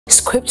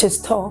Scriptures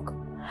talk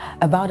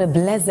about a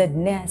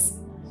blessedness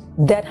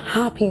that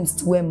happens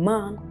to a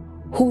man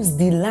whose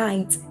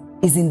delight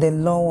is in the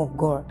law of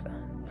God.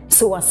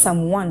 So as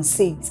Psalm 1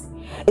 says,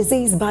 it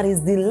says, but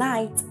his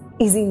delight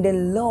is in the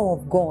law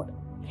of God,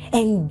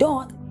 and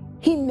doth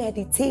he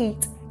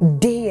meditate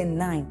day and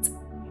night.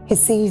 He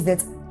says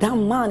that that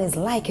man is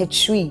like a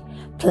tree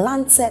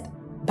planted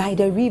by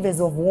the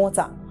rivers of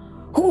water,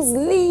 whose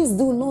leaves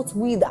do not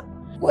wither,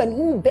 and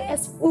who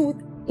bears fruit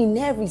in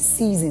every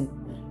season.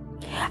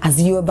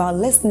 As you're about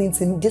listening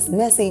to this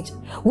message,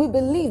 we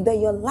believe that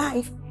your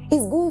life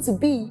is going to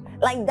be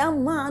like that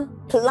man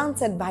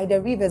planted by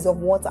the rivers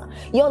of water.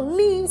 Your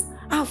leaves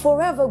are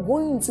forever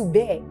going to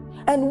bear.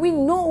 And we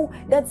know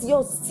that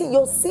your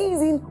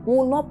season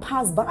will not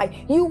pass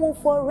by. You will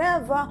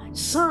forever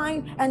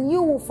shine and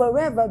you will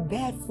forever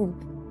bear fruit.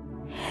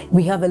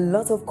 We have a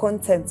lot of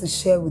content to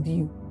share with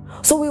you.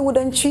 So we would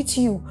entreat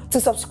you to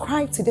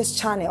subscribe to this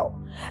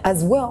channel,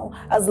 as well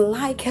as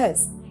like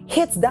us.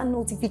 Hit that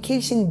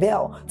notification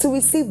bell to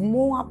receive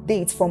more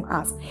updates from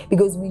us,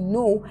 because we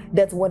know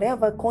that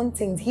whatever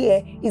content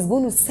here is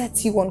going to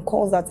set you on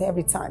course at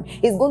every time.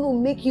 It's going to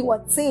make you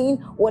attain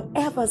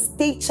whatever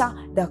stature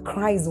that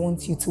Christ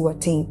wants you to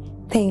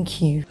attain. Thank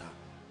you.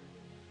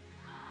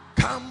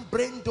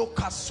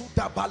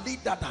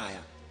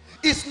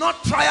 It's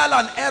not trial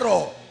and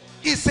error.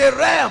 It's a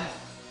realm.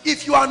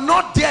 If you are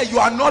not there, you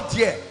are not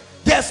there.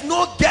 There's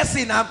no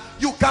guessing.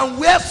 You can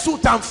wear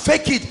suit and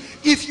fake it.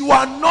 If you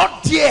are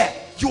not there,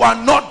 you are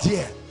not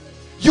there.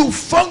 You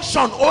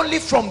function only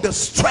from the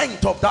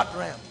strength of that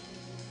realm.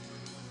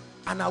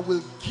 And I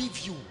will give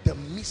you the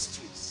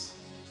mysteries.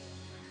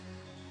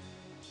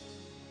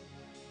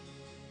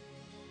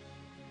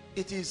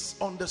 It is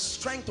on the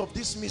strength of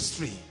this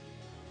mystery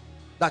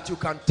that you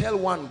can tell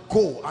one,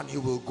 go, and he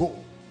will go.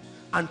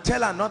 And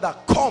tell another,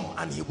 come,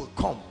 and he will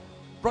come.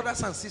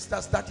 Brothers and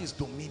sisters, that is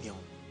dominion.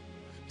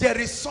 There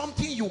is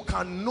something you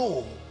can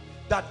know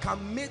that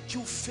can make you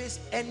face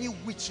any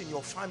witch in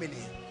your family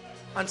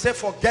and say,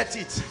 forget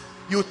it.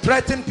 You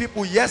threatened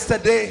people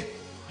yesterday,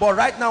 but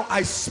right now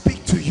I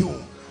speak to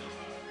you.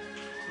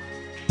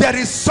 There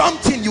is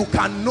something you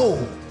can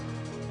know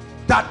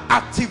that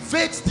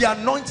activates the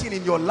anointing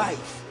in your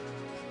life,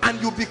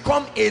 and you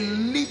become a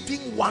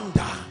living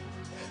wonder.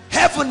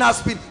 Heaven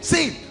has been,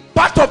 see,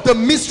 part of the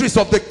mysteries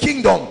of the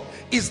kingdom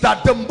is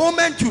that the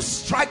moment you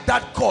strike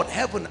that chord,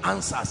 heaven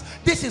answers.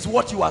 This is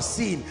what you are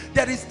seeing.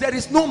 There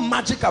is no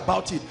magic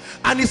about it,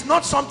 and it's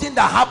not something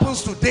that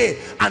happens today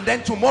and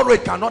then tomorrow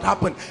it cannot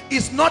happen.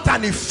 It's not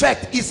an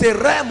effect. It's a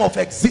realm of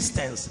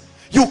existence.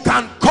 You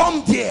can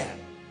come there.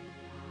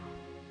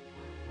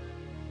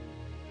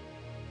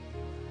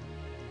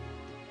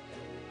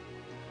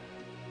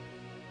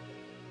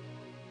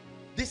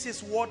 This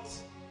is what,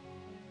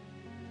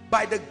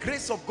 by the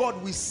grace of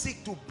God, we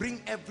seek to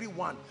bring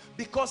everyone,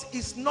 because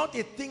it's not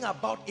a thing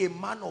about a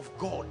man of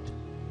God.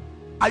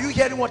 Are you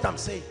hearing what I'm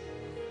saying?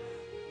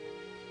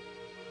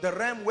 The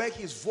realm where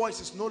his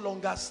voice is no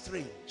longer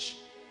strange,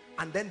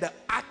 and then the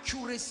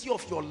accuracy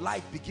of your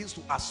life begins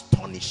to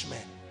astonish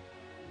men.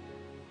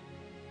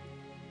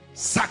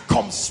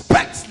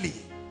 Circumspectly.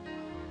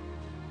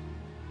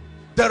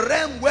 The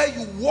realm where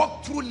you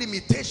walk through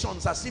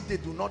limitations as if they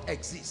do not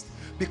exist,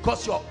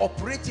 because you are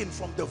operating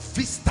from the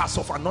vistas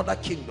of another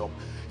kingdom.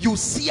 You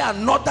see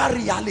another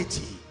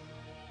reality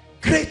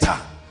greater.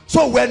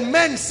 So when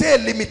men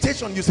say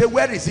limitation, you say,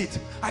 where is it?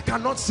 I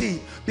cannot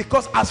see,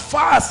 because as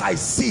far as I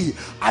see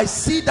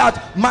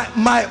that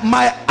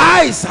my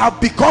eyes have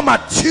become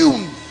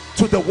attuned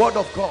to the word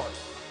of God,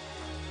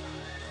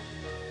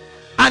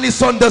 and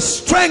it's on the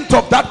strength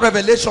of that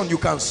revelation you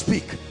can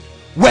speak.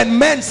 When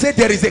men say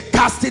there is a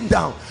casting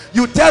down,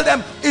 you tell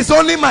them, it's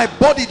only my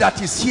body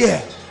that is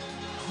here,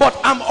 but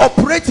I'm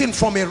operating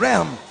from a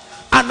realm,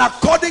 and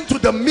according to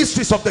the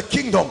mysteries of the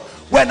kingdom,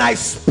 when I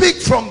speak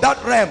from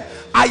that realm,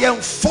 I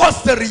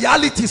enforce the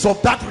realities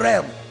of that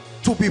realm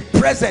to be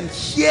present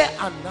here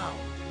and now.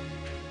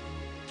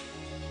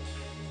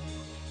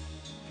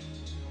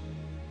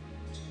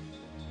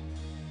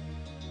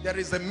 There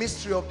is a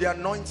mystery of the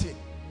anointing.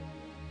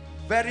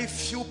 Very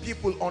few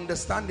people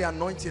understand the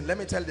anointing. Let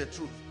me tell the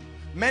truth.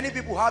 Many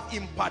people have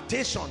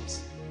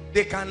impartations.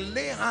 They can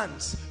lay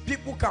hands.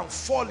 People can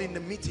fall in the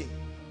meeting.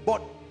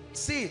 But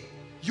see,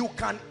 you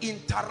can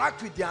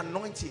interact with the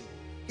anointing.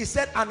 He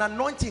said an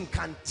anointing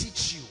can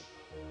teach you.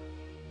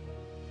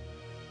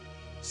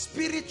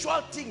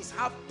 Spiritual things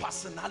have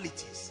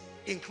personalities,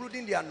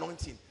 including the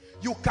anointing.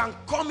 You can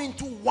come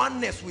into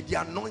oneness with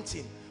the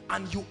anointing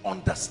and you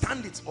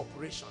understand its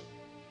operation.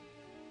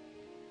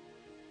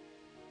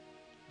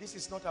 This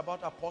is not about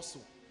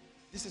apostle.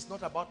 This is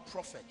not about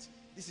prophet.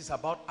 This is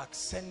about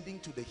ascending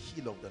to the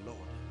hill of the Lord.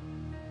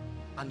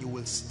 And you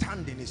will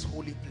stand in his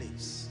holy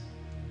place.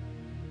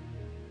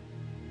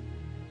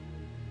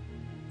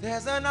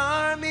 There's an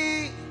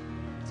army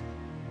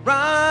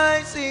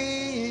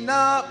rising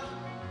up.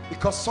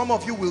 Because some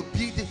of you will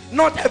be,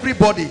 not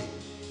everybody,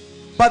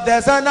 but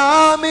there's an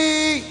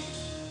army.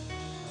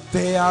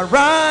 They are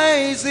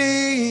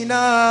rising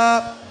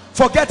up.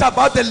 Forget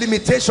about the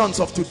limitations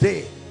of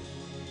today.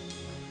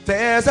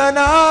 There's an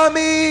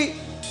army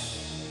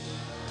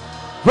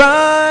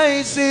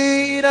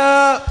rising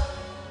up,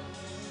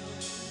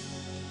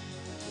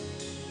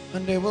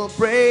 and they will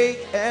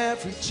break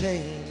every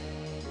chain.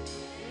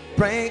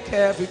 Break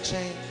every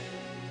chain.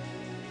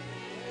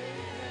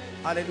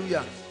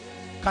 Hallelujah.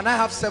 Can I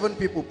have 7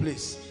 people,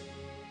 please?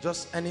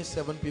 Just any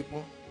 7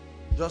 people.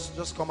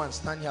 Just come and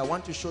stand here. I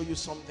want to show you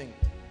something.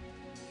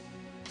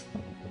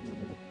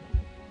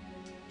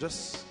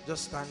 Just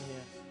stand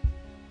here.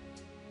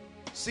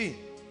 See.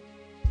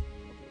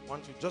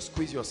 Want to just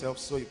squeeze yourself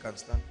so you can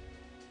stand.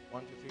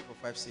 1, 2, 3, 4,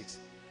 5, 6.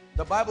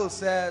 The Bible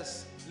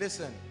says,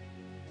 listen,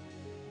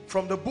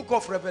 from the book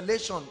of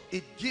Revelation,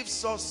 it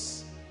gives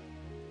us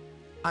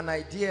an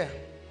idea.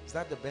 Is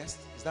that the best?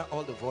 Is that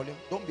all the volume?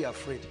 Don't be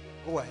afraid.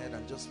 Go ahead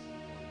and just.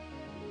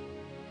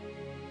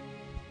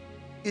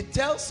 It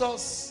tells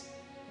us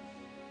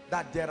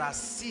that there are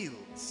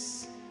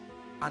seals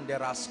and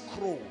there are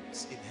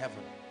scrolls in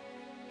heaven.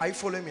 Are you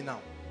following me now?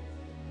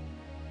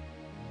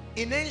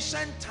 In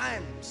ancient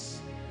times,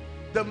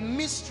 the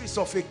mysteries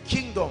of a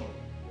kingdom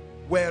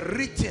were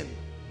written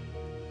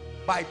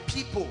by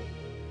people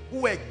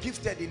who were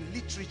gifted in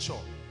literature,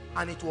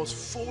 and it was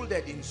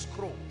folded in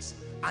scrolls,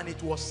 and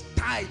it was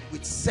tied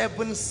with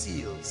 7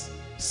 seals,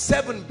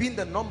 7 being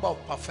the number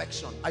of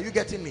perfection. Are you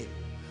getting me?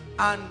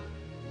 And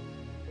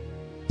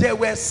there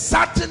were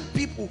certain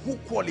people who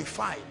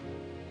qualified,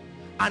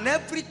 and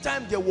every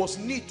time there was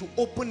need to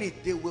open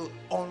it, they will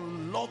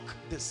unlock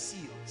the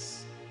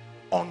seals.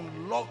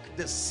 Unlock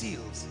the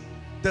seals.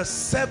 The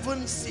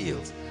 7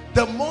 seals.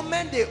 The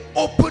moment they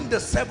open the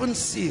 7th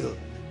seal,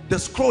 the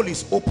scroll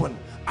is open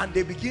and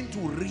they begin to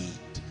read.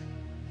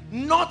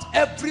 Not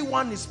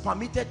everyone is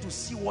permitted to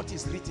see what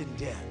is written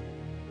there.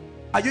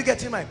 Are you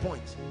getting my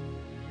point?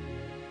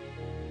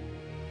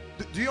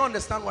 Do you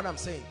understand what I'm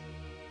saying?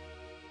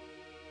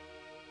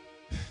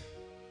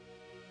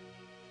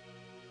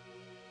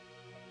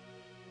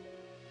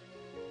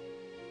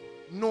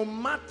 No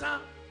matter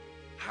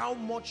how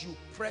much you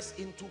press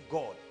into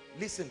God,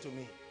 listen to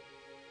me,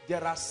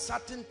 there are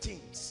certain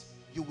things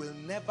you will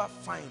never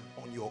find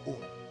on your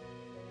own.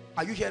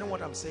 Are you hearing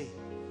what I'm saying?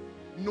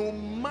 No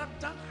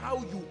matter how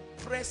you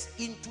press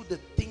into the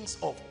things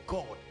of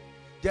God,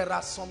 there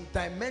are some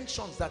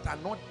dimensions that are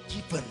not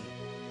given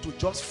to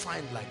just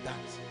find like that.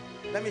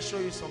 Let me show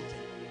you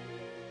something.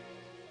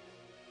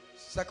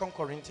 2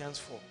 Corinthians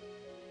 4.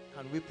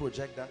 Can we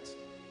project that?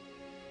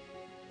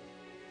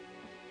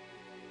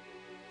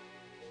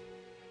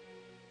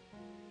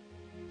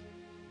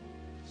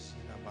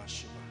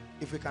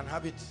 If we can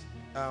have it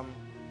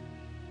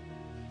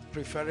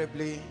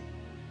preferably,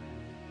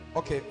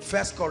 okay,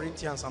 1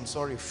 Corinthians,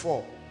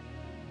 4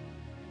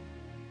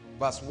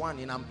 verse 1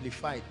 in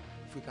Amplified.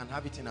 If we can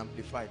have it in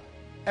Amplified,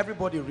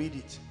 everybody read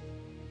it.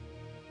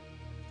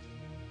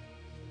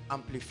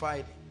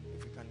 Amplified,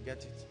 if we can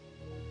get it.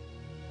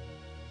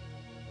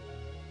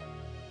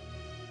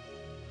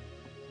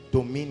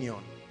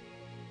 Dominion,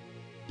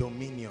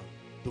 dominion,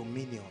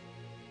 dominion.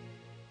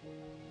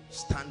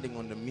 Standing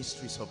on the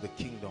mysteries of the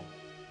kingdom.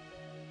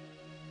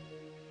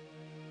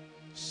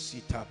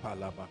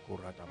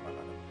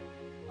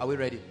 Are we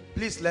ready?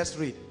 Please, let's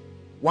read.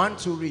 1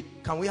 to read.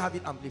 Can we have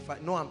it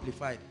amplified? No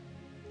amplified.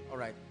 All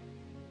right.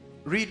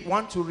 Read.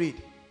 1 to read.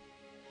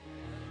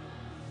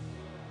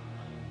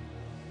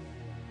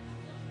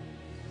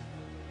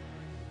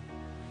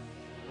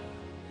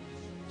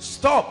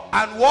 Stop.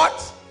 And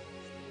what?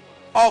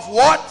 Of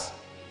what?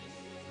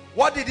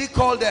 What did he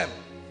call them?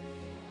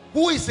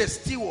 Who is a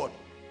steward?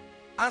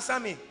 Answer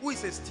me. Who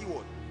is a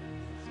steward?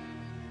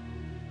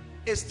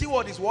 A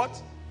steward is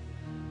what?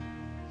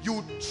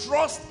 You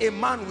trust a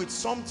man with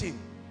something,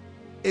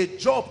 a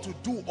job to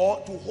do or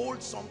to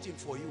hold something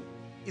for you.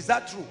 Is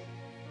that true?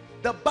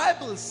 The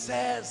Bible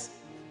says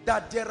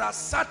that there are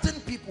certain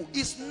people,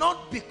 it's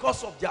not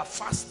because of their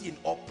fasting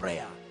or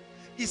prayer.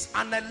 It's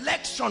an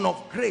election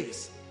of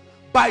grace.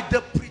 By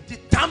the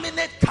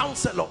predeterminate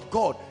counsel of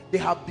God, they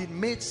have been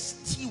made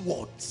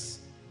stewards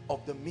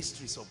of the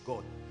mysteries of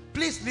God.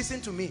 Please listen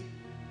to me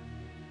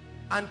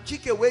and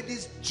kick away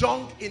this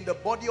junk in the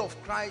body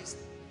of Christ.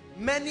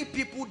 Many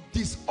people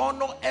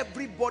dishonor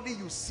everybody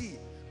you see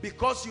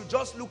because you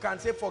just look and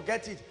say,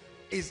 forget it.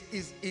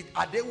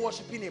 Are they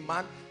worshiping a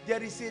man?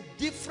 There is a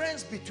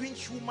difference between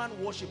human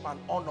worship and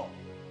honor.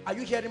 Are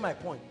you hearing my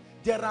point?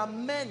 There are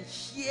men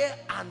here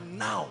and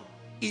now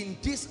in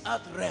this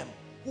earth realm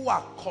who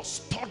are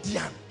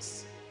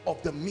custodians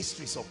of the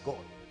mysteries of God.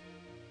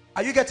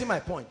 Are you getting my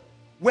point?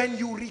 When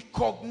you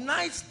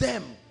recognize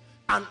them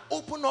and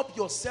open up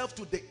yourself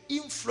to the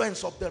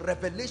influence of the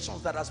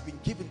revelations that has been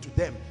given to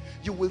them,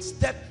 you will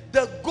step.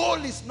 The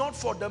goal is not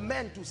for the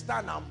men to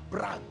stand and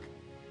brag.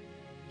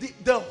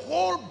 The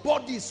whole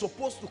body is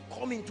supposed to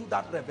come into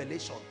that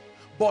revelation,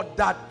 but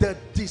that the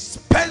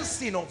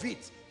dispensing of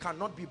it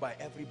cannot be by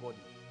everybody.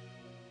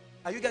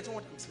 Are you getting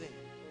what I'm saying?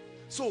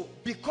 So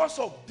because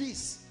of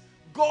this,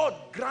 God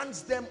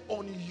grants them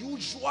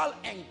unusual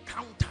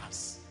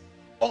encounters,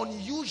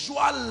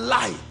 unusual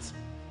light,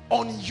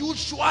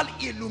 unusual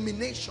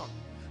illumination,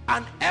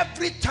 and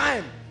every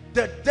time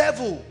The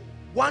devil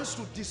wants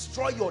to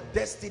destroy your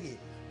destiny.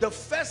 The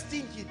first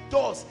thing he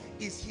does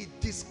is he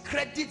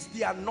discredits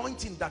the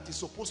anointing that is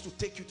supposed to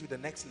take you to the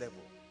next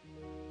level.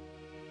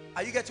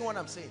 Are you getting what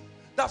I'm saying?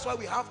 That's why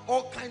we have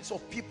all kinds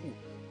of people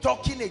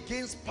talking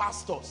against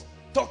pastors,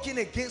 talking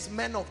against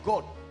men of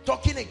God,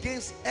 talking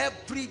against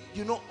every,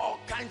 all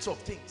kinds of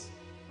things.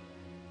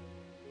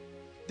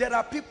 There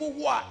are people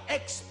who are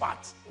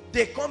experts.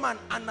 They come and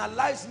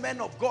analyze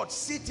men of God,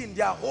 sit in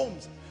their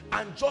homes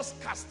and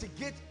just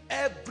castigate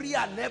every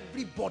and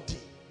everybody,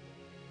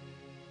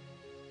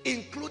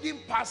 including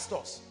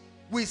pastors.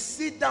 We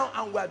sit down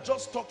and we're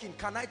just talking.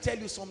 Can I tell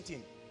you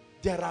something?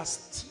 There are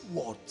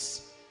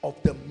stewards of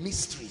the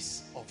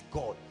mysteries of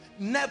God.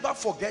 Never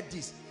forget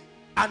this.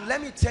 And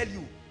let me tell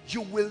you,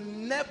 you will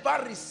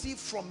never receive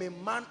from a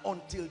man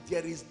until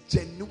there is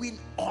genuine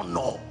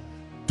honor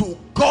to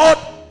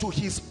God, to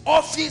his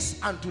office,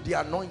 and to the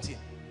anointing.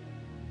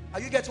 Are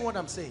you getting what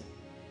I'm saying?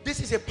 This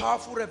is a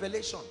powerful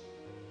revelation.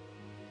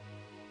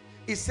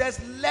 It says,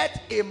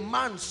 let a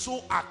man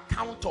so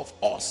account of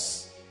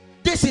us.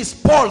 This is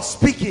Paul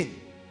speaking.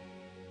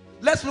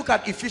 Let's look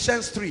at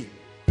Ephesians 3.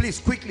 Please,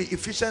 quickly,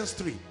 Ephesians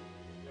 3.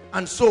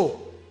 And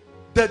so,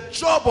 the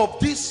job of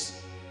these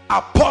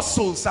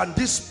apostles and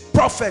these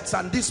prophets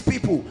and these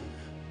people,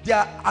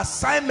 their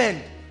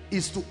assignment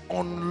is to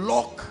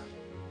unlock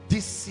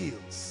these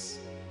seals.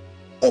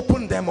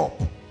 Open them up.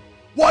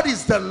 What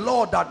is the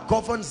law that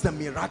governs the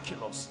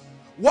miraculous?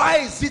 Why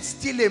is it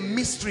still a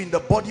mystery in the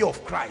body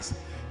of Christ?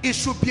 It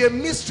should be a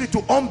mystery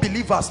to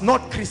unbelievers,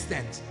 not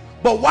Christians.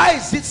 But why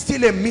is it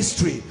still a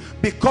mystery?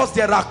 Because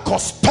there are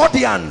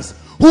custodians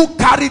who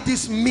carry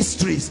these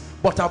mysteries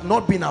but have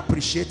not been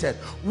appreciated.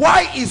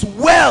 Why is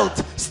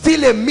wealth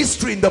still a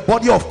mystery in the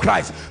body of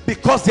Christ?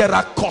 Because there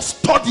are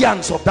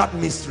custodians of that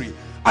mystery.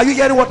 Are you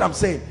hearing what I'm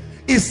saying?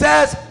 It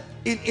says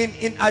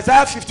in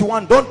Isaiah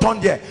 51, don't turn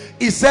there.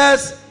 It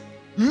says,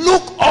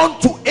 look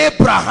unto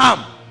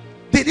Abraham.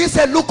 Did he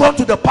say look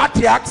unto the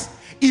patriarchs?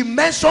 He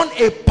mentioned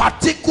a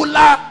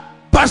particular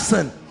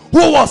person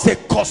who was a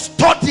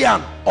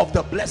custodian of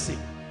the blessing.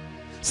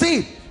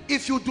 See,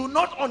 if you do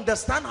not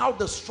understand how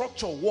the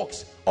structure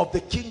works of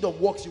the kingdom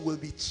works, you will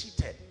be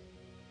cheated.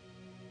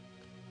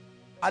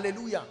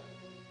 Hallelujah.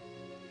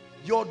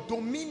 Your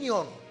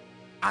dominion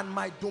and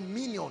my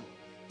dominion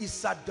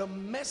is at the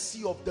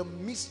mercy of the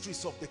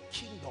mysteries of the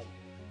kingdom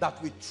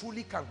that we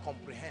truly can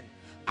comprehend.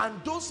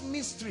 And those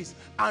mysteries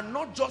are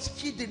not just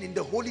hidden in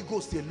the Holy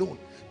Ghost alone.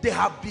 They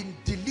have been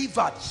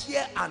delivered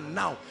here and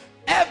now.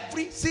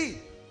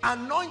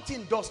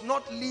 Anointing does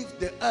not leave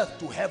the earth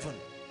to heaven.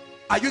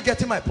 Are you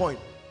getting my point?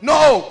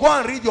 No, go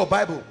and read your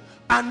Bible.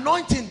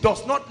 Anointing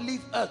does not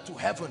leave earth to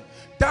heaven.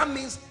 That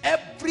means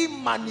every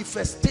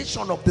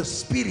manifestation of the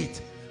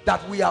Spirit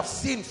that we have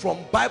seen from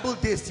Bible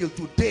days till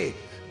today,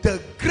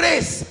 the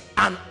grace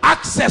and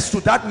access to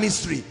that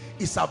mystery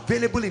is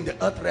available in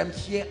the earth realm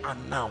here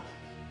and now,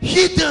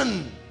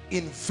 hidden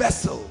in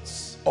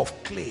vessels of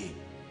clay.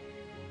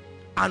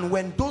 And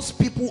when those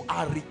people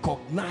are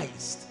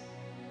recognized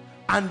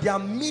and their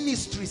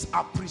ministries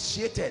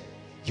appreciated,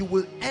 you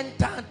will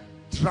enter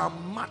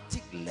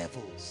dramatic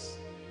levels.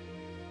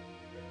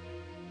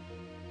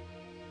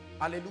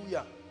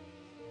 Hallelujah.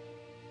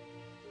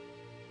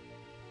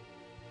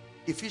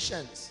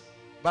 Ephesians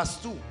verse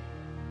 2.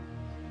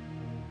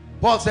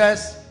 Paul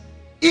says,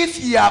 if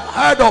ye have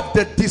heard of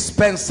the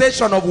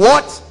dispensation of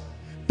what?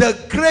 The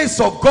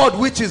grace of God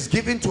which is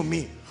given to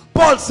me.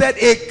 Paul said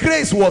a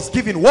grace was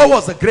given. What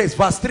was the grace?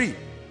 Verse 3.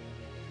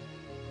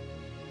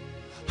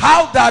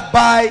 How that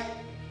by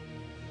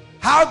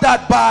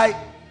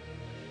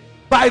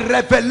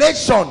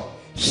revelation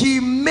he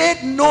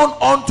made known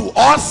unto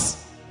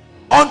us,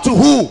 unto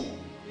who?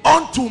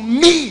 Unto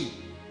me,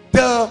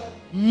 the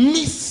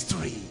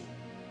mystery.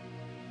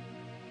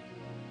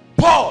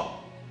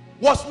 Paul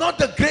was not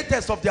the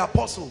greatest of the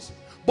apostles,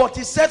 but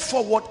he said,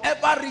 for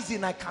whatever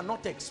reason I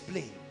cannot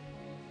explain,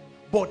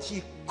 but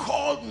he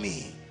called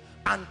me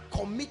and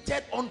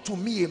committed unto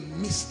me a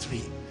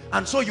mystery.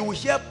 And so you will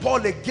hear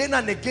Paul again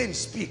and again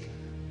speak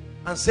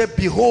and say,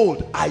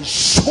 behold, I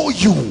show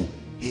you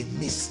a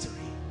mystery.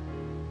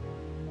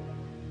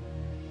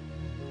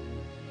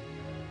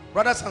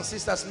 Brothers and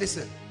sisters,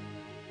 listen.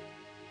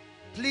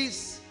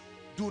 Please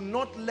do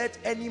not let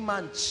any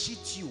man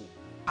cheat you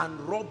and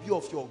rob you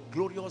of your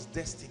glorious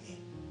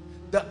destiny.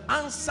 The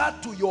answer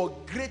to your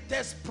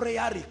greatest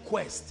prayer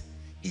request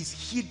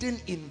is hidden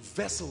in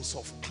vessels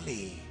of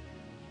clay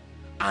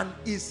and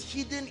is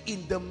hidden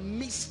in the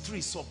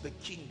mysteries of the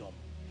kingdom.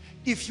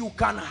 If you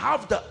can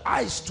have the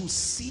eyes to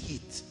see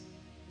it.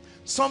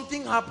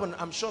 Something happened.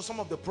 I'm sure some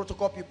of the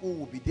protocol people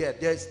will be there.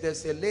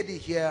 There's a lady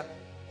here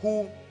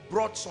who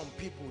brought some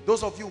people.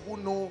 Those of you who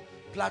know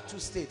Plateau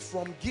State,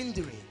 from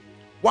Gindiri,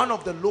 one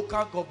of the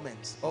local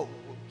governments, or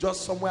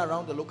just somewhere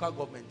around the local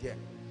government here.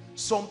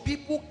 Some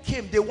people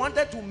came. They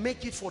wanted to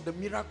make it for the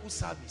miracle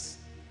service,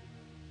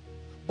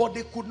 but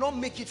they could not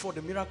make it for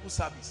the miracle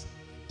service.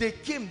 They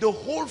came, the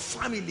whole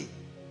family,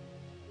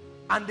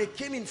 and they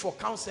came in for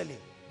counseling.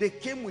 They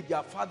came with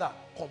their father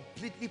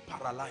completely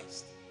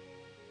paralyzed.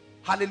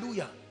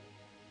 Hallelujah.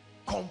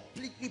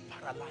 completely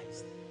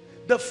paralyzed.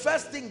 The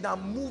first thing that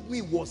moved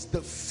me was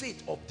the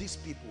faith of these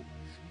people.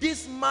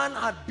 This man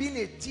had been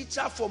a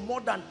teacher for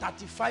more than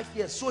 35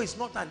 years, so he's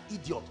not an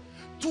idiot.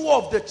 2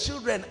 of the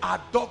children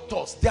are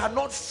doctors. They are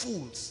not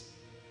fools.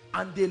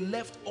 And they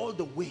left all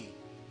the way.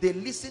 They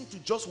listened to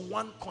just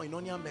one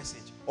koinonia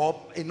message, or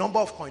a number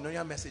of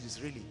koinonia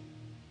messages really.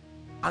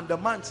 And the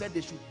man said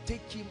they should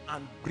take him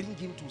and bring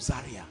him to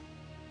Zaria.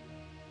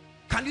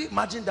 Can you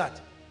imagine that?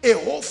 A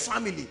whole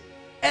family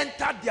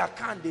entered their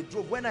car and they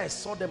drove. When I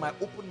saw them, I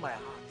opened my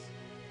heart.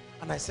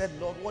 And I said,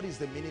 Lord, what is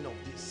the meaning of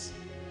this?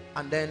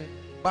 And then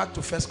back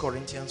to 1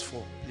 Corinthians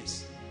 4,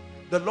 please.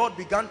 The Lord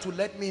began to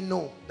let me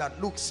know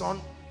that, look,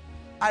 son,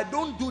 I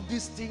don't do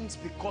these things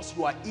because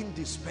you are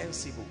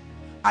indispensable.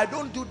 I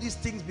don't do these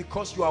things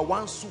because you are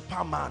one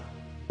superman.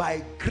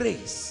 By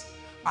grace,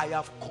 I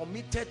have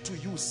committed to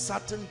you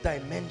certain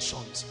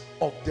dimensions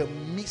of the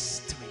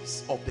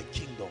mysteries of the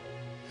kingdom.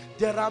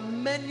 There are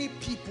many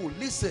people,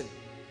 listen,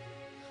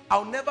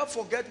 I'll never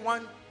forget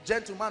one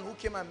gentleman who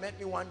came and met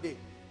me one day.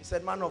 He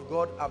said, man of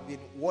God, I've been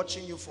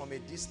watching you from a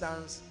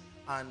distance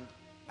and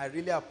I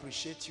really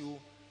appreciate you.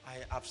 I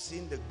have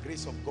seen the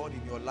grace of God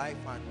in your life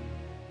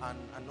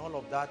and all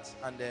of that.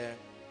 And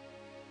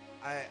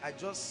I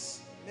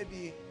just,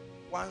 maybe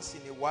once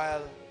in a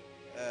while,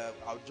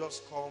 I'll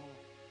just come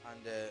and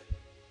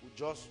we'll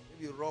just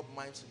maybe rub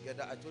minds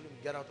together. I told him,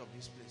 get out of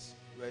this place.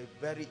 You are a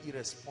very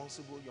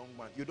irresponsible young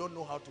man. You don't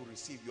know how to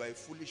receive. You are a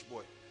foolish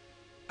boy.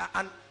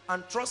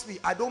 And trust me,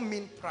 I don't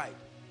mean pride.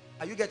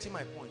 Are you getting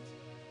my point?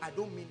 I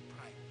don't mean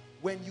pride.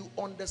 When you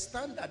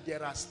understand that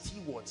there are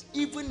stewards,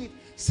 even if,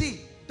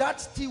 see,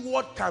 that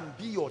steward can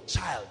be your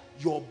child,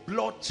 your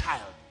blood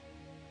child.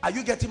 Are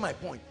you getting my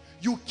point?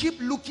 You keep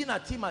looking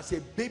at him as a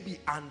baby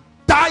and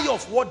die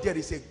of what there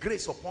is a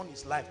grace upon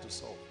his life to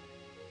solve.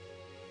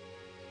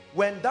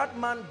 When that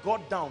man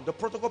got down, the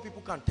protocol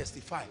people can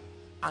testify,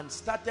 and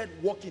started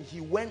walking, he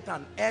went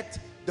and ate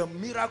the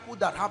miracle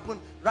that happened.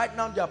 Right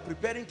now they are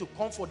preparing to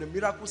come for the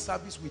miracle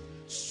service with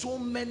so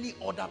many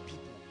other people.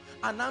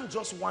 And I'm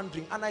just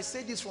wondering, and I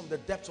say this from the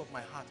depths of my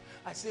heart,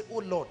 I say, oh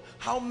Lord,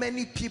 how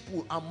many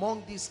people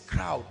among this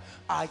crowd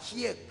are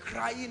here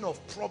crying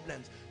of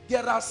problems?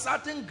 There are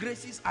certain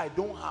graces I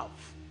don't have.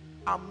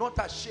 I'm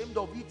not ashamed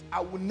of it.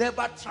 I will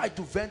never try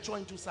to venture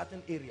into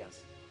certain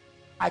areas.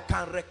 I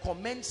can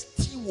recommend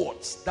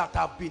stewards that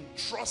have been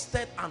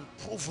trusted and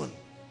proven.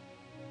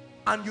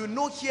 And you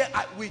know, here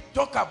we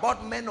talk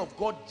about men of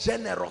God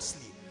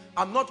generously.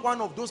 I'm not one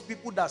of those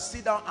people that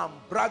sit down and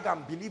brag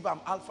and believe I'm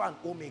Alpha and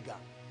Omega.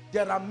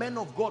 There are men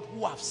of God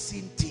who have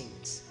seen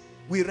things.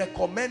 We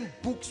recommend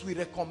books, we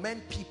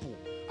recommend people.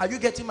 Are you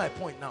getting my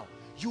point now?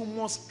 You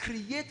must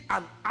create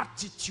an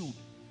attitude,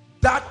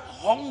 that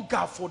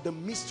hunger for the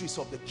mysteries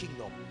of the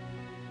kingdom.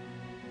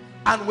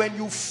 And when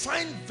you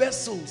find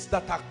vessels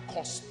that are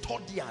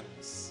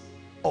custodians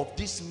of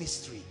this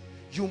mystery,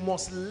 you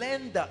must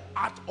learn the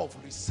art of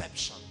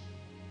reception.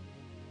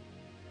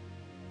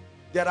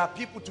 There are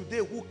people today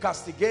who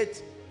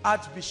castigate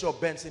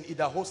Archbishop Benson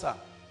Idahosa.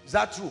 Is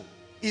that true?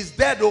 He's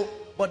dead though,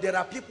 but there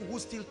are people who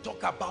still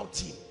talk about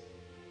him.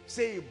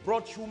 Say he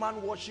brought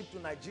human worship to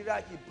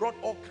Nigeria, he brought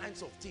all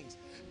kinds of things.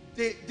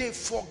 They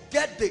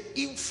forget the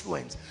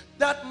influence.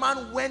 That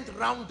man went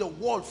around the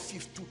world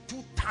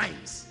 52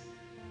 times.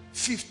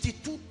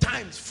 52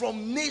 times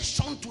from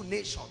nation to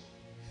nation.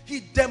 He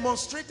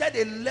demonstrated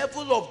a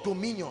level of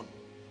dominion.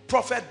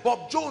 Prophet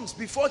Bob Jones,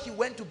 before he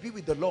went to be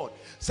with the Lord,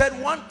 said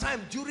one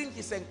time during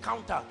his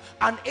encounter,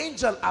 an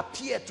angel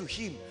appeared to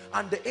him,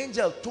 and the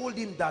angel told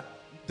him that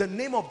the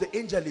name of the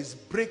angel is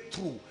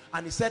Breakthrough.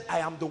 And he said, I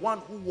am the one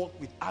who walked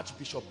with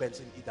Archbishop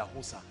Benson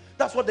Idahosa.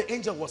 That's what the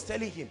angel was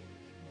telling him.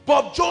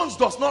 Bob Jones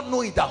does not know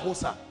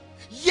Idahosa.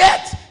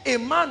 Yet, a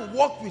man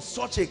walked with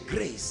such a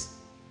grace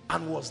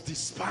and was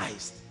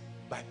despised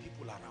by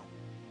people around.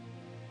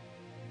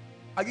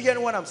 Are you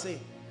hearing what I'm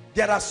saying?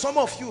 There are some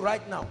of you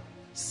right now,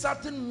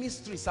 certain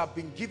mysteries have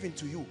been given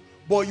to you,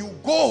 but you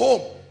go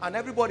home and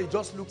everybody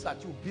just looks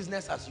at you,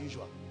 business as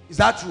usual. Is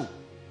that true?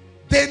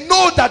 They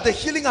know that the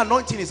healing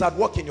anointing is at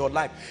work in your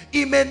life.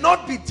 It may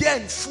not be there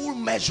in full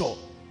measure,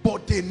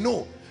 but they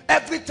know.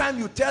 Every time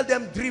you tell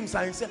them dreams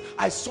and you say,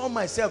 I saw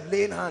myself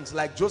laying hands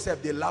like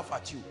Joseph, they laugh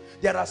at you.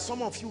 There are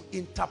some of you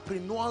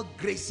entrepreneurial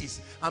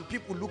graces, and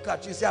people look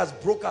at you and say, as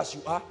broke as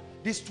you are,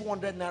 this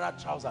 200 naira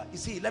trouser. You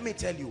see, let me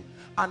tell you,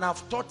 and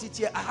I've taught it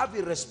here, I have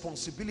a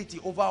responsibility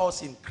over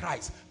us in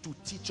Christ to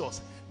teach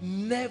us.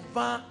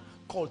 Never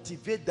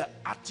cultivate the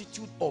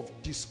attitude of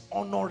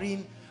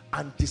dishonoring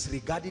and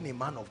disregarding a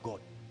man of God.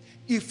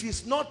 If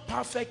he's not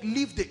perfect,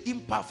 leave the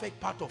imperfect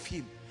part of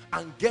him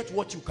and get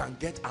what you can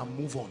get and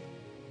move on.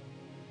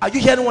 Are you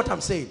hearing what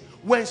I'm saying?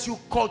 Once you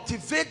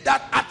cultivate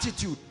that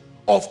attitude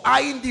of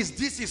eyeing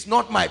this is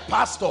not my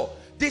pastor,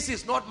 this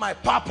is not my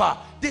papa,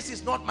 this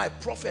is not my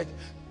prophet.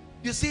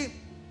 You see,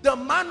 the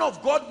man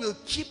of God will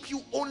keep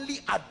you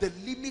only at the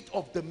limit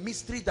of the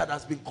mystery that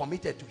has been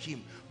committed to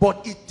him.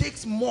 But it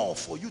takes more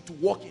for you to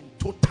walk in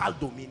total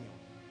dominion.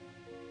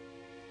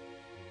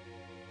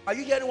 Are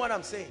you hearing what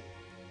I'm saying?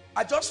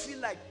 I just feel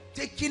like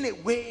taking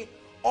away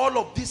All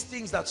of these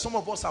things that some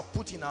of us have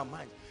put in our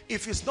mind.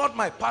 If it's not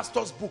my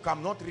pastor's book,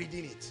 I'm not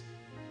reading it.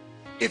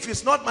 If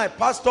it's not my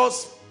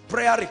pastor's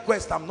prayer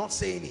request, I'm not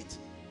saying it.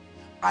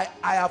 I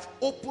have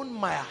opened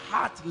my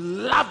heart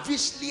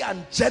lavishly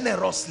and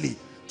generously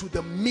to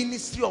the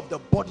ministry of the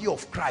body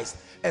of Christ,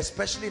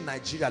 especially in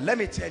Nigeria. Let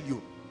me tell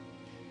you,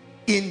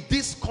 in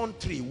this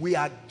country, we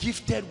are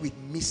gifted with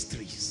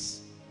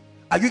mysteries.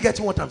 Are you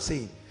getting what I'm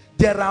saying?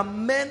 There are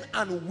men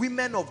and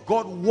women of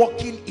God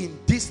working in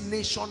this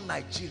nation,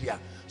 Nigeria.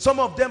 Some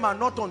of them are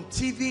not on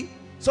TV.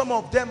 Some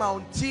of them are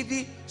on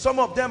TV. Some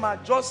of them are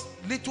just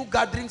little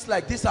gatherings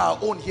like this, our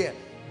own here.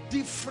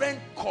 Different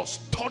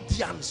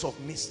custodians of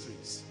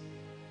mysteries.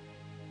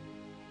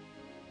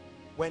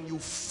 When you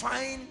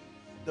find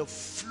the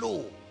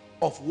flow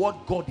of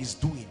what God is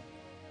doing,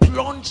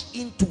 plunge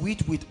into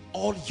it with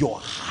all your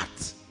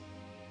heart,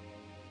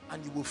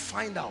 and you will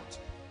find out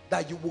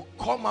that you will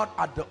come out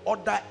at the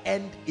other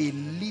end a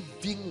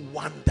living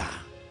wonder.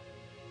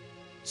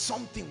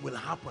 Something will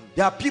happen.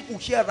 There are people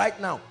here right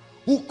now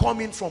who come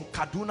in from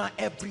Kaduna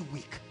every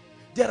week.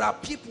 There are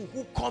people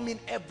who come in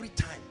every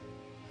time.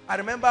 I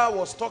remember I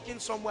was talking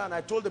somewhere and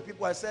I told the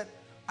people, I said,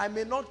 I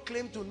may not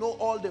claim to know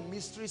all the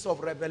mysteries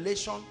of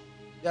revelation.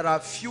 There are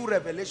few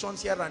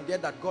revelations here and there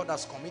that God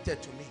has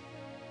committed to me.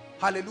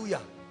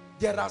 Hallelujah.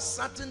 There are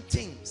certain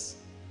things,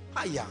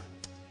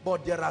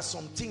 but there are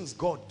some things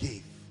God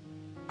gave.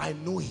 I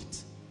know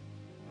it.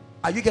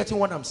 Are you getting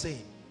what I'm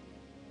saying?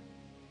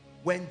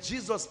 When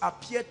Jesus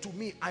appeared to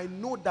me, I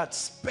know that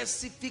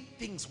specific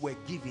things were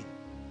given.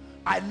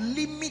 I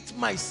limit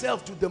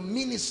myself to the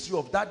ministry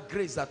of that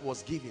grace that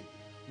was given,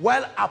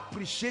 while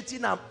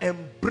appreciating and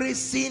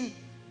embracing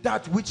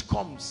that which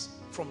comes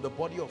from the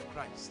body of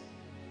Christ.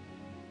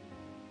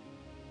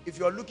 If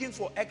you're looking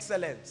for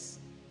excellence,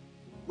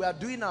 we are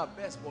doing our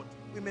best, but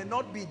we may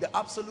not be the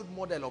absolute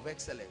model of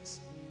excellence.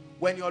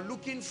 When you're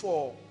looking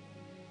for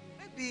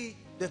maybe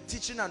the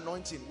teaching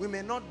anointing, we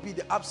may not be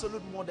the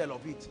absolute model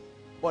of it.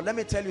 But let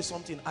me tell you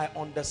something, I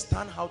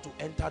understand how to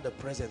enter the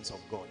presence of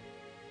God.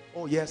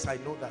 Oh yes, I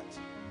know that.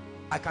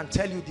 I can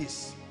tell you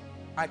this.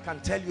 I can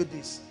tell you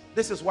this.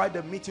 This is why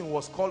the meeting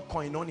was called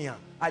Koinonia.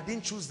 I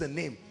didn't choose the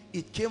name.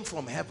 It came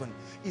from heaven.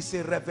 It's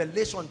a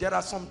revelation. There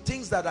are some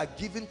things that are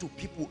given to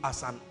people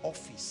as an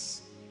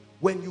office.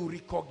 When you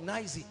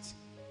recognize it,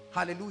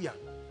 hallelujah.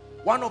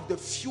 One of the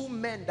few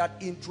men that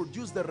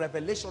introduced the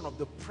revelation of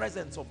the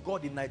presence of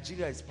God in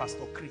Nigeria is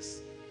Pastor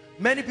Chris.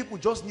 Many people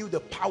just knew the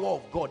power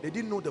of God. They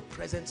didn't know the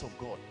presence of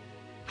God.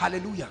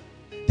 Hallelujah.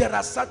 There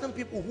are certain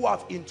people who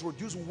have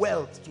introduced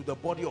wealth to the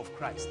body of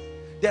Christ.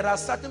 There are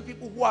certain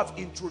people who have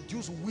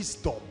introduced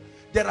wisdom.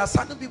 There are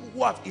certain people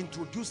who have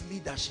introduced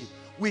leadership.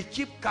 We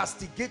keep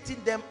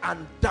castigating them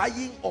and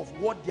dying of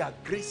what their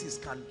graces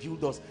can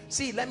build us.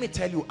 See, let me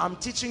tell you, I'm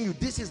teaching you,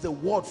 this is the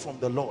word from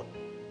the Lord.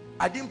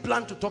 I didn't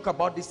plan to talk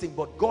about this thing,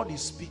 but God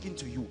is speaking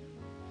to you.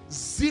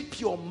 Zip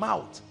your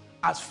mouth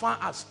as far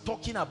as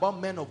talking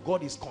about men of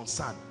God is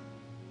concerned.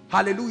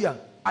 Hallelujah.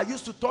 I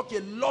used to talk a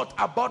lot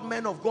about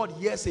men of God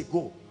years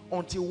ago,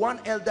 until one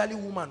elderly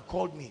woman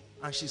called me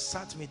and she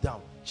sat me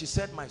down. She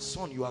said, my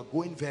son, you are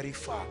going very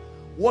far.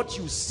 What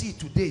you see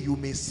today, you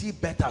may see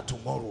better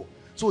tomorrow.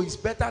 So it's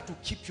better to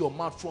keep your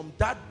mouth. From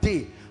that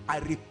day, I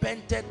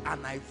repented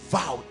and I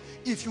vowed.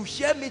 If you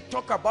hear me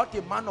talk about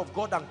a man of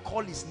God and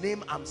call his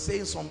name, I'm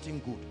saying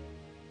something good.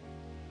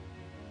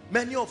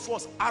 Many of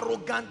us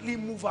arrogantly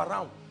move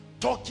around,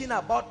 talking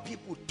about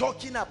people,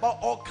 talking about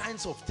all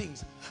kinds of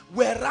things,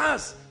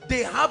 whereas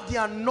they have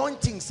the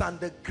anointings and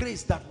the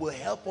grace that will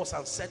help us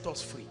and set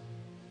us free.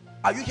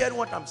 Are you hearing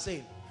what I'm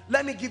saying?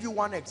 Let me give you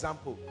one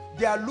example.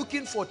 They are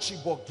looking for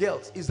Chibok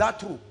girls. Is that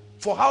true?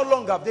 For how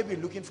long have they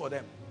been looking for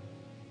them?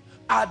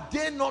 Are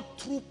they not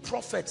true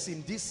prophets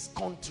in this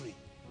country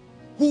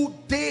who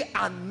day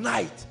and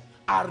night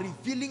are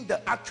revealing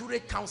the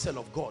accurate counsel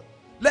of God?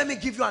 Let me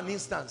give you an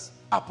instance.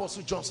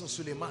 Apostle Johnson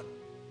Suleiman.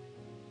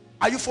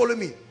 Are you following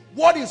me?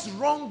 What is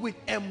wrong with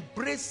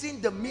embracing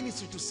the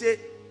ministry to say,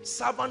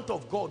 servant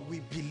of God,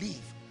 we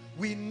believe.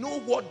 We know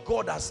what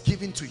God has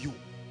given to you.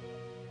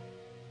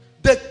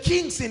 The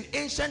kings in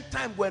ancient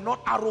time were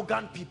not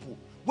arrogant people.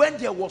 When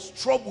there was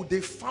trouble, they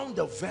found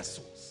the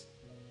vessels.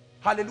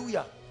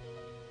 Hallelujah.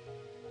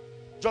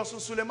 Johnson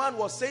Suleiman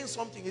was saying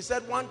something. He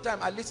said one time,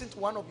 I listened to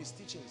one of his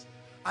teachings,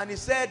 and he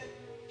said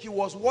he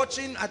was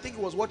watching, I think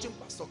he was watching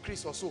Pastor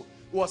Chris or so.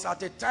 It was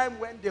at a time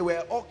when there were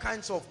all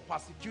kinds of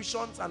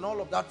persecutions and all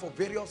of that for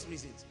various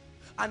reasons.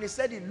 And he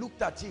said he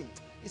looked at him.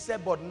 He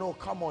said, but no,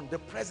 come on, the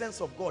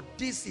presence of God.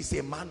 This is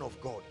a man of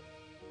God.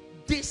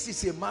 This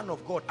is a man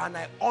of God, and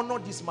I honor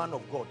this man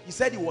of God. He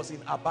said he was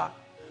in Aba,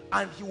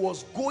 and he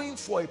was going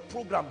for a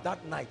program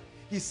that night.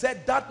 He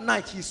said that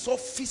night he saw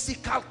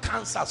physical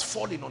cancers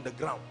falling on the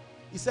ground.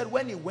 He said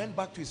when he went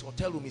back to his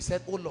hotel room, he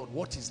said, oh Lord,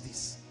 what is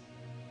this?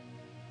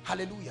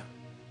 Hallelujah.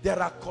 There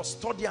are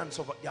custodians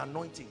of the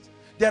anointings.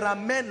 There are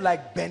men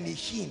like Benny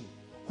Hinn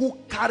who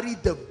carry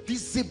the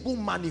visible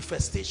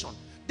manifestation.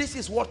 This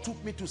is what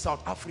took me to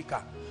South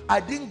Africa. I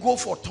didn't go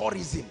for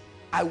tourism.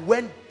 I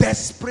went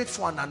desperate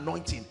for an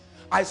anointing.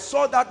 I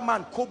saw that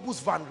man,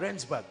 Kobus van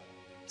Rensburg.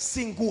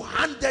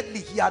 Single-handedly,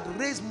 he had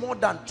raised more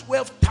than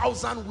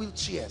 12,000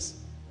 wheelchairs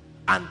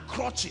and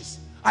crutches.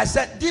 I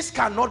said, this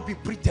cannot be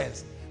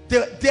pretense.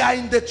 They are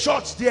in the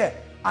church there.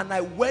 And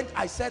I went,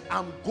 I said,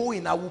 I'm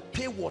going. I will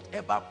pay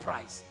whatever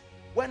price.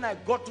 When I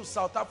got to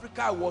South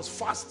Africa, I was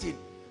fasting.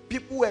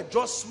 People were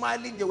just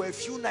smiling. There were a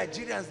few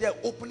Nigerians there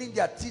opening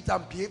their teeth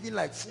and behaving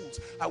like fools.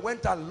 I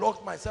went and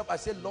locked myself. I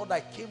said, Lord, I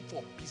came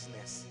for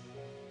business.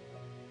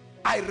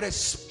 I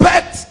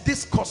respect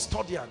this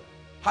custodian.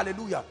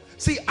 Hallelujah.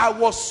 See, I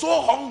was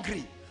so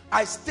hungry.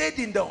 I stayed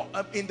in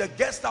the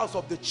guest house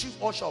of the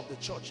chief usher of the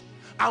church.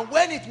 And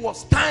when it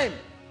was time,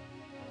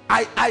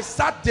 I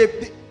sat there.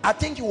 I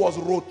think it was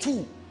row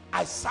 2.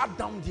 I sat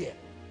down there,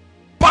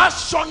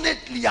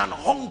 passionately and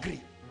hungry.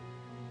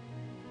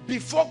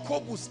 Before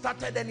Kobu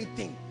started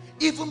anything,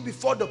 even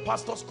before the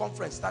pastor's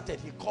conference started,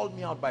 he called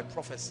me out by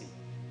prophecy.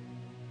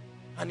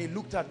 And he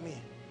looked at me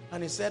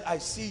and he said, I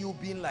see you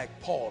being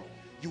like Paul.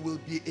 You will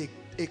be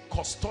a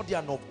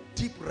custodian of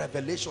deep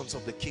revelations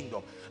of the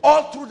kingdom.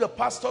 All through the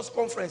pastor's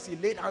conference, he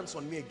laid hands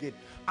on me again.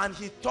 And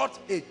he taught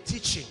a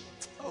teaching.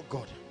 Oh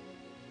God.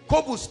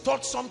 Kobus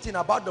taught something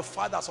about the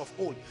fathers of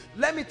old.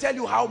 Let me tell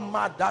you how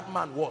mad that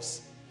man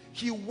was.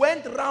 He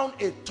went around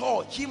a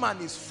tour, him and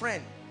his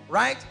friend,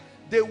 right?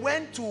 They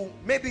went to,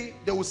 maybe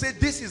they will say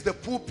this is the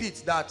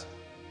pulpit that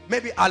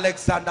maybe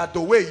Alexander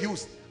Dowe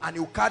used, and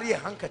he'll carry a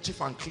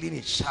handkerchief and clean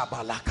it.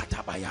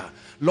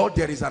 Lord,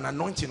 there is an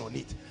anointing on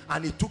it.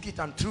 And he took it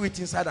and threw it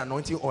inside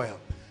anointing oil.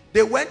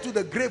 They went to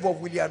the grave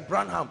of William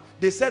Branham.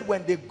 They said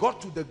when they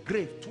got to the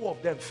grave, 2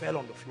 of them fell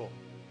on the floor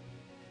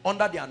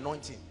under the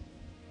anointing.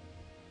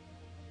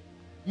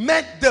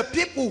 Meant the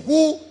people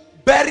who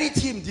buried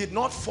him did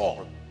not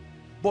fall.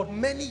 But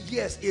many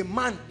years, a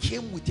man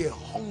came with a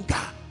hunger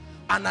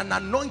and an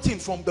anointing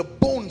from the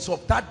bones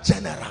of that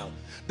general.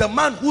 The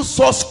man who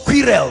saw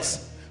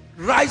squirrels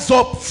rise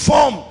up,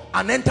 form,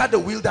 and enter the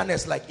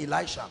wilderness like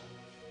Elisha.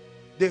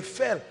 They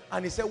fell,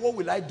 and he said, what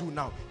will I do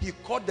now? He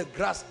cut the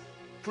grass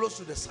close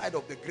to the side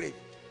of the grave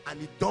and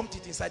he dumped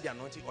it inside the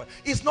anointing oil.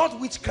 It's not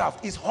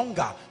witchcraft, it's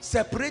hunger.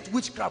 Separate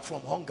witchcraft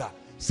from hunger.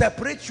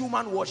 Separate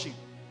human worship.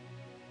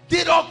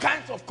 Did all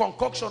kinds of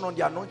concoction on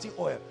the anointing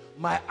oil.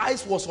 My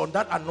eyes was on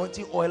that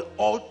anointing oil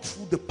all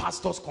through the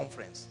pastor's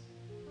conference.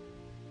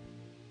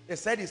 They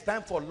said it's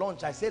time for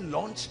lunch. I said,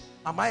 lunch?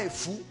 Am I a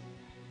fool?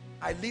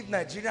 I leave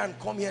Nigeria and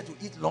come here to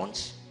eat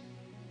lunch?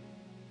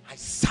 I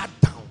sat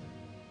down.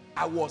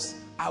 I was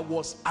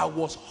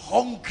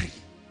hungry.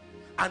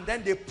 And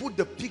then they put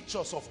the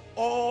pictures of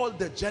all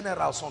the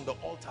generals on the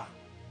altar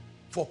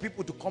for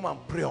people to come and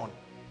pray on.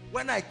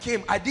 When I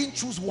came, I didn't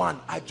choose one.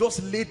 I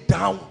just laid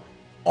down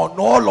on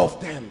all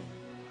of them.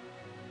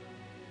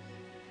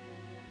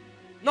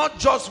 Not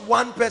just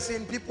one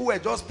person. People were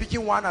just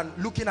picking one and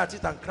looking at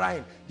it and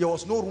crying. There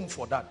was no room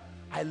for that.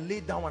 I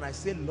laid down and I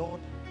said,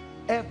 Lord,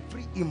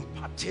 every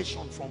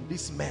impartation from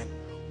these men,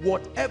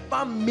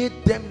 whatever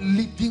made them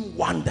living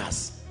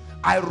wonders,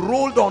 I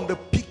rolled on the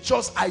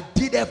pictures. I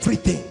did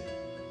everything.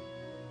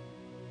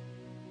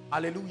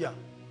 Hallelujah.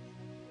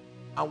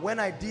 And when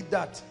I did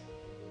that,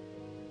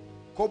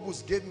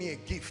 Kobus gave me a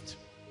gift.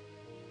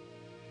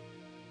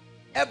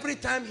 Every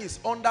time he's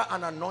under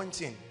an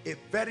anointing, a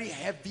very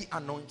heavy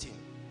anointing,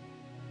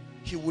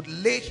 he would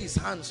lay his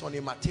hands on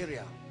a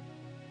material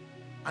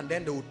and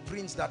then they would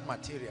print that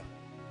material.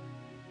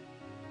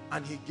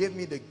 And he gave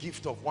me the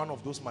gift of one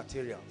of those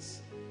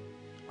materials.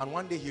 And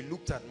one day he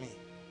looked at me.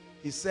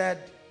 He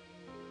said,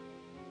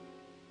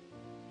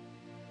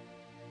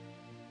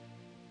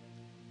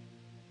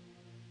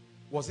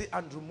 was it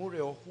Andrew Murray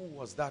or who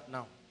was that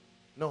now?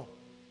 No.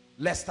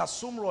 Lester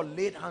Sumrall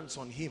laid hands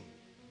on him.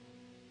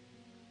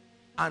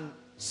 And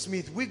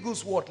Smith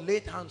Wigglesworth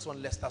laid hands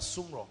on Lester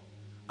Sumrall.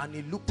 And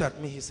he looked at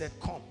me. He said,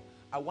 come,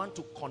 I want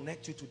to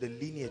connect you to the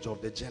lineage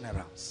of the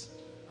generals.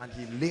 And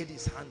he laid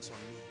his hands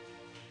on me.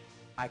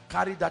 I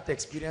carried that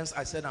experience.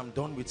 I said, I'm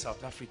done with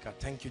South Africa.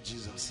 Thank you,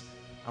 Jesus.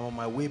 I'm on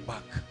my way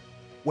back.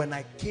 When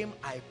I came,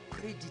 I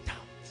prayed it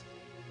out.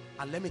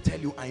 And let me tell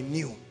you, I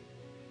knew.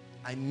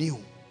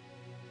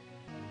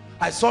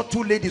 I saw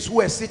 2 ladies who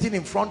were sitting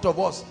in front of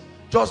us,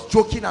 just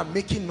joking and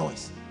making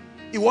noise.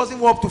 It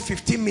wasn't up to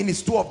 15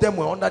 minutes. 2 of them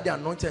were under the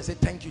anointing. I said,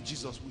 thank you,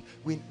 Jesus.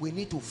 We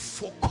need to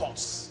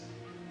focus.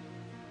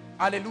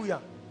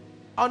 Hallelujah.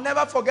 I'll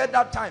never forget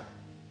that time.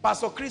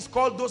 Pastor Chris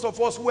called those of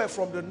us who were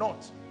from the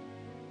north.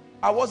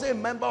 I wasn't a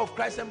member of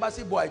Christ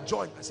Embassy, but I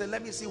joined. I said,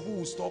 let me see who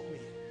will stop me.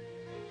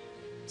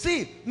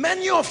 See,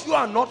 many of you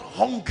are not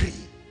hungry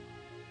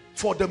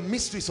for the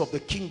mysteries of the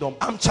kingdom.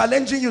 I'm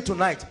challenging you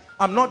tonight.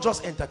 I'm not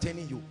just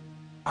entertaining you.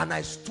 And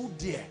I stood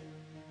there.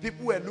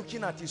 People were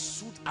looking at his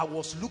suit. I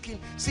was looking.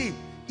 See,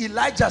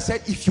 Elijah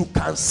said, if you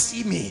can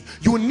see me,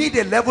 you need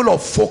a level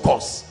of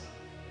focus.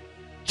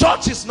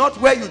 Church is not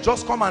where you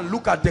just come and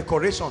look at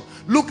decoration.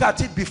 Look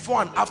at it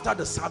before and after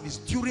the service.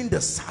 During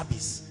the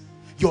service,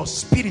 your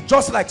spirit,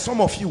 just like some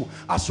of you,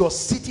 as you're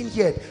sitting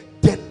here,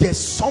 there's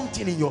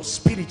something in your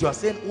spirit. You are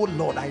saying, oh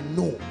Lord, I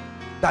know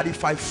that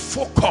if I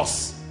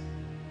focus,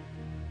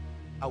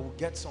 I will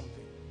get something.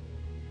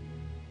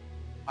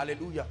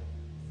 Hallelujah.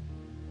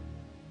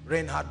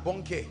 Reinhard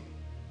Bonnke.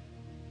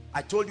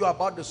 I told you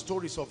about the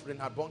stories of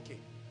Reinhard Bonnke.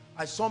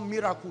 I saw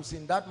miracles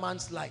in that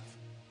man's life.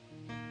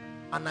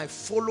 And I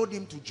followed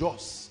him to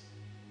Jos.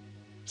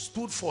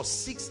 Stood for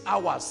 6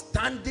 hours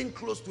standing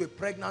close to a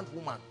pregnant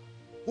woman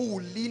who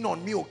would lean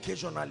on me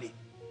occasionally.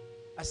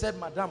 I said,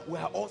 Madam, we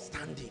are all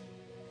standing.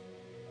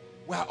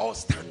 We are all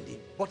standing.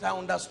 But I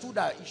understood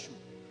our issue.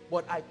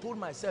 But I told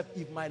myself,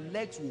 if my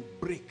legs will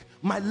break,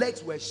 my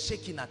legs were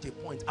shaking at a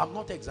point. I'm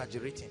not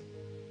exaggerating.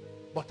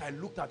 But I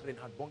looked at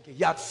Reinhard Bonnke.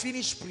 He had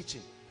finished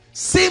preaching.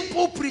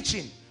 Simple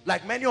preaching.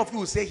 Like many of you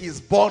will say he's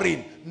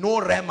boring.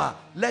 No rema.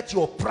 Let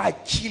your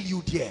pride kill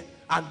you there.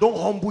 And don't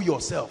humble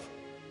yourself.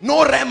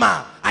 No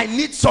rema. I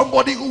need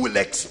somebody who will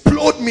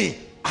explode me.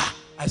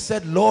 I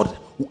said, Lord,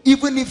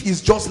 even if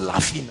he's just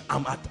laughing,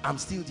 I'm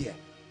still there.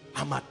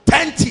 I'm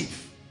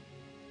attentive.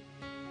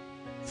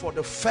 For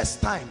the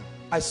first time,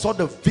 I saw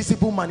the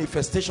visible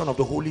manifestation of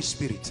the Holy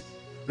Spirit.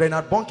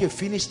 Reinhard Bonnke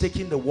finished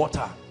taking the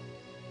water.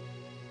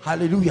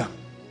 Hallelujah.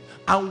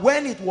 And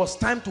when it was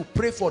time to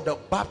pray for the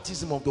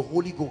baptism of the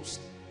Holy Ghost,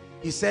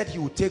 he said he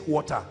would take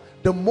water.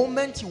 The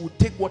moment he would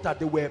take water,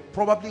 there were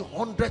probably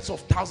hundreds of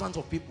thousands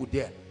of people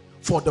there.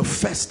 For the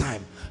first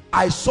time,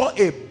 I saw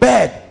a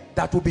bed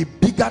that would be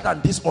bigger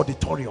than this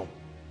auditorium.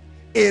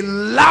 A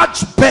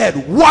large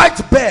bed,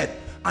 white bed,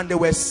 and there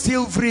were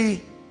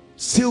silvery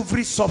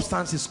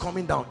substances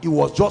coming down. It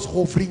was just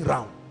hovering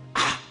around.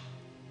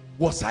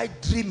 Was I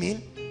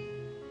dreaming?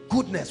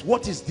 Goodness,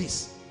 what is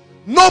this?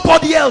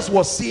 Nobody else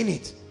was seeing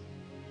it.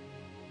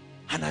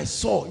 And I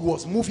saw it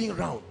was moving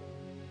around.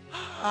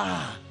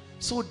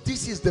 So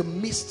this is the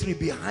mystery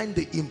behind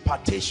the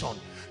impartation.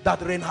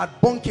 That Reinhard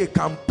Bonnke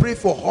can pray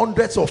for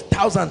hundreds of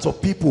thousands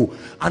of people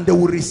and they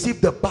will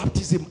receive the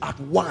baptism at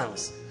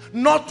once.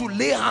 Not to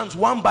lay hands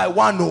one by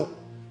one, no.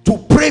 To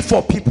pray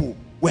for people.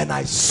 When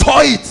I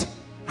saw it,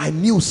 I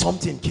knew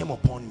something came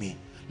upon me.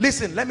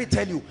 Listen, let me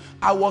tell you,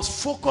 I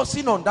was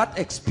focusing on that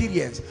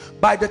experience.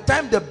 By the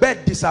time the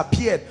bed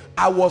disappeared,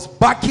 I was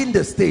back in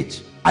the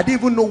stage. I didn't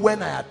even know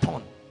when I had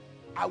turned.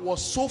 I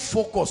was so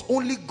focused.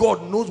 Only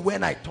God knows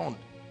when I turned.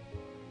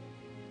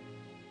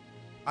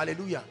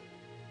 Hallelujah.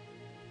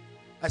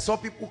 I saw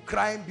people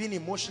crying, being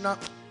emotional.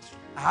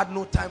 I had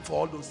no time for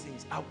all those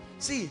things.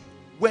 See,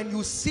 when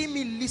you see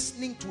me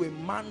listening to a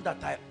man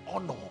that I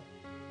honor,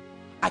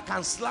 I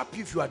can slap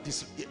you if you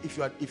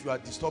are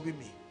disturbing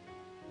me.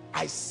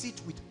 I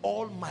sit with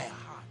all my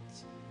heart.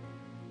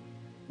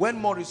 When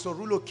Maurice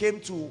Orulo came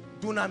to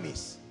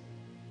Dunamis,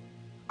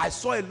 I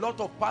saw a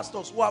lot of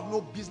pastors who have no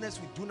business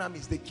with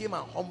Dunamis. They came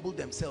and humbled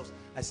themselves.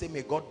 I say,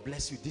 may God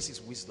bless you. This is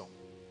wisdom.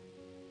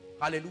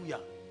 Hallelujah.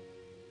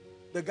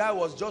 The guy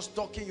was just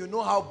talking. You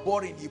know how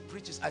boring he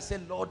preaches. I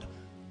said, Lord,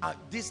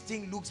 this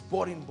thing looks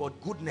boring, but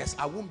goodness,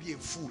 I won't be a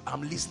fool.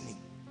 I'm listening.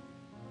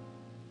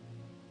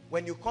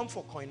 When you come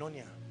for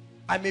koinonia,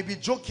 I may be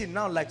joking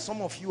now like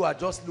some of you are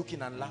just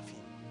looking and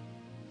laughing.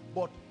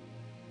 But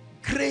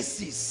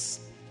graces,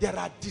 there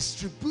are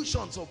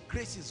distributions of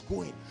graces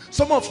going.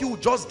 Some of you will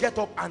just get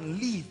up and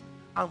leave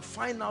and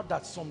find out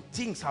that some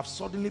things have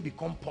suddenly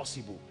become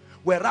possible.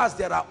 Whereas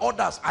there are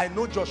others. I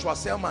know Joshua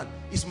Selman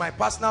is my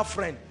personal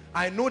friend.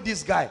 I know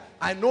this guy.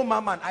 I know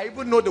Maman. I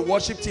even know the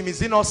worship team.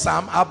 Is it not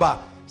Sam? Abba.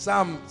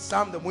 Sam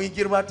the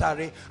Muingirwa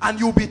Tare. And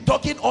you'll be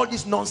talking all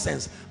this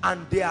nonsense.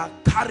 And they are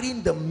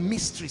carrying the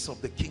mysteries of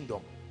the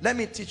kingdom. Let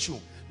me teach you.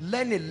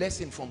 Learn a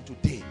lesson from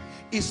today.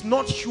 It's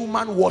not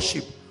human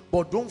worship.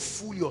 But don't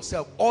fool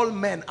yourself. All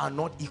men are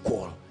not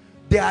equal.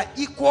 They are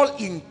equal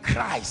in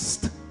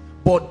Christ.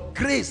 But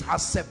grace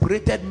has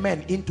separated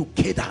men into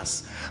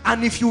cadres.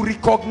 And if you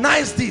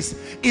recognize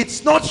this,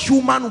 it's not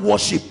human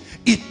worship.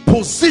 It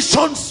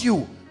positions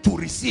you to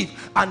receive,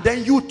 and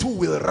then you too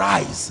will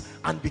rise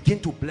and begin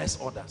to bless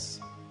others.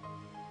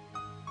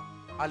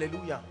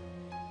 Hallelujah.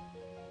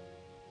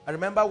 I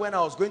remember when I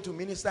was going to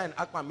minister in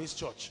Akmamis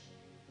church.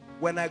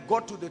 When I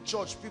got to the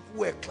church, people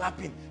were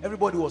clapping.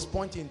 Everybody was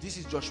pointing. This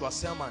is Joshua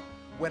Selman.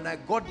 When I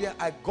got there,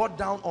 I got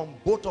down on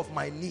both of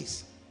my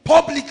knees,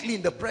 publicly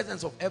in the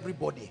presence of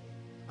everybody.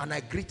 And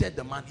I greeted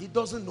the man. He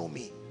doesn't know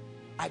me.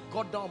 I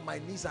got down on my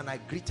knees and I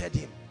greeted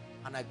him.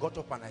 And I got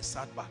up and I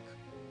sat back.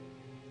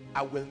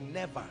 I will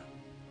never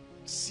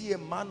see a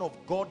man of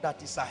God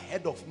that is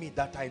ahead of me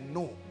that I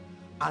know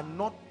and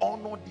not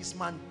honor this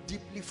man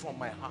deeply from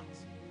my heart.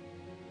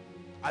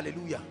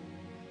 Hallelujah.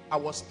 I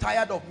was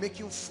tired of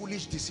making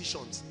foolish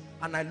decisions,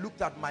 and I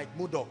looked at Mike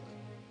Murdoch.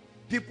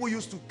 People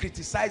used to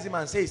criticize him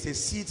and say he's a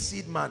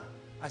seed man.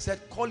 I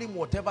said, call him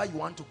whatever you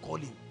want to call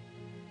him.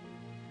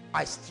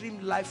 I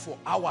streamed live for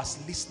hours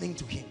listening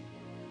to him.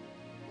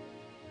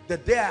 The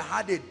day I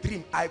had a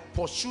dream, I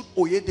pursued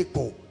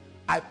Oyedepo.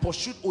 I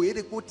pursued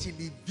Oyedepo till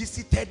he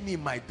visited me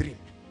in my dream.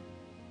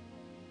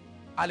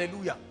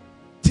 Hallelujah.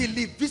 Till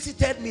he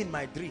visited me in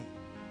my dream.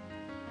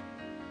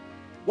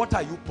 What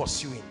are you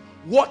pursuing?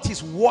 What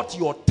is worth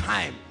your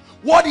time?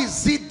 What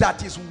is it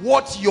that is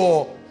worth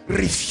your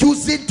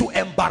refusing to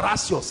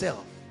embarrass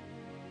yourself?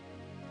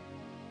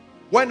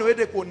 When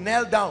Oyedepo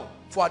knelt down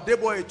for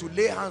Adeboye to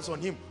lay hands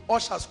on him,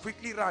 ushers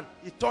quickly ran.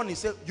 He turned, he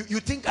said, you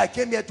think I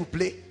came here to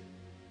play?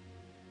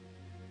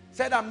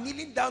 Said, I'm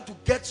kneeling down to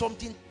get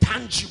something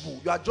tangible.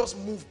 You are just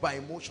moved by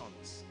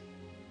emotions.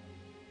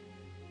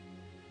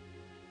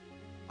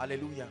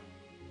 Hallelujah.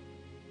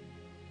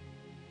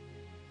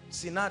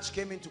 Sinach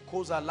came into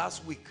Koza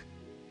last week.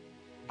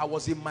 I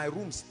was in my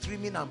room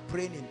streaming and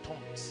praying in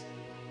tongues,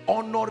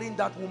 honoring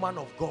that woman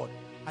of God.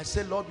 I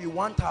said, Lord, we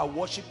want our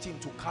worship team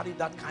to carry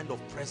that kind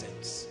of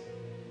presence.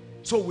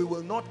 So we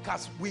will not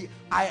cast.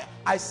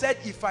 I said,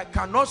 if I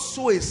cannot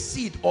sow a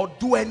seed or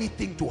do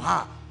anything to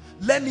her,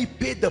 let me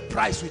pay the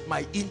price with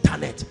my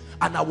internet.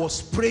 And I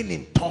was praying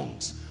in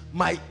tongues.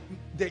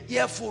 The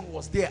earphone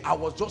was there. I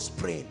was just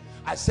praying.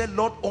 I said,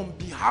 Lord, on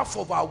behalf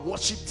of our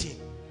worship team,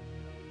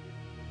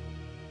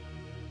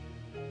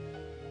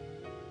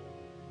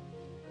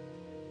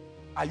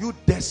 are you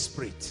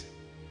desperate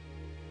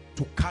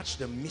to catch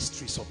the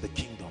mysteries of the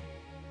kingdom?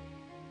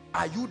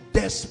 Are you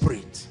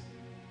desperate?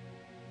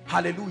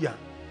 Hallelujah.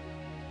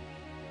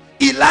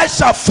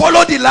 Elisha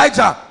followed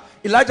Elijah.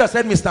 Elijah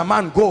said, Mr.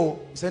 Man, go.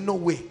 He said, no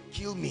way,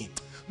 kill me.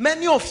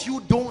 Many of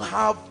you don't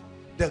have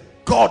the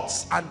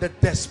guts and the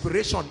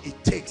desperation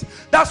it takes.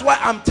 That's why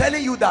I'm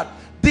telling you that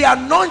the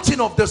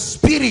anointing of the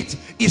Spirit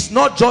is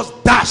not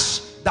just dash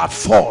that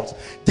falls.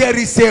 There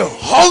is a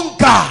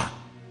hunger.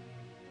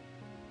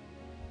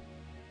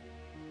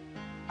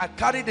 I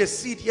carried a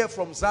seed here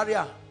from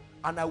Zaria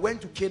and I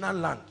went to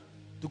Canaan land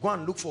to go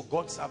and look for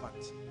God's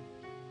servant.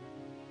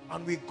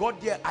 And we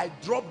got there, I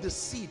dropped the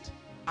seed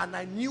and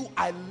I knew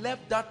I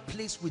left that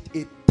place with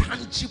a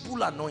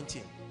tangible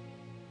anointing.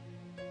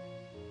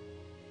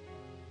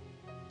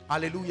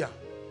 Hallelujah.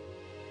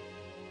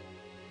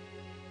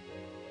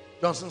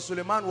 Johnson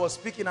Suleiman was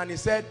speaking and he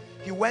said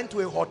he went to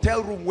a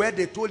hotel room where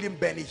they told him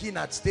Benny Hinn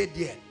had stayed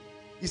there.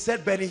 He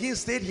said, Benny Hinn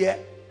stayed here?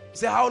 He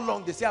said, how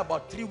long? They said,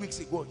 about 3 weeks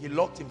ago. He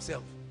locked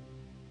himself.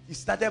 He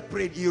started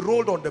praying. He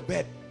rolled on the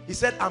bed. He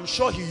said, I'm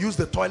sure he used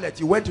the toilet.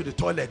 He went to the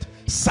toilet,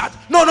 sat.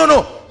 No.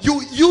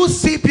 You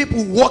see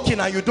people walking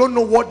and you don't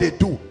know what they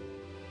do.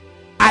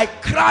 I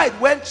cried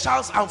when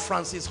Charles and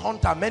Francis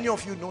Hunter, many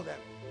of you know them,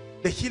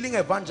 the healing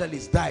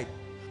evangelist, died.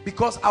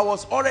 Because I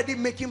was already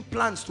making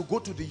plans to go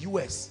to the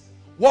US.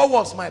 What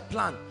was my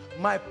plan?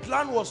 My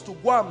plan was to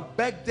go and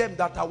beg them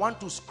that I want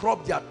to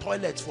scrub their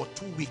toilets for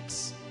 2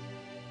 weeks.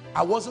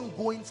 I wasn't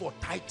going for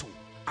title.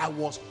 I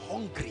was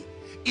hungry.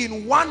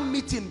 In one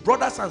meeting,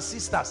 brothers and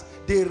sisters,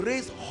 they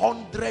raised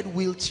 100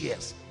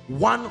 wheelchairs.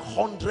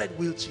 100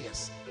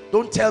 wheelchairs.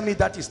 Don't tell me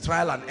that is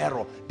trial and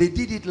error. They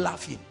did it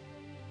laughing.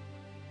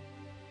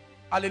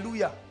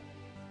 Hallelujah.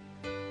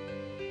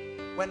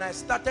 When I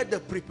started the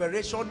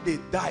preparation, they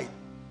died.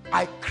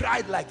 I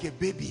cried like a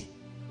baby.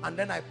 And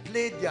then I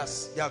played their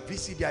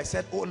VCD. I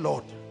said, oh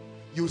Lord,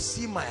 you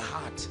see my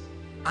heart.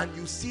 And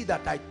you see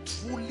that I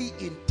truly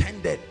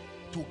intended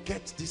to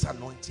get this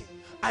anointing.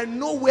 I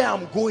know where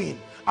I'm going.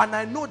 And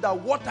I know that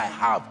what I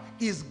have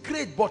is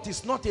great, but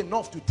it's not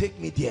enough to take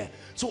me there.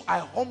 So I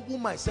humble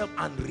myself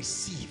and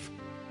receive.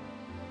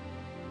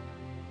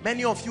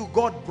 Many of you,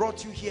 God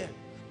brought you here.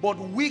 But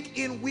week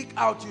in, week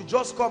out, you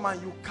just come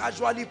and you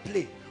casually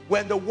play.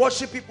 When the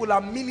worship people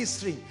are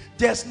ministering,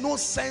 there's no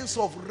sense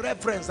of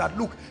reverence that,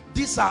 look,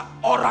 these are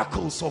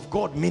oracles of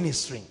God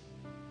ministering.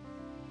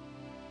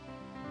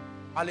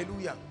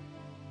 Hallelujah.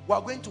 We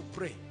are going to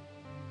pray.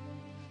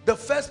 The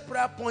first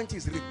prayer point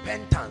is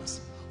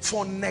repentance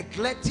for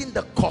neglecting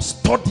the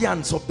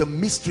custodians of the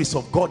mysteries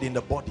of God in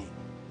the body.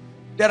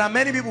 There are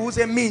many people who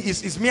say,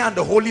 it's me and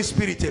the Holy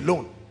Spirit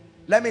alone.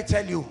 Let me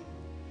tell you,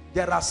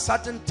 there are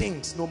certain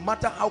things, no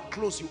matter how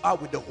close you are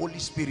with the Holy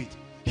Spirit,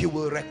 he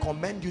will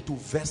recommend you to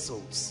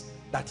vessels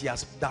that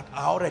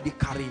are already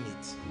carrying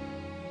it.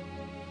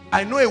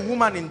 I know a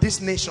woman in this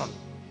nation,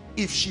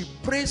 if she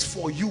prays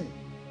for you,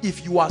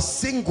 if you are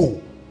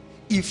single,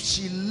 if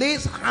she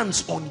lays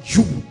hands on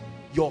you,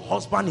 your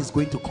husband is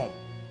going to come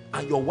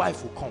and your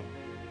wife will come.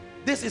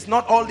 This is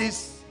not all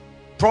these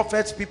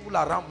prophets, people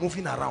around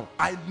moving around.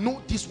 I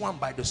know this one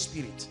by the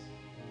Spirit.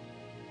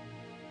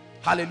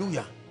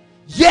 Hallelujah.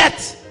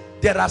 Yet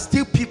there are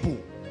still people.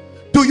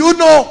 Do you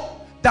know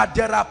that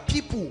there are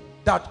people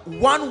that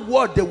one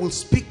word they will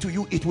speak to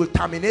you, it will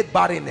terminate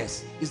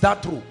barrenness? Is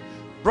that true?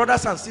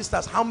 Brothers and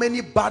sisters, how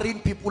many barren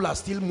people are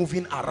still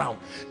moving around?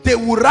 They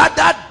would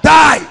rather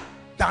die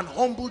than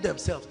humble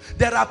themselves.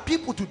 There are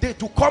people today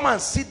to come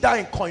and sit down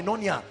in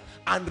koinonia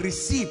and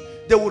receive.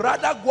 They would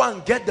rather go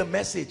and get the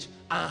message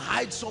and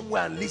hide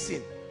somewhere and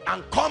listen,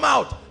 and come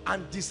out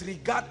and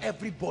disregard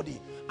everybody,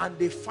 and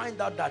they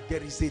find out that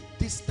there is a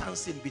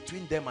distancing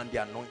between them and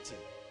the anointing.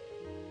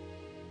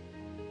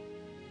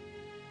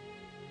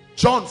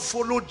 John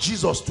followed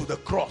Jesus to the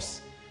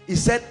cross. He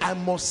said, I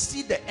must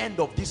see the end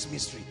of this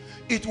mystery.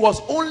 It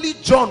was only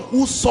John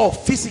who saw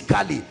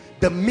physically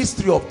the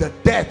mystery of the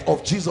death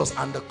of Jesus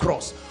and the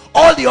cross.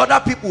 All the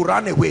other people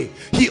ran away.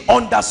 He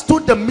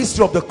understood the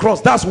mystery of the cross.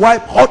 That's why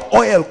hot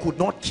oil could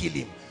not kill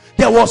him.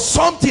 There was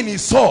something he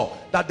saw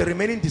that the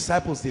remaining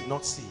disciples did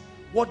not see.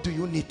 What do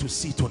you need to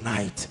see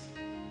tonight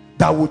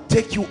that will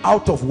take you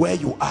out of where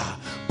you are?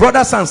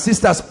 Brothers and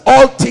sisters,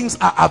 all things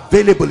are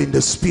available in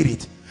the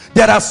Spirit.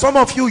 There are some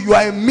of you, you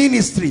are in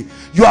ministry,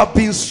 you have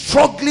been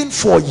struggling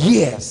for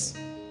years.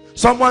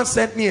 Someone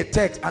sent me a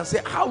text and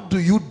said, how do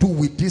you do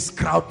with this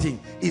crowd thing?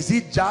 Is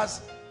it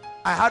just...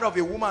 I heard of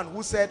a woman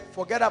who said,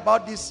 forget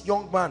about this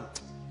young man.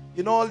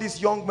 You know, all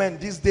these young men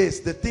these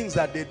days, the things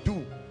that they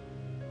do.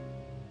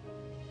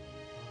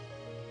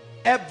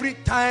 Every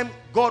time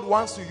God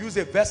wants to use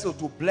a vessel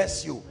to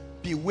bless you,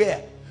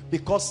 beware,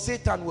 because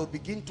Satan will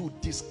begin to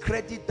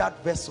discredit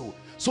that vessel,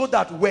 so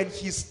that when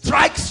he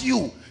strikes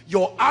you,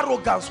 your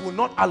arrogance will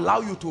not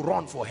allow you to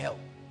run for help.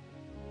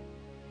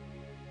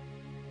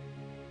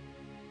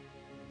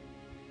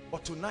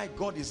 But tonight,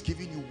 God is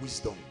giving you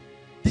wisdom.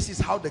 This is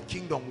how the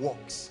kingdom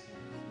works.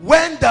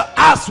 When the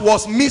ass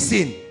was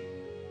missing,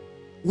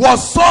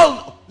 was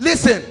Saul,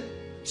 listen,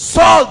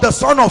 Saul the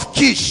son of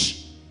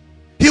Kish.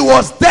 He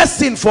was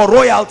destined for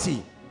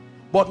royalty.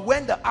 But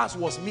when the ass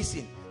was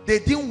missing, they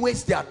didn't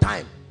waste their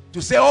time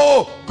to say,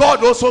 oh,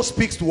 God also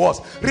speaks to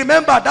us.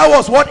 Remember, that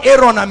was what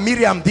Aaron and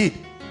Miriam did.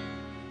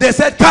 They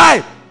said,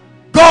 Kai,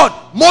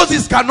 God,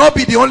 Moses cannot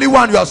be the only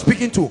one you are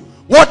speaking to.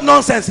 What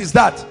nonsense is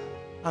that?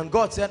 And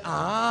God said,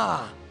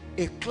 a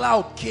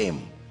cloud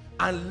came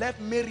and left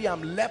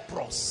Miriam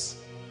leprous.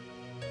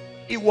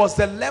 It was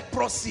the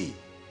leprosy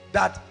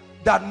that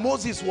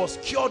Moses was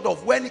cured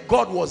of when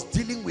God was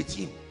dealing with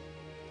him.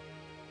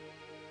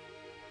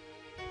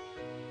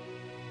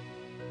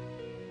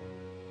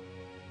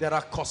 There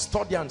are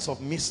custodians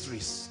of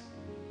mysteries.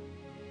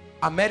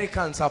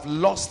 Americans have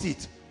lost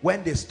it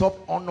when they stop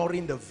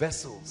honoring the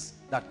vessels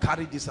that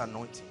carry this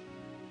anointing.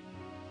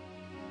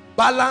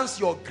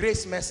 Balance your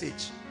grace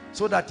message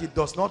so that it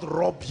does not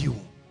rob you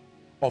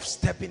of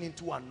stepping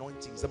into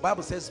anointings. The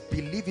Bible says,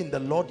 believe in the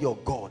Lord your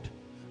God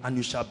and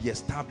you shall be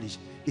established.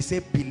 It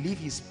says, believe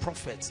his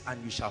prophets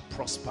and you shall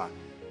prosper.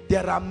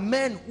 There are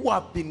men who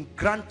have been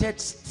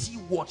granted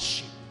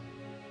stewardship.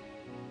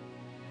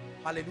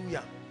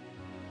 Hallelujah.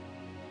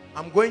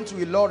 I'm going to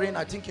Ilorin,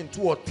 I think in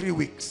 2 or 3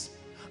 weeks.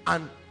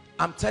 And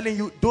I'm telling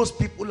you, those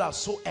people are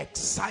so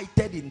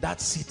excited in that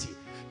city.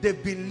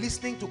 They've been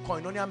listening to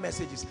Koinonia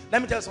messages.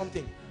 Let me tell you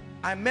something.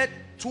 I met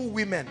 2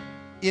 women,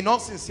 in all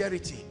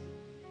sincerity.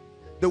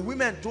 The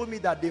women told me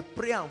that they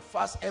pray and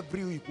fast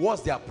every week.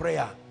 What's their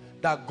prayer?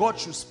 That God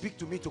should speak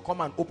to me to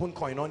come and open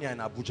Koinonia in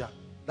Abuja.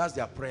 That's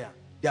their prayer.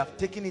 They have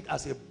taken it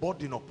as a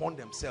burden upon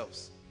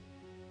themselves.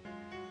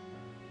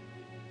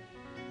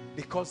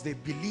 Because they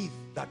believe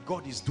that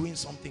God is doing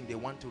something they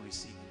want to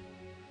receive.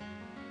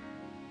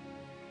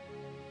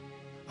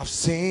 I've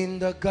seen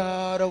the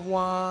God of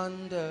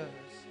wonders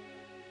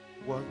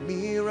work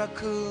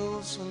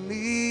miracles for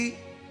me.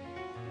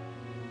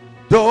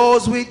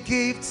 Those with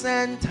gifts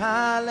and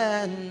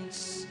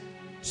talents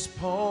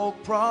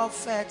spoke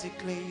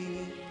prophetically.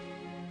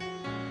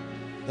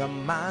 The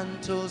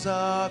mantles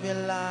of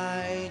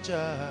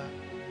Elijah,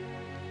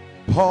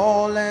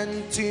 Paul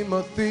and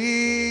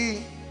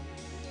Timothy.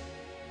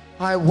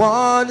 I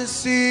want to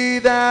see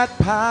that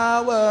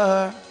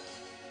power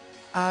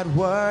at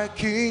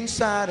work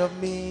inside of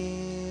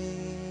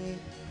me.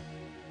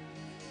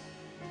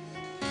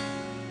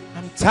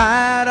 I'm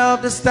tired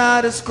of the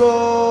status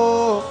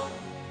quo.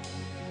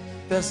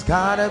 There's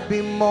gotta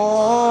be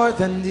more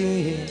than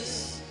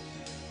this.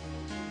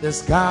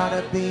 There's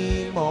gotta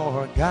be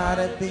more,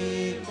 gotta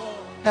be more.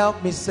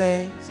 Help me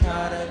say, there's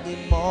gotta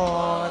be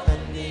more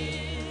than this.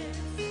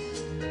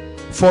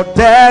 For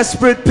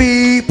desperate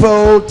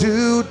people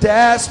do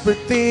desperate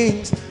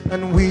things,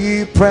 and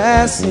we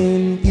press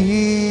in.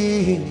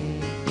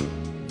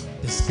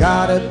 There's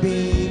gotta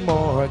be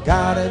more,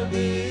 gotta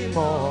be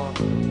more,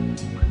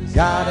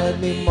 gotta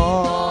be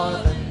more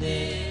than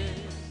this.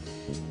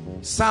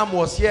 Sam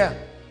was here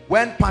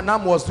when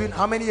Panam was doing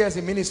how many years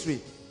in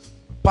ministry?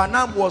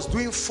 Panam was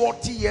doing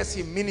 40 years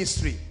in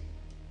ministry.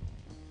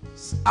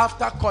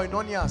 After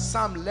Koinonia,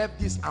 Sam left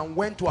this and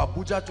went to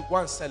Abuja to go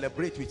and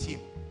celebrate with him.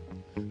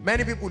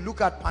 Many people look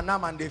at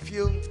Panam and they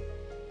feel,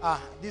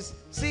 this.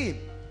 See,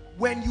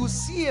 when you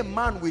see a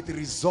man with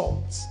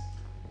results,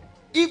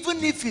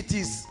 even if it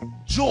is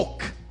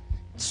joke,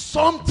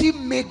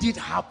 something made it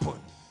happen.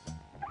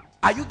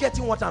 Are you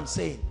getting what I'm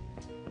saying?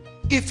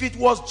 If it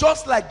was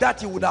just like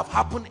that, it would have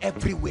happened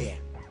everywhere.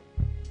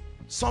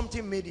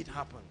 Something made it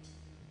happen.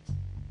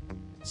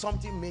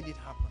 Something made it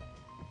happen.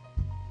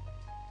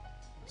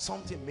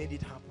 Something made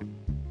it happen.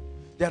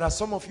 There are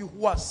some of you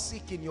who are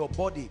sick in your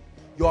body.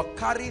 You are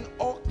carrying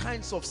all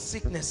kinds of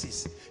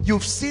sicknesses.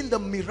 You've seen the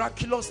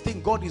miraculous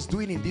thing God is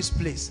doing in this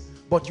place,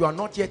 but you are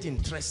not yet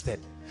interested.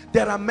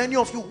 There are many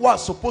of you who are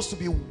supposed to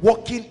be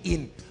walking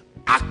in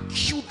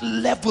acute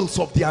levels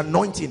of the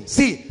anointing.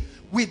 See,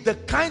 with the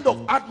kind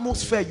of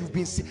atmosphere you've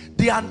been seeing,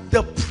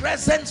 the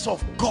presence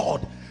of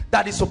God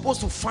that is supposed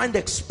to find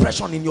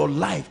expression in your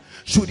life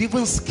should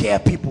even scare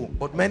people.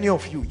 But many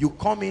of you, you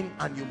come in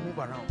and you move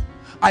around.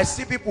 I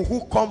see people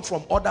who come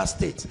from other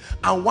states,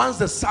 and once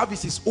the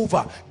service is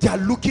over, they are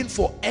looking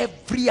for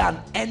every and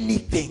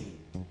anything.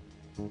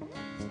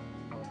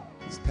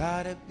 It's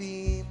gotta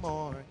be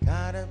more,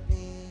 gotta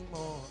be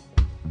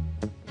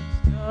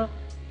more.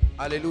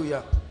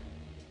 Hallelujah.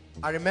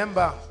 I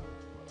remember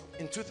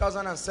In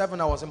 2007,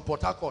 I was in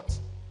Port Harcourt.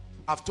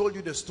 I've told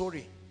you the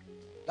story.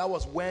 That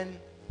was when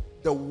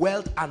the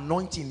wealth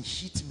anointing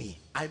hit me.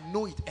 I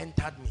know it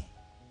entered me.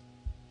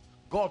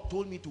 God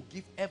told me to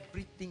give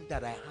everything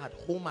that I had,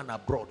 home and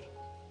abroad.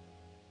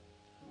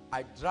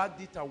 I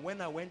dragged it, and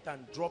when I went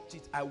and dropped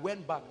it, I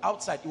went back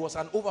outside. It was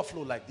an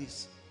overflow like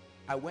this.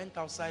 I went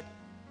outside.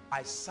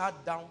 I sat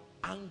down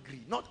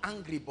angry. Not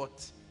angry,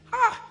 but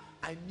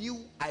I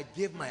knew I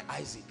gave my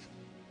Isaac.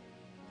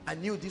 I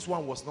knew this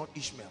one was not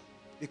Ishmael,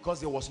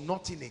 because there was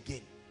nothing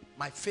again.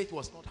 My faith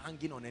was not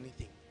hanging on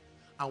anything.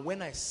 And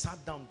when I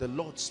sat down, the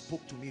Lord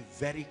spoke to me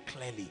very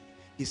clearly.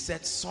 He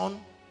said,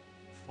 son,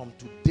 from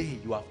today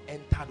you have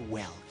entered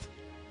wealth.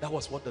 That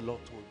was what the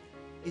Lord told me.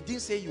 He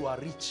didn't say you are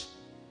rich.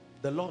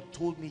 The Lord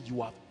told me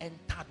you have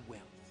entered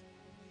wealth.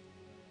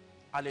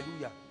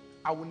 Hallelujah.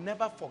 I will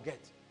never forget.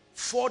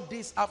 4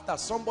 days after,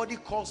 somebody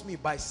calls me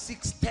by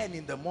 6:10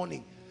 in the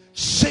morning,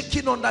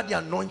 shaking under the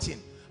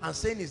anointing and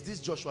saying, is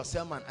this Joshua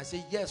Selman? I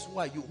say, yes. Who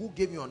are you? Who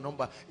gave me your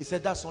number? He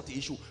said, that's not the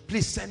issue.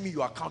 Please send me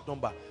your account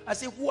number. I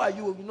say, who are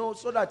you? You know,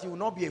 so that you will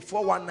not be a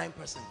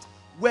 419%.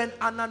 When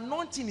an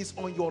anointing is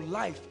on your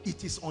life,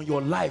 it is on your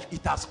life.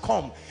 It has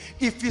come.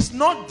 If it's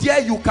not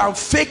there, you can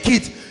fake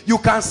it. You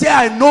can say,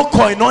 I know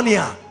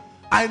koinonia.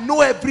 I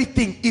know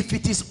everything. If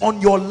it is on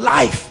your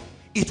life,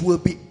 it will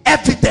be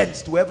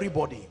evidence to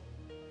everybody.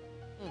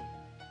 He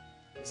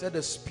said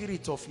the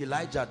spirit of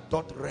Elijah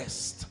doth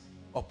rest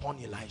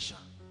upon Elisha.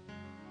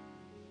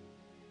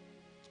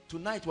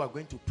 Tonight we are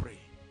going to pray.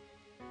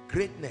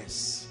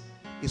 Greatness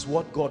is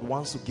what God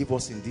wants to give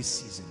us in this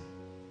season.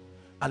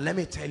 And let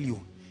me tell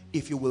you,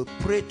 if you will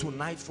pray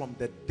tonight from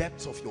the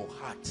depths of your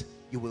heart,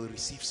 you will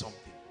receive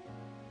something.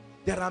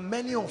 There are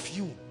many of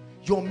you,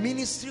 your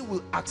ministry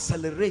will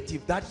accelerate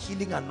if that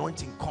healing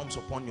anointing comes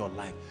upon your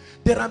life.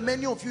 There are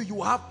many of you,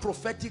 you have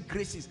prophetic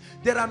graces.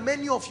 There are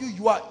many of you,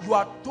 you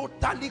are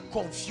totally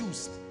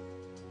confused.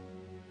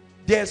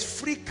 There's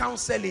free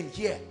counseling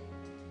here.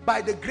 By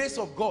the grace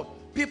of God,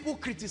 people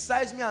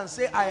criticize me and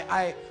say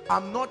I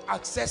am not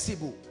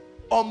accessible.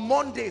 On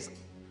Mondays,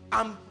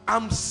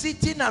 I'm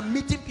sitting and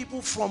meeting people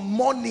from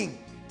morning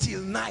till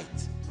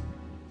night.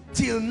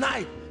 Till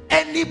night.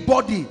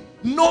 Anybody,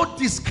 no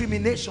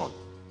discrimination.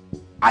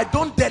 I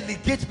don't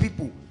delegate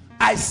people.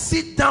 I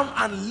sit down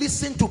and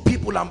listen to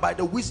people, and by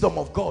the wisdom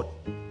of God,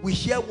 we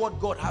hear what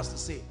God has to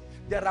say.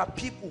 There are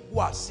people who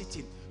are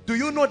sitting. Do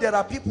you know there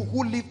are people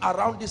who live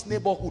around this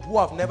neighborhood who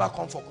have never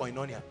come for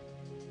koinonia?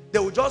 They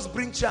will just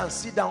bring chair and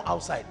sit down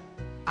outside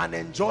and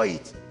enjoy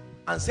it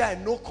and say, I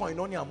know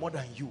koinonia more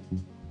than you.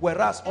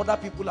 Whereas other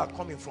people are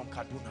coming from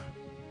Kaduna.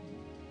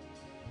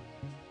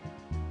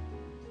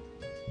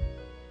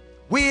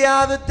 We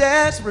are the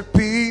desperate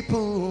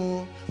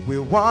people. We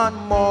want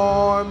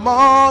more,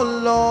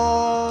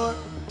 Lord.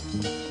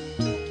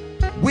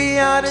 We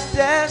are the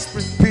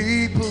desperate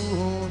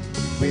people.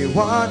 We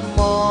want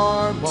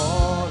more,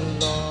 Lord.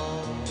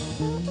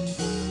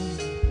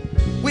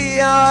 We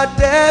are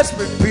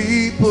desperate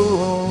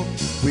people.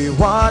 We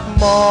want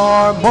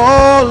more,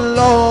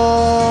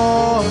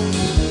 Lord.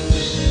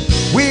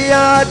 We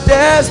are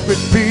desperate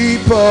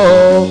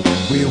people.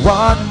 We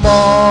want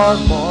more,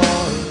 Lord.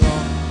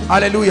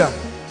 Hallelujah.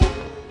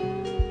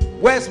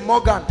 Where's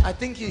Morgan? I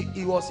think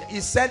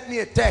he sent me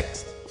a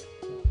text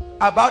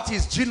about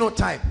his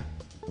genotype.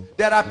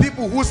 There are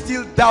people who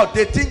still doubt.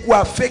 They think we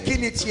are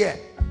faking it here.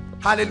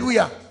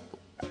 Hallelujah.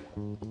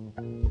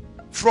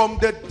 From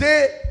the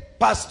day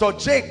Pastor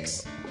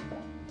Jakes,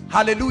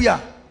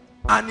 hallelujah,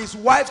 and his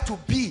wife to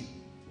be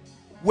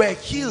were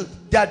healed,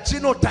 their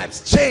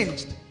genotypes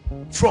changed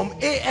from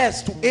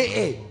AS to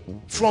AA.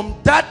 From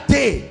that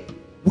day,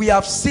 we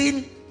have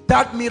seen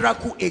that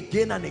miracle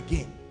again and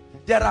again.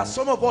 There are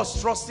some of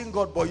us trusting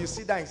God, but you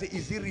sit there and say,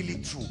 is it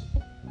really true?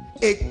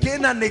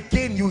 Again and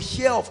again, you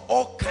hear of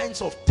all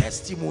kinds of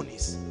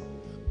testimonies.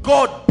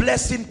 God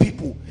blessing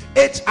people.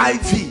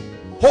 HIV,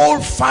 whole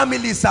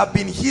families have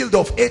been healed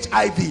of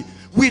HIV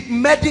with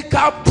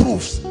medical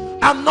proofs.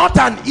 I'm not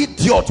an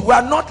idiot. We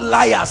are not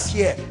liars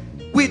here.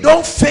 We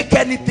don't fake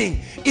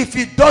anything. If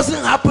it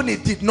doesn't happen,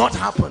 it did not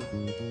happen.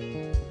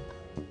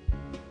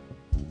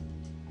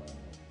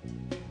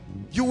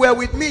 You were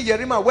with me,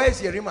 Yerima. Where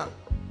is Yerima?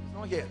 He's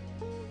not here.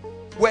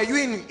 Were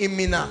you in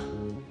Mina?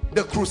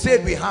 The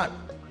crusade we had.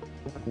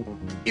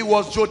 It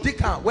was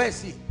Jodika. Where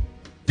is he?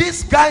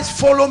 These guys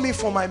follow me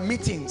for my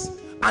meetings,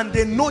 and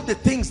they know the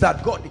things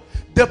that God did.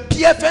 The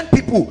PFN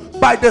people,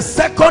 by the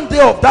second day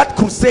of that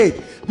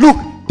crusade, look,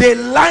 they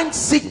lined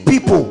sick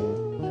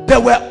people. There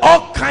were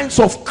all kinds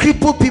of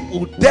crippled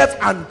people, deaf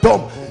and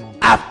dumb.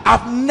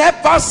 I've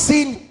never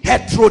seen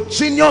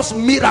heterogeneous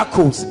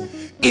miracles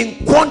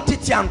in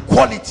quantity and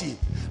quality.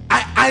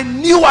 I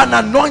knew an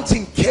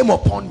anointing came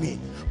upon me.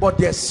 But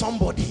there's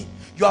somebody,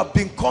 you have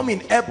been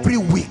coming every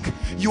week.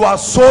 You are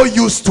so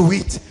used to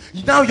it.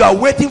 Now you are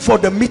waiting for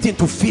the meeting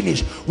to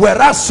finish.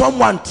 Whereas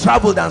someone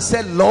traveled and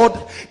said, Lord,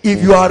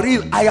 if you are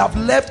real, I have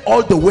left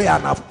all the way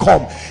and have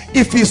come.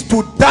 If it's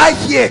to die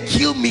here,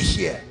 kill me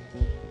here.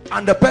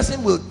 And the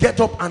person will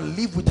get up and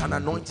live with an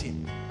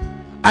anointing.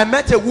 I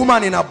met a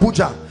woman in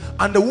Abuja,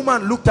 And the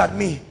woman looked at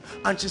me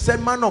and she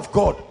said, man of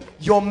God,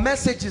 your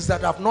messages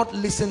that I've not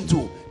listened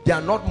to, they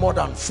are not more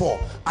than 4.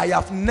 I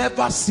have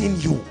never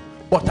seen you,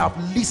 but I've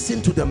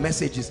listened to the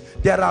messages.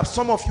 There are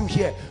some of you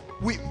here,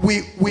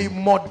 we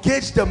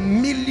mortgage the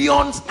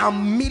millions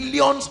and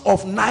millions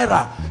of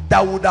naira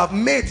that would have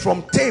made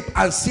from tape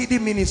and CD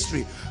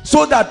ministry,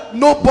 so that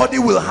nobody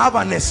will have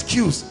an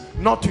excuse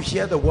not to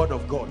hear the word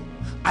of God.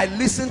 I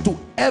listen to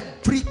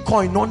every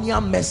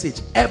koinonia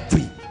message,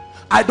 every.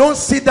 I don't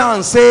sit down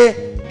and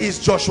say, it's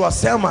Joshua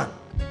Selman.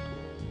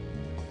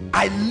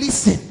 I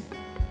listen.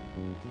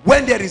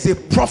 When there is a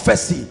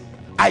prophecy,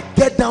 I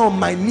get down on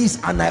my knees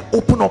and I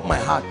open up my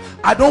heart.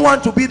 I don't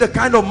want to be the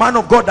kind of man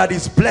of God that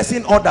is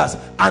blessing others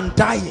and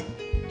dying.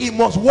 It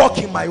must work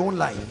in my own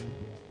life.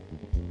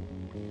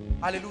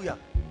 Hallelujah.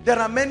 There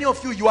are many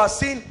of you, you are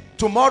seeing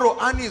tomorrow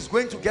Annie is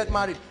going to get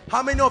married.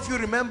 How many of you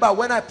remember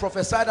when I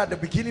prophesied at the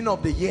beginning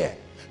of the year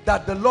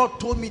that the Lord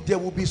told me there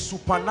will be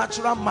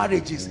supernatural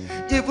marriages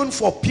even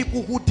for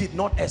people who did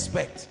not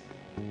expect?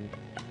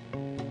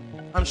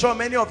 I'm sure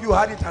many of you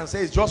heard it and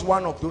say it's just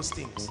one of those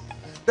things.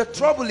 The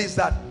trouble is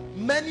that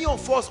many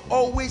of us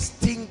always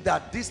think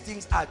that these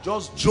things are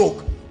just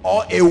joke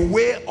or a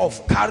way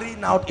of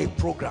carrying out a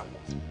program.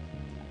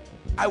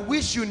 I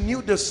wish you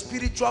knew the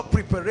spiritual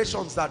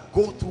preparations that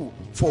go through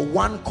for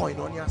one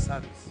koinonia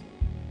service.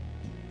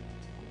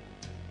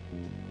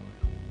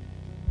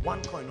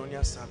 One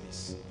koinonia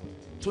service.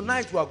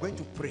 Tonight we are going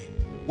to pray.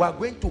 We are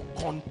going to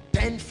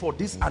contend for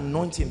this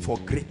anointing for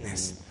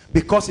greatness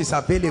because it's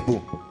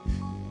available.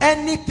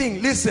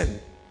 Anything, listen,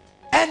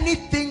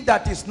 anything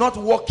that is not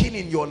working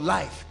in your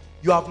life,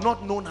 you have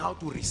not known how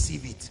to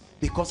receive it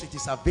because it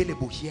is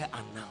available here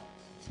and now.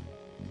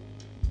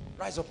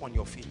 Rise up on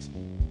your feet.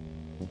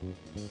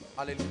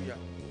 Hallelujah.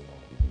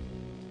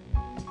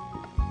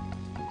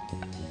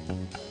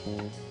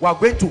 We are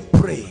going to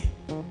pray.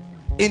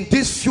 In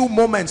these few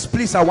moments,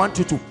 please, I want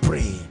you to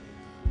pray.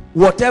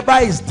 Whatever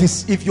is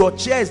this, if your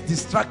chair is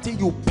distracting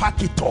you,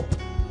 pack it up.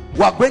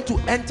 We are going to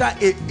enter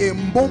a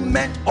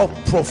moment of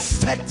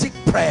prophetic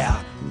prayer.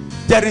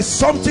 There is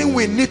something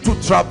we need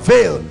to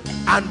travail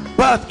and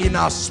birth in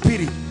our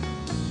spirit.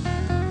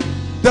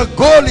 The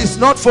goal is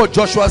not for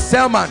Joshua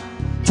Selman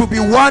to be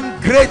one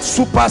great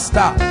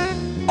superstar.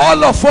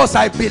 All of us,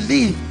 I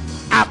believe,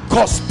 are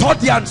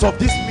custodians of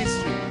this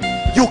mystery.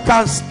 You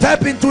can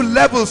step into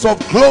levels of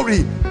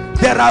glory.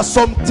 There are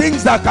some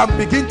things that can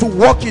begin to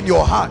work in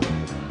your heart.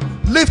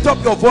 Lift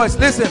up your voice.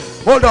 Listen,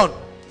 hold on.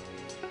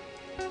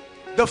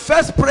 The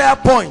first prayer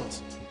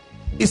point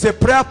is a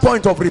prayer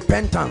point of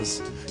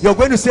repentance. You're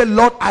going to say,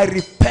 Lord, I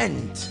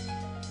repent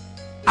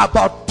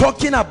about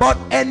talking about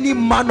any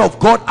man of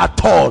God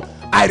at all.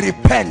 I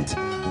repent.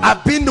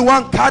 I've been the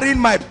one carrying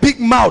my big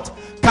mouth,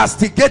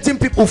 castigating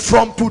people.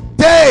 From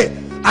today,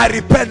 I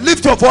repent.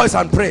 Lift your voice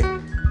and pray.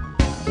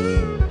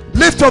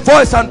 Lift your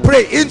voice and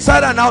pray,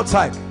 inside and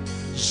outside.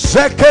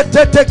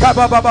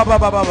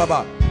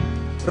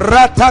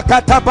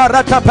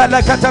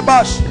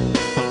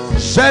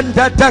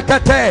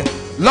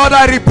 Lord,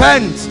 I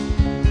repent.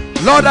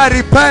 Lord, I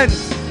repent.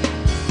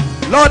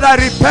 Lord, I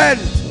repent.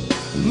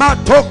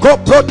 Matoko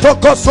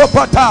protoko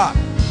sopata.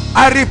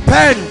 I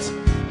repent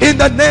in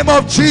the name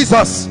of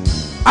Jesus.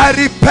 I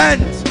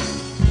repent.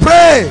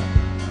 Pray.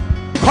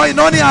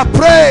 Koinonia,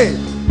 pray.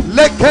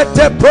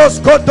 Lekete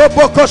prosko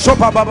doboko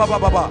sopa baba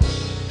baba.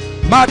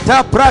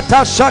 Mata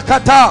prata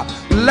shakata.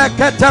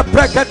 Lekete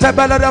brekete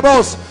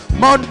belarabos.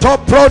 Monto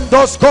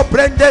prondos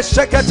koprende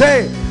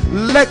shekete.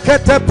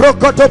 Lekete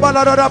prokoto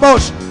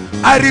balarabos.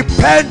 I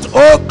repent,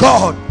 oh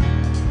God.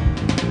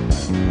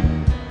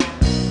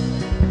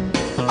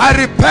 I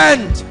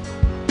repent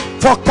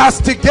for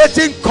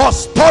castigating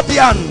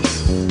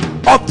custodians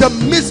of the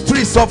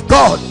mysteries of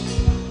God.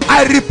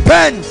 I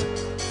repent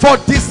for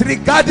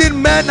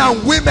disregarding men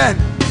and women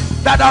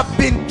that have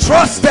been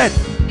trusted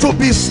to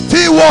be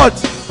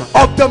stewards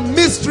of the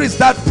mysteries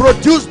that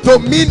produce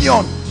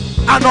dominion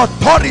and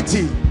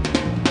authority.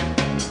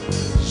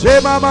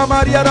 Shema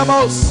Maria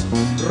Ramos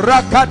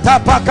Rakata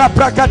Paka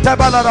Prakata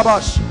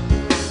Balarabash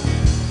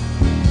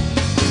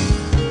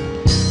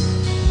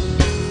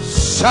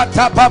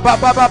Shata Baba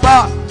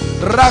Baba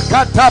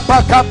Rakata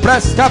Paka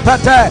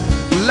Preskapate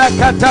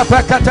Lekata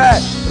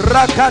Prakate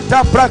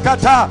Rakata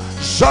Prakata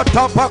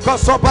Shota Paka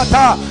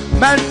Sopata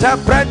Mente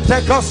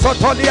Prente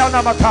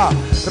Kosotoliana Maka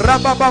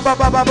Rabba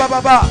Baba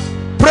Baba.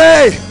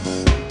 Pray,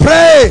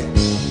 pray,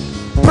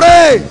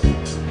 pray.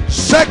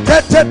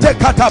 Shekete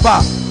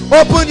Kataba.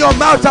 Open your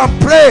mouth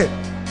and pray.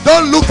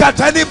 Don't look at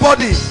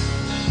anybody.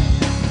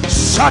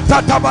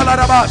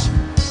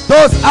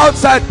 Those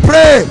outside,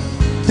 pray.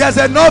 There's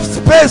enough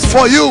space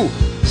for you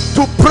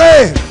to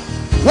pray.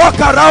 Walk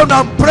around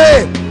and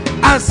pray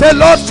and say,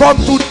 Lord, from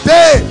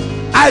today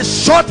I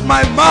shut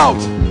my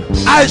mouth.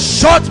 I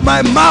shut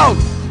my mouth.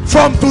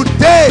 From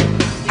today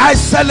I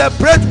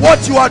celebrate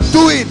what you are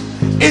doing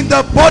in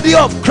the body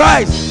of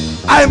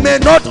Christ. I may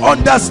not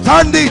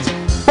understand it,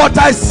 but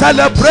I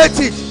celebrate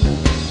it.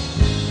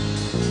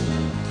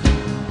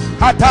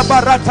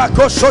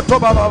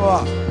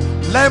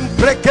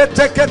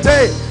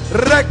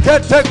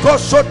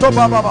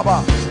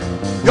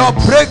 Your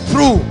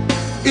breakthrough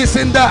is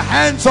in the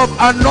hands of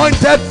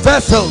anointed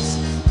vessels.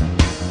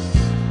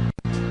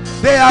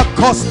 They are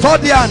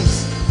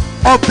custodians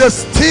of the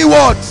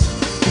stewards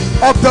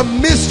of the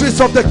mysteries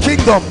of the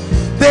kingdom.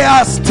 They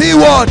are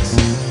stewards.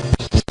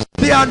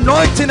 The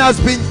anointing has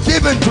been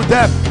given to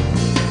them.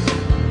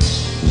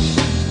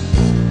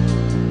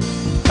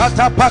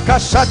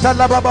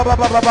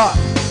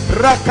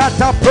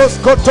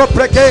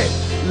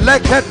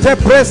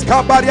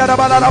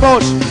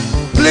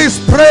 Please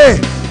pray.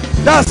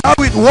 That's how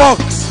it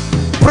works.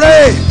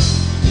 Pray.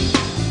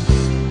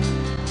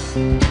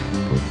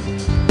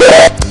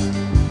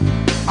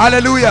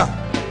 Hallelujah.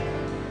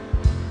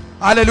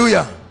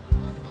 Hallelujah.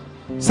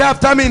 Say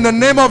after me, in the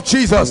name of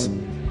Jesus.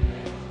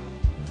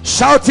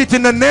 Shout it,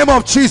 in the name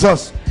of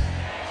Jesus.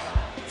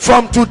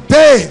 From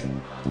today,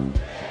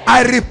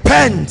 I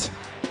repent.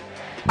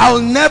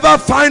 I'll never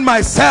find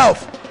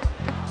myself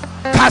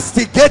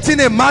castigating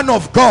a man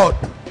of God.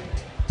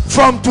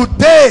 From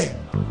today,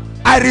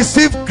 I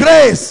receive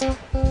grace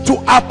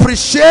to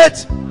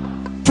appreciate,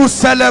 to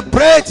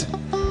celebrate,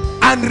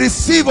 and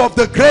receive of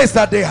the grace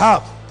that they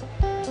have.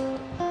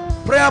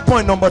 Prayer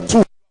point number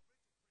 2.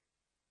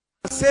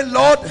 Say,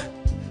 Lord,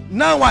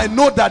 now I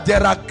know that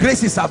there are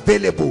graces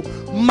available.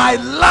 My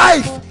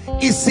life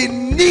is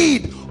in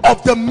need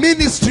of the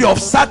ministry of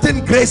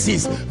certain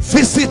graces.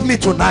 Visit me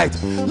tonight.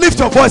 Lift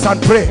your voice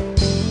and pray.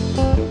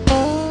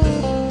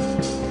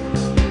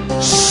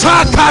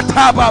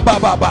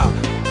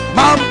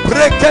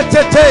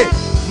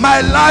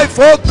 My life,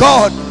 oh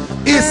God,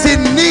 is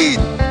in need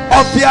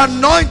of the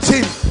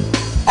anointing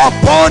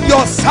upon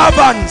your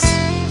servants.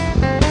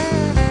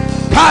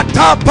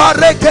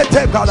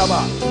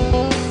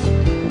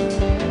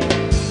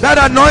 That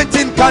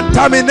anointing can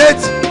terminate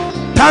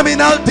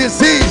terminal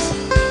disease.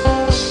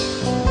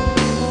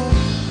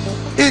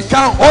 It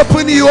can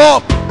open you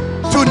up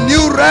to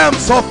new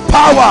realms of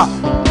power.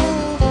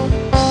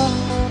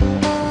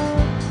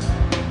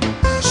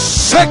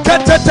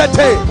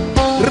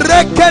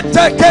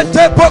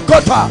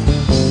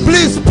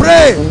 Please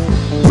pray.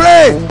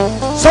 Pray.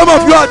 Some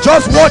of you are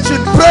just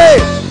watching. Pray.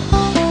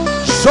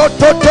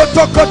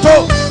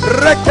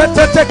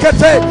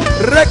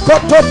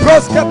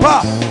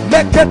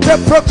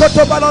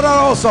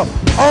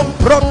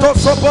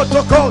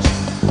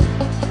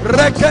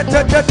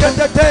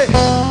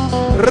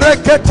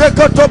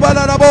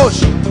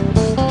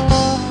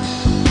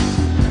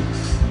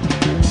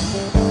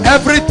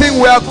 Everything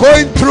we are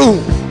going through,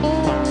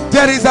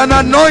 there is an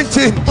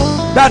anointing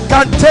that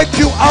can take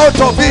you out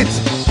of it.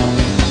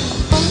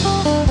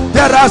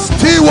 There are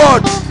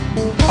stewards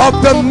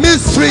of the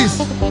mysteries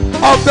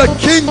of the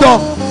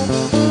kingdom.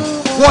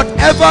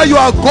 Whatever you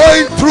are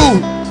going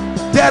through,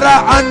 there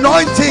are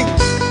anointings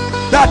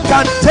that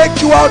can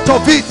take you out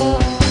of it.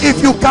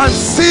 If you can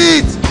see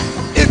it,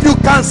 if you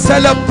can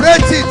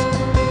celebrate it,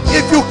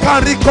 if you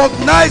can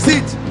recognize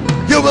it,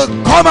 you will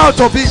come out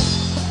of it.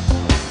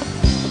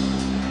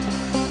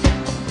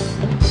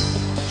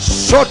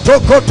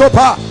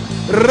 Shotokotopa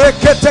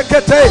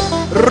reketekete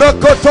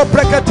rokoto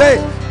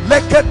prekete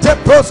lekete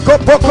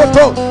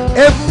proskopokoto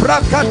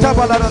emprakata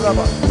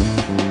balaraba.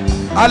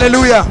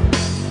 Hallelujah.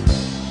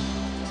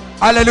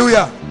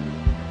 Hallelujah.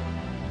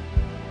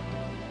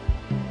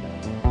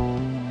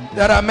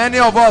 There are many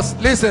of us.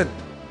 Listen,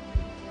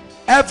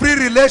 every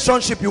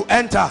relationship you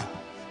enter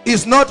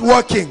is not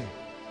working.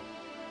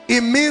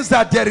 It means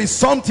that there is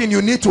something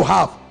you need to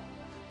have.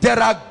 There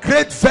are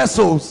great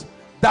vessels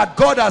that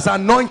God has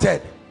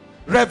anointed.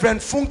 Reverend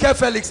Funke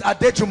Felix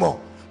Adejumo,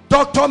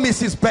 Dr.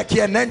 Mrs. Becky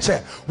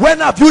Enenche. When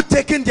have you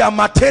taken their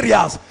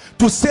materials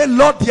to say,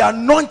 Lord, the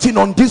anointing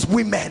on these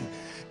women,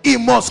 it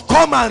must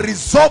come and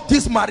resolve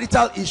these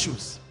marital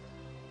issues?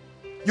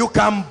 You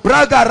can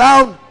brag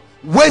around,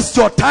 waste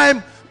your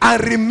time,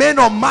 and remain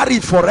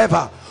unmarried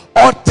forever,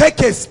 or take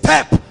a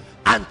step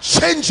and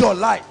change your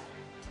life.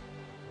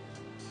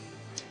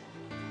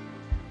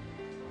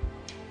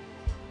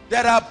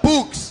 There are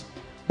books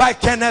by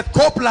Kenneth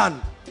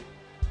Copeland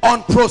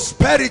on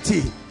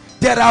prosperity.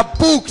 There are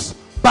books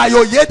by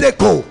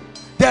Oyedeko.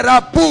 There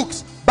are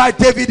books by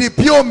David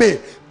Ibiome.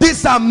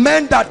 These are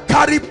men that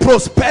carry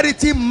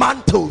prosperity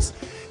mantles.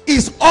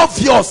 It's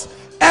obvious.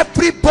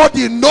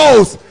 Everybody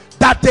knows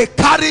that they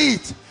carry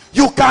it.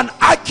 You can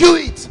argue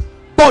it,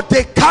 but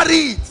they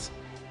carry it.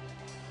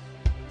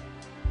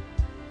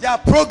 Their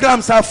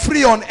programs are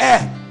free on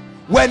air.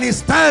 When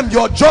it's time,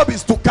 your job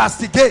is to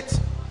castigate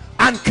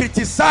and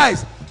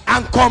criticize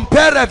and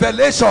compare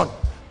revelation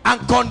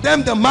and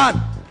condemn the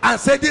man and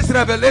say this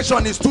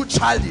revelation is too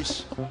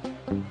childish.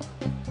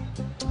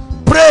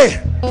 Pray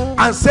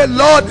and say,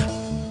 Lord,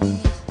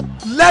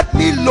 let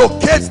me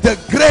locate the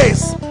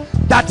grace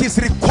that is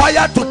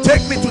required to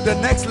take me to the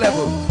next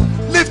level.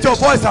 Lift your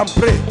voice and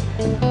pray.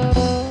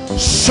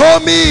 Show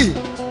me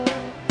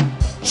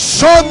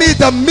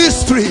the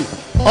mystery.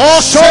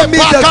 Oh, show me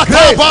the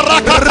grace.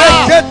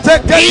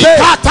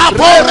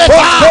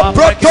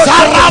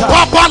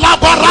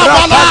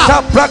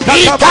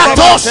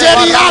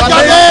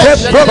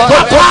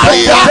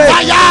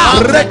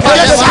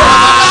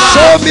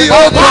 Show me,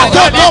 oh God.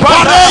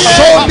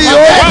 Show me,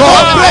 oh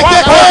God.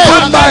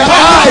 Open my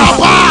eyes.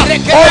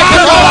 Open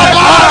my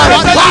eyes.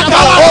 Open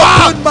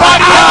my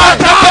eyes. Open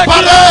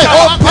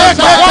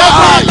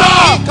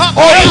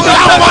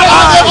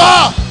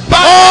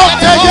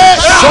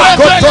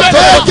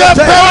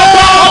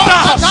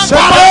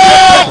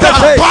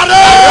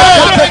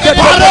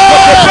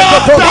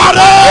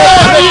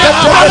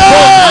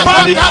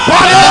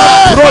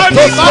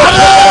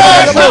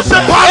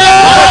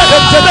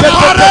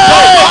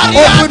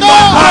my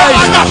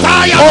eyes.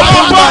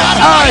 Open my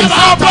eyes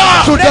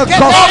to the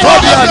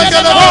custodian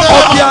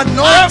of the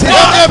anointing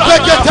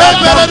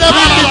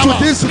to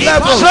this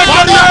level. Tired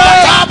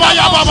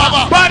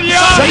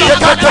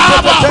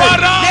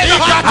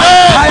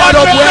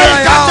of where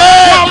I am.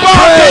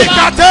 Pray.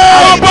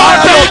 I'm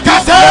tired of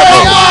this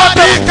level.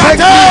 Take me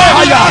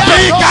higher.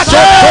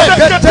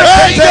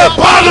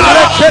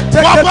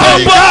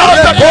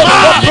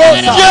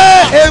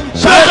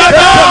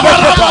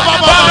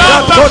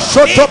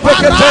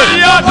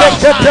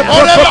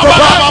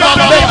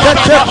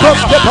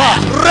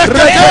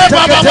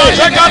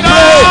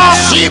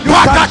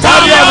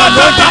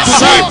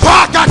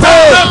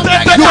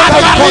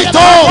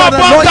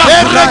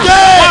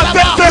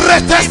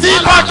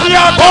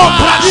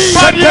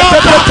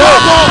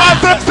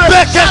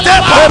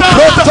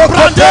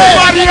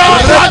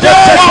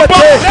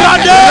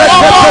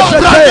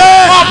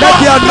 Let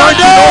the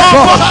anointing of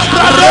God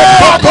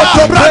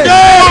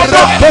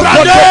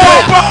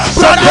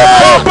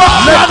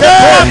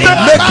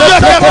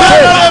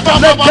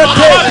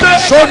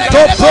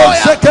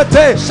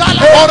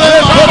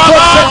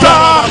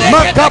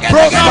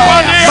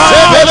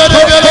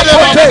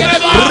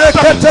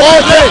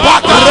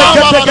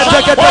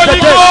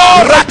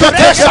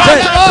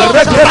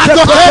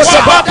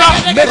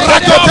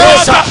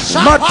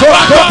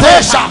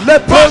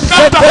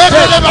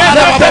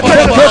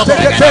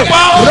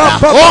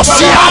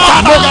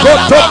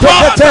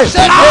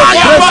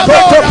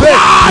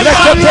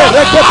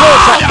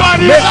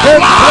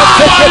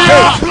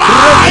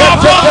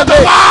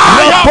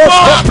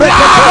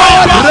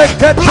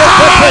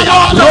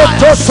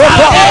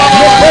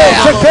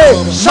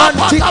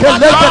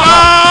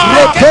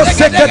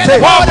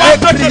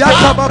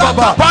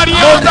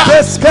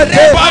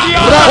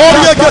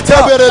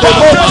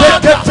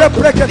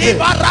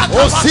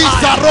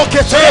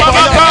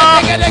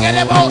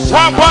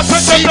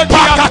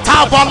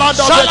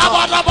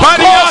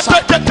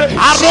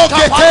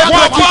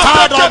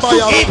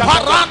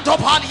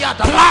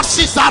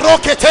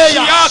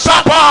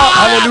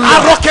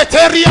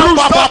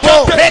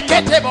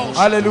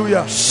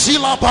Hallelujah.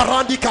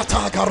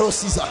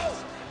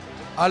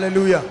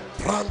 Hallelujah.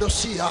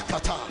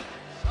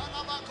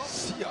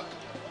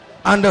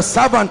 And the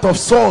servant of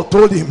Saul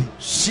told him,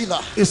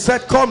 he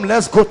said, come,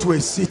 let's go to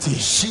a city,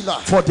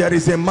 for there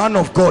is a man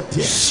of God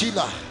there.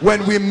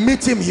 When we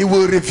meet him, he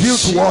will reveal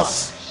to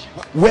us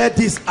where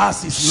this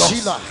ass is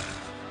lost.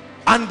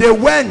 And they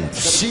went.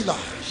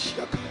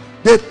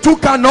 They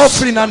took an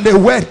offering and they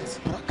went.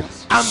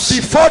 And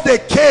before they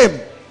came,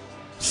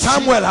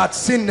 Samuel had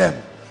seen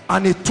them.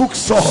 And he took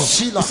Saul.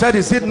 He said,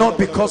 is it not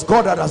because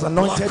God that has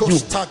anointed you?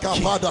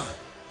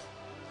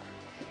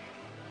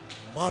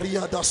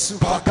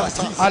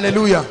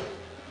 Hallelujah.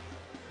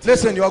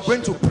 Listen, you are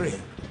going to pray.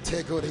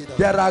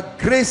 There are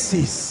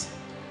graces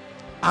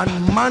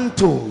and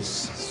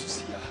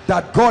mantles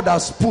that God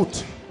has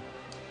put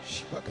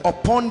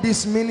upon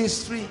this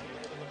ministry.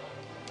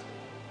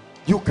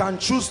 You can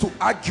choose to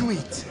argue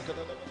it,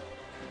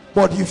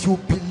 but if you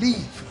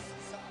believe,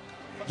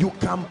 you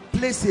can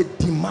place a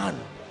demand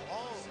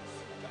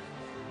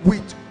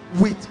with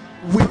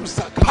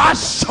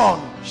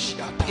passion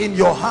in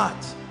your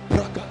heart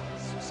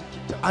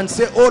and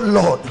say, oh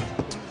Lord,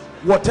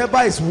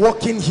 whatever is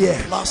working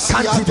here,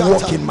 can't it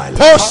work in my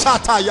life?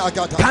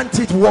 Can't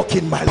it work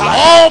in my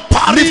life?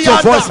 Lift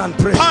your voice and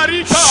pray.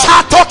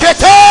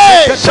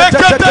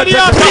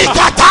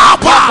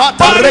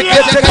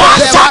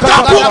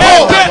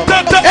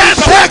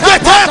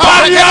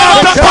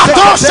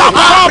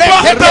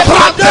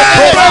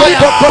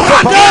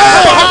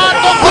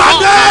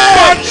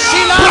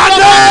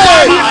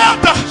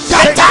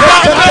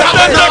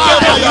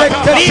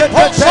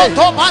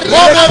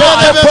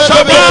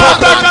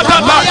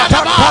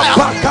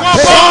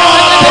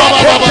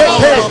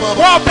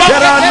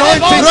 There are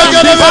anointings in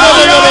this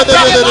house.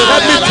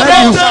 Let me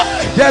tell you,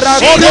 there are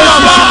graces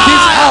in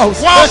this house.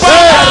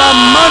 There are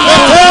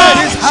mantles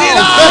in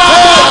this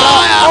house.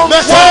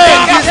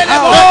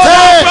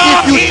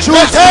 If you choose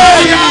to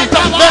see it, you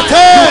can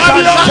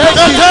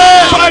take it.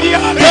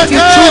 If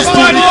you choose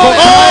to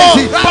recognize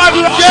it, it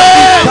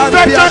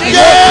can be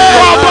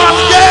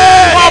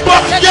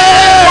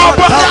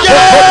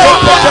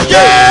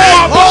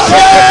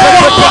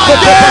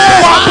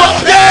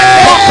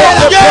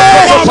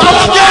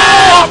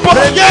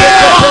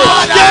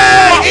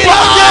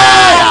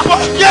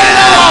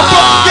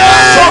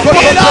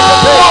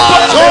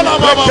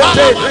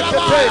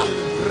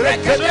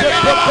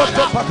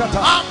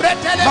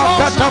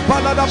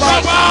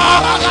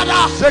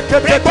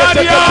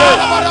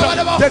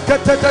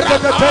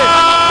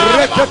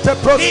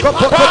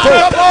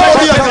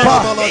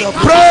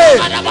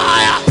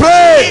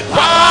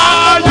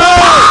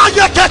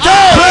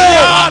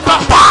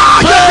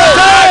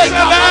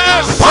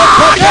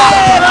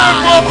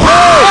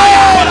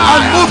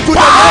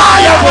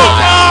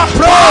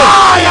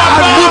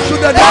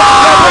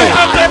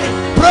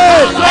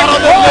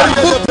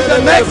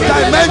Next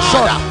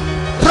dimension.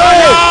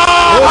 Pray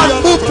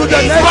and move to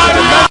the next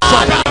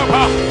dimension.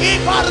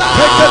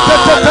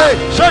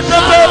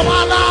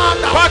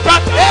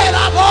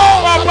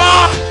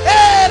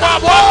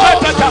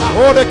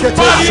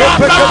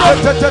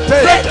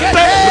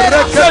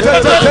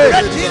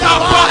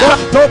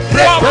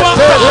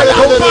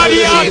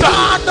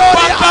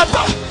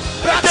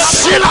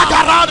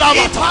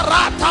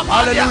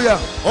 Hallelujah.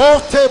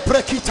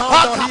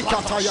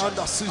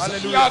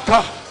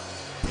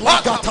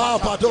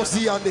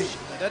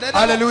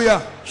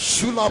 Hallelujah.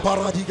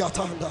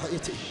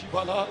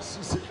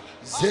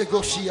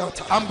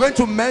 I'm going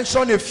to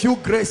mention a few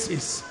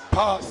graces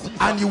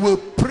and you will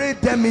pray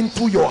them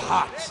into your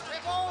heart.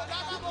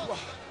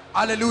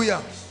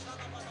 Hallelujah.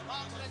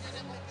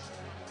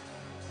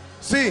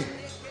 See,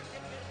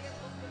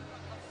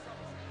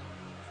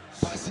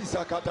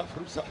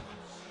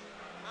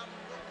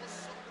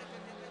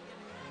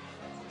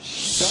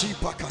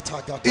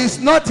 it's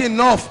not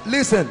enough.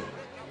 Listen,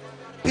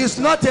 it's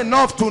not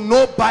enough to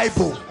know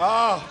Bible.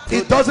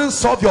 It doesn't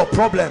solve your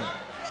problem.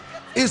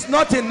 It's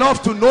not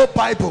enough to know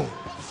Bible.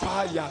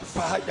 Fire.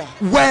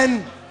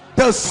 When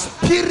the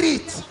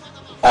spirit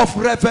of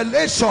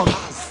revelation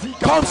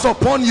comes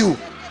upon you,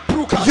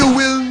 you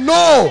will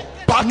know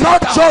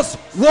not just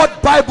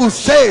what Bible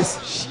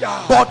says,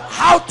 but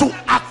how to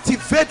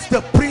activate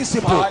the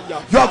principle.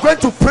 You are going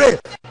to pray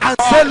and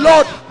say,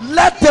 Lord,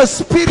 let the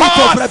spirit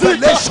of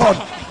revelation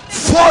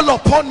fall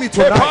upon me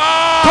tonight.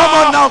 Come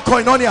on now,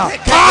 Koinonia.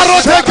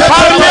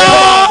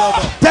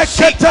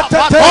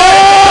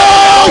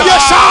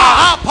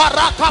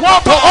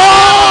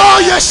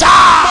 Oh yes,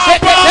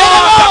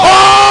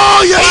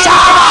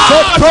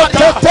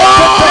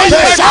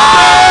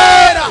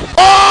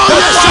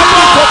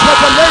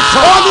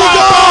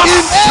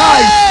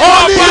 insight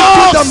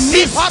into the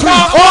mystery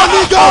of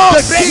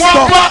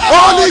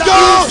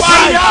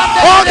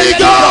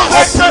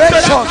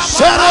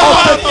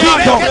the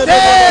kingdom,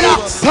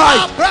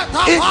 insight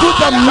into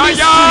the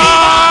mystery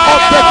of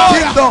the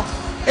kingdom,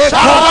 a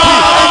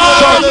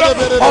comprehension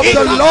of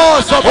the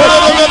laws of the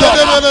kingdom,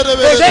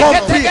 a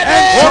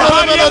comprehension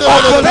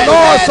of the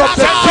laws of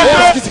the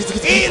kingdom.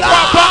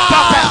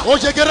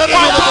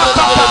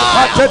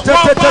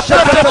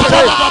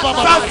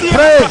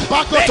 Pray.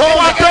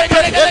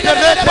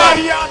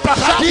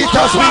 It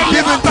has been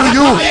given to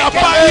you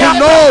to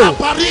know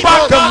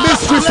the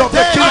mysteries of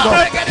the kingdom.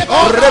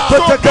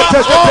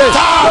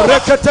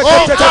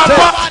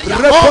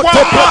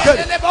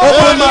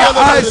 Open my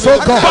eyes, oh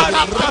God.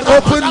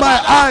 Open my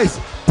eyes.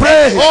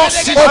 Pray.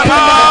 Open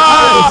my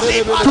eyes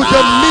to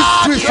the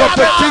mysteries of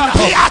the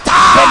kingdom,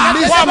 the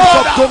mysteries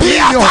of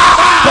dominion,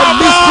 the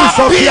mysteries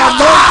of the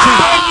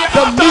anointing,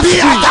 the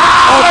mystery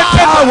of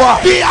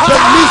power, the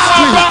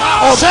mystery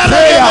of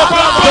prayer,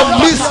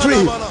 the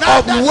mystery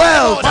of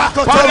wealth, the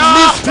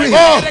mystery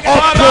of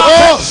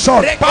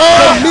protection,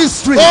 the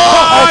mystery of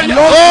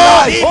long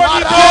life.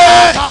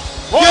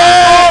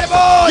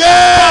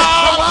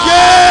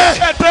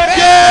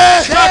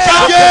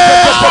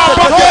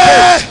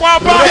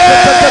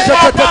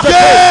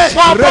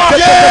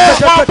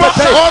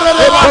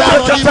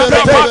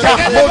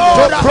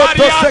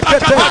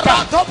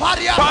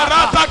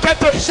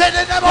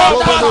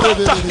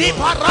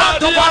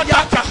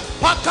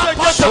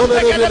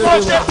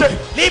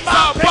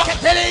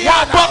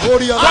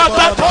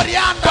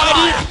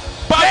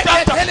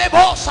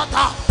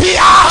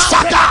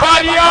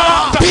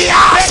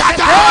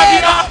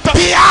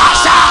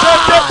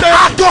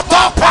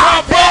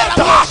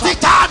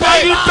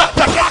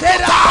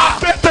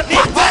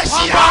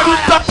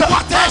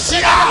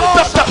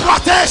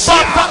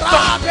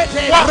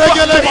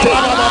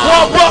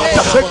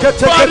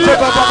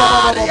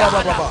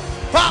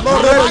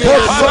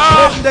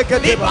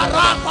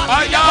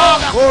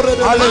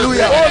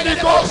 Hallelujah.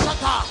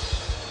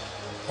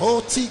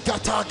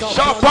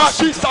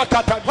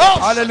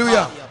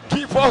 Hallelujah.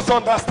 Give us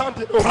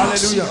understanding.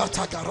 Hallelujah.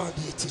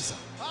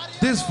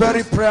 This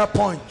very prayer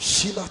point,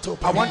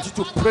 I want you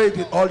to pray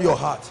with all your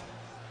heart.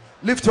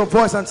 Lift your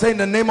voice and say, in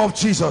the name of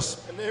Jesus.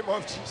 In the name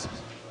of Jesus.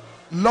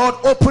 Lord,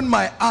 open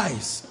my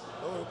eyes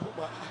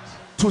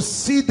to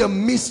see the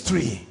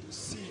mystery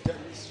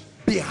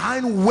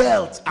behind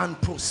wealth and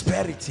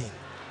prosperity.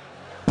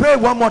 Pray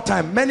one more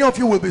time. Many of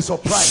you will be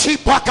surprised. Say,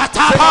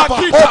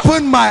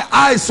 open my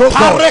eyes, oh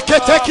God.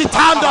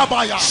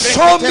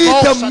 Show me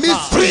the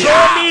mystery.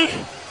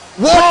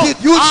 What did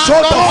you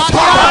show the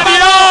Father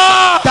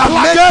that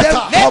made them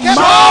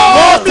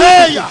command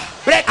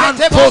and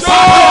prosper?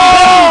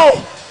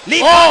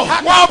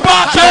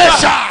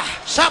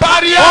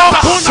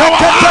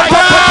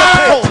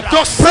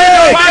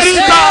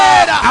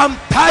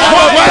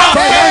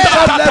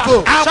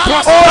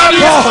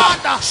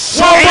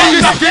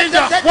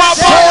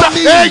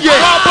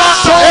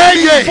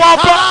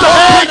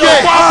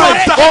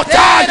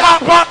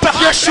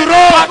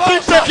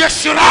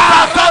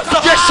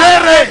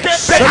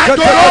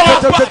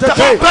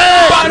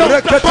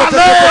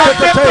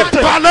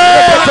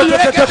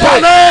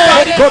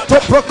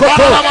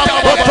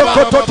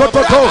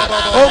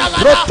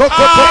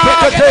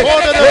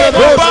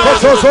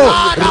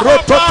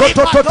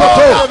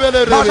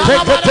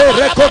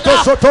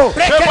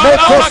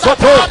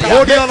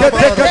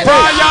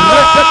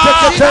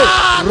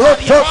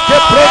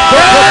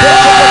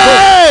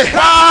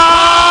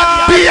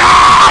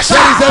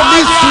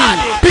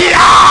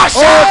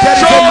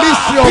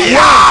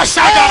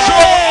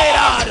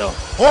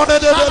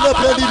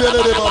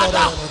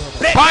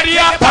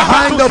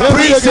 Behind the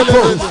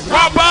principle,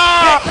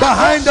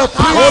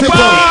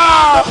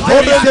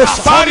 there is a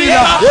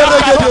formula,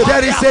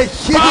 there is a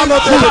hidden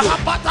truth.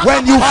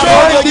 When you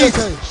find it,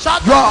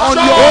 you are on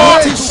your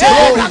way to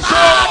glory.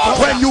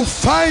 When you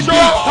find it,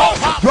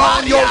 you are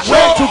on your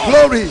way to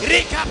glory.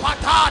 Pay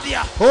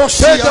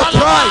the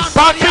price.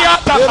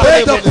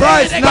 Pay the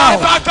price now.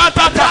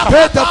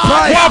 Pay the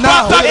price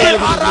now.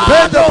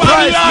 Pay the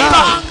price now.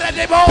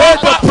 Pay the price now.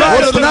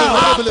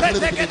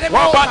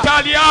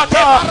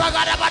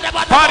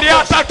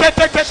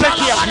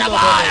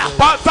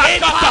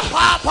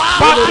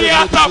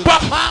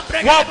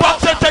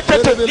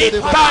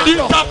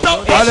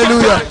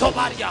 Hallelujah.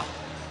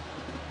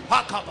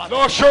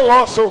 Lord, show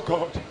us, oh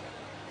God.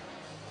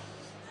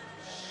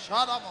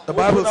 The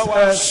Bible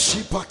says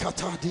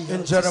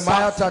in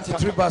Jeremiah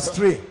 33 verse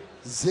 3,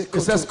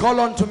 it says, call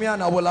unto me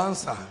and I will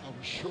answer.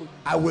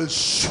 I will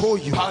show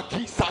you.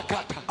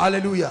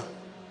 Hallelujah.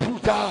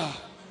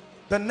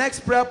 The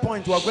next prayer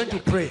point we are going to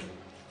pray.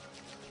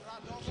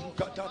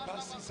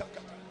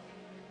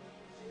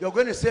 You're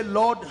going to say,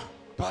 Lord,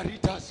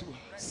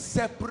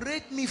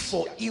 separate me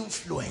for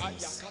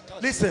influence.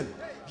 Listen,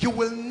 you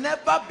will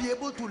never be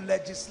able to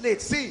legislate.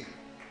 See,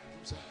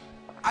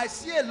 I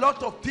see a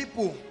lot of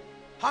people.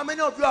 How many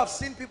of you have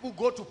seen people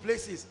go to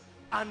places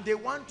and they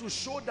want to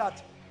show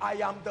that I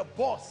am the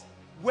boss?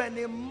 When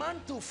a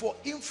mantle for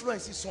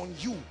influence is on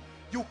you,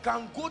 you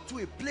can go to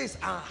a place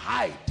and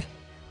hide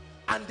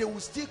and they will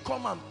still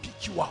come and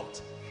pick you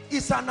out.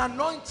 It's an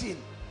anointing.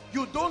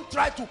 You don't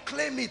try to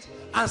claim it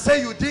and say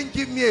you didn't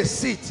give me a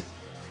seat.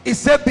 It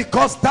said,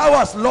 because thou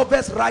hast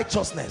loved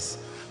righteousness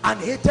and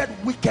hated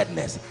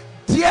wickedness,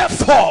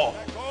 therefore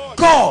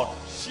God,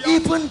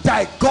 even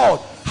thy God,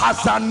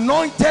 has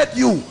anointed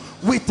you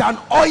with an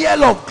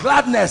oil of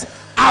gladness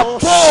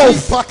above.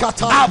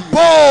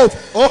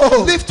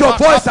 Lift your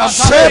voice and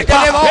say,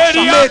 may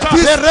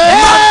this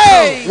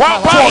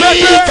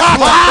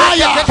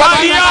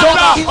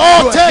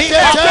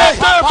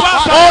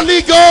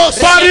Holy Ghost,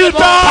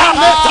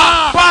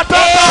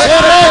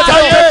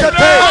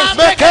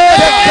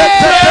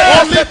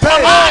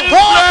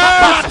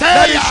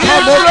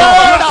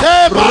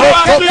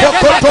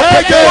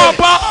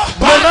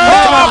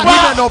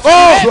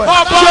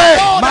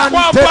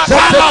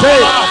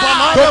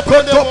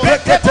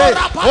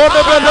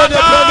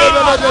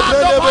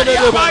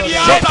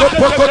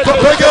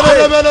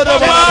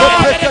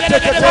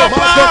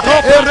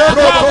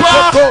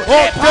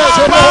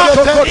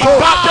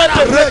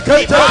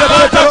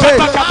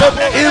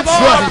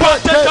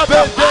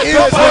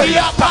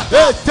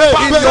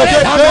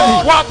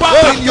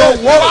 in your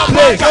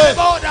workplace,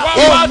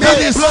 in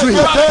ministry,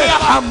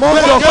 among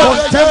your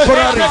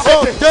contemporaries,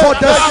 for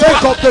the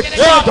sake of the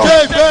kingdom,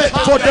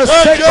 for the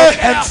sake of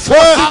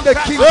enforcing the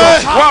kingdom,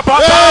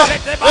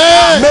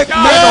 make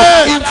men of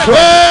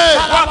influence.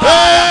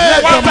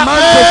 Let the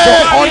mantle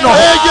for honor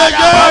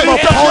come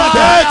upon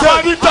them.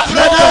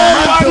 Let the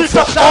mantle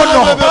for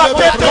honor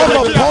come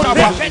upon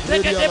them,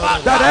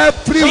 that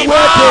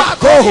everywhere they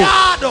go,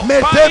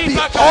 may they be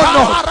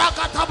honored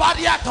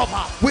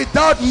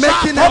without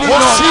making any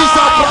noise.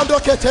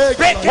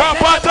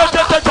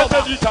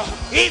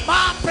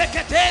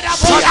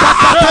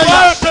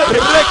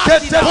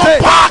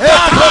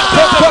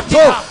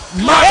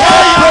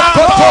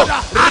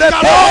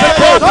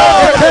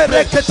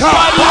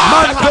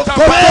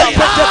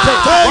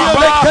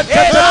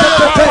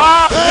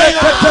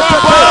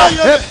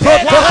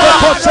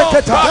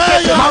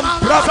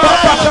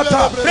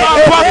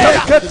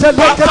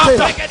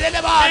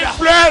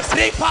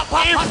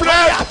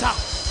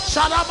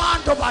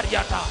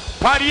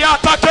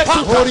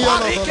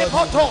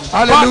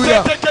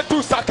 Hallelujah.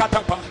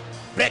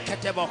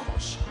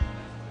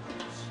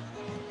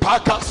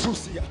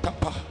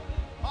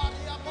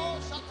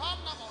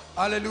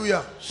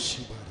 Hallelujah.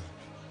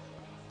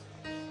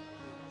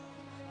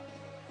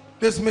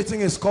 This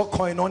meeting is called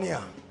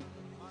Koinonia.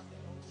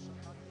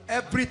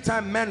 Every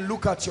time men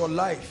look at your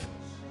life,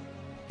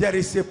 there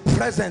is a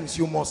presence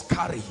you must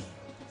carry.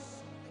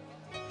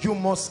 You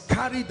must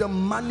carry the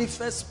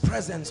manifest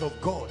presence of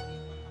God.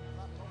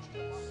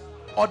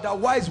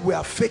 Otherwise, we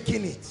are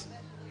faking it.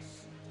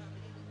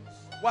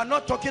 We are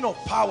not talking of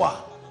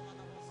power.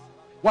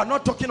 We are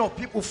not talking of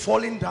people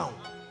falling down.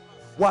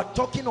 We're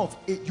talking of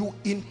you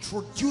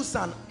introduce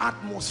an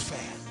atmosphere,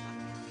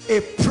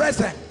 a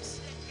presence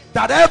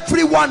that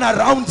everyone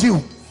around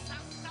you,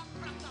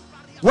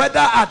 whether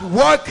at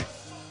work,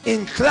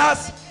 in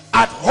class,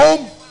 at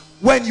home,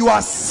 when you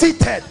are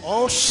seated,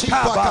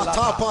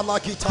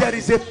 there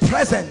is a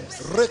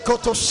presence.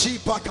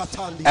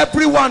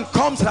 Everyone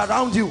comes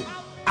around you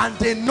and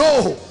they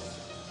know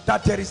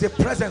that there is a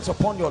presence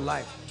upon your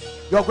life.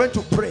 You are going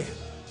to pray.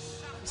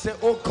 Say,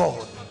 oh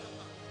God,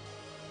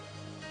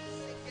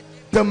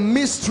 the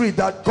mystery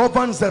that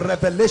governs the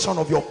revelation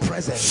of your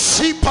presence,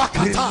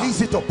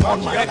 release it upon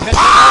my life.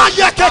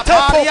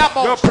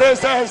 Your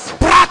presence.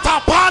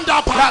 I'm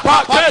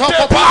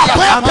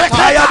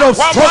tired of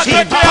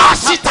struggling.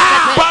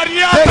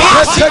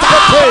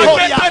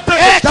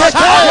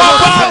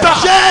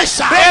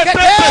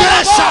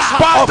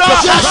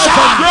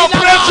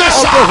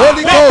 Of the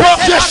Holy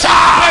Ghost,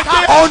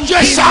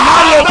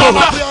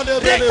 undeniable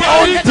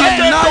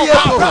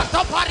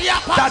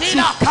that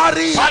you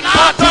carry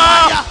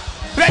bodily.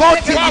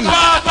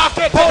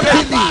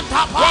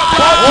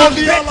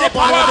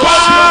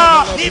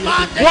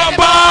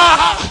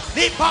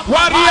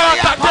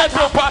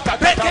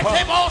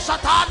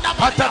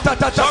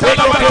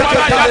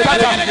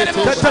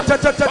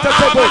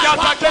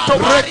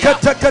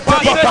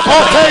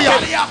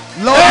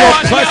 Lord, your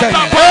presence,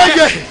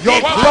 your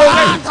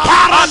glory,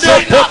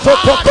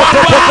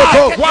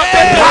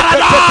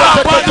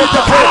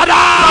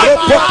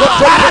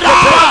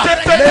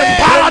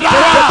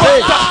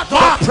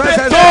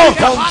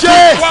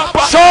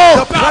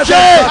 the presence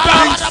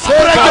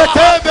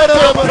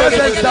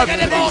that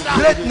brings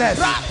greatness,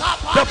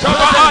 the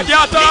presence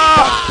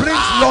that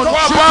brings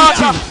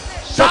longevity,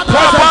 the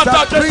presence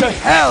that brings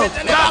health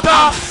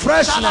and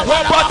freshness.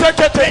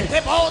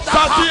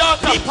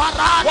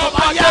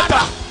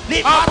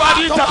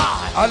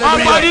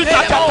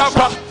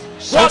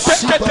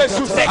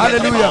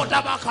 Hallelujah.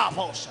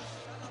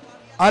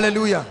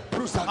 Hallelujah.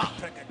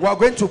 We are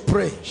going to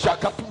pray.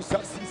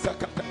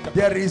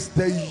 There is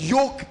the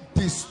yoke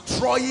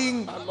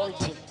destroying,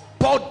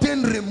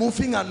 burden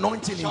removing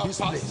anointing in this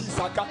place.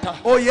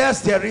 Oh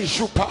yes, there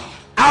is.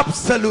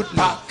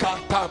 Absolutely.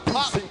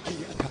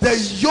 The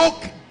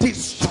yoke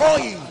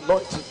destroying,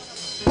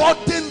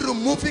 burden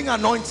removing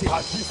anointing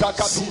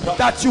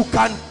that you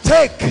can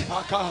take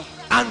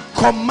and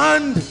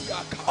command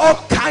all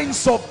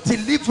kinds of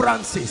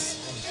deliverances.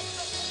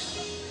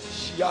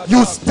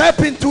 You step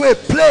into a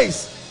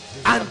place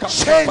and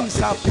chains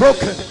are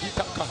broken.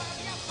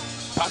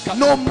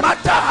 No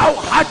matter how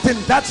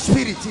hardened that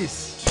spirit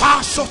is.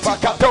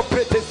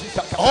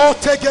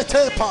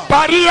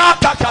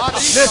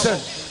 Listen.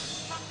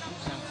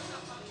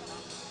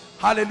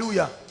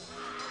 Hallelujah.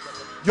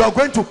 You are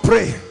going to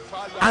pray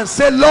and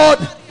say, Lord,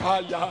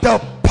 the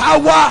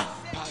power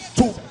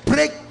to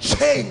break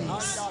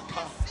chains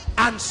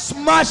and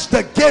smash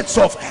the gates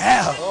of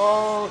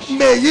hell,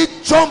 may it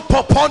jump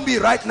upon me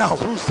right now.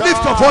 Lift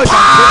your voice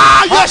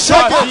and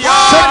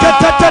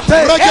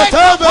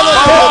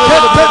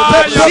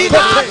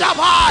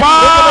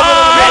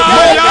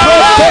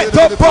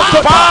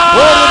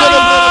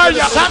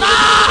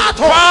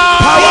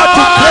power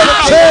to break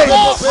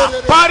chains,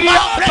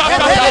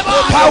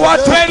 power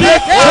to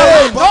break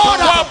chains,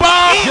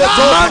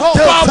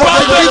 mantles of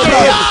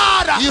deliverance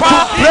to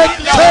break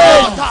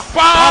chains, all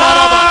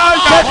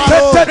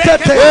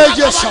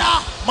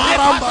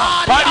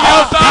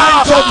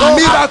kinds of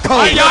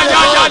miracles,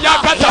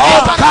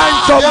 all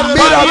kinds of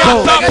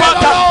miracles,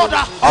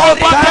 all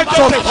kinds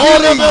of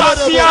healing,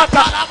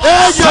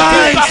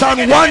 signs and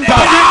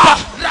wonders,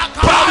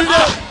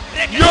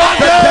 the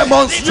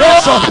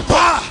demonstration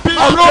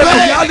of the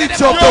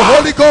reality of the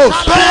Holy Ghost.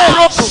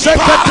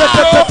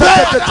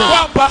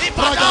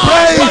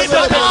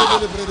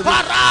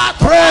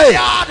 Pray.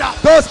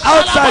 Those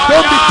outside,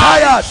 don't be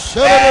tired.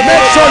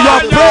 Make sure you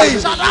are praying.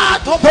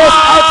 Those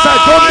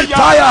outside, don't be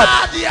tired.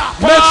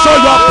 Make sure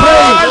you are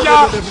praying.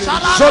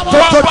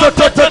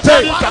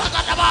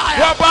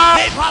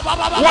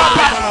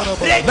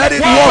 Let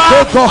it work,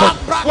 oh God.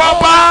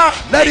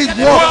 Let it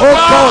work, oh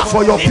God,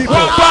 for your people.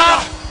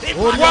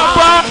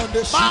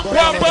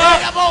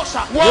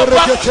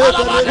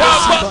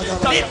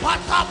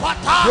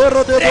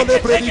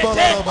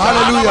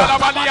 Hallelujah.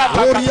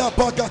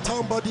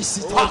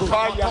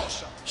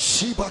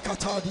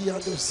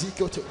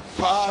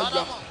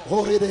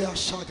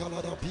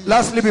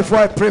 Lastly, before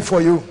I pray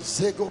for you,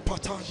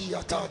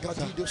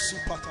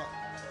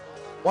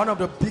 one of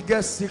the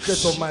biggest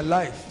secrets of my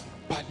life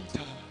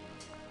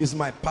is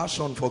my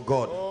passion for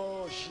God.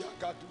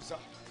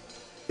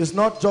 It's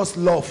not just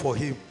love for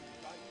Him.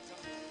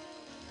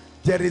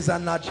 There is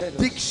an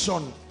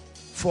addiction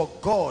for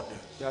God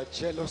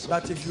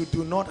that if you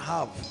do not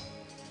have,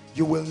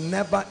 you will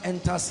never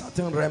enter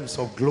certain realms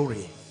of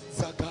glory.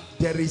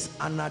 There is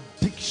an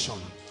addiction.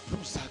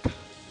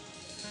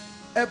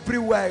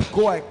 Everywhere I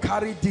go, I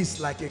carry this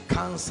like a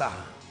cancer.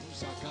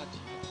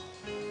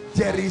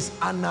 There is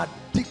an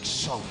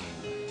addiction.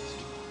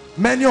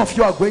 Many of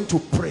you are going to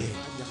pray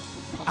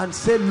and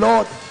say,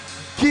 Lord,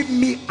 give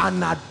me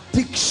an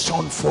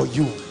addiction for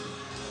you.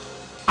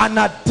 an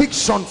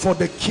addiction for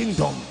the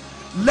kingdom.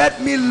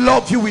 Let me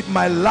love you with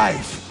my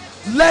life.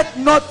 Let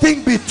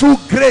nothing be too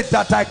great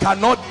that I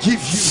cannot give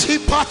you.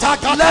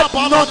 Let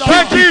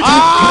nothing be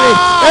too great.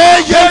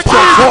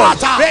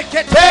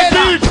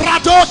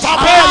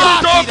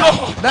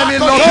 Let me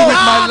love you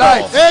with my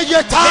life.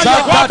 Let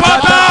nothing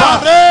be too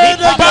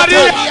big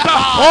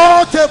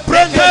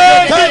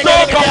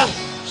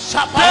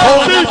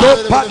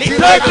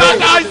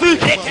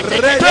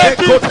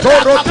to give you. Let nothing be too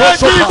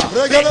great to give you.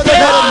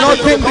 Let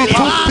nothing be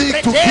too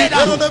great to give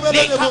you.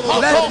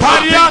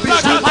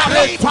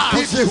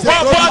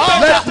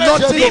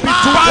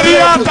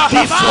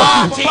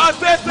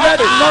 Let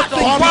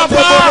nothing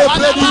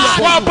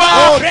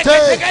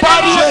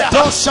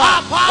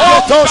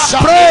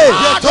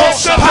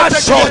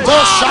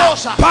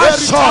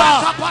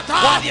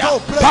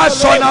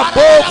passion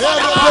above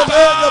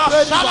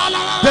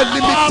the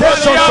limitations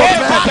of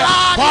man.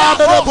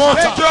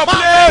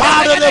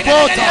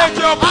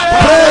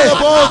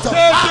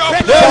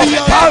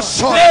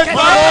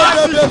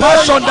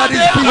 Passion that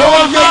is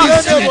beyond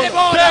ministry.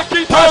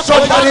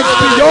 Passion that is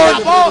beyond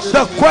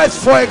the quest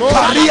for a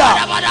career.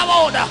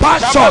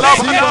 Passion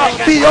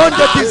beyond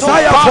the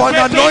desire for an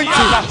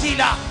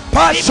anointing.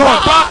 Passion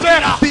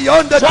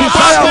beyond the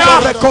desire for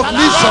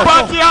recognition.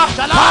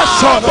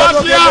 Passion.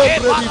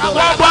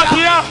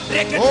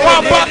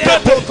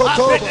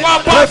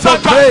 Pray for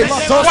grace.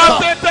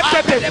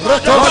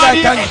 Lord, I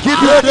can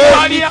give you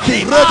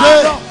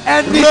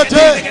anything.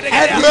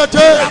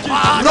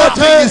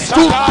 Nothing is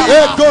too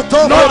big.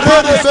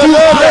 Nothing is too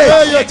great.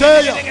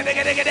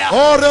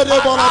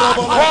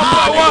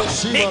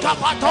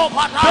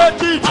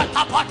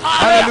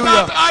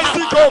 Hallelujah.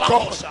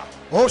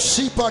 Oh,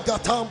 Shipa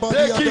Gatamba,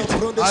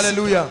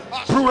 hallelujah.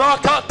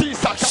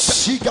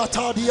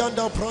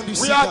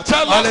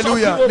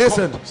 Hallelujah.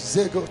 Listen.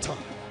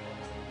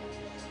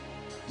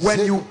 When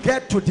you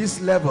get to this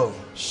level,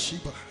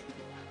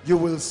 you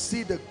will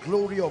see the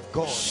glory of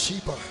God.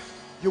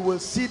 You will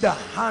see the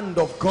hand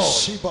of God.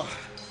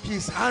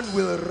 His hand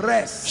will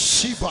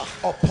rest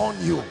upon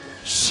you.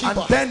 And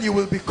then you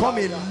will become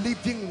a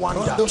living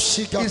wonder.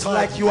 It's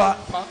like you are,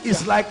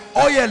 it's like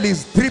oil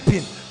is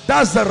dripping.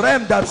 That's the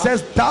realm that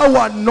says,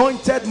 thou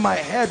anointed my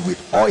head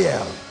with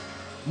oil,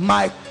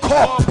 my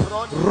cup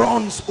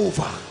runs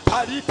over.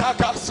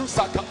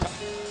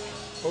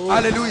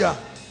 Hallelujah.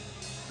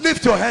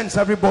 Lift your hands,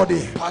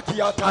 everybody,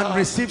 and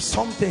receive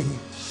something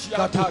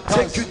that will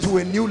take you to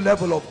a new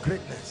level of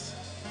greatness.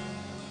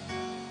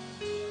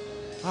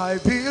 I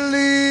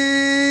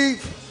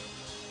believe,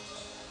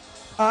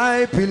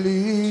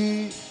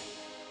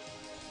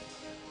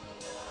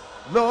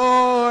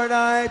 Lord,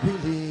 I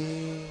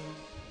believe.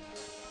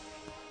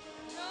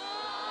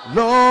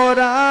 Lord,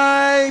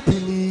 I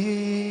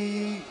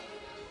believe.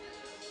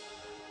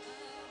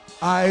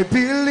 I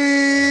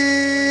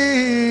believe.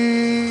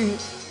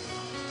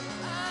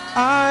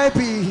 I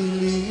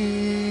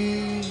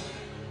believe.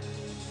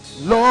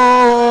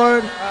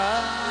 Lord,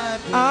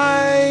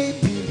 I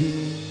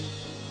believe.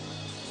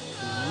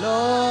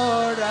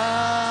 Lord,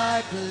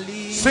 I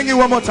believe. Sing it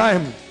one more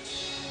time.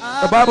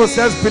 The Bible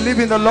says, believe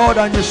in the Lord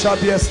and you shall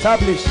be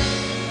established.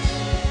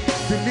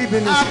 Believe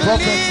in his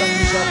prophets and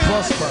you shall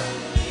prosper.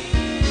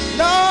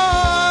 Lord,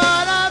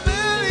 I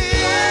believe.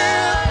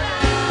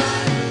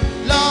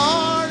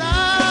 Lord,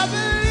 I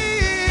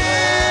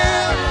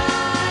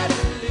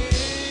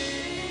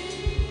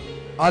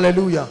believe.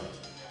 Hallelujah.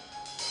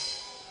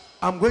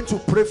 I'm going to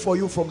pray for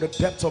you from the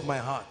depths of my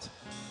heart.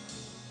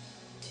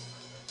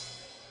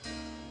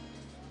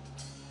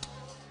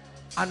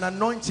 An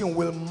anointing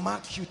will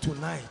mark you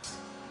tonight.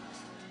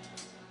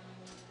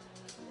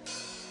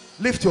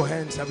 Lift your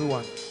hands,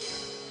 everyone.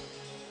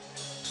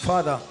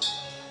 Father,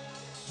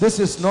 this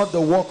is not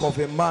the work of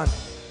a man.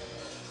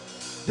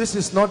 This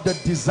is not the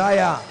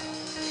desire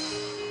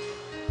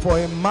for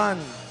a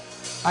man.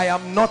 I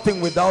am nothing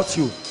without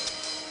you.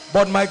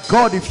 But my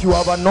God, if you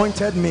have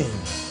anointed me,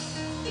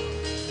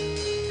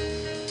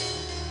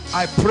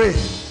 I pray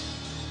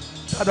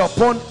that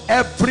upon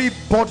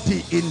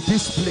everybody in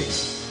this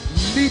place,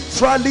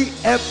 literally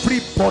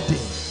everybody,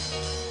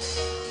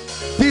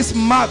 this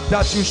mark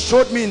that you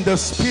showed me in the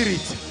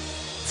spirit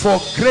for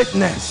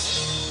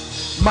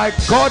greatness, my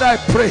God, I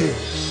pray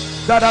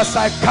that as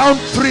I count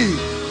 3,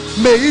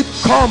 may it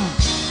come.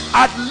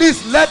 At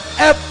least let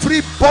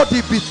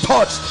everybody be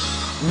touched.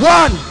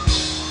 1,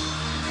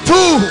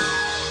 2,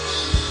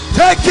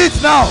 take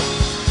it now.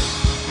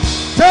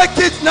 Take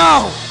it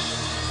now.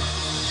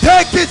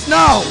 Take it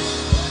now.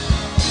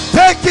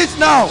 Take it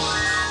now.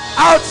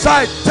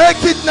 Outside,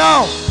 take it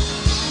now.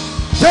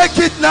 Take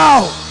it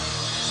now.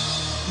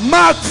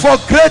 Mark for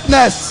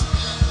greatness.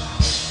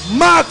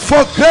 Mark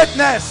for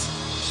greatness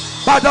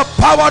by the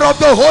power of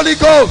the Holy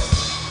Ghost.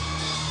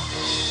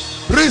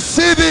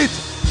 Receive it.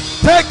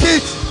 Take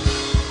it.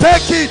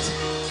 Take it.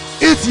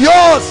 It's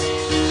yours.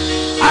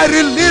 I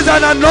release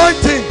an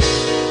anointing.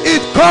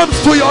 It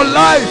comes to your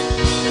life,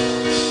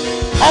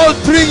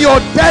 altering your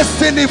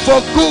destiny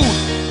for good.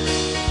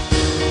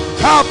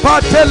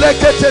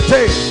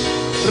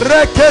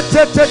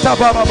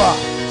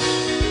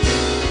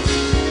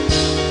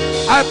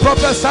 I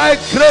prophesy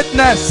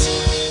greatness.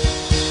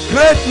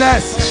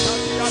 Greatness.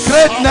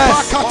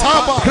 Greatness.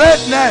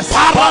 Greatness.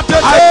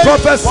 I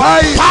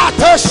prophesy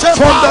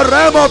from the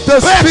realm of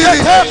the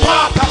spirit,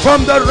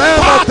 from the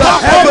realm of the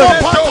heaven.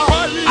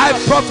 I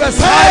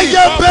prophesy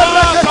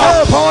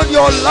upon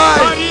your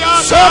life.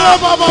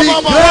 Be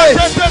great.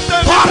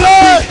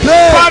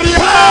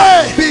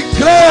 Be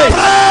great.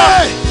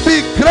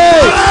 Be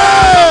great.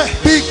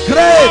 Be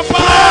great.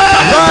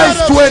 Rise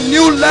to a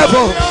new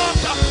level.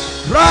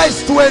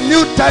 Rise to a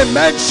new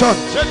dimension.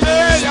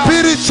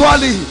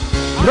 Spiritually,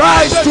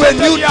 rise to a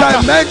new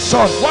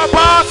dimension.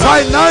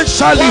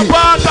 Financially,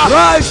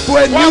 rise to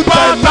a new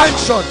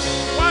dimension.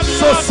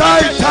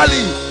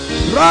 Societally,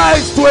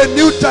 rise to a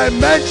new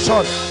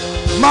dimension.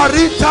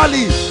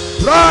 Maritally,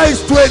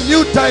 rise to a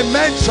new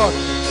dimension.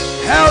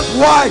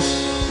 Health-wise,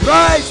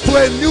 rise to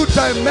a new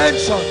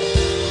dimension.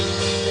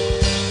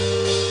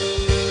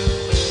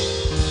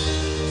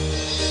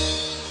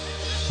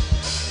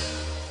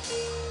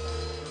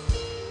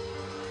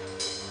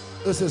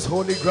 This is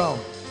holy ground.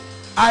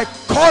 I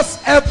cause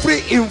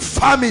every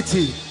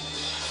infirmity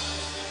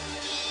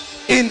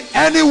in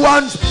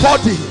anyone's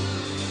body,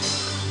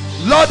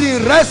 Lord,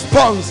 in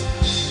response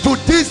to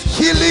this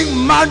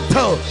healing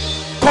mantle,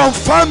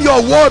 confirm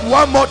your word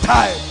one more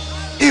time.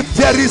 If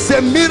there is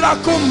a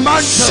miracle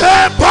mantle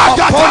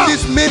upon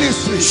this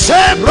ministry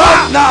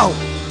right now,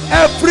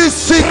 every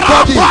sick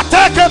body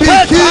be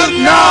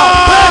healed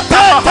now.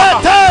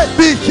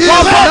 Be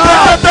healed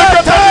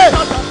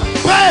now.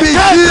 Be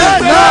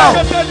healed now.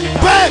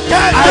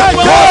 I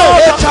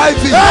cause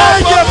HIV. I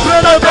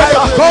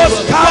cause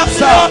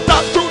cancer.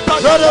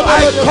 I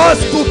cause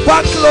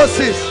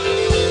tuberculosis.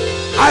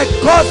 I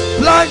cause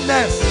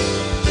blindness.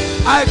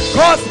 I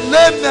cause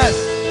lameness.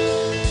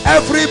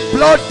 Every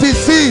blood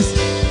disease,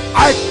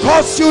 I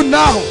cause you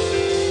now.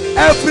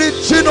 Every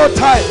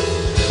genotype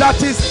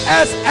that is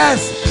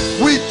SS,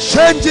 we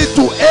change it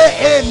to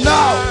AA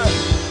now.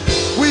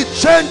 We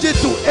change it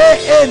to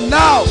AA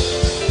now.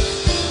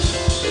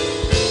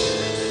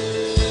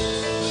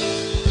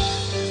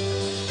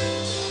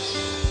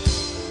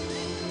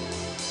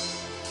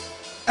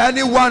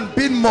 Anyone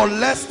being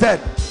molested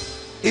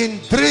in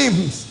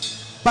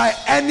dreams by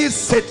any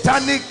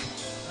satanic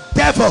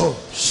devil,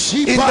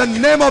 in the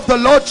name of the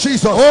Lord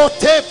Jesus,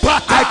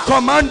 I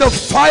command the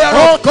fire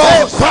of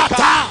God,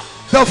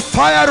 the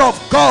fire of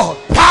God,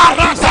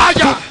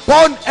 to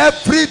burn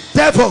every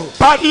devil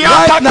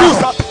right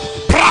now.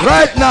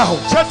 Right now,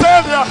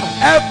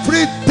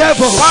 every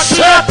devil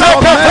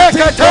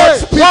tormenting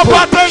God's people,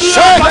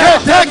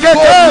 let them go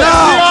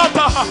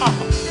now.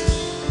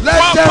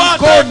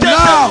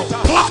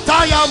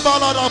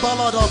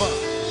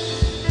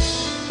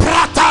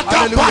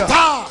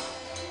 Hallelujah.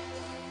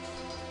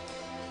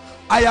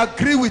 I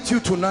agree with you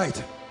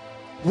tonight.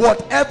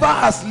 Whatever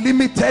has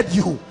limited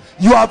you,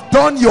 you have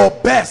done your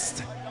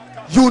best.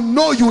 You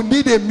know you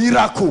need a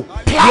miracle.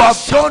 You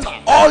have done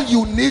all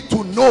you need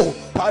to know.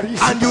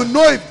 And you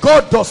know if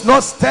God does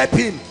not step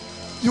in,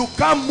 you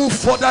can't move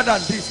further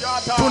than this.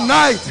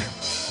 Tonight,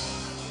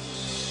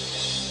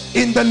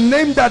 in the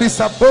name that is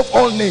above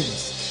all names,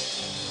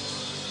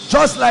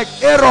 just like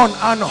Aaron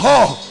and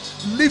Hur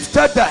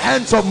lifted the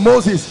hands of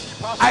Moses,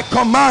 I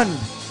command,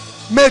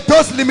 may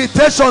those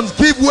limitations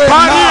give way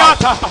now.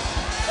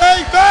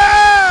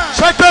 Amen.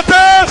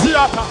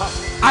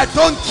 I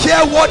don't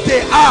care what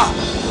they are.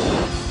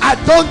 I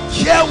don't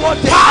care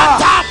what they are.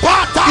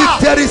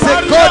 If there is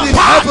a God in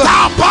heaven,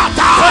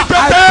 I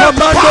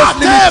command those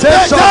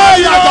limitations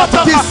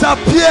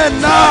disappear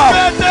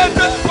now.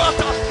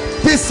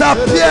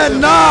 Disappear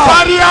now.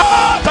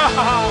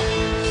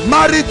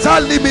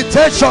 Marital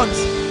limitations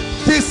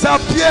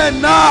disappear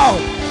now.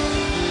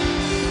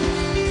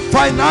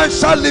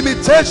 Financial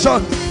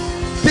limitations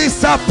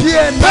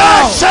disappear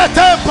now.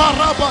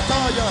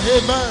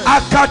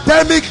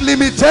 Academic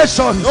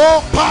limitations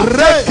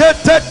hear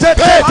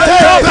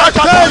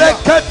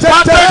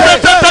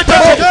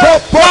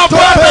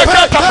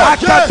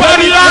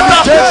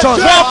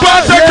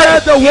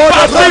the word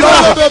of the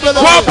Lord.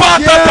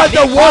 Hear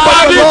the word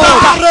of the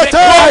Lord.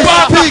 I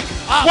speak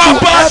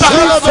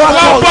to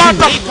every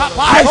faculty.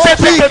 I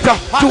speak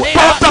to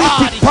every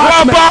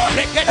department,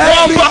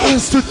 every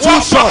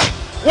institution.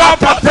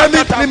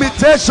 Academic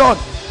limitation,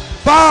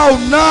 bow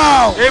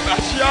now.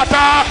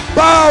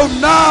 Bow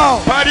now.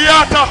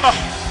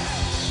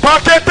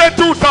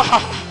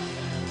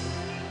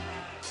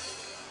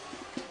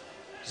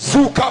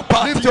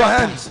 Lift your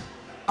hands.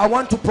 I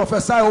want to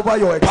prophesy over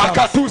your exams.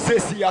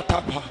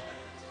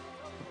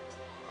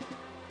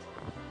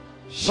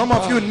 Some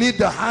of you need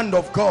the hand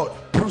of God.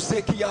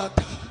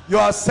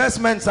 Your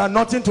assessments are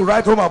nothing to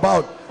write home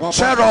about.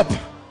 Cheer up.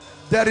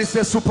 There is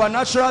a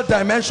supernatural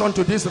dimension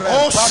to this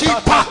realm.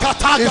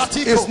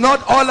 It's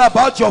not all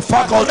about your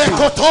faculty.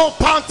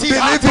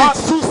 Believe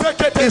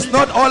it. It's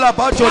not all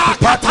about your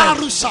department.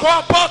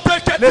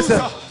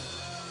 Listen.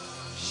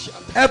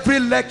 Every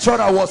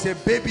lecturer was a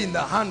baby in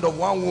the hand of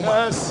one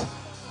woman.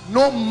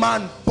 No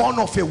man born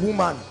of a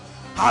woman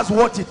has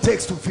what it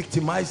takes to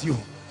victimize you.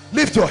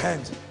 Lift your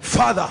hands.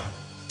 Father,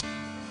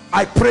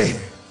 I pray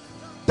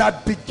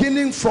that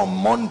beginning from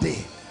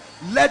Monday,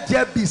 let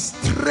there be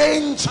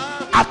strange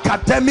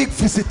academic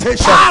visitation.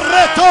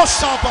 Strange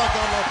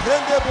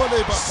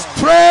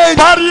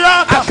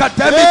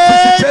academic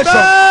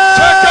visitation.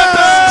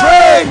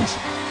 Strange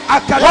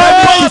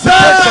academic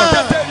visitation.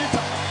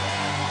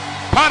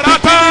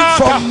 Beginning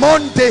from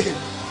Monday,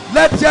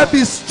 let there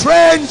be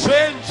strange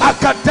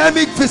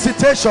academic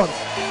visitation.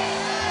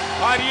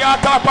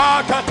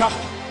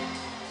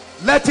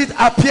 Let it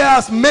appear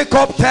as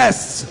makeup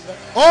tests.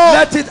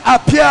 Let it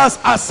appear as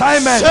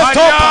assignments.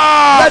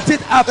 Let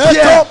it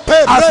appear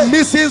as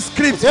missing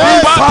scripts.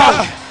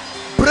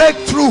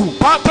 Breakthrough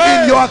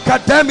in your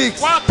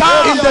academics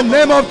in the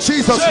name of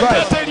Jesus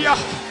Christ.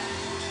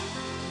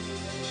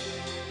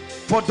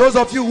 For those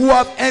of you who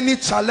have any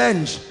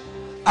challenge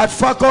at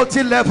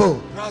faculty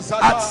level,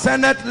 at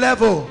senate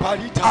level,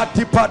 at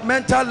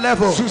departmental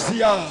level,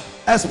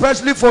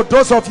 especially for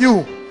those of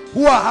you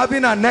who are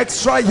having an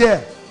extra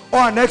year or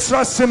an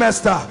extra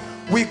semester,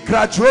 we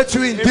graduate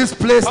you in this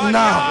place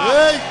now.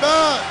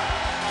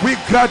 We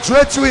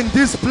graduate you in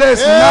this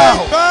place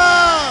now.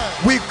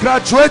 We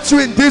graduate you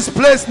in this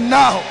place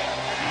now.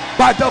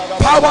 By the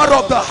power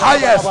of the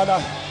highest,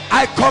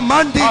 I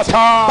command it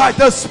by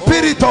the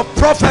spirit of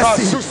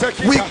prophecy.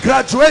 We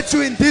graduate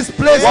you in this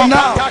place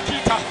now.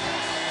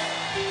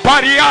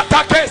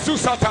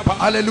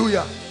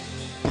 Hallelujah.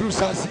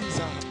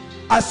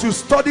 As you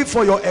study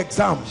for your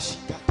exams,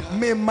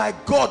 may my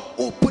God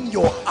open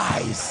your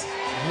eyes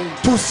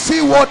to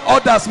see what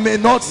others may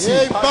not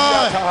see.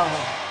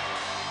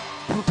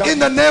 In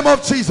the name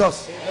of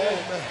Jesus.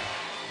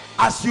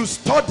 As you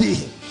study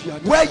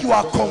where you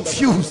are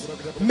confused,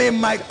 may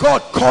my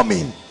God come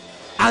in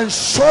and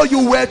show you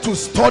where to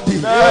study.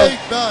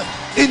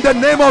 In the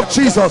name of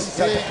Jesus.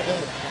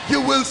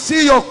 You will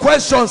see your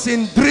questions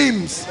in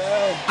dreams.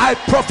 I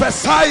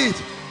prophesy it.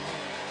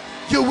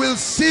 You will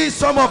see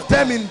some of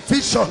them in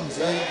visions.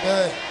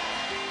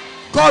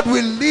 God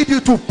will lead you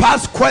to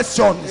past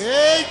questions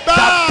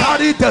that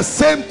carry the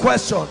same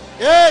question.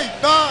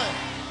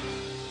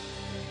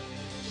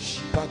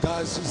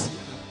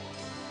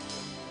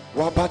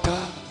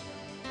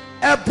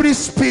 Every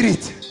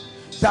spirit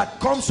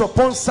that comes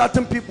upon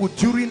certain people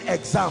during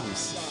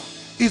exams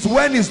is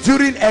when it's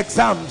during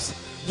exams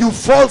you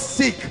fall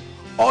sick,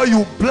 or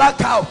you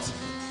black out,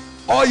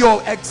 or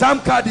your exam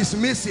card is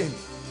missing.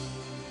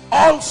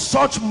 All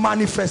such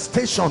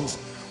manifestations,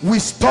 we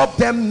stop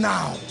them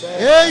now.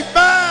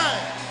 Amen.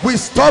 We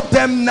stop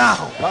them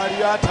now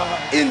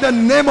in the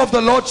name of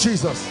the Lord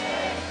Jesus.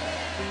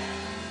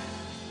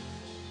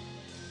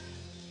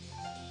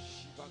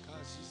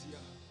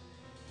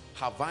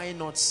 Have I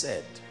not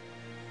said,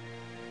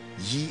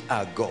 ye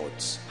are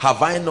gods?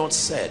 Have I not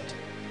said,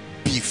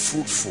 be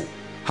fruitful?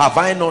 Have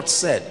I not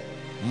said,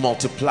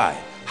 multiply?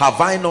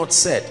 Have I not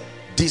said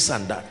this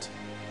and that?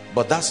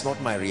 But that's not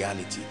my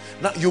reality.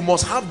 Now you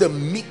must have the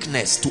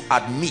meekness to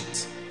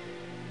admit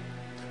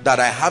that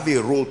I have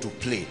a role to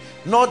play.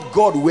 Not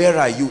God, where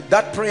are you?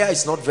 That prayer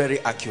is not very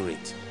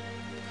accurate.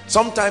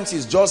 Sometimes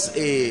it's just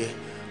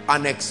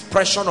an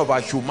expression of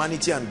our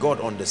humanity, and God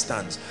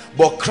understands.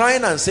 But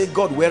crying and say,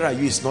 God, where are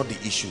you, is not the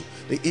issue.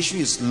 The issue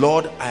is,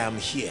 Lord, I am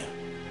here.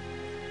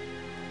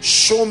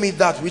 Show me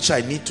that which I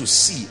need to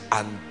see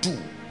and do.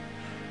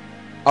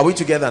 Are we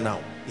together now?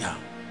 Yeah.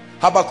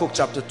 Habakkuk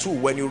chapter 2,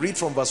 when you read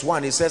from verse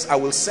 1, it says, I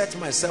will set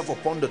myself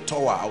upon the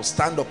tower, I will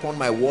stand upon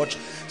my watch,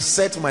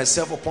 set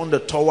myself upon the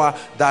tower,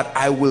 that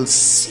I will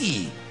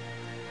see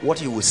what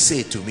he will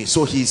say to me.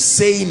 So he's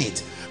saying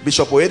it.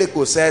 Bishop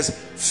Oedeko says,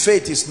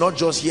 faith is not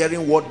just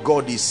hearing what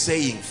God is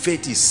saying,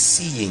 faith is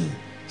seeing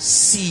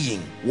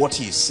what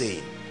he is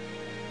saying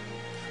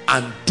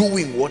and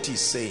doing what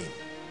he's saying.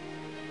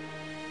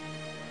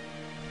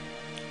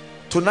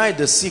 Tonight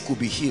the sick will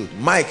be healed.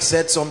 Mike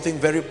said something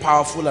very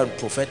powerful and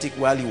prophetic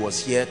while he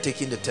was here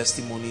taking the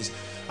testimonies,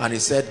 and he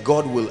said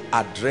God will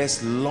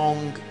address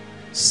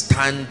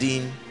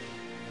long-standing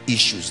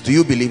issues. Do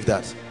you believe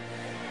that?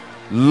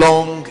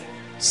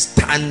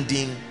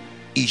 Long-standing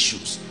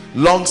issues.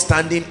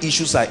 Long-standing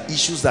issues are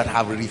issues that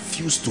have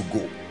refused to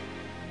go.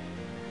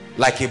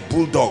 Like a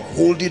bulldog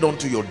holding on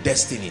to your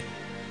destiny.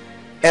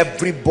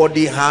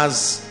 Everybody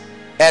has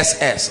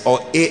SS or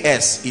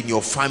AS in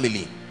your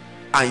family,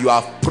 and you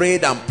have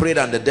prayed and prayed,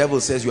 and the devil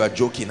says you are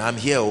joking. I'm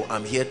here, oh,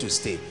 I'm here to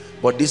stay.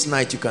 But this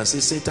night you can say,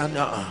 Satan,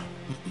 no.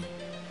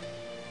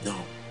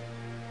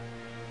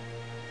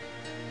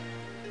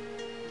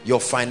 Your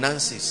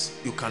finances,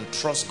 you can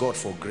trust God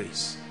for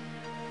grace.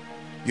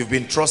 You've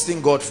been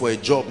trusting God for a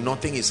job,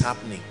 nothing is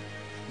happening.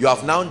 You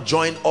have now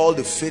joined all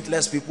the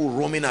faithless people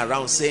roaming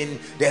around saying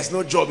there's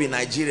no job in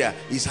Nigeria,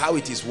 is how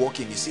it is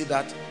working. You see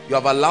that? You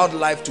have allowed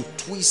life to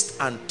twist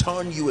and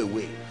turn you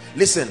away.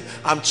 Listen,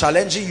 I'm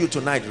challenging you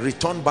tonight.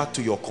 Return back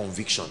to your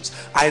convictions.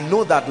 I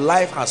know that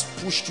life has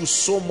pushed you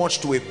so much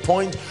to a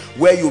point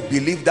where you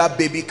believe that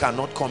baby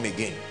cannot come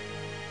again.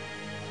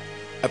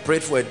 I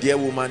prayed for a dear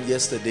woman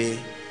yesterday,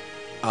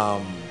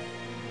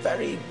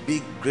 very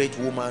big, great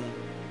woman,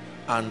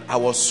 and I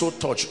was so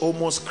touched,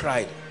 almost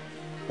cried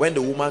when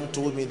the woman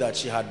told me that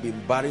she had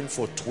been barren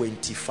for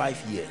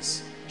 25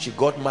 years. She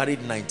got married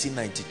in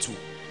 1992.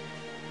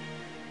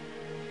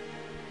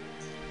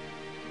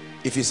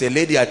 If it's a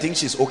lady, I think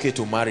she's okay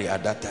to marry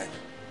at that time.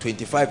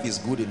 25 is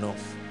good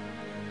enough.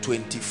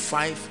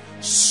 25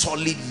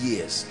 solid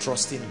years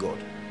trusting God.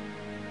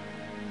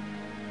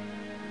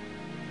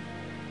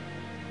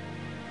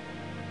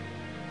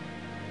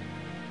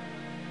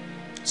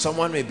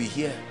 Someone may be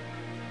here.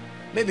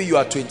 Maybe you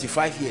are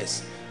 25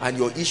 years and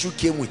your issue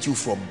came with you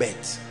from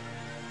birth.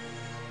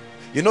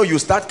 You know, you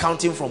start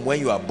counting from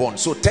when you are born.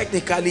 So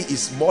technically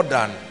it's more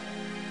than,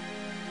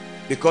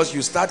 because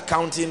you start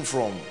counting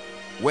from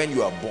when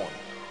you are born.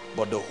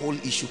 But the whole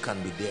issue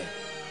can be there.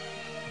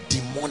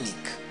 Demonic.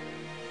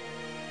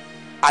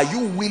 Are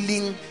you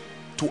willing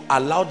to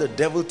allow the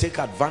devil take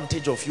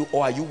advantage of you,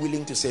 or are you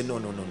willing to say, no,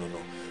 no, no, no,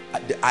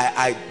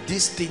 no.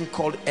 This thing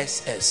called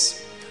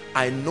SS,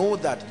 I know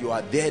that you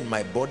are there in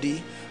my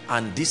body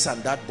and this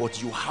and that,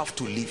 but you have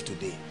to leave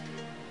today.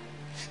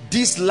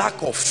 This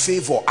lack of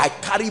favor, I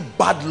carry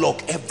bad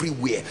luck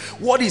everywhere.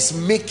 What is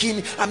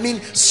making, I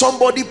mean,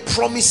 somebody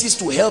promises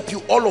to help you,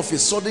 all of a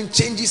sudden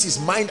changes his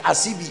mind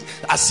as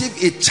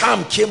if a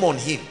charm came on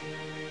him.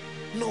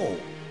 No.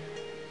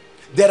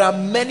 There are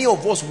many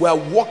of us who are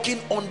walking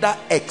under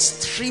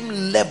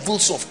extreme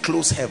levels of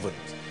close heaven.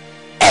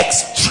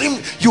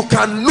 Extreme. You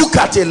can look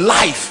at a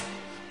life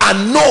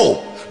and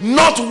know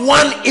not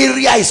one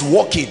area is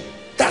working.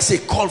 That's a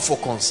call for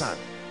concern.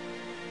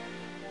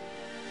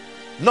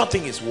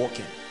 Nothing is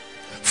working.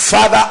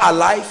 Father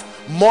alive,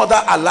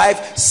 mother alive,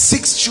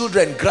 6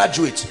 children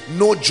graduate,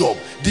 no job.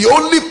 The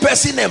only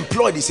person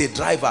employed is a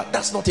driver.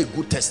 That's not a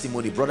good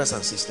testimony, brothers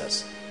and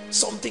sisters.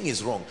 Something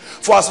is wrong.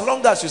 For as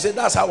long as you say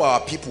that's how our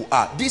people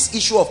are, this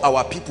issue of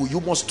our people, you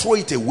must throw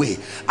it away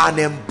and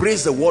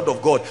embrace the word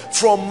of God.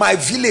 From my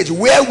village,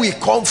 where we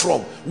come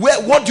from,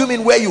 what do you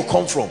mean where you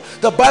come from?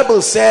 The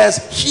Bible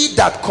says he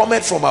that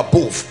cometh from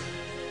above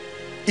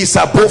is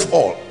above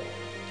all.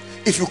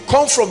 If you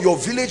come from your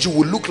village, you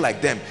will look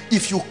like them.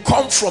 If you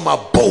come from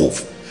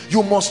above,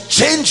 you must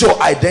change your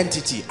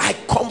identity. I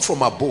come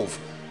from above.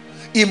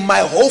 In my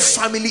whole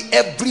family,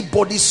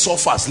 everybody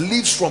suffers,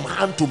 lives from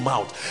hand to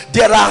mouth.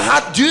 There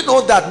are, do you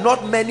know that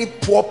not many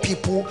poor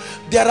people,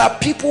 there are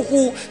people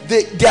who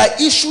their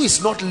issue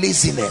is not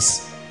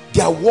laziness.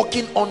 They are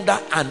walking under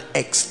an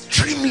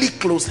extremely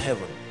close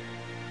heaven.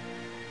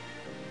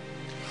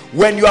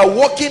 When you are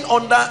walking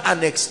under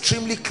an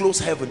extremely close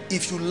heaven,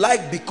 if you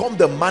like, become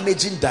the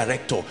managing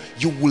director,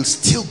 you will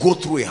still go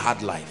through a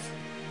hard life.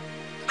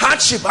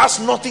 Hardship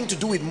has nothing to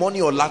do with money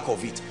or lack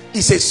of it.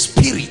 It's a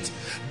spirit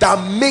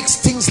that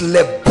makes things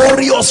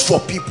laborious for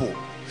people.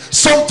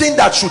 Something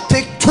that should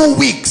take 2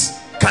 weeks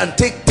can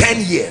take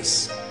 10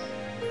 years.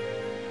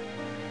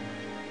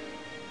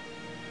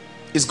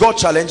 Is God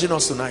challenging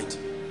us tonight?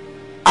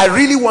 I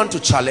really want to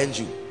challenge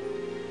you.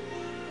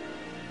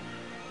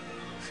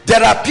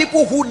 There are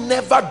people who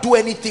never do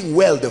anything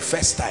well the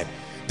first time.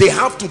 They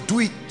have to do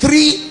it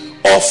 3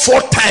 or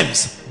 4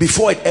 times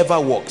before it ever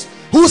works.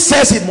 Who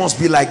says it must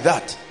be like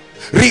that?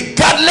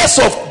 Regardless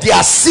of the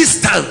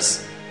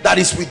assistance that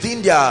is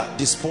within their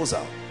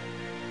disposal.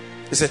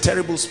 It's a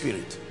terrible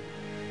spirit.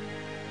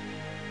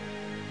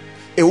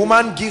 A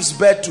woman gives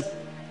birth to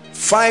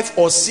 5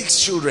 or 6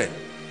 children.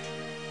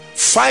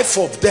 5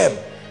 of them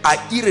are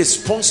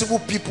irresponsible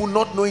people,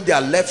 not knowing their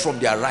left from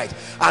their right,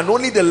 and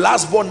only the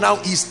last born now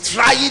is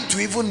trying to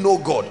even know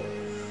God.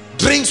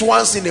 Drinks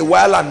once in a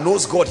while and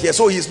knows God here,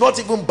 so he's not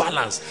even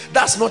balanced.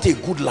 That's not a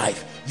good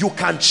life. You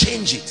can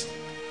change it.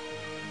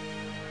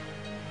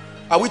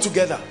 Are we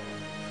together?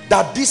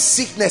 That this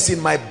sickness in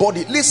my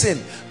body,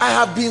 listen, I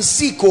have been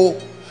sick. Oh,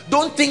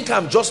 don't think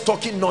I'm just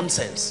talking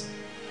nonsense.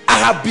 I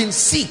have been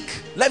sick.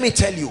 Let me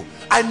tell you,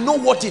 I know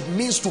what it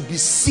means to be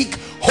sick,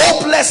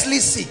 hopelessly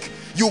sick.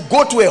 You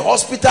go to a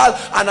hospital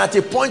and at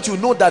a point you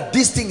know that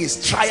this thing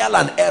is trial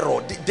and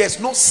error. There's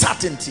no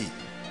certainty.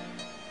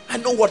 I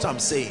know what I'm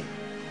saying.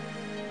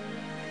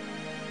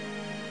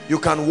 You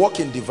can walk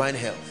in divine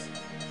health.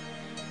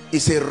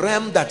 It's a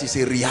realm that is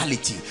a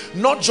reality,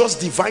 not just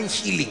divine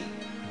healing,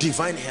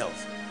 divine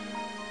health.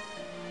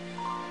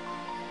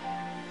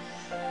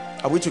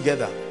 Are we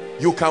together?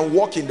 You can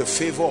walk in the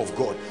favor of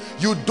God.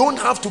 You don't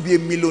have to be a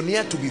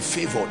millionaire to be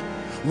favored.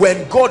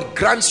 When God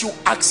grants you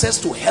access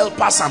to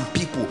helpers and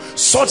people,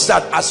 such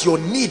that as your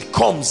need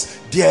comes,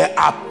 there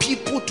are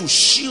people to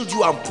shield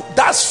you, and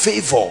that's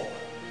favor.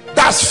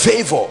 That's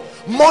favor.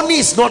 Money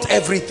is not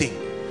everything.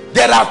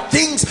 There are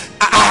things,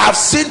 I have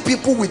seen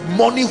people with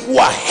money who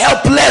are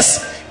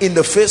helpless in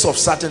the face of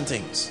certain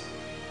things.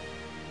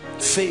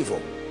 Favor.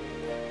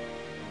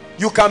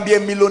 You can be a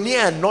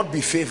millionaire and not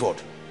be favored.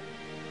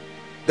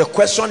 The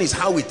question is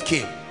how it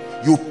came.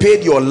 You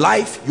paid your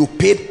life, you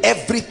paid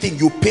everything,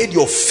 you paid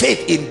your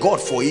faith in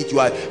God for it. You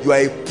are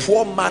a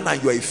poor man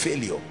and you are a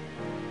failure.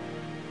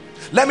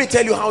 Let me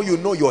tell you how you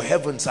know your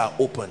heavens are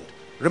opened.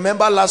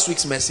 Remember last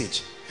week's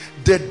message.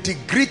 The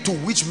degree to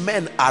which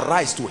men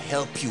arise to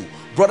help you,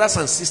 brothers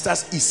and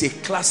sisters, is a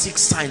classic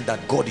sign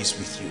that God is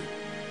with you.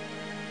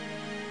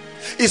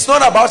 It's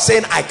not about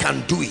saying I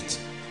can do it.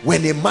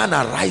 when a man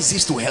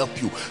arises to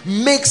help you,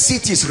 makes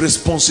it his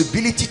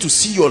responsibility to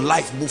see your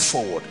life move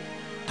forward.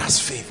 That's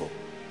favor.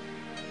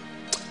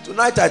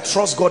 Tonight I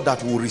trust God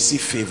that we'll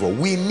receive favor.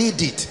 We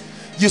need it.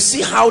 You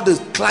see how the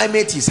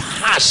climate is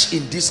harsh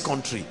in this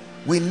country.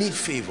 We need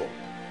favor.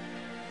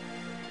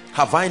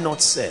 Have I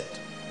not said?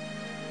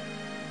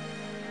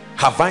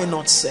 Have I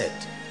not said?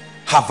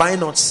 Have I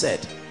not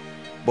said?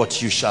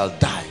 But you shall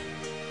die.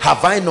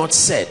 Have I not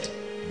said?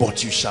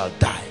 But you shall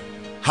die.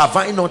 Have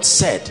I not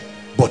said?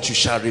 But you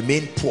shall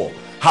remain poor.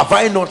 Have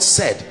I not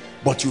said?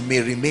 But you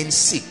may remain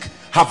sick.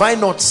 Have I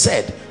not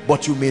said?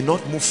 But you may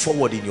not move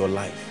forward in your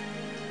life.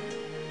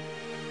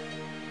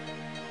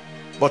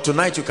 But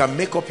tonight you can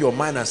make up your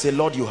mind and say,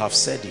 Lord, you have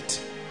said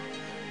it.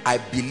 I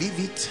believe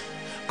it.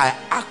 I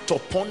act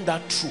upon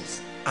that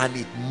truth, and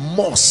it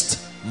must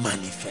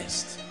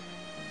manifest.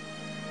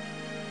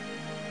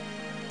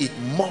 It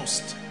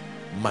must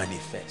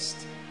manifest.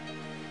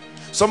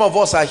 Some of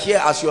us are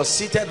here, as you're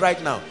seated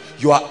right now,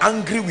 you are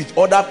angry with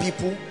other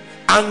people,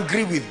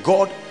 angry with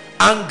God,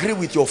 angry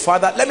with your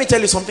father. Let me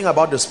tell you something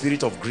about the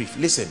spirit of grief.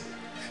 Listen,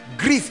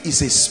 grief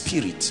is a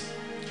spirit,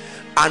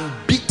 and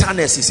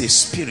bitterness is a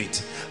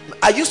spirit.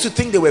 I used to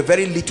think they were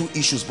very little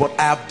issues, but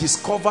I have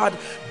discovered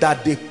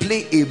that they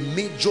play a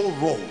major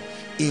role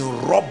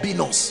in robbing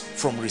us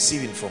from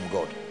receiving from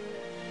God.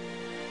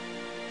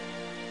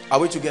 Are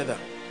we together?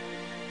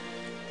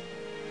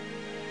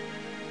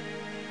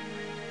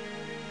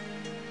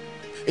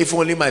 If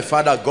only my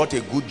father got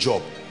a good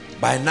job,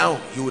 by now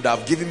he would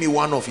have given me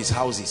one of his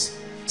houses.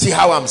 See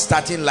how I'm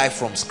starting life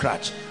from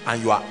scratch,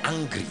 and you are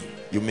angry.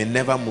 You may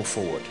never move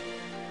forward.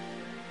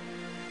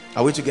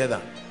 Are we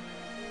together?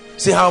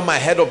 See how my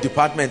head of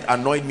department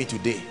annoyed me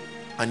today,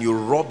 and you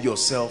rob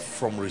yourself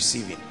from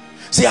receiving.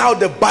 See how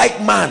the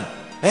bike man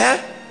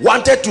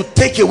wanted to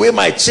take away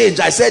my change.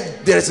 I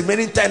said there is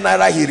remaining 10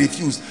 naira, he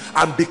refused,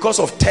 and because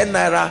of 10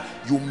 naira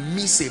you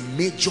miss a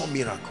major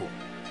miracle.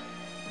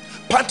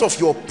 Part of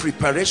your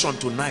preparation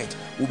tonight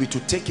will be to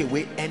take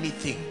away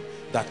anything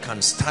that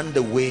can stand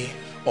the way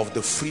of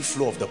the free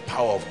flow of the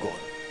power of God,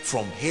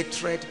 from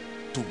hatred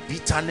to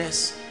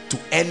bitterness to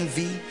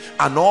envy,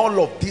 and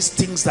all of these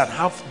things that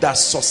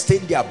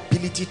sustain the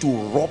ability to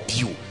rob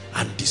you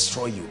and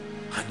destroy you.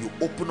 And you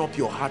open up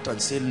your heart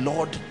and say,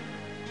 Lord,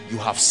 you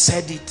have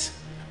said it.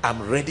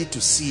 I'm ready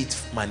to see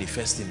it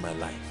manifest in my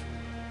life.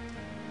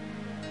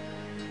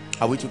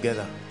 Are we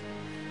together?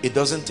 It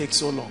doesn't take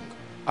so long.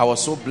 I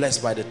was so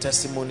blessed by the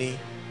testimony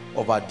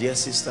of our dear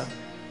sister.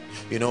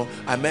 You know,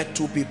 I met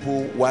two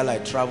people while I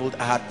traveled.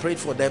 I had prayed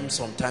for them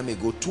some time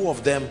ago. Two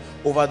of them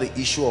over the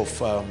issue of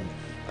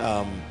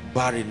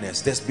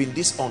barrenness. There's been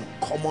this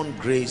uncommon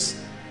grace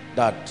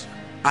that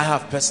I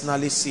have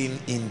personally seen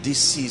in this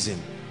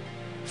season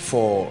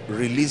for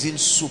releasing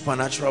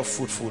supernatural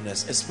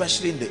fruitfulness,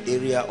 especially in the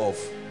area of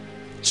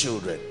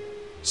children.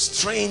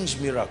 Strange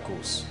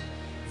miracles,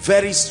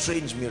 very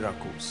strange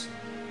miracles.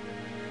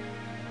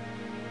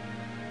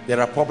 There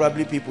are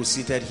probably people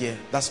seated here,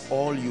 that's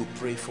all you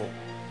pray for.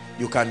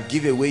 You can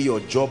give away your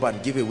job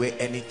and give away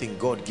anything.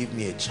 God, give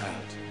me a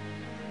child.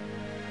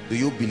 Do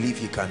you believe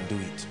he can do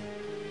it?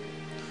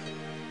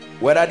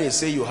 Whether they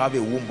say you have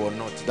a womb or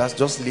not, that's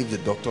just leave the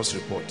doctor's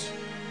report.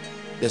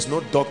 There's no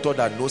doctor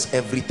that knows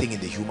everything in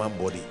the human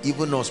body.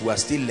 Even us, we are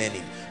still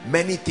learning.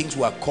 Many things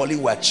we are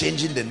calling, we are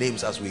changing the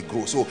names as we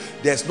grow. So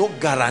there's no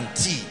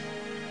guarantee.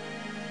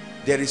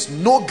 There is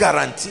no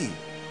guarantee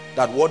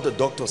that what the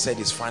doctor said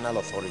is final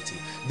authority.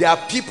 There are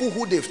people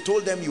who they've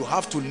told them you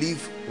have to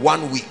live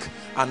 1 week,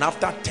 and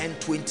after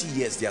 10-20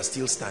 years they are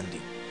still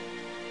standing.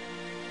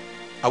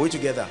 Are we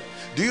together?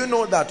 Do you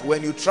know that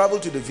when you travel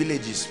to the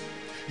villages,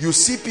 you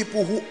see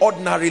people who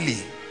ordinarily,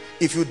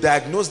 if you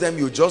diagnose them,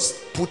 you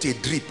just put a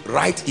drip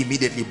right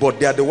immediately, but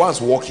they are the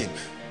ones walking.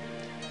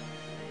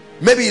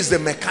 Maybe it's the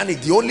mechanic,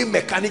 the only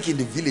mechanic in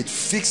the village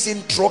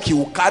fixing truck. He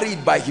will carry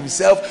it by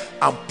himself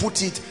and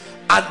put it,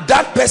 and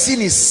that person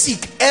is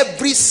sick,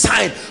 every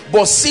sign,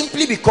 but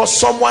simply because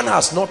someone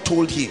has not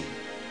told him,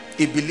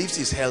 he believes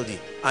he's healthy,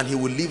 and he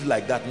will live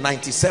like that.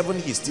 97,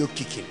 he's still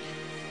kicking.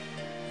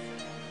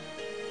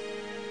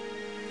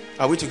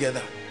 Are we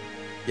together?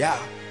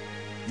 Yeah.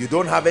 You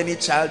don't have any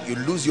child, you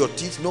lose your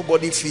teeth,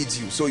 nobody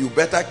feeds you, so you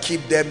better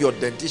keep them. Your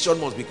dentition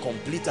must be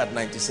complete at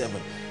 97.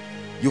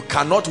 You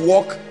cannot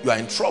walk, you are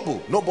in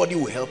trouble, nobody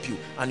will help you.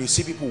 And you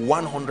see people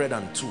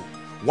 102,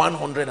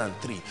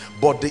 103.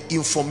 But the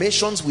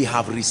informations we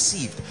have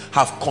received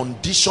have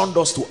conditioned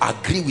us to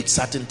agree with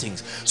certain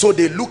things. So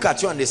they look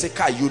at you and they say,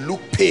 Kai, you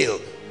look pale.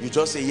 You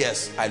just say,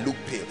 yes, I look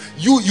pale.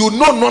 You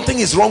know nothing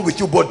is wrong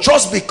with you, but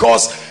just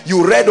because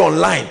you read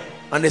online,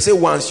 and they say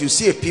once you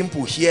see a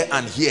pimple here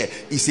and here,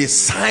 it's a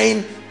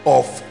sign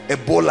of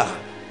Ebola.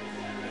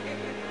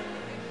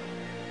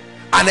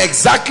 And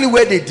exactly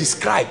where they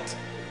described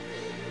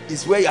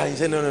is where you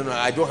say, no,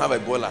 I don't have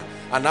Ebola.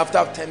 And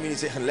after 10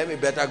 minutes, say, let me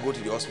better go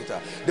to the hospital.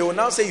 They will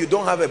now say, you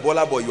don't have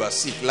Ebola, but you are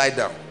sick. Lie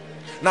down.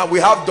 Now we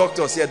have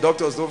doctors here.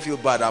 Doctors, don't feel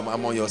bad. I'm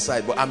on your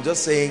side. But I'm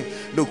just saying,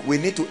 look, we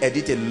need to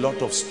edit a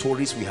lot of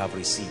stories we have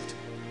received.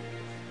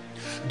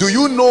 Do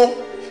you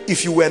know,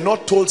 if you were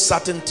not told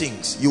certain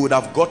things, you would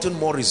have gotten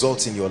more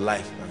results in your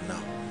life than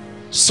now.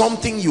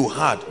 Something you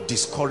had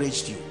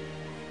discouraged you.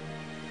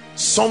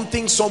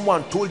 Something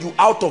someone told you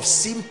out of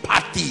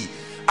sympathy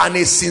and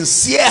a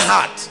sincere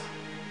heart.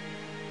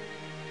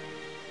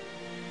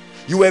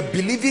 You were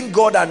believing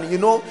God, and you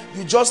know,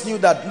 you just knew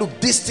that, look,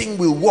 this thing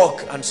will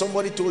work. And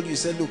somebody told you,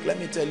 said, look, let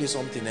me tell you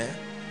something,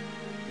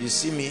 you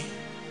see me,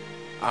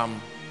 I'm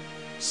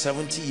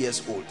 70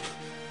 years old.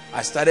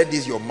 I started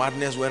this your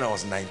madness when I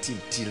was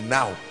 19. Till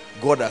now,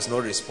 God has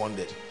not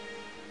responded.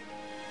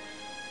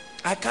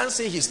 I can't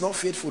say he's not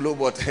faithful,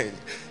 but this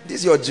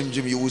is your Jim,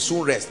 you will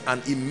soon rest.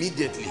 And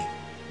immediately,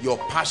 your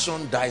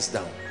passion dies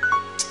down.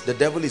 The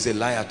devil is a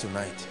liar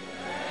tonight.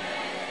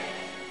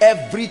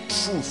 Every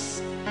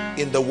truth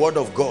in the word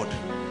of God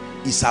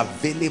is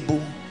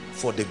available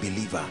for the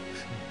believer.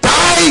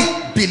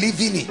 Die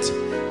believing it.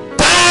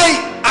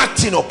 Die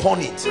acting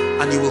upon it,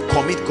 and you will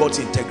commit God's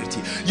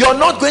integrity. You're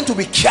not going to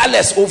be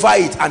careless over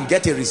it and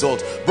get a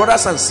result.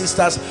 Brothers and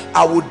sisters,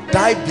 I would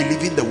die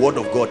believing the word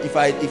of God. If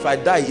I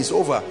die, it's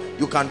over.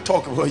 You can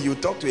talk, well, you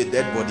talk to a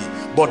dead body,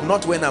 but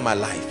not when I'm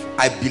alive.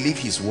 I believe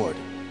his word.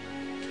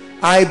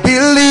 I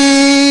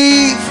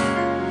believe,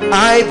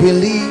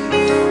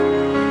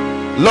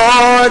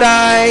 Lord,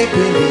 I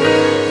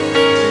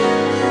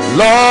believe,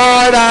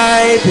 Lord,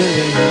 I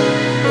believe,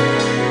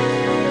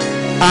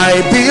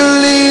 I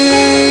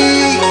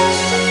believe,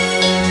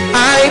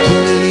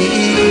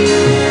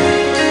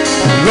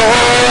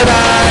 Lord,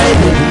 I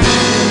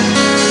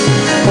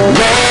believe,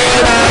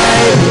 Lord,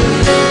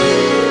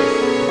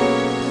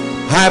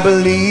 I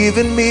believe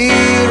in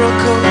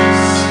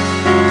miracles,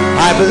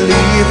 I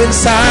believe in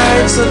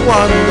signs and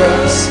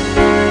wonders,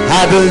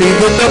 I believe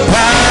in the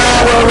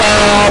power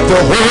of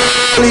the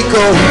Holy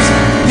Ghost.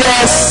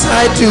 Yes,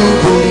 I do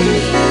believe.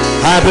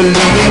 I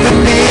believe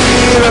in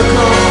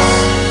miracles,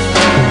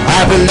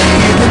 I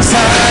believe in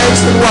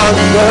signs and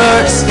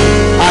wonders,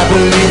 I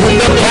believe in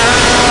the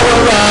power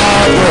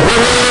of the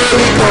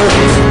Holy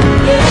Ghost.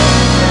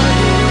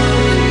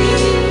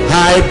 I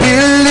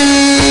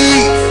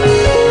believe,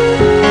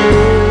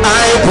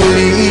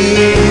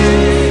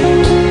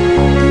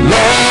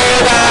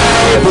 Lord,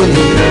 I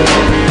believe,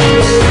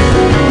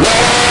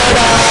 Lord, I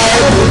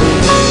believe,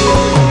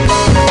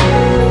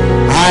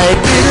 I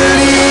believe,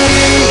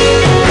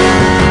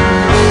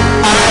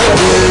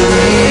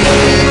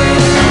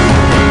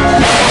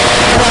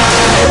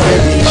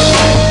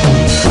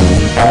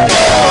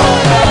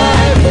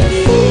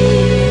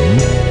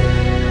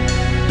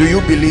 Do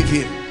you believe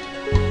him?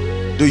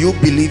 Do you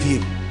believe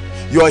him?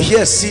 You are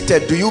here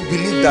seated. Do you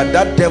believe that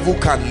that devil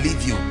can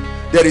leave you?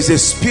 There is a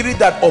spirit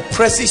that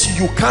oppresses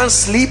you. You can't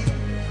sleep.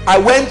 I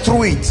went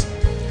through it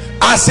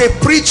as a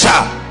preacher,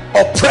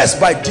 oppressed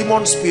by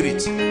demon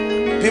spirits.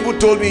 People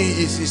told me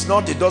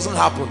it doesn't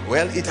happen.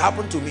 Well, it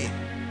happened to me.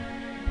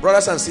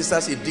 Brothers and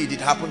sisters, it did.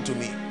 It happened to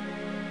me.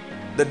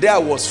 The day I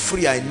was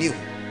free, I knew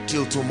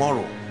till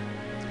tomorrow.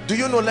 Do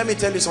you know, let me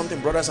tell you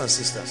something, brothers and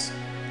sisters.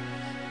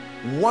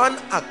 One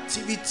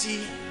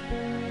activity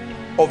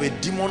of a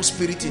demon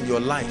spirit in your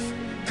life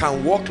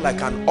can work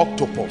like an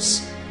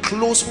octopus,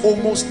 close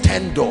almost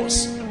 10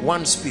 doors.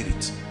 One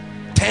spirit,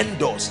 10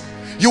 doors.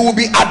 You will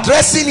be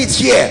addressing it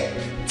here,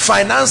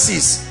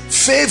 finances,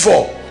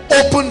 favor,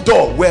 open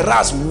door,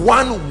 whereas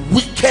one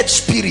wicked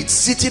spirit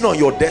sitting on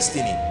your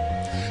destiny.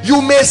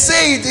 You may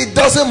say it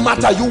doesn't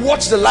matter. You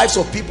watch the lives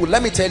of people.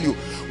 Let me tell you,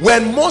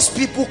 when most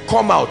people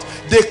come out,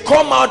 they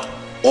come out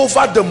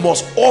over the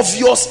most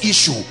obvious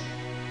issue.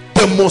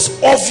 The most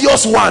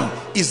obvious one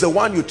is the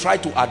one you try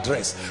to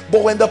address.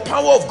 But when the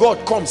power of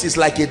God comes, it's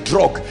like a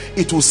drug.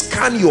 It will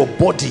scan your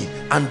body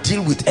and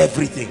deal with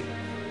everything.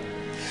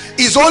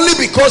 It's only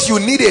because you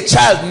need a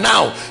child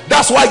now.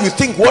 That's why you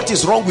think what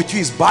is wrong with you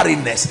is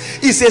barrenness.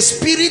 It's a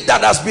spirit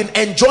that has been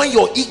enjoying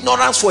your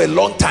ignorance for a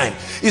long time.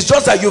 It's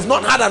just that you've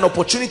not had an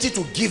opportunity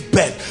to give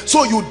birth,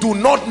 so you do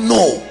not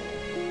know.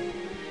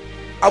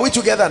 Are we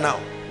together now?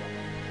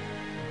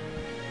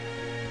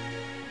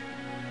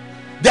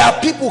 There are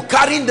people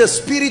carrying the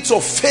spirits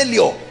of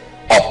failure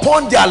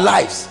upon their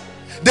lives.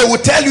 They will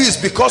tell you it's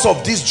because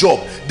of this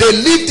job. They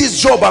leave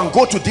this job and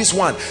go to this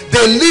one.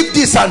 They leave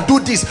this and do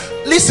this.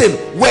 Listen,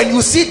 when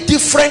you see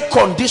different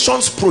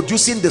conditions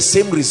producing the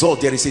same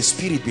result, there is a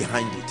spirit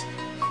behind it.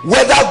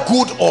 Whether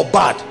good or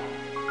bad.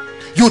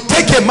 You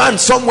take a man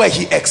somewhere,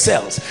 he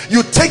excels.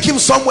 You take him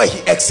somewhere, he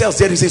excels.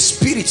 There is a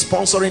spirit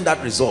sponsoring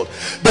that result.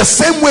 The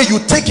same way you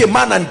take a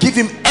man and give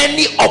him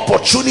any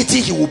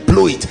opportunity, he will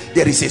blow it.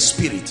 There is a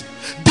spirit.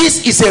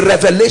 This is a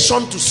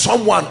revelation to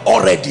someone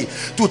already,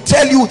 to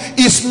tell you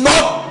it's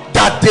not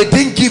that they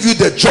didn't give you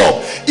the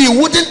job.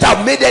 It wouldn't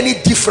have made any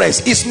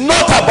difference. It's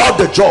not about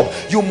the job.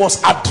 You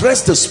must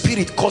address the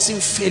spirit causing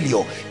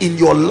failure in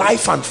your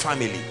life and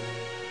family.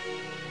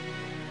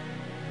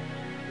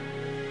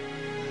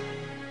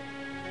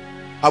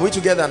 Are we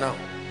together now?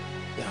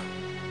 Yeah.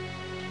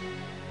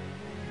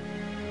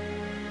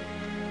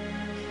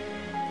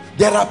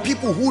 There are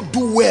people who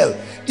do well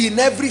in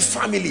every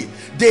family.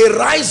 They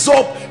rise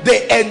up,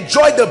 they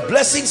enjoy the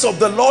blessings of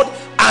the Lord,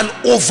 and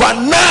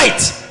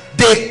overnight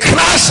They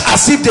crash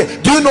as if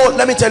they, do you know,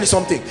 let me tell you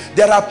something.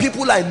 There are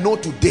people I know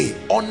today,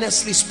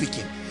 honestly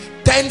speaking,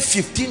 10,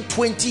 15,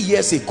 20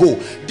 years ago,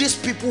 these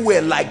people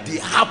were like the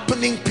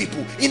happening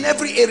people in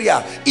every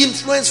area.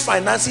 Influence,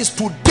 finances.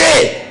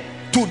 Today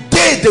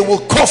they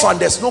will cough and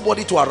there's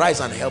nobody to arise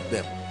and help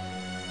them.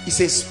 It's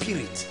a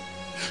spirit.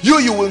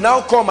 You will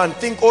now come and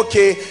think,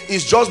 okay,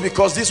 it's just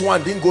because this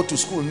one didn't go to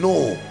school.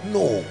 No.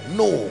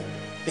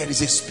 There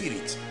is a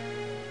spirit.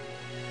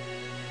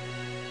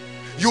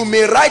 You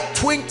may write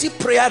 20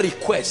 prayer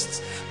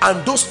requests,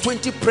 and those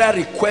 20 prayer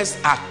requests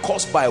are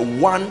caused by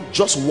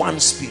just one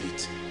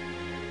spirit.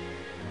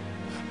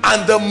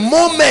 And the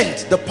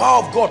moment the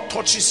power of God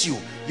touches you,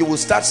 you will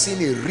start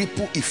seeing a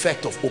ripple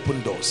effect of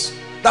open doors.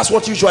 That's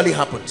what usually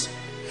happens.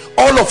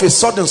 All of a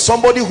sudden,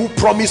 somebody who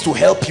promised to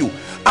help you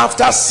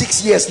after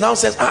 6 years now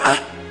says,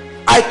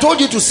 I told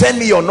you to send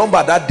me your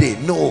number that day.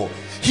 No,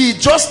 he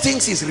just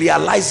thinks he's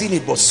realizing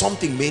it, but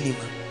something made him.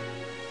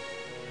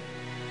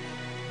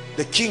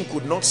 The king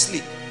could not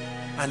sleep,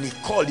 and he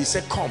called. He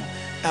said, come,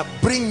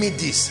 bring me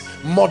this.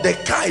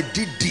 Mordecai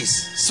did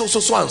this, so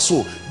and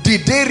so.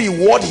 Did they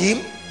reward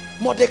him?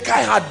 Mordecai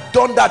had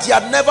done that. He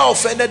had never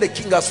offended the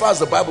king as far as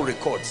the Bible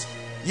records,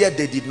 yet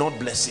they did not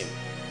bless him.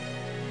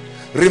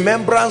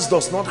 Remembrance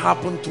does not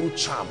happen through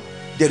charm.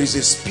 There is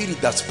a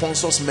spirit that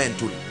sponsors men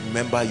to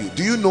remember you.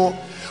 Do you know,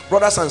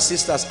 brothers and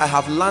sisters, I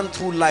have learned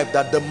through life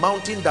that the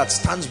mountain that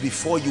stands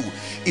before you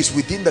is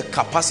within the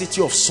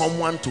capacity of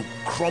someone to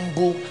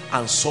crumble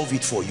and solve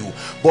it for you.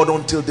 But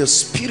until the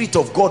Spirit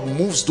of God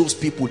moves those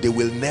people, they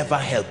will never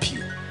help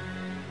you.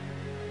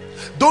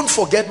 Don't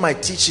forget my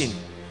teaching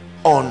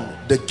on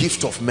the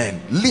gift of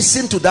men.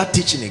 Listen to that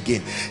teaching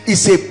again.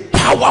 It's a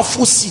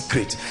powerful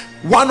secret.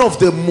 One of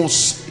the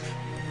most,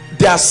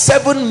 there are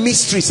 7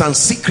 mysteries and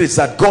secrets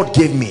that God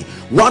gave me.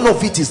 One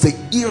of it is the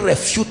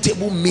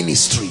irrefutable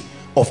ministry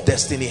of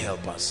destiny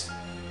helpers.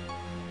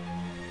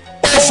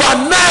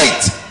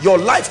 Overnight your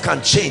life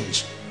can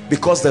change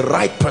because the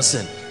right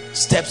person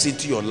steps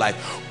into your life.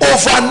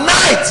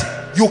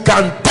 Overnight you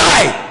can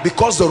die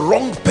because the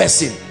wrong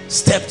person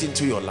stepped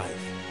into your life.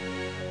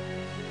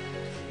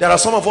 There are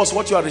some of us,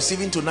 what you are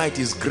receiving tonight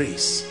is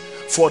grace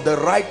for the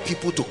right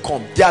people to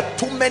come. There are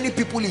too many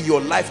people in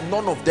your life,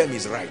 none of them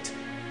is right.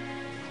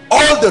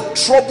 All the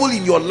trouble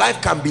in your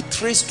life can be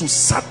traced to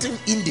certain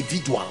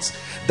individuals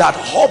that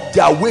hop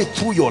their way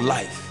through your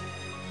life.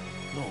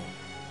 No.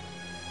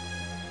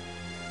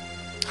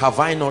 Have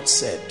I not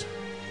said?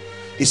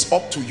 It's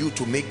up to you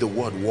to make the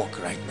word work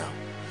right now.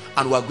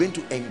 And we're going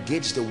to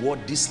engage the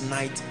word this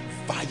night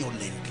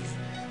violently.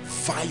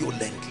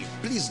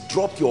 Please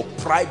drop your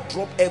pride,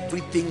 drop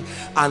everything,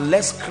 and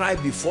let's cry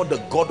before the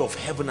God of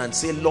heaven and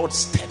say, Lord,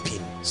 step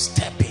in.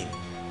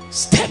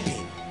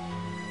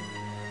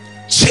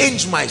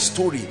 Change my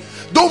story.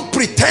 Don't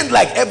pretend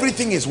like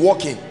everything is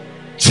working.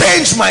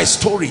 Change my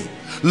story.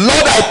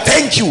 Lord, I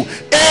thank you.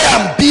 A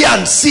and B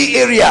and C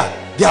area,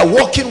 they are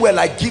working well.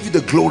 I give you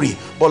the glory.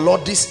 But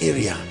Lord, this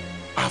area,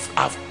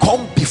 I've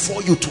come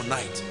before you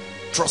tonight,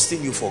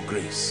 trusting you for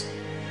grace.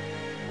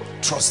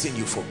 Trusting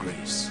you for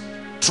grace.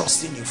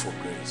 Trusting you for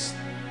grace.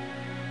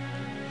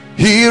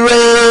 He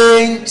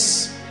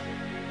reigns.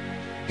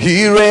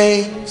 He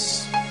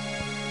reigns.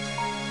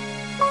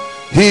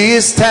 He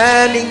is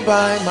standing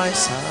by my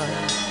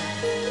side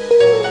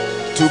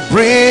to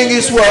bring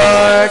his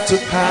word to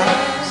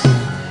pass.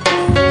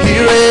 He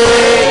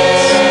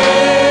reigns.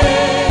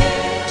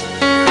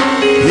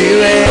 He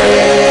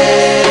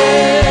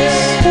reigns.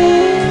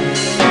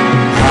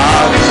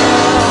 Our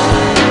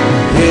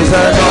God is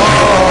an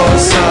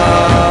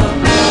awesome.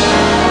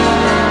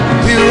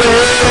 He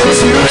reigns.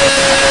 He reigns.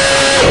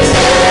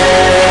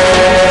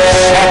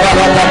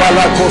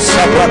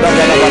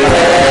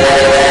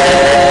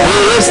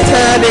 He is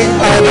standing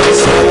by my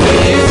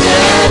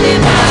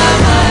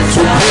side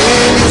to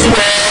bring his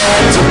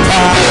word to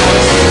pass.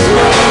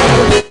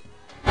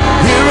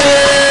 He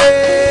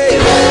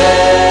reigns.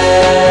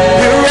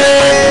 He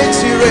reigns.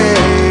 He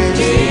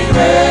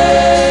reigns.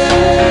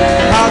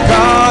 Our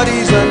God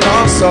is an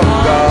awesome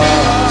God.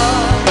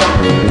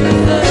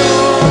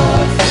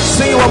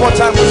 Sing it one more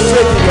time with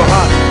faith in your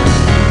heart.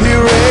 He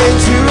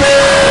reigns. He reigns.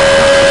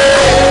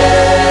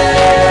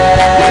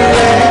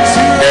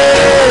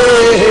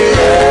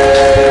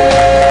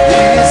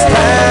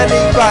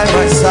 By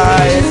my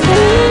side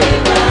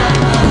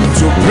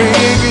to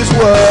bring his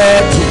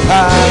word to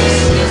pass.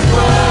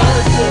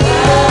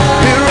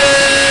 He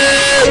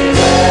reigns.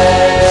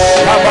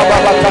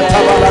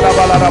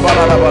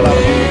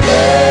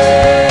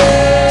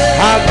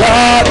 Our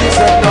God is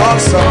an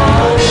awesome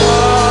God.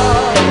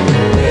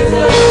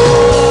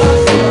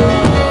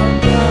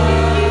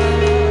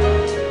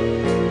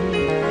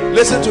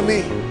 Listen to me.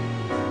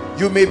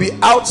 You may be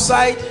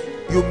outside,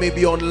 you may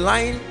be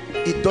online,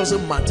 it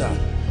doesn't matter.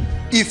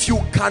 If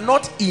you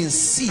cannot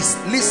insist,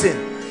 listen,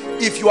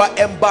 if you are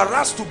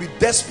embarrassed to be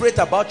desperate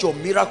about your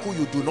miracle,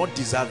 you do not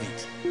deserve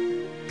it.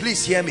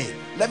 Please hear me.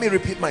 Let me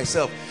repeat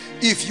myself.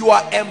 If you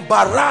are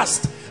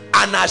embarrassed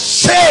and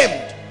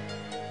ashamed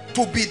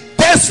to be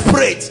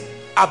desperate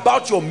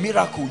about your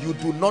miracle, you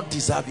do not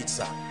deserve it,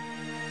 sir.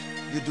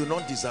 You do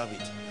not deserve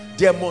it.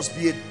 There must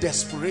be a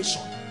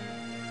desperation.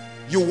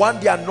 You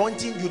want the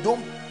anointing, you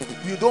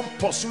don't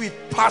pursue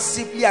it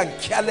passively and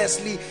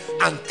carelessly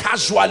and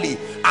casually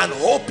and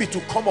hope it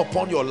will come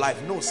upon your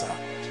life. No, sir.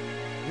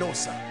 No,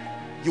 sir.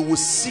 You will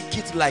seek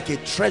it like a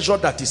treasure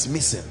that is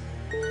missing.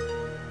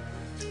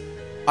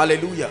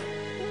 Hallelujah.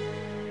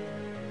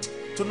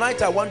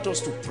 Tonight I want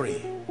us to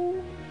pray.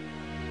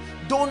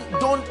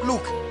 Don't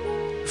look.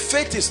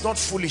 Faith is not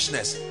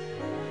foolishness.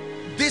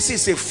 This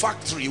is a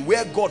factory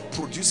where God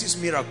produces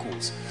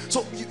miracles.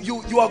 So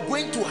you are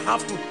going to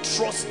have to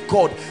trust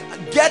God.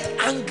 Get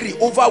angry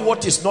over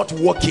what is not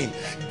working.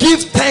 Give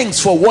thanks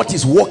for what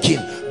is working,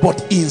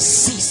 but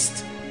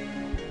insist.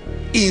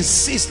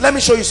 Insist. Let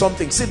me show you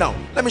something. Sit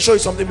down. Let me show you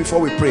something before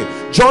we pray.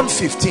 John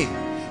 15.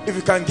 If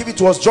you can give it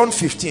to us, John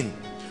 15.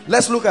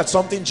 Let's look at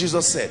something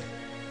Jesus said.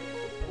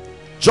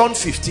 John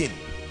 15.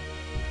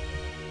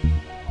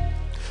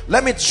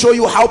 Let me show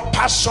you how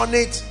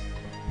passionate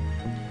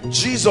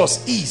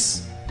Jesus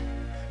is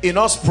in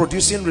us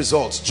producing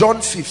results.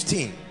 John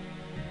 15.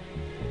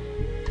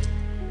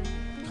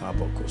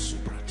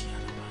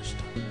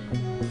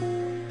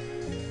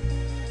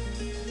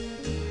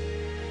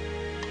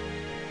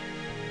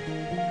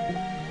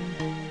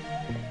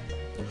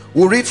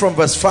 We'll read from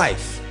verse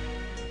 5.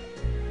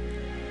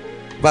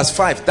 Verse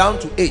 5 down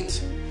to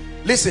 8.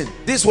 Listen,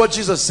 this is what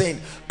Jesus is saying.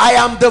 I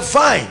am the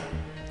vine.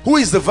 Who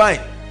is the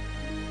vine?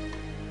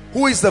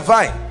 Who is the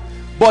vine?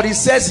 But he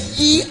says,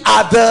 ye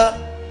are the...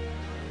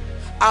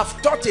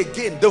 I've taught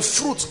again, the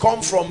fruits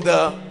come from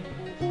the...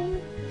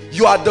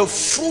 You are the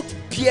fruit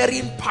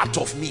bearing part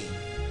of me.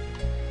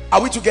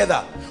 Are we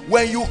together?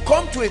 When you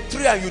come to a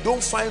tree and you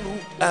don't find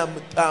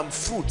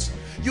fruit,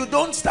 you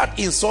don't start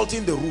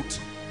insulting the root.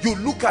 You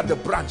look at the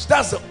branch.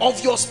 That's the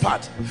obvious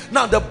part.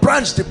 Now the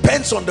branch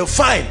depends on the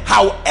vine.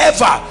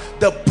 However,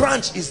 the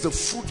branch is the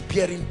fruit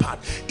bearing part.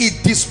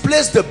 It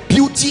displays the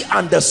beauty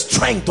and the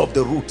strength of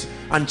the root.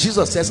 And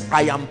Jesus says,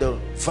 I am the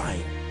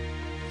vine.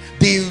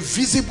 The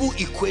invisible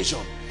equation,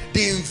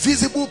 the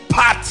invisible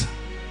part.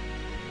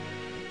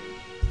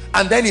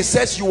 And then he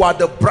says, you are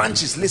the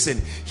branches.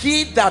 Listen,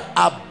 he that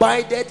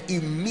abideth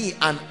in me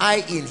and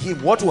I in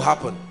him, what will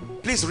happen?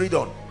 Please read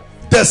on.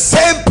 The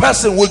same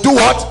person will do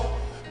what?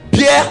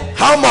 Bear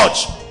how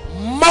much?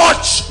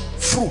 Much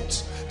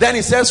fruit. Then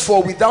he says,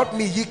 for without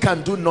me ye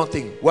can do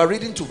nothing. We're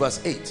reading to verse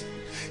 8.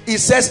 He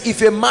says,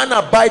 if a man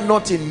abide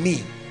not in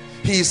me,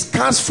 he is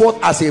cast forth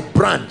as a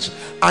branch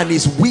and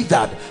is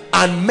withered,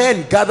 and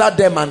men gather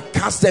them and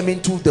cast them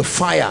into the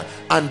fire,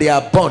 and they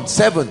are burnt.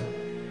 7.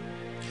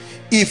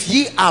 If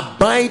ye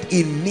abide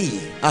in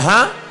me,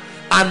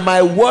 and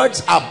my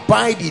words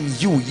abide in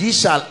you, ye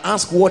shall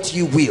ask what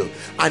ye will,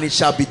 and it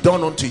shall be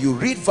done unto you.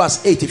 Read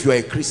verse 8 if you are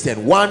a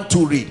Christian. 1,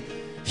 2, read.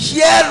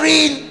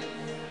 Hearing.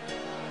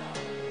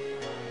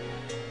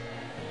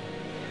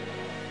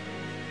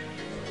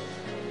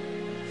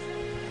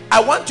 I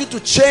want you to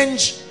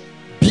change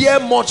bear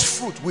much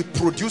fruit with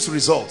produce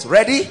results.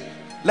 Ready?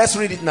 Let's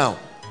read it now.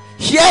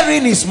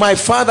 Herein is my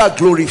Father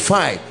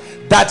glorified,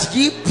 that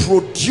ye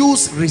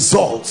produce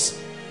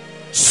results.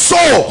 So,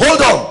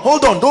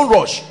 hold on, don't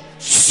rush.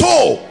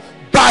 So,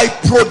 by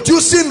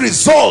producing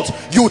results,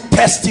 you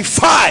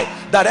testify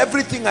that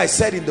everything I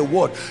said in the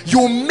word,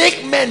 you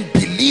make men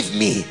believe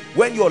me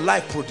when your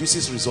life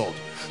produces results.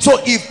 So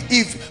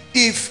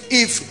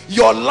if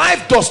your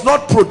life does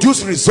not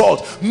produce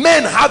results,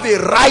 men have a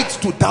right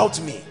to doubt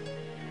me.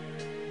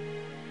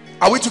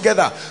 Are we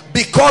together?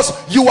 Because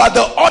you are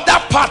the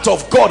other part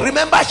of God.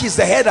 Remember, he's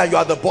the head and you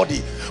are the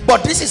body.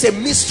 But this is a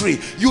mystery.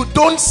 You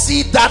don't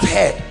see that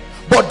head,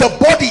 but the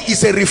body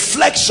is a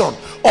reflection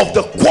of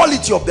the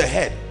quality of the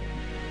head.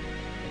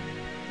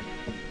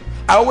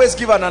 I always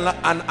give an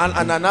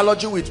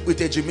analogy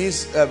with a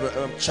Jimmy's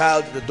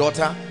child, the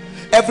daughter.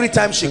 Every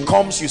time she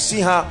comes, you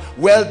see her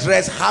well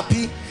dressed,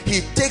 happy.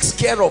 He takes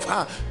care of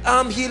her.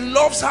 He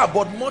loves her,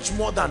 but much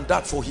more than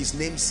that, for his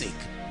name's sake.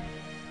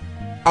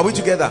 Are we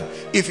together?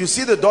 If you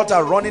see the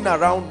daughter running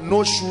around,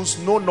 no shoes,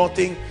 no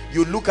nothing,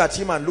 you look at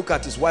him and look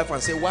at his wife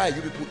and say, why are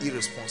you people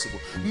irresponsible?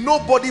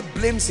 Nobody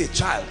blames a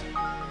child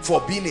for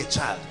being a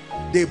child.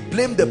 They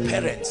blame the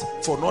parents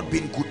for not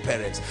being good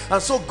parents. And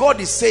so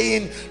God is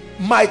saying,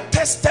 my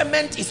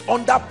testament is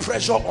under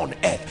pressure on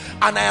earth,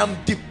 and I am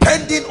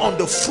depending on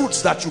the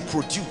fruits that you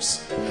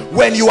produce.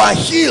 When you are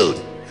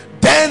healed,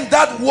 then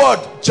that word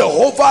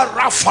Jehovah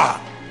Rapha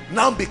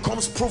now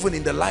becomes proven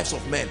in the lives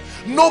of men.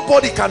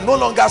 Nobody can no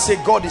longer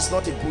say God is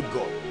not a good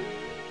God.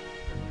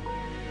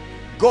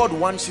 God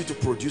wants you to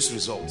produce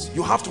results.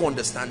 You have to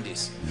understand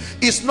this.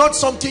 It's not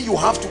something you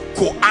have to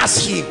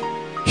coerce him.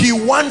 He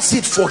wants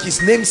it for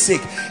his name's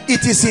sake.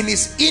 It is in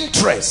his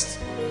interest.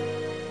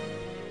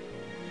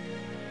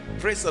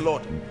 Praise the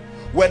Lord.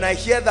 When I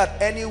hear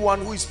that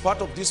anyone who is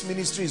part of this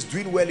ministry is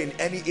doing well in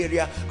any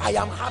area, I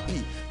am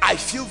happy. I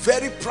feel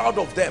very proud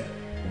of them.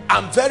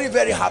 I'm very,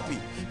 very happy.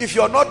 If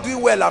you're not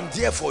doing well, I'm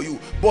there for you.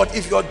 But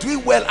if you're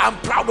doing well, I'm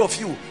proud of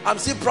you. I'm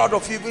still proud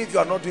of you even if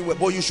you're not doing well.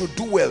 But you should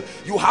do well.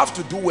 You have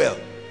to do well.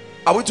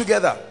 Are we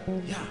together?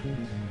 Yeah.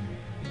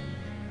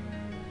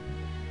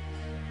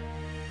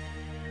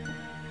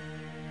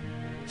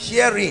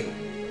 Herein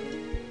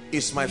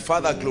is my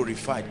Father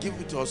glorified. Give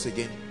it to us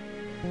again.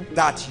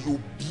 That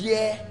you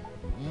bear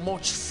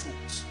much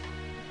fruit.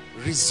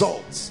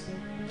 Results.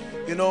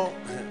 You know,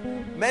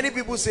 many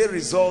people say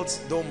results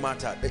don't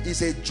matter.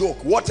 It's a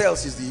joke. What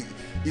else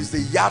is the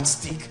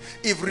yardstick?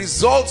 If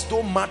results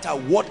don't matter,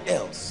 what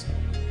else?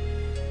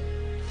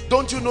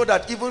 Don't you know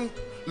that even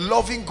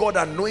loving God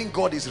and knowing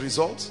God is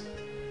results?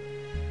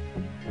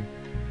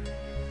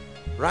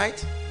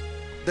 Right?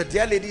 The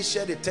dear lady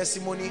shared a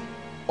testimony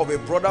of a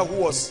brother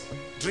who was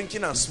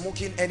drinking and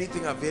smoking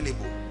anything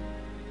available.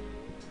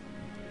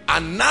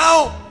 And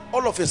now,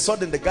 all of a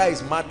sudden, the guy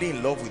is madly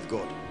in love with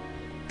God.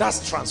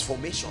 That's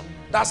transformation.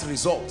 That's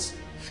results.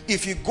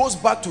 If he goes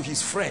back to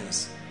his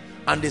friends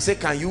and they say,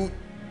 can you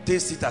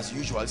taste it as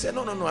usual? He said,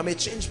 no, I'm a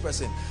changed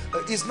person.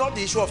 It's not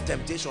the issue of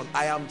temptation.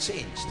 I am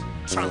changed,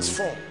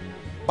 transformed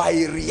by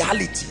a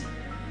reality.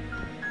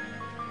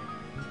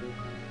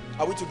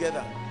 Are we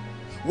together?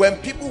 When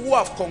people who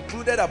have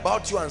concluded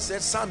about you and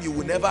said, Sam, you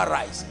will never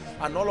rise,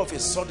 and all of a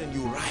sudden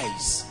you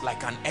rise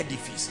like an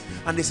edifice,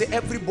 and they say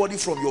everybody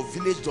from your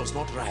village does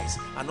not rise,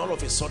 and all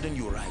of a sudden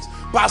you rise.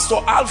 Pastor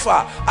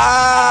Alpha,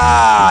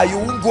 you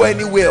won't go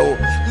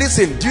anywhere.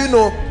 Listen, do you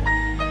know,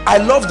 I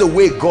love the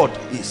way God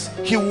is.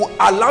 He will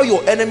allow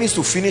your enemies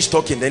to finish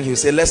talking, then he'll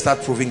say, let's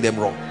start proving them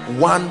wrong.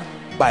 One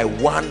by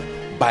one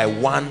by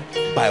one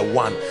by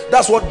one.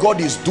 That's what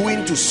God is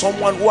doing to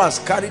someone who has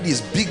carried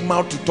his big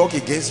mouth to talk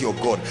against your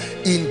God.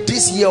 In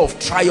this year of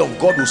triumph,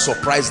 God will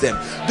surprise them.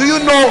 Do you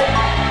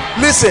know,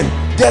 listen,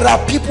 there are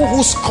people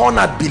who scorn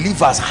at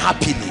believers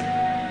happily.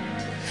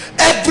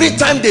 Every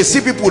time they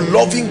see people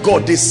loving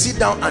God, they sit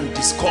down and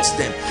discuss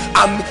them,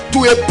 and to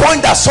a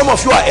point that some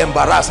of you are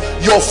embarrassed.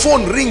 Your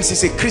phone rings,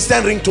 it's a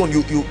Christian ringtone,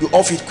 you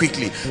off it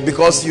quickly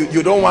because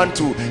you don't want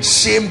to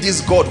shame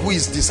this God who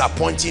is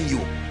disappointing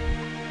you.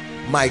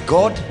 My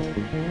God,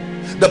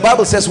 the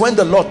Bible says when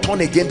the Lord turned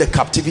again the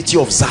captivity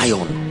of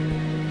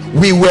Zion,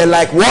 we were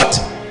like what?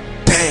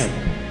 Damn.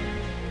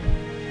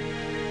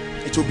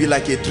 It will be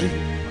like a dream.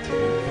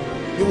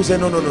 People say,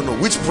 no.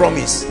 Which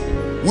promise?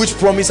 Which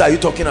promise are you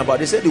talking about?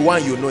 They said the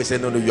one you know. He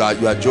said, no, you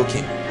are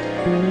joking.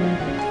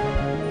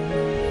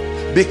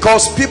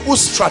 Because people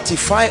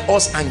stratify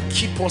us and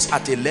keep us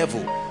at a level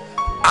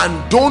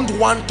and don't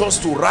want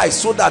us to rise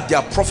so that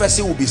their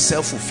prophecy will be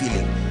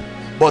self-fulfilling.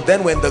 But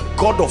then when the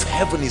God of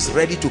heaven is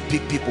ready to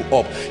pick people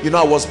up, you know,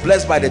 I was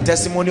blessed by the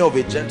testimony of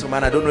a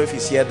gentleman, I don't know if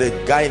he's here, the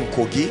guy in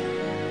Kogi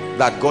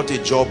that got a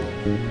job.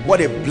 What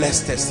a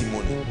blessed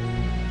testimony.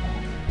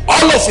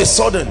 All of a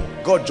sudden,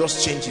 God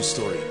just changed his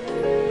story.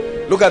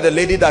 Look at the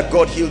lady that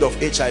God healed of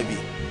HIV.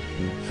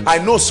 I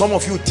know some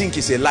of you think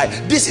it's a lie.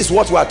 This is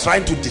what we are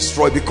trying to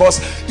destroy, because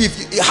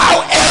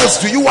how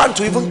else do you want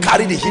to even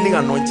carry the healing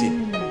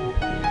anointing?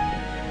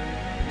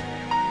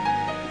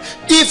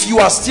 If you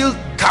are still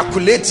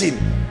calculating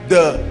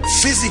the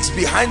physics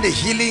behind the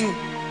healing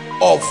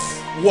of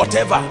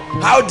whatever,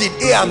 how did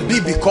A and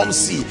B become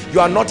C? You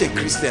are not a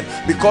Christian,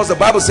 because the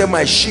Bible says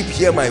my sheep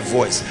hear my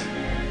voice.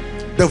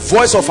 The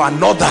voice of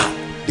another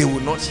they will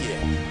not hear.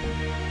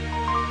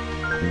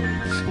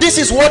 This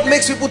is what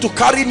makes people to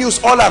carry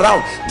news all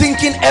around,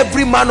 thinking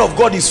every man of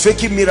God is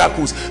faking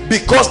miracles,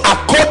 because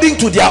according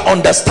to their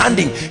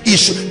understanding,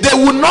 they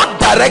will not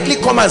directly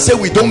come and say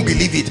we don't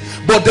believe it,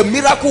 but the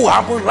miracle will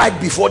happen right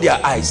before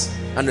their eyes,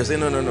 and they say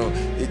no,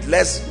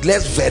 let's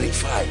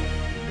verify.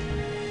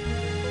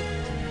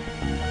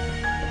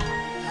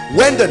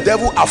 When the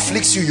devil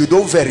afflicts you, you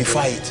don't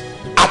verify it.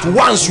 At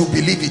once you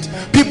believe it.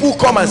 People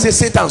come and say,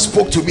 Satan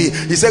spoke to me.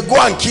 He said, go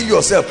and kill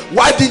yourself.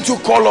 Why didn't you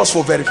call us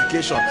for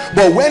verification?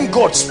 But when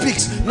God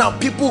speaks, now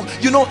people,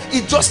 you know,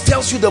 it just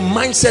tells you the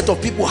mindset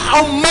of people,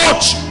 how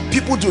much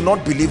people do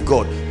not believe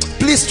God.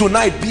 Please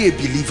tonight, be a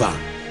believer.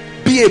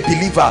 Be a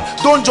believer.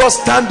 Don't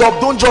just stand up,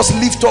 don't just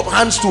lift up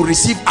hands to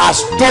receive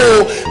as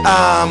though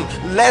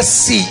let's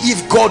see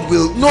if God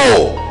will.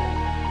 No,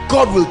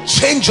 God will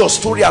change your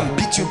story and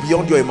beat you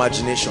beyond your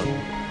imagination.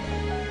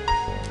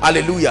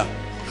 Hallelujah.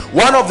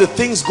 One of the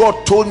things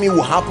God told me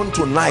will happen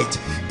tonight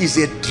is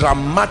a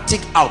dramatic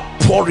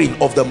outpouring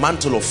of the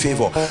mantle of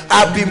favor.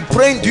 I've been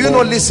praying. Do you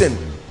know, listen,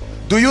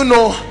 do you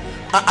know,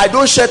 I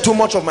don't share too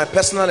much of my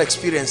personal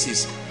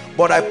experiences,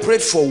 but I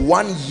prayed for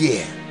 1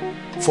 year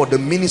for the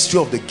ministry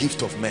of the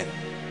gift of men.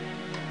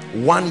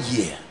 1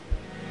 year.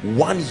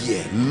 1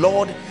 year.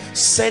 Lord,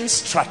 send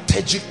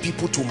strategic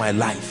people to my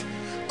life.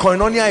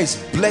 Koinonia is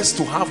blessed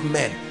to have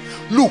men.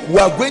 Look, we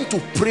are going to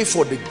pray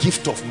for the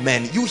gift of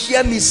men. You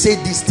hear me say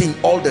this thing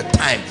all the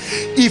time.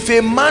 If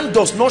a man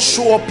does not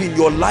show up in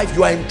your life,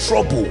 you are in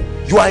trouble.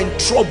 You are in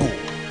trouble.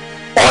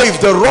 Or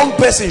if the wrong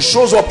person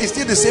shows up, it's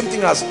still the same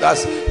thing as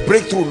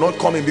breakthrough not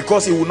coming,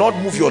 because it will not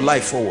move your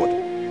life forward.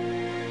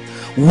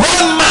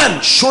 One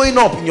man showing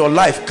up in your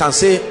life can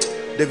say,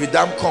 David,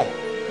 come.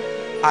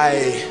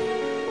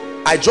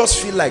 I just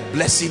feel like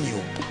blessing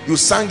you. You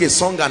sang a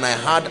song and I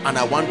heard and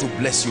I want to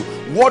bless you.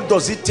 What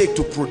does it take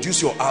to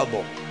produce your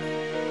album?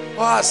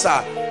 Oh,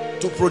 sir,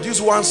 to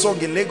produce one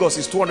song in Lagos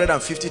is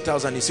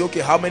 250,000. You say, okay,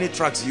 how many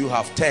tracks do you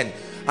have? 10.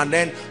 And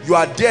then you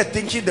are there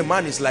thinking the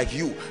man is like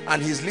you,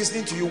 and he's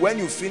listening to you. When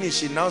you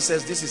finish, he now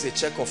says, this is a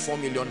check of 4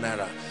 million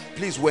naira.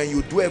 Please, when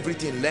you do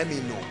everything, let me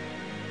know.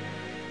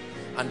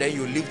 And then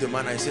you leave the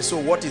man and say, so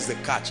what is the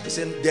catch? He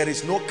said, there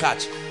is no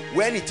catch.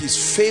 When it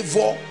is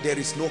favor, there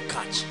is no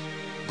catch.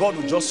 God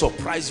will just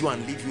surprise you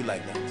and leave you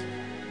like that.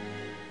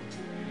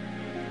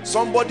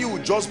 Somebody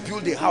will just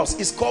build a house.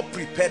 It's called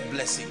prepared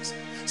blessings.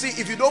 See,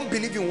 if you don't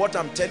believe in what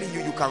I'm telling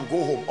you, you can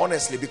go home,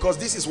 honestly, because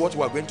this is what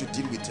we're going to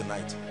deal with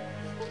tonight.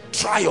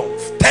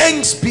 Triumph.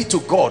 Thanks be to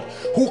God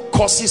who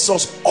causes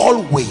us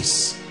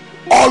always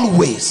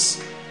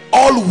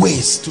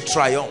to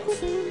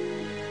triumph.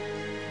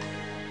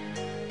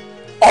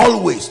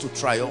 Always to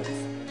triumph.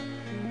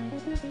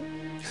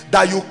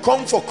 That you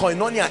come for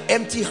koinonia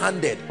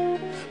empty-handed,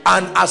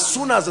 and as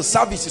soon as the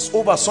service is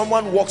over,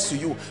 someone walks to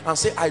you and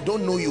say, I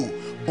don't know you,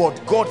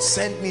 but God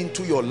sent me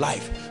into your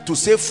life to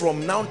say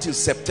from now till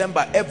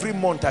September, every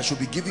month I should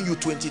be giving you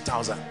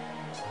 20,000.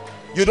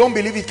 You don't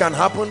believe it can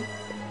happen?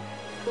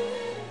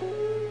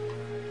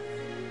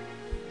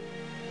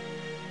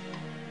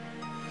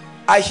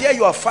 I hear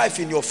you are 5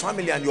 in your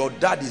family and your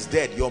dad is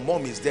dead, your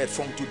mom is dead.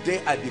 From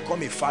today, I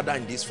become a father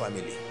in this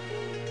family.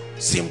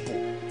 Simple.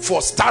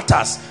 For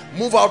starters,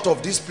 move out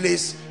of this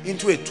place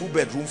into a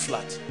 2-bedroom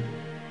flat.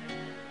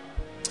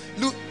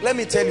 Look, let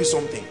me tell you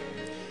something.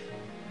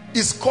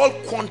 It's called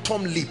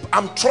quantum leap.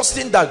 I'm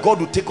trusting that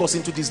God will take us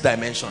into this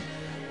dimension.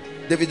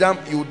 David,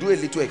 you will do a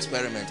little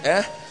experiment.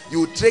 You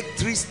will take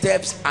 3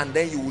 steps and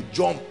then you will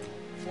jump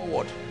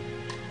forward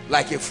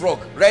like a frog.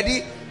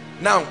 Ready?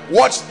 Now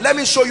watch. Let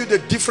me show you the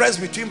difference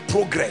between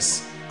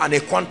progress and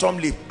a quantum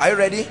leap. Are you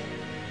ready?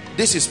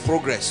 This is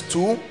progress.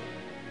 2,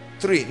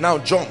 3. Now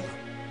jump.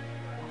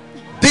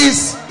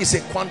 This is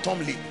a quantum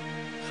leap.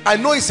 I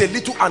know it's a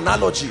little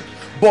analogy,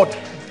 but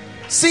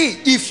see,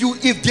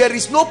 if there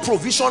is no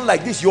provision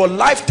like this, your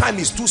lifetime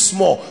is too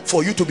small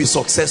for you to be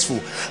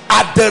successful.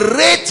 At the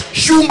rate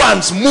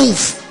humans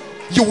move,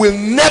 you will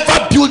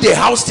never build a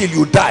house till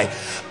you die.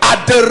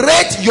 At the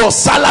rate your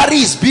salary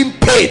is being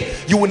paid,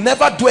 you will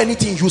never do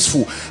anything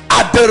useful.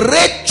 At the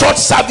rate church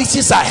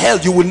services are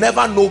held, you will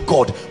never know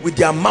God with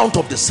the amount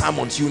of the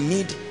sermons. You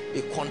need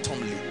a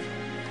quantum leap.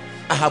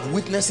 I have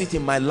witnessed it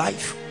in my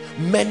life.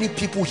 Many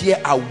people here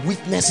are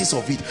witnesses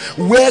of it,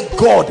 where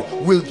God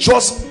will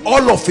just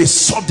all of a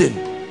sudden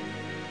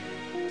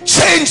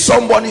change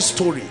somebody's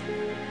story.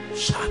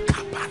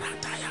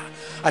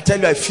 I tell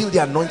you, I feel the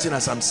anointing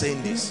as I'm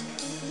saying this.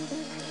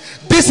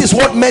 This is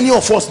what many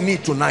of us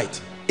need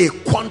tonight. A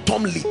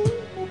quantum leap.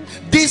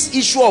 This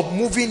issue of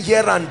moving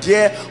here and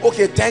there,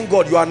 okay, thank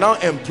God you are now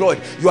employed,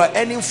 you are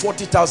earning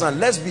 40,000.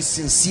 Let's be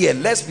sincere.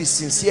 Let's be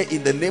sincere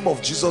in the name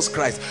of Jesus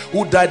Christ,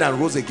 who died and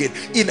rose again.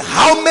 In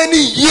how many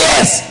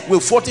years will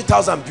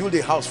 40,000 build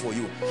a house for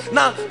you?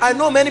 Now, I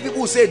know many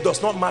people say it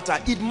does not matter.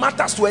 It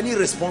matters to any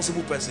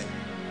responsible person.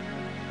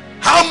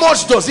 How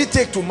much does it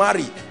take to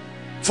marry?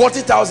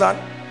 40,000.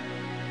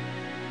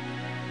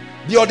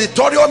 The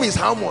auditorium is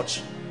how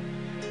much?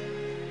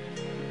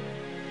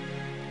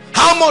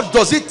 How much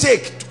does it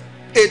take?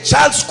 A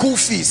child's school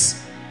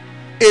fees.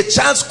 A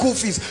child's school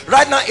fees.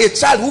 Right now, a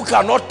child who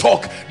cannot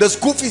talk, the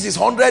school fees is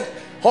 100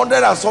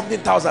 and something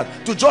thousand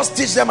to just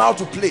teach them how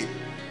to play.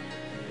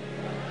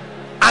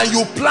 And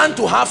you plan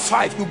to have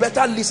 5. You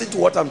better listen to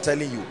what I'm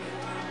telling you.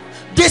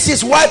 This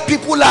is why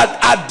people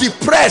are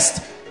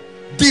depressed.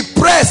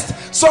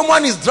 Depressed.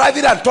 Someone is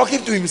driving and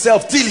talking to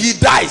himself till he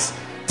dies.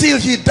 Till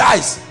he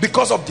dies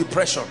because of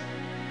depression.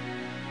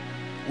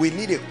 We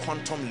need a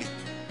quantum leap.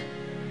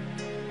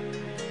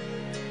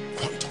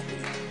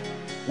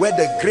 Where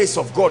the grace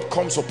of God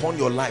comes upon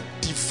your life,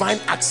 divine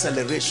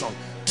acceleration,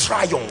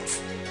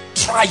 triumph,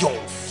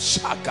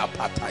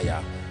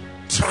 shakapataya,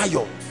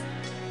 triumph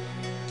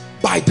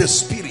by the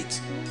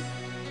Spirit.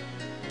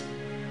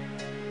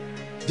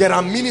 There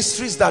are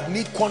ministries that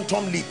need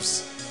quantum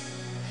leaps.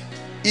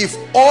 If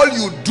all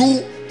you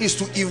do is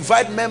to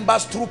invite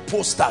members through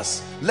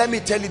posters, let me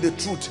tell you the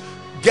truth,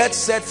 get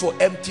set for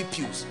empty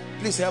pews.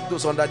 Please help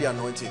those under the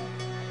anointing.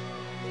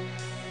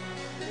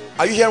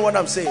 Are you hearing what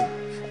I'm saying?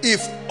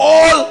 If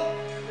all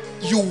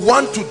you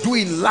want to do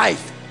in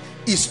life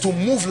is to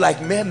move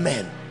like mere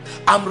men,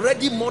 I'm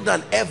ready more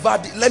than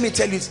ever. Let me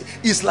tell you,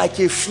 it's like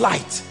a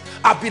flight.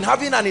 I've been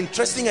having an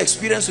interesting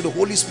experience with the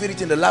Holy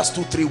Spirit in the last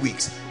 2-3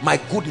 weeks. My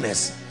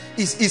goodness,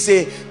 it's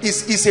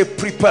a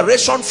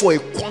preparation for a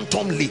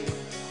quantum leap.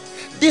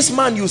 This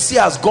man you see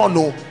has gone.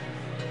 No,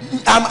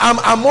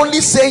 I'm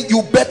only saying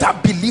you better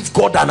believe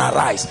God and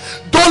arise.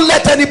 Don't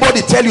let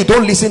anybody tell you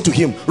don't listen to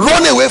him.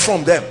 Run away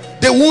from them.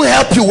 They won't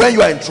help you when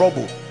you are in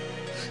trouble.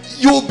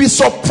 You'll be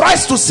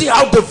surprised to see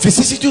how the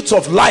vicissitudes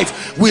of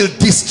life will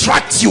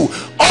distract you.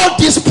 All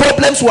these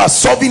problems we are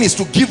solving is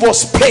to give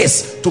us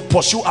space to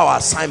pursue our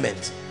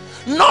assignment.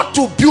 Not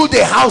to build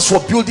a house for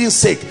building's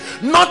sake.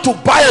 Not to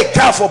buy a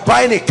car for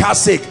buying a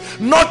car's sake.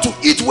 Not to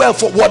eat well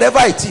for whatever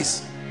it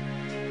is.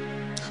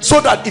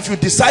 So that if you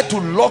decide to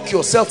lock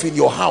yourself in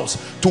your house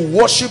to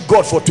worship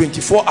God for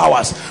 24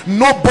 hours,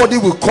 nobody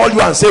will call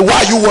you and say,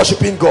 why are you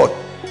worshiping God?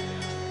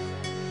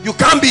 You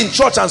can't be in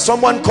church and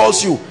someone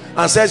calls you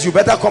and says you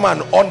better come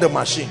and on the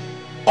machine.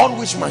 On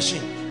which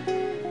machine?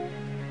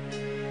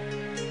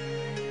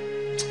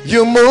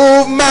 You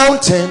move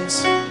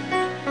mountains,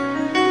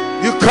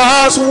 you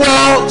cause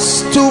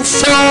walls to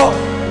fall,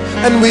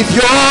 and with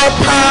your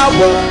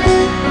power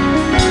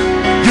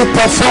you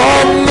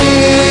perform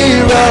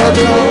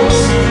miracles.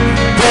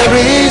 There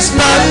is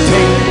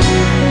nothing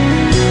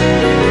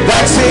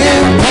that's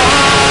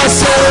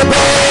impossible,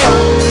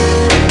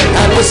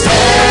 and we're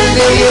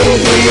standing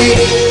here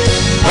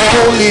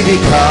only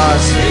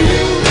because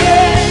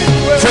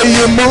for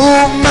you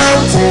move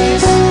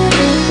mountains,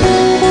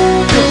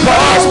 you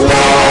cause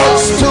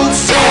walls to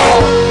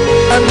fall,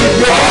 and with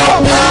your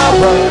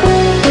power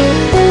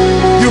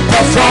you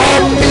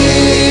perform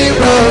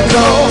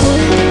miracles.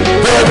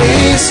 There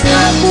is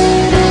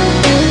nothing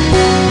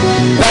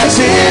that's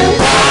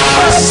impossible,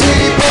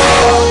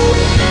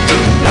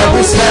 and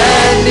we're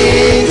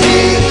standing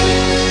here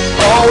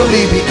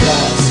only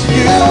because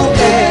you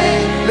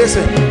can.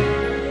 Listen,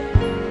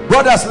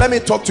 brothers, let me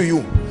talk to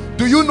you.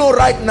 Do you know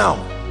right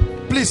now,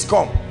 please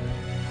come,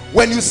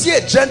 when you see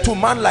a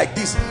gentleman like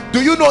this,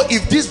 do you know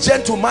if this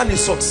gentleman is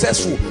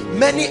successful,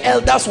 many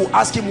elders will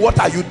ask him, what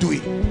are you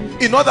doing?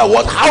 In other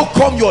words, how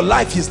come your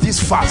life is this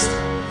fast?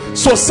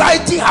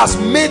 Society has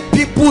made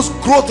people's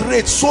growth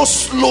rate so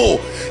slow.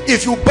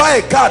 If you buy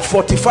a car at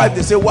 45,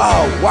 they say,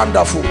 wow,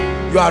 wonderful,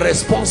 you are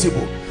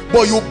responsible.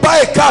 But you buy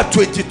a car at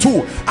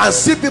 22 and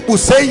see people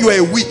saying you are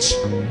a witch.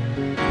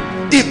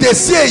 If they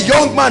see a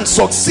young man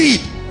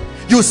succeed,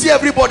 you see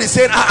everybody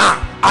saying,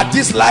 at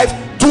this life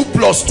 2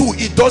 plus 2,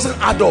 it doesn't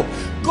add up.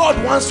 God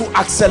wants to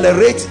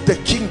accelerate the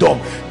kingdom.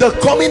 The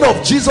coming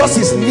of Jesus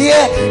is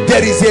near.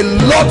 There is a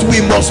lot we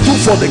must do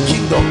for the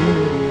kingdom.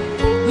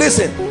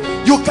 Listen,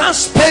 you can't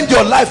spend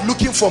your life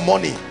looking for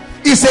money.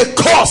 It's a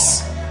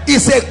curse.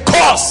 It's a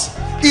curse.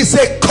 It's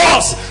a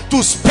curse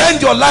to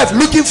spend your life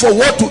looking for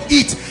what to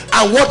eat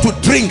and what to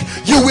drink.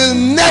 You will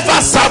never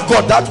serve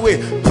God that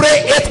way.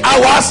 Pray 8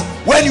 hours.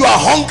 When you are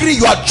hungry,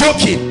 you are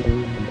joking.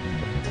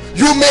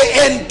 You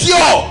may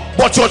endure,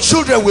 but your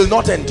children will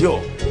not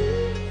endure.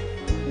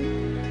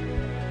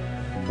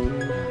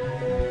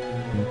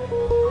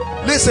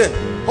 Listen,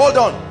 hold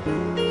on,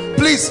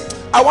 please.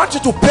 I want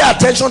you to pay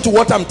attention to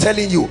what I'm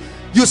telling you.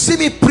 You see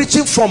me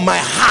preaching from my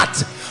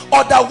heart.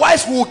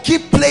 Otherwise we'll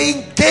keep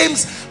playing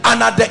games,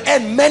 and at the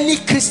end many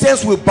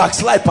Christians will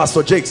backslide,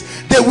 Pastor Jakes.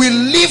 They will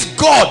leave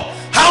God.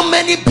 How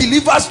many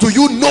believers do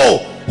you know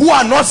who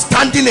are not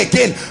standing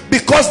again?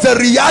 Because the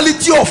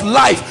reality of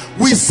life,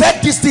 we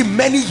said this thing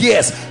many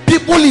years,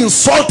 people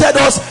insulted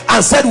us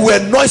and said we're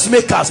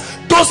noisemakers.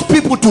 Those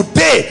people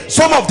today,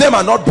 some of them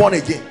are not born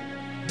again.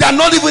 They are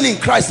not even in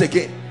Christ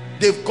again.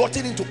 They've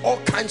gotten into all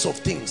kinds of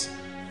things.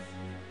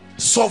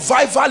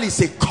 Survival is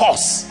a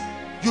curse.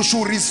 You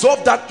should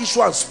resolve that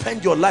issue and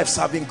spend your life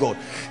serving God.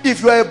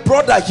 If you are a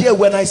brother here,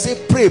 when I say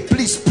pray,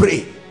 please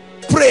pray.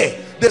 Pray.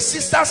 The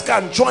sisters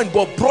can join,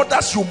 but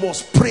brothers, you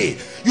must pray.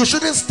 You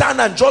shouldn't stand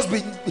and just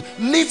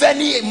leave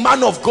any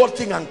man of God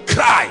thing and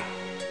cry.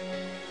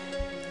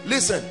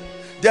 Listen,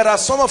 there are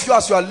some of you,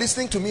 as you are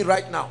listening to me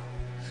right now,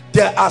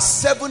 there are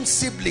 7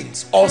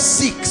 siblings or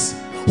 6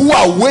 who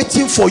are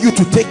waiting for you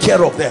to take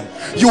care of them.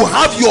 You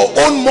have your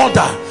own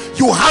mother,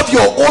 you have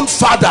your own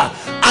father,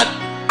 and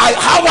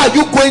how are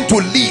you going to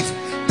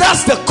live?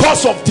 That's the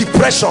cause of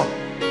depression.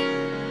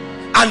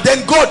 And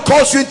then God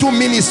calls you into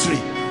ministry,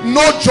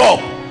 no job,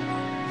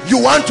 you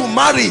want to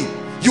marry,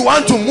 you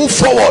want to move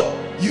forward,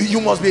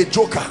 you must be a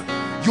joker.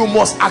 You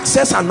must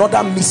access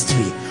another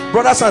mystery.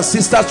 Brothers and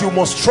sisters, you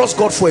must trust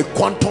God for a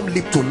quantum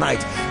leap tonight.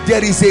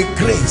 There is a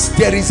grace.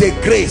 There is a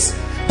grace.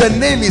 The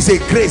name is a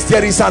grace.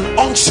 There is an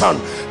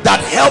unction that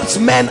helps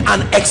men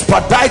and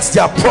expedites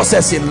their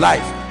process in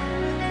life.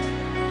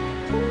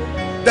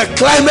 The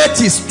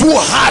climate is too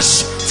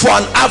harsh for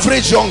an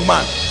average young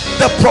man.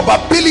 The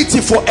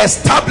probability for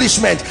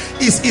establishment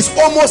is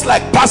almost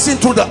like passing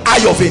through the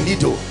eye of a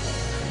needle.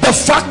 The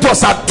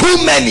factors are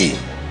too many.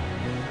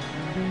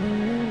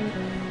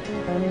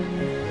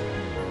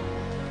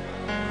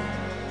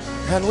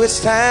 And we're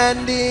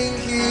standing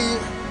here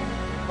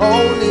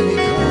only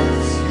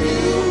because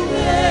you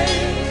made.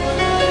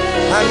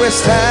 And we're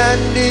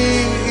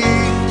standing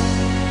here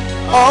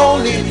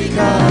only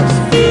because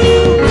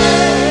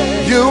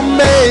you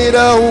made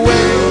a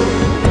way.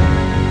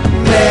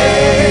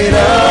 Made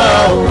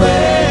a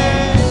way.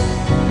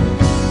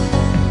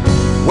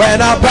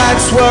 When our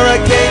backs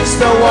were against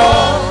the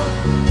wall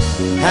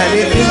and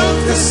it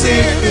looked as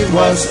if it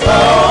was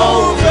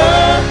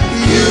over,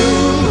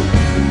 you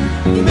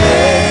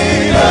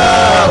made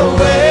a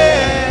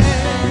way.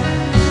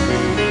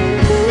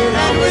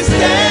 And we're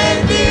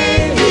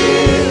standing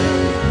here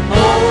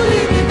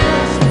only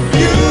because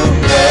you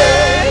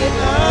made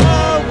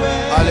a way.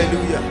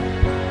 Hallelujah.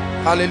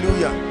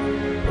 Hallelujah.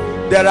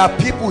 There are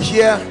people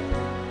here,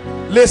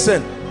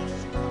 listen,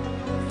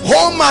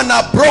 home and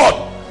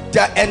abroad,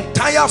 their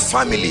entire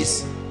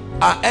families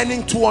are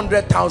earning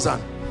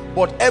 200,000,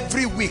 but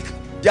every week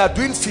they are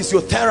doing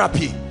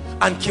physiotherapy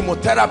and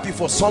chemotherapy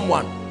for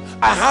someone.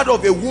 I heard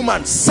of a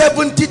woman,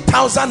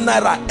 70,000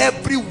 naira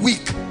every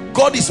week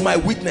God is my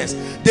witness.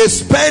 They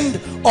spend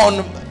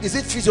on, is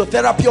it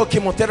physiotherapy or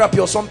chemotherapy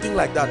or something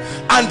like that,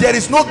 and there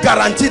is no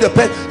guarantee the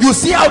person, you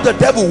see how the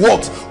devil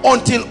works,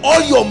 until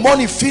all your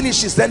money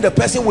finishes, then the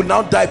person will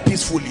now die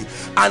peacefully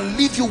and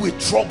leave you with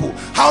trouble.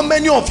 How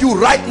many of you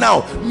right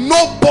now,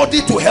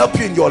 nobody to help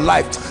you in your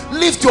life,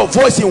 lift your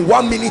voice in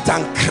 1 minute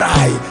and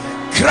cry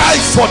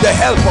for the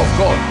help of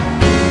God.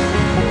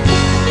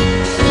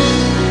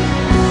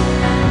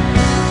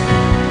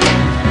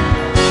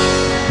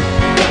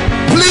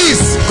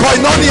 Please,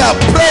 Koinonia,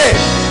 pray.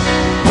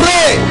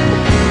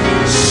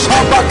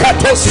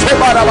 Shabakato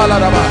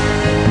sobarabalaraba.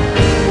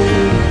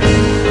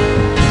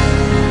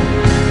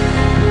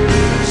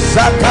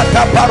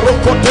 Zakata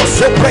barokoto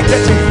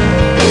sopreketi.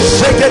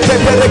 Shekete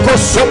pereko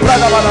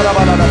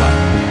sobranabalaraba.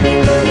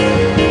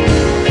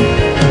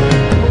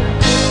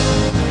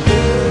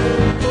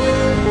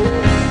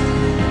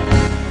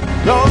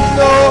 Don't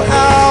know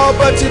how,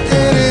 but you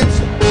did it.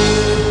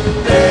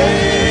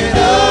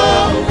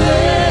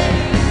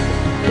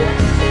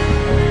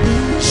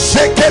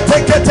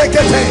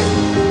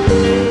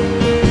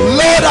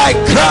 Lord, I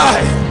cry,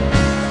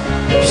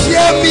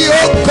 hear me,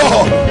 oh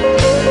God.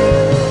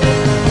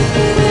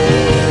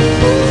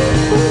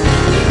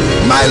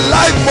 My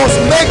life must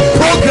make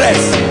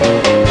progress.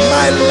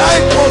 My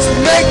life must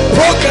make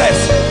progress.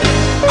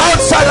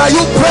 Outside, are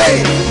you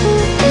praying?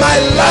 My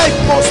life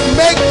must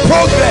make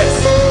progress.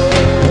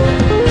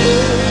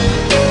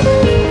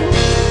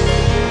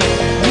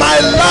 My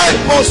life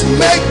must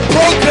make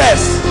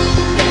progress.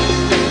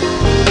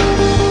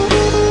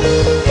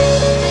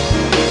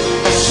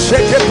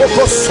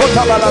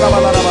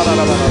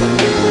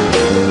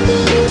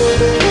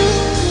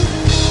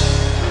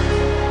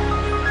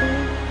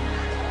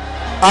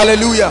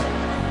 Hallelujah.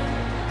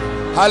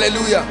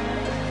 Hallelujah.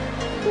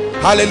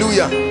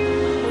 Hallelujah.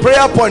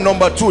 Prayer point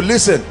number 2.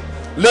 Listen.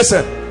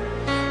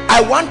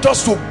 I want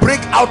us to break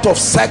out of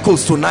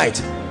cycles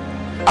tonight.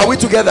 Are we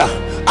together?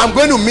 I'm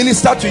going to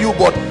minister to you,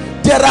 but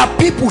there are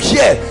people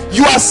here,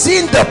 you are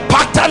seeing the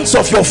patterns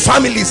of your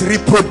families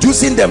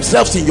reproducing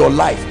themselves in your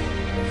life.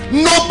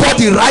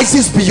 Nobody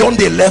rises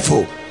beyond a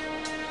level.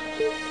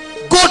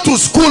 Go to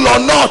school or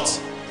not,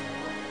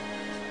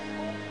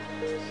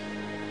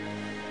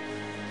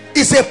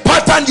 it's a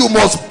pattern you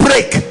must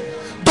break.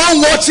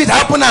 Don't watch it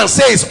happen and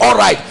say it's all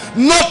right.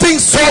 Nothing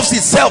solves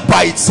itself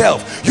by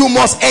itself. You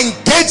must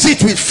engage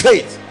it with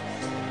faith.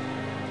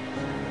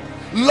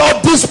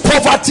 Lord, this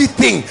poverty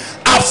thing,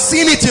 I've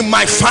seen it in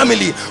my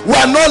family. We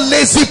are not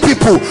lazy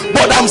people,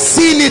 but I'm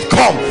seeing it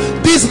come.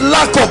 This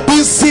lack of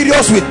being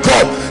serious with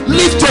God,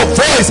 lift your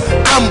voice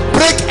and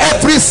break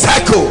every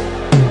cycle.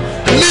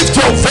 Lift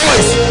your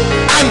voice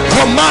and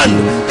command,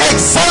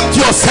 exempt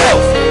yourself.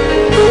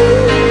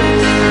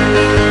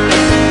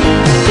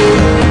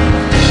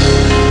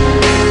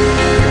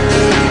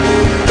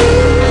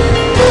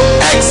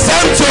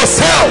 Exempt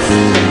yourself.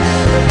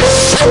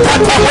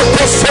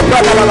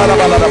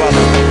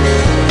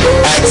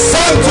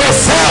 Exempt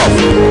yourself.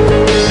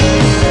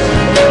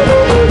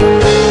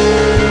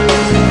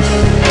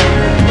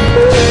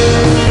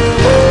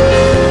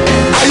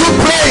 Are you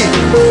praying?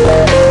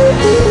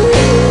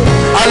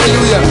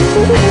 Hallelujah.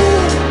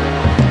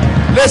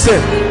 Listen.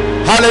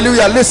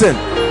 Hallelujah.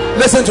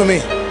 Listen to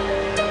me.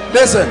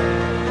 Listen.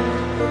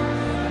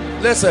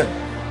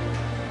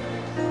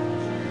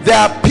 There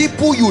are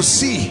people you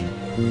see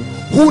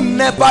who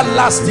never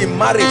last in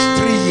marriage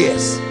 3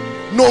 years.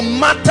 No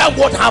matter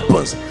what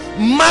happens,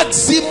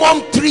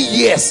 maximum 3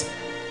 years.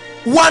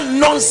 One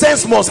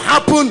nonsense must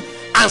happen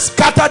and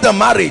scatter the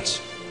marriage.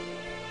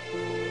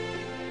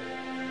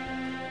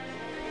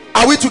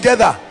 Are we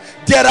together?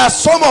 There are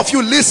some of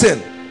you,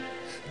 listen,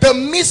 the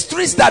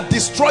mysteries that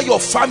destroy your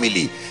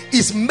family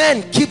is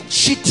men keep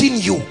cheating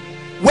you,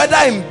 whether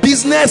in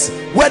business,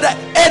 whether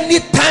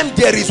anytime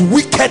there is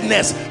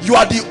wickedness, you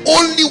are the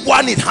only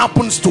one it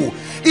happens to.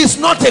 It's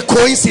not a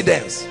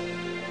coincidence.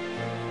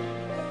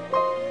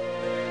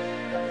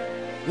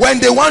 When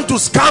they want to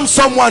scam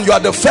someone, you are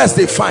the first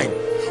they find.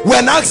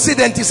 When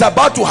accident is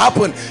about to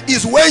happen,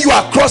 is when you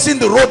are crossing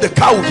the road, the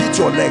car will hit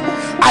your leg.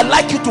 I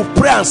like you to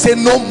pray and say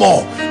no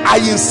more. I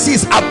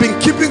insist. I've been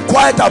keeping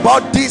quiet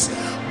about this,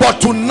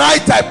 but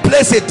tonight I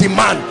place a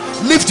demand.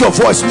 Lift your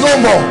voice. No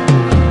more.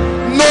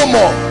 No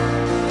more.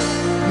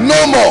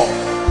 No more.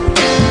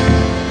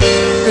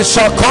 It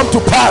shall come to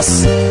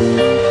pass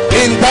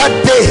in that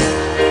day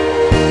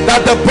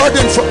that the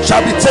burden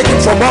shall be taken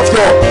from off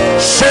your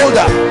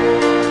shoulder,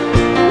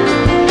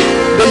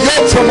 the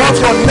yoke from off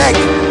your neck,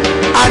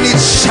 and it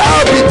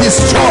shall be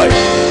destroyed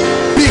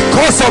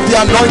because of the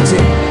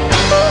anointing.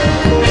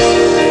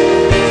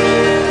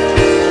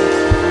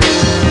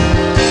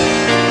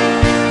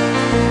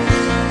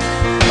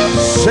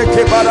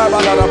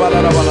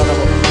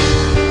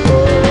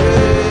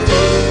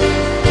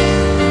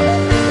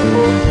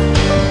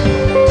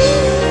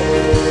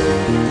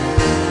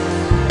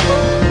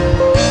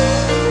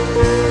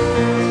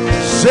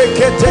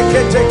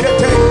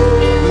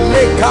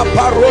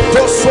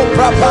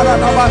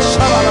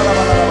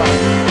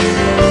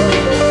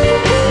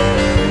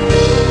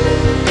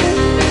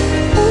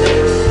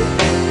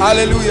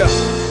 Hallelujah.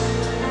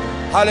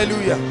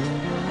 Hallelujah.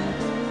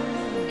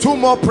 2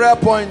 more prayer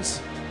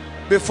points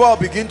before I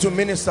begin to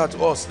minister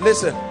to us.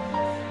 Listen.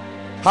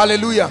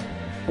 Hallelujah.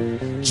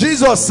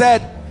 Jesus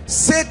said,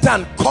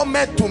 Satan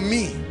cometh to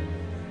me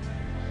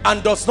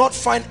and does not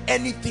find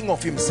anything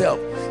of himself.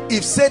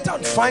 If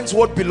Satan finds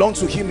what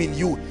belongs to him in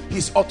you,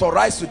 he's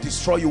authorized to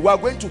destroy you. We are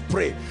going to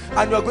pray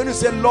and we are going to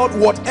say, Lord,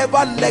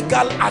 whatever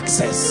legal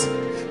access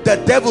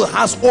the devil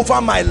has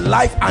over my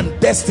life and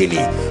destiny,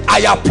 I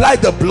apply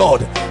the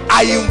blood.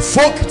 I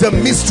invoke the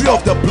mystery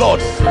of the blood.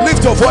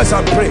 Lift your voice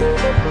and pray.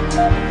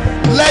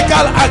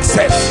 Legal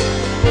access.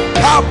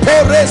 I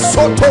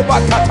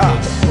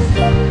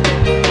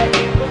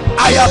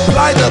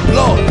apply the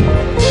blood.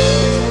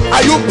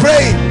 Are you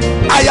praying?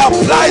 I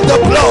apply the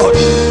blood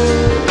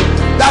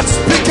that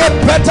speaketh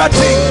better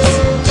things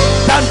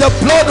than the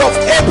blood of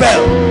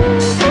Abel.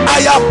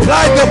 I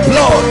apply the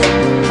blood.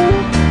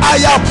 I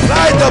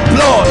apply the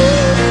blood.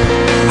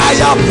 I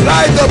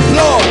apply the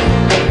blood.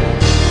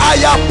 I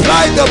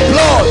apply the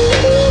blood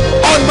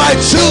on my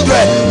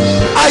children.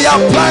 I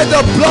apply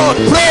the blood.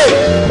 Pray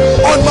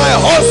on my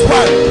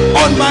husband,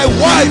 on my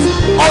wife,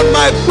 on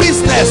my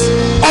business,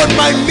 on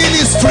my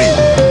ministry,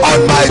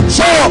 on my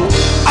job.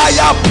 I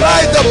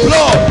apply the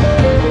blood.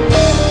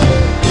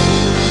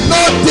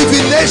 No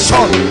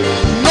divination,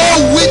 no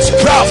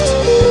witchcraft,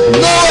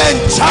 no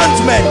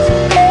enchantment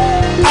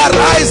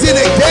arising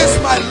against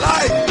my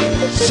life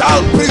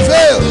shall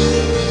prevail.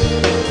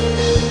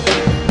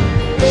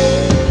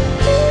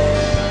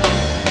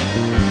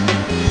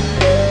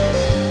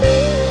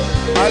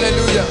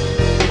 Hallelujah.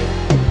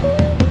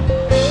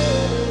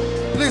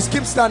 Please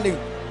keep standing.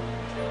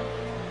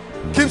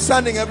 Keep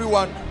standing,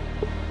 everyone.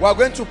 We are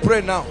going to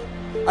pray now.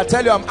 I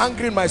tell you, I'm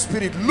angry in my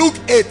spirit. Luke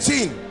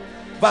 18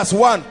 verse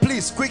 1,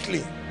 please,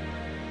 quickly.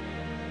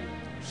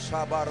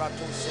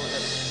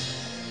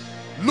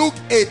 Luke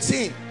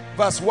 18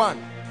 verse 1.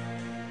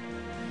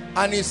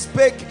 And he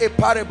spake a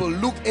parable.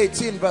 Luke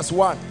 18 verse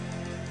 1.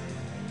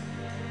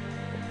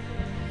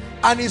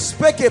 And he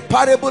spake a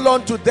parable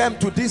unto them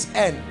to this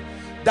end,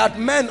 that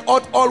men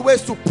ought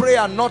always to pray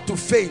and not to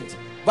faint.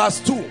 Verse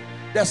 2.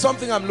 There's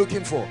something I'm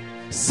looking for.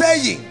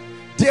 Saying,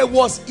 there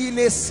was in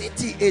a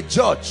city a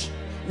judge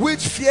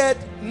which feared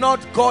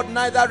not God,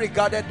 neither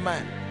regarded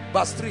man.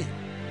 Verse 3.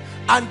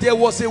 And there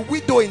was a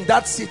widow in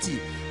that city,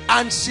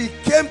 and she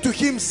came to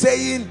him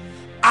saying,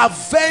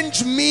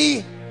 avenge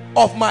me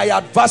of my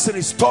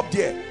adversary. Stop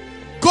there.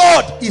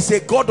 God is a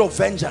God of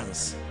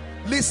vengeance.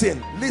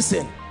 Listen,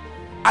 listen.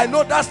 I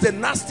know that's the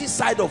nasty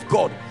side of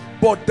God,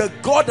 but the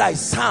God I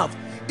serve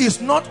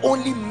is not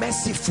only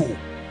merciful.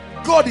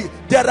 God,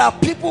 there are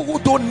people who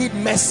don't need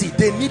mercy,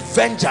 they need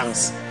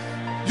vengeance.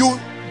 You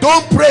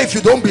don't pray if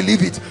you don't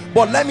believe it,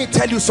 but let me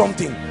tell you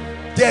something.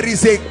 There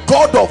is a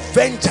God of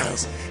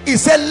vengeance. He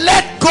said,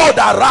 let God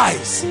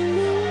arise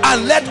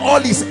and let all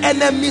his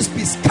enemies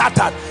be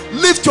scattered.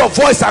 Lift your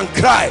voice and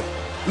cry,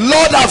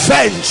 Lord,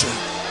 avenge.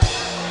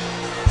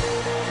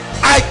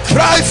 I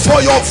cry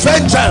for your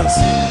vengeance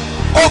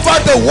over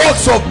the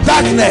works of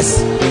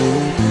darkness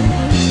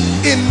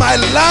in my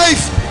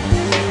life,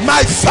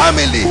 my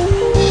family.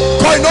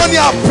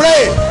 Koinonia,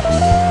 pray.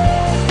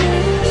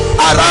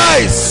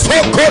 Arise,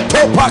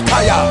 Sokoto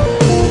Pakaya.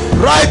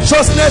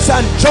 Righteousness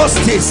and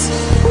justice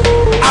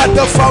are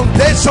the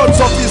foundations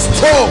of his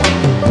throne.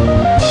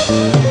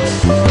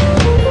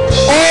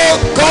 Oh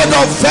God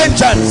of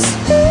vengeance,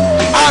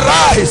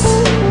 arise.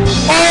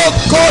 Oh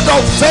God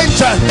of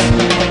vengeance,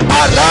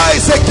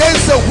 arise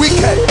against the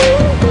wicked.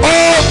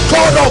 Oh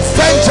God of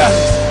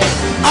vengeance,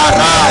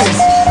 arise.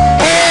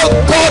 Oh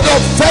God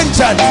of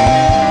vengeance,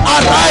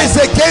 arise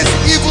against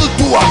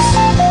evildoers.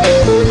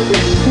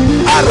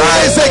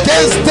 Arise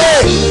against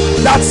they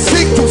that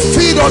seek to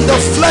feed on the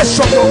flesh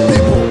of your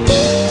people.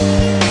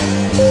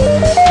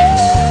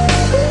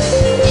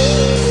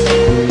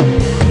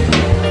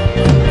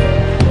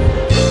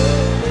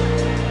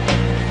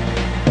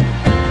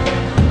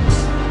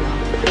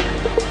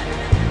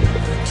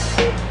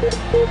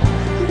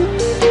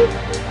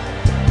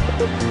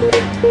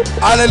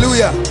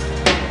 Hallelujah.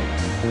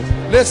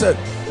 Listen,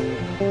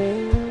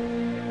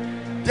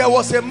 there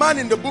was a man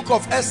in the book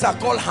of Esther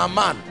called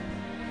Haman.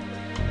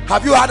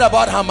 Have you heard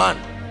about Haman?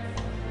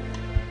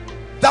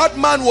 That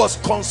man was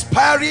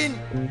conspiring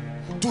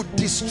to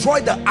destroy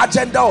the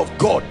agenda of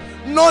God.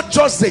 Not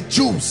just the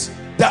Jews,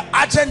 the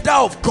agenda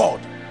of God,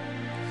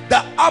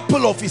 the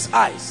apple of his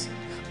eyes.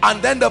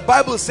 And then the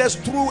Bible says,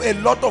 through a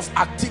lot of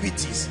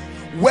activities,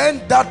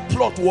 when that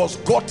plot was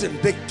gotten,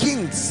 the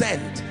king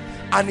sent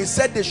and he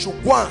said they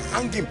should go and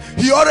hang him.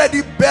 He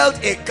already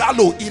built a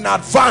gallows in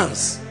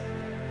advance.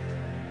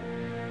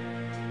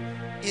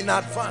 In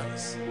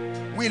advance.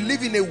 We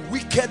live in a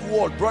wicked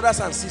world, brothers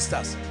and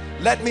sisters.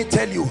 Let me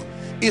tell you,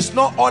 it's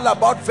not all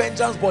about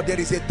vengeance, but there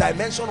is a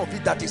dimension of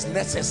it that is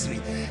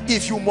necessary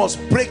if you must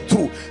break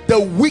through. The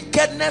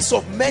wickedness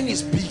of men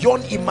is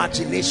beyond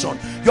imagination.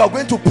 You are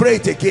going to pray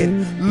it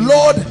again.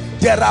 Lord,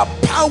 there are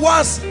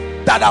powers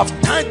that have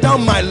tied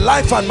down my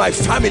life and my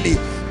family.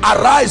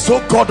 Arise,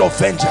 O God of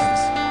vengeance.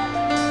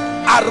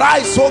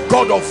 Arise, O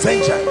God of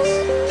vengeance.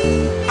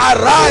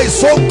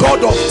 Arise, O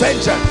God of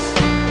vengeance.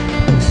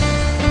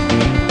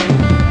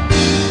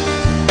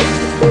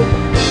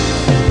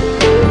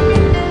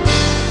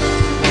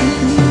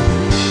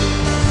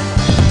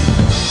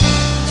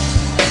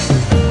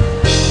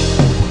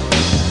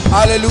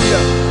 Hallelujah.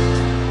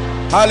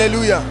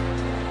 Hallelujah.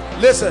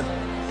 Listen.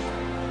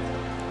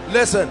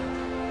 Listen.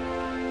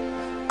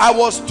 I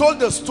was told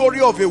the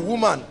story of a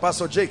woman,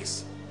 Pastor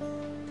Jakes,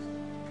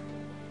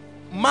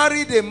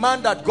 married a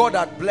man that God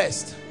had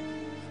blessed,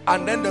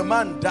 and then the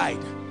man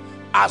died.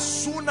 As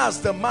soon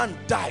as the man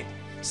died,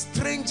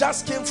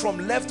 strangers came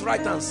from left, right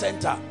and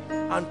center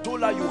and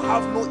told her, you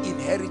have no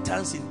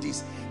inheritance in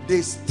this.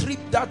 They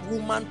stripped that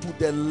woman to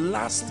the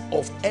last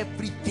of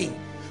everything,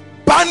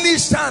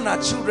 banished her and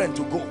her children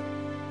to go.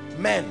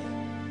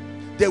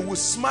 Men, they will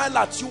smile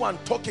at you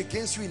and talk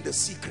against you in the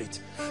secret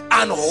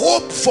and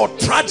hope for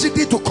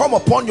tragedy to come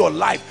upon your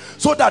life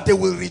so that they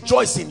will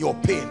rejoice in your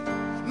pain.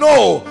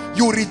 No,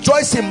 you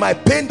rejoice in my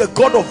pain, the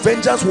God of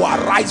vengeance will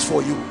arise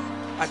for you.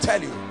 I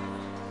tell you,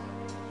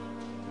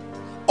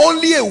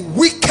 only a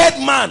wicked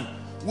man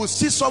will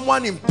see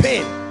someone in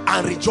pain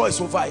and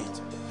rejoice over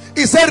it.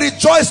 He said,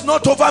 rejoice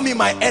not over me,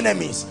 my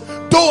enemies.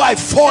 Though I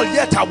fall,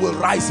 yet I will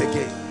rise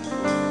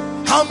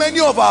again. How many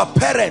of our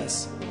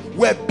parents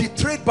were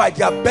betrayed by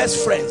their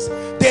best friends?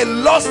 They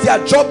lost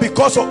their job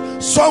because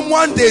of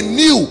someone they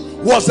knew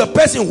was the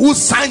person who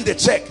signed the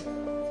check.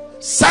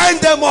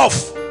 Signed them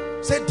off.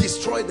 Said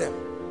destroy them.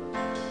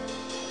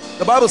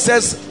 The Bible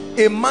says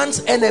a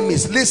man's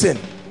enemies, listen,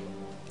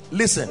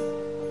 listen,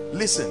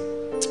 listen.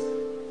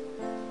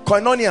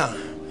 Koinonia,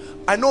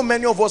 I know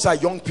many of us are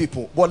young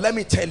people, but let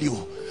me tell you,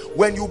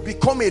 when you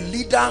become a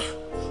leader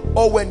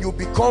or when you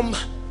become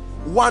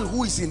one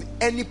who is in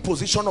any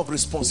position of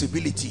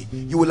responsibility,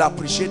 you will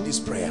appreciate this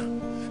prayer.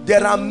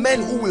 There are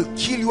men who will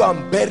kill you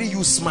and bury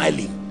you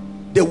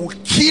smiling. They will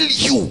kill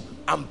you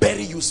and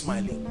bury you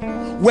smiling.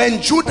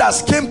 When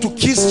Judas came to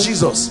kiss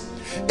Jesus,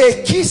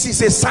 a kiss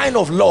is a sign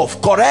of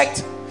love,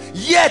 correct?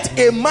 Yet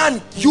a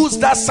man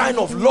used that sign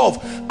of love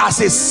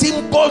as a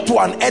symbol to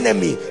an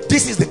enemy.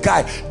 This is the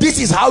guy. This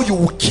is how you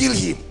will kill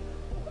him.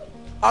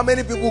 How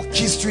many people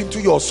kissed you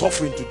into your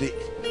suffering today?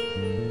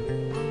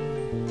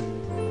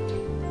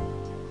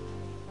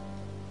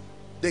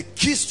 They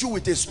kissed you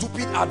with a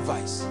stupid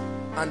advice,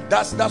 and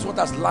that's what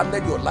has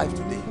landed your life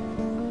today.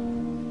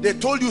 They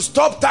told you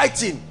stop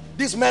tithing.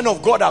 These men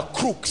of God are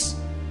crooks.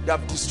 They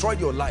have destroyed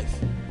your life.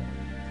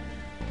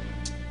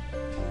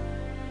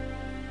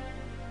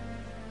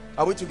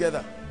 Are we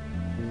together?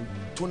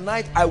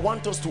 Tonight I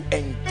want us to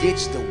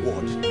engage the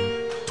word.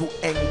 To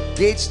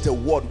engage the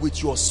word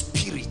with your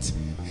spirit.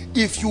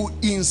 If you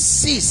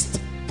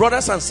insist,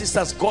 brothers and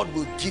sisters, God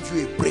will give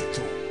you a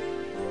breakthrough.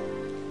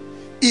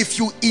 If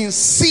you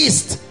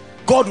insist,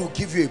 God will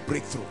give you a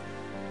breakthrough.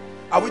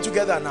 Are we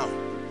together now?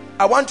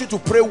 I want you to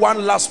pray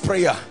one last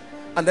prayer,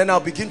 and then I'll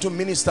begin to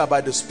minister by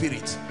the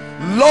Spirit.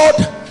 Lord,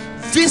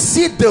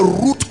 visit the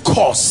root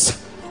cause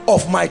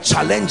of my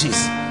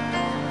challenges.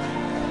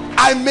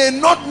 I may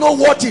not know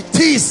what it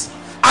is.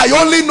 I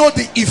only know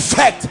the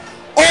effect.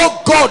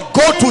 Oh God,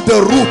 go to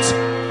the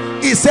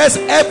root. He says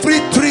every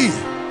tree,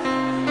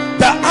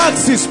 the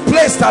axe is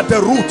placed at the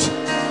root.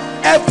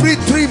 Every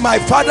tree my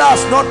Father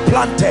has not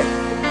planted,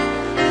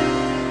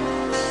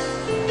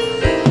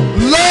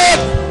 Lord,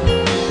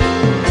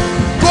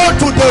 go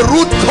to the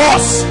root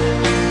cause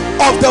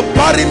of the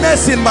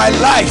barrenness in my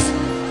life,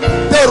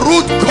 the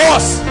root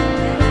cause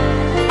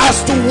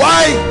as to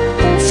why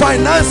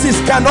finances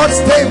cannot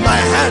stay in my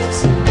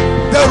hands,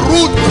 the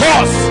root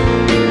cause.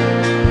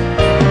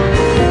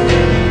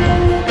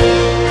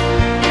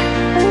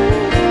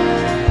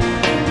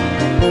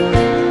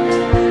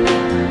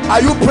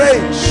 Are you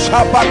praying?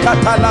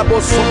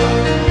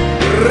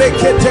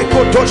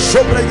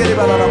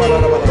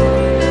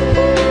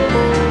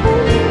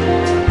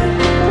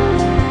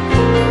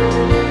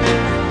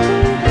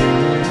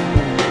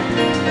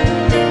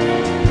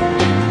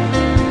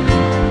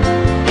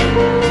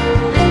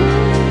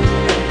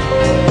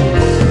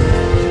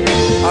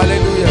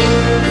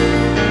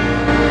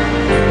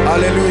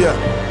 Hallelujah.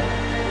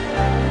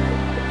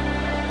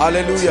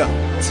 Hallelujah.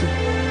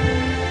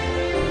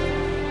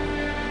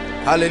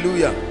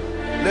 Hallelujah.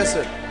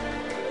 Listen,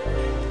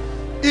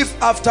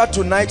 if after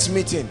tonight's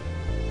meeting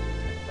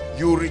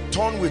you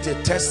return with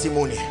a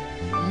testimony,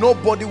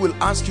 nobody will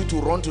ask you to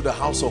run to the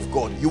house of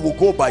God. You will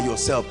go by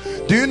yourself.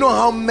 Do you know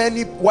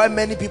why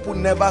many people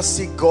never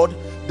seek God?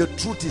 The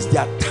truth is they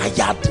are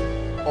tired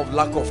of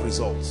lack of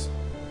results.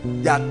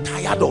 They are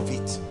tired of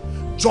it.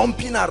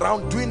 Jumping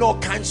around, doing all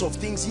kinds of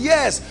things.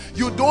 Yes,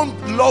 you don't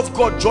love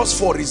God just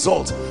for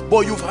results,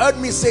 but you've heard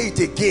me say it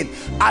again.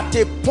 At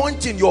a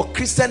point in your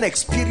Christian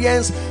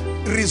experience,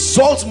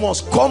 results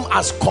must come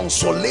as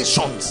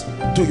consolations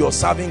to your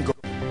serving God.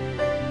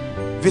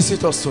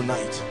 Visit us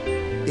tonight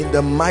in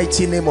the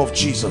mighty name of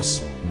Jesus.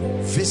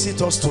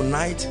 Visit us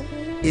tonight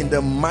in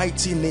the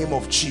mighty name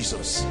of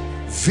Jesus.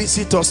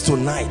 Visit us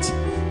tonight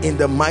in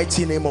the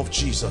mighty name of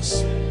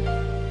Jesus.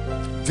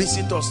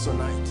 Visit us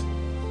tonight.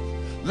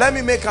 Let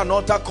me make an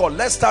altar call.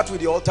 Let's start with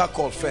the altar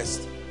call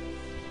first.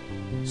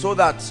 so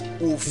that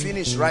we'll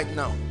finish right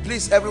now.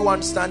 Please,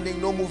 everyone standing,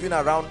 no moving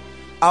around.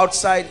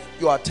 Outside,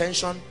 your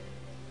attention.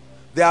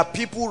 There are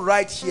people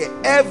right here.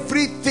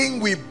 Everything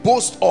we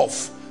boast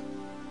of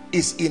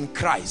is in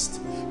Christ.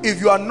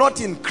 If you are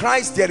not in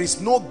Christ, there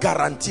is no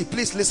guarantee.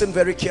 Please listen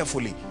very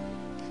carefully.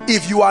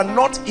 If you are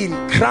not in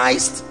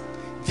Christ,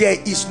 there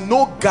is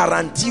no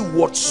guarantee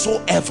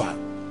whatsoever.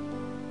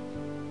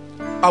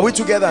 Are we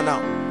together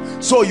now?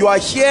 So you are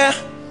here,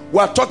 we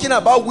are talking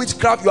about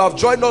witchcraft. You have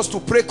joined us to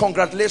pray.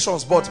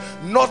 Congratulations. But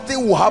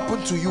nothing will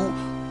happen to you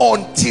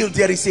until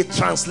there is a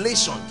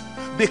translation.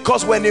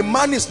 Because when a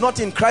man is not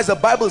in Christ, the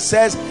Bible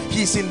says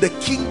he's in the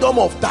kingdom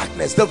of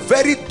darkness, the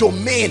very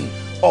domain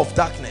of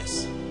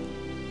darkness.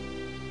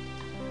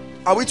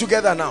 Are we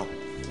together now?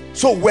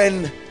 So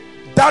when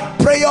that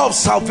prayer of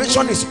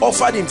salvation is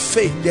offered in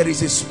faith, there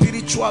is a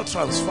spiritual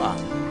transfer.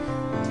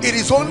 It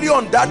is only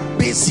on that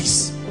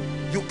basis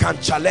you can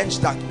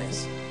challenge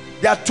darkness.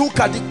 There are two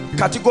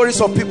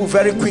categories of people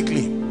very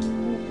quickly.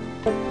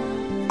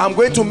 I'm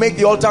going to make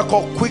the altar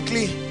call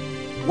quickly.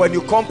 When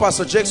you come,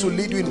 Pastor Jakes will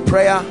lead you in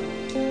prayer,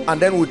 and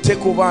then we'll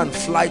take over and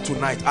fly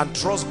tonight and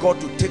trust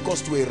God to take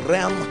us to a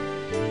realm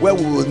where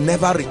we will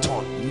never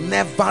return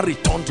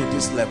to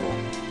this level,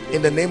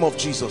 in the name of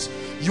Jesus.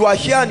 You are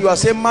here and you are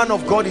saying, man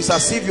of God, it's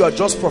as if you are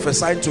just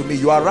prophesying to me.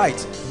 You are right.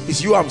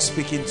 It's you I'm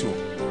speaking to.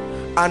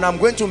 And I'm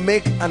going to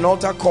make an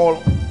altar call,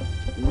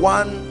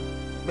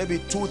 1, maybe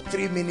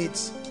 2-3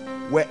 minutes,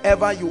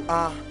 wherever you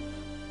are.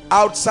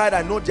 Outside,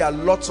 I know there are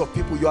lots of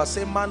people. You are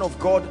saying, man of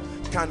God,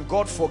 can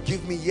God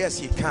forgive me? Yes,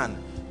 he can.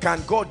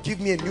 Can God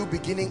give me a new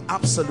beginning?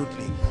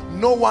 Absolutely.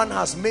 No one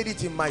has made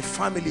it in my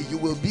family. You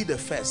will be the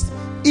first,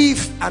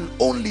 if and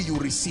only you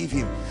receive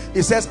him.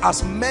 It says,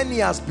 as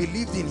many as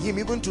believed in him,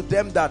 even to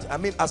them that,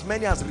 as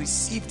many as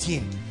received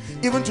him,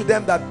 even to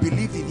them that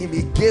believed in him,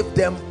 he gave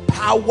them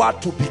power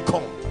to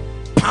become.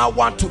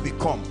 Power to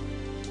become.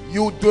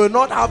 You do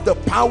not have the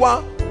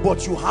power,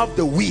 but you have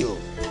the will,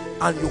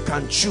 and you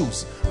can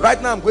choose. Right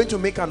now, I'm going to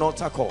make an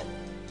altar call.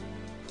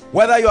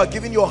 Whether you are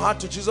giving your heart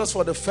to Jesus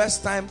for the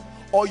first time,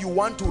 or you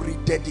want to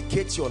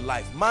rededicate your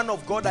life. Man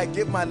of God, I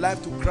gave my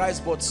life to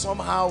Christ, but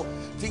somehow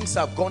things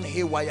have gone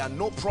haywire.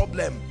 No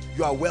problem.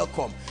 You are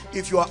welcome.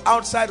 If you are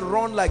outside,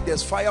 run like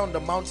there's fire on the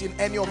mountain.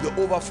 Any of the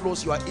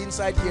overflows, you are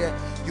inside here,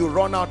 you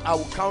run out. I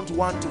will count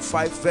 1 to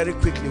 5 very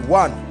quickly.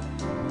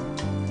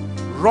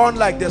 1. Run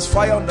like there's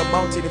fire on the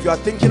mountain. If you are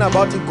thinking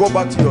about it, go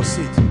back to your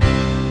seat.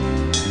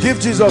 Give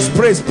Jesus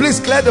praise. Please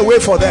clear the way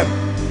for them.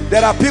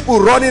 There are people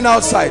running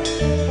outside.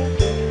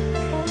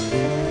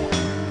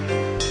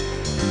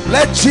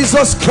 Let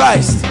Jesus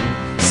Christ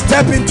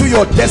step into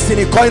your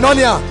destiny.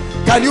 Koinonia,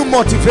 can you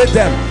motivate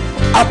them?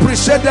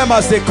 Appreciate them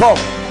as they come.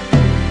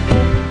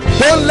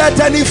 Don't let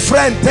any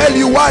friend tell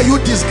you why you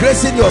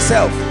disgracing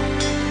yourself.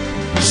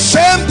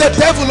 Shame the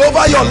devil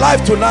over your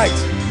life tonight.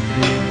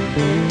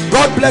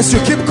 God bless you.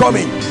 Keep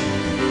coming.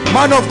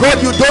 Man of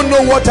God, you don't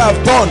know what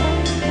I've done.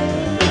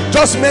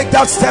 Just make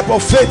that step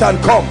of faith and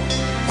come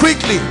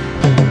quickly.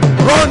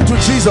 Run to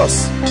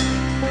Jesus.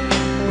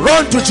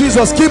 Run to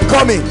Jesus. Keep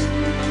coming.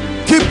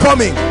 Keep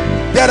coming.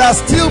 There are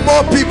still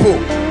more people.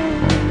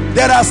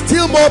 There are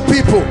still more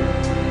people.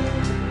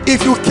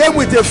 If you came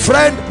with a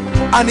friend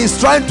and he's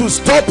trying to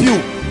stop you,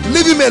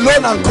 leave him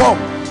alone and come.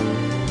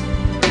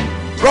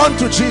 Run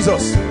to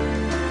Jesus.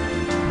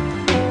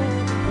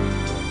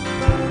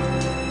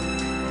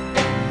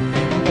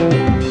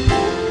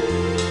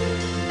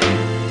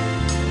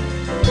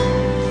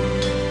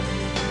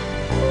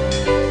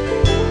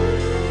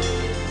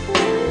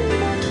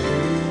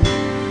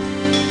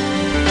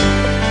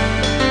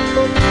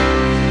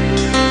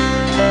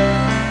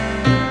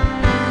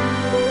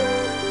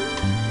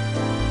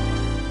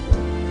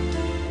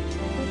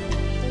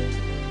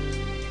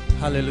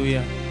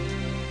 Hallelujah.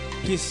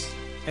 Please,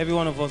 every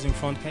one of us in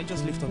front, can you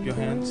just lift up your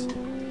hands?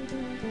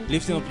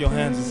 Lifting up your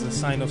hands is a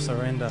sign of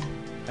surrender.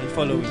 Are you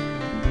following?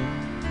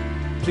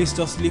 Please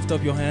just lift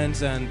up your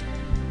hands and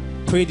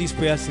pray this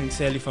prayer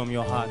sincerely from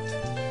your heart.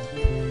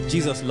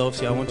 Jesus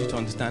loves you. I want you to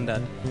understand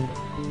that.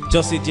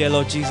 Just say, dear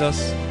Lord Jesus.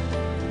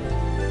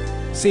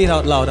 Say it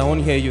out loud. I want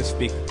to hear you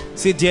speak.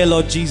 Say, dear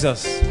Lord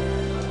Jesus,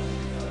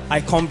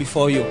 I come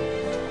before you.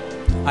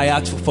 I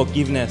ask for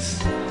forgiveness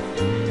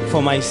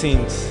for my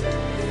sins.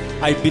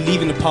 I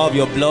believe in the power of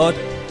your blood.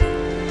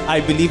 I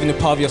believe in the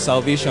power of your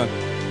salvation.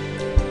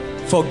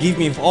 Forgive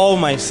me for all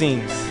my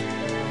sins.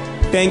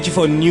 Thank you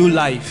for new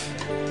life.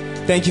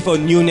 Thank you for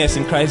newness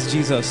in Christ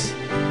Jesus.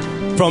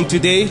 From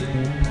today,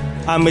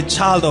 I'm a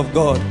child of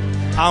God.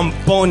 I'm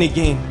born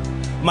again.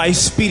 My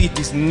spirit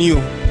is new.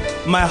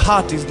 My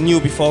heart is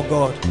new before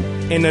God.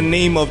 In the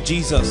name of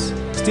Jesus.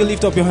 Still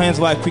lift up your hands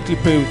while I quickly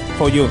pray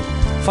for you.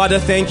 Father,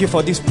 thank you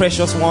for these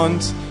precious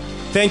ones.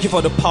 Thank you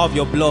for the power of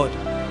your blood.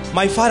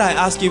 My Father, I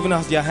ask, even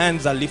as their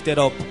hands are lifted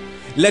up,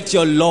 let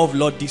your love,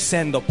 Lord,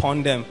 descend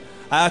upon them.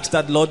 I ask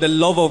that, Lord, the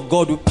love of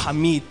God will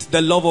permit,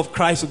 the love of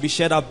Christ will be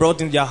shed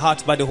abroad in their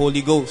hearts by the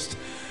Holy Ghost.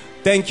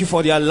 Thank you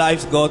for their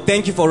lives, God.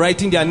 Thank you for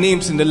writing their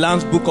names in the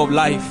Lamb's Book of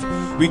Life.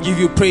 We give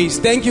you praise.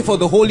 Thank you for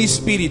the Holy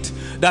Spirit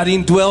that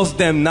indwells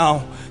them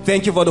now.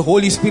 Thank you for the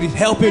Holy Spirit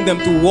helping them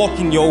to walk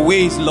in your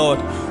ways, Lord.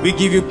 We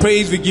give you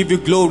praise, we give you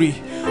glory.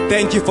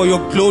 Thank you for your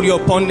glory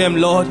upon them,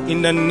 Lord.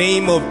 In the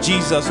name of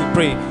Jesus we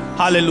pray.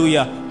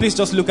 Hallelujah. Please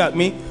just look at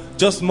me.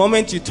 Just the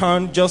moment you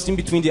turn just in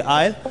between the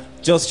aisle,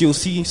 just you'll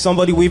see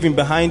somebody waving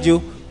behind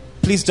you.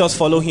 Please just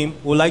follow him.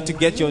 We'd like to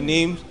get your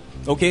name,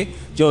 okay?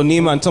 Your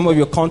name and some of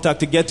your contact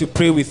to get to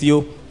pray with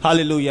you.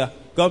 Hallelujah.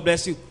 God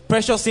bless you.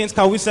 Precious saints,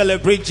 can we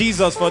celebrate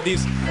Jesus for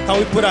this? Can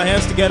we put our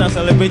hands together and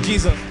celebrate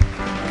Jesus?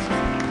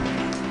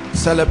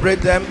 Celebrate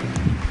them.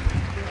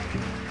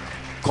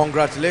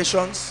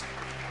 Congratulations.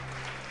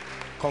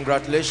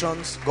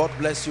 Congratulations. God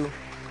bless you.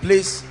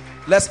 Please,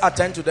 let's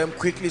attend to them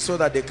quickly so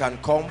that they can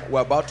come.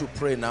 We're about to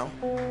pray now.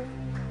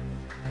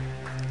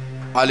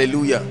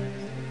 Hallelujah.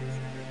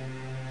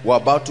 We're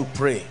about to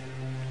pray.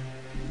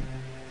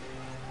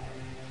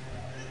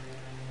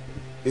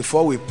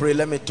 Before we pray,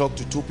 let me talk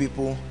to two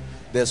people.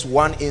 There's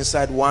one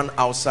inside, one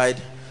outside,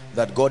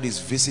 that God is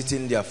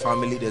visiting their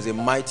family. There's a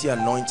mighty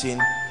anointing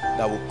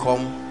that will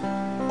come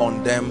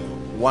on them.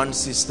 One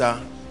sister,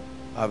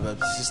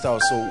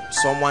 also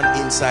someone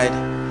inside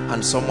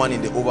and someone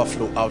in the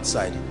overflow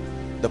outside.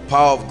 The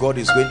power of God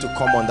is going to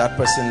come on that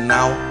person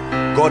now.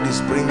 God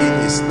is bringing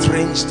a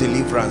strange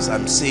deliverance.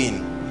 I'm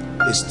seeing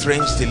a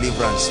strange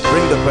deliverance.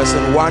 Bring the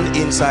person, one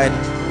inside,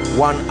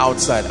 one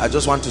outside. I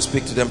just want to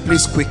speak to them.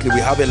 Please quickly,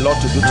 we have a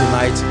lot to do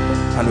tonight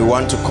and we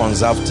want to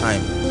conserve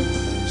time.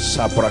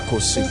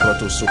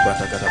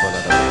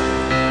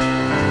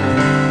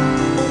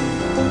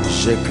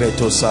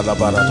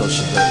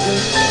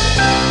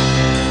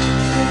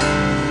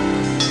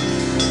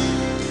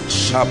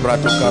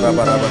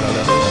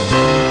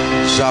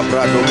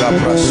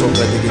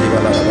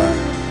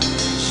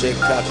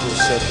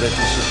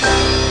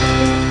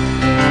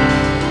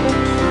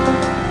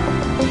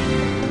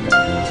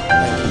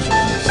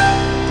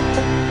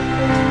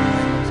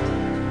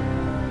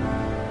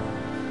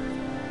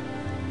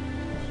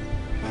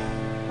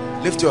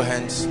 Lift your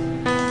hands.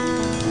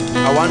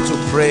 I want to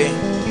pray.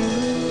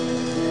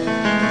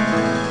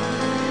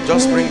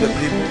 Just bring the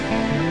people.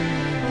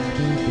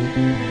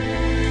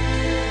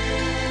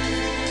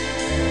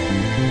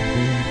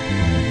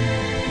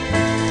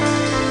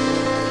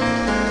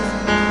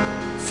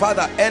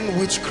 Father, end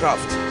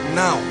witchcraft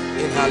now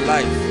in her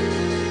life.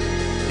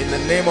 In the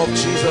name of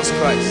Jesus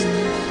Christ.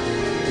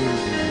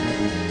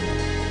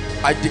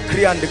 I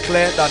decree and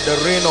declare that the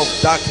reign of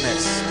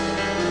darkness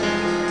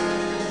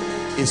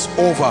is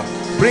over.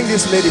 Bring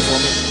this lady for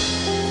me.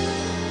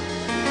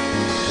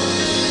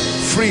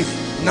 Free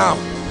now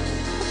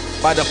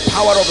by the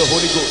power of the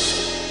Holy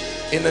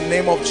Ghost in the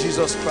name of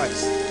Jesus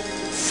Christ.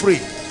 Free.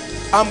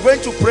 I'm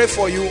going to pray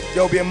for you.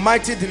 There will be a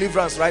mighty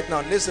deliverance right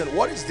now. Listen,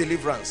 what is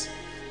deliverance?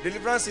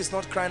 Deliverance is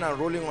not crying and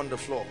rolling on the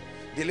floor.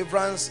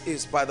 Deliverance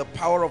is by the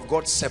power of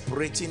God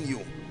separating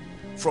you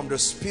from the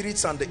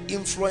spirits and the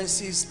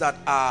influences that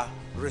are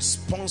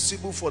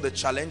responsible for the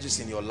challenges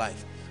in your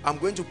life. I'm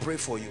going to pray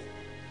for you.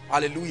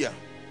 Hallelujah.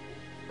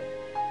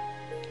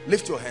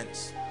 Lift your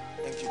hands.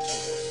 Thank you,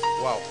 Jesus.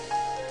 Wow.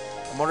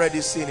 I'm already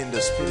seeing in the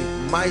spirit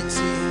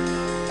mighty.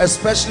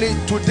 Especially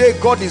today,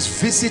 God is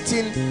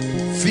visiting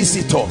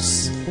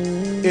visitors.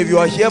 If you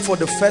are here for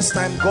the first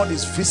time, God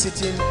is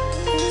visiting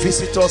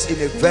visitors in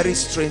a very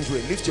strange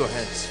way. Lift your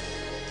hands.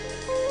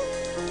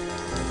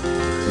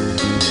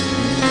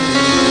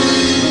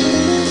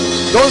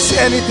 Don't say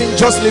anything,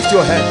 just lift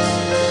your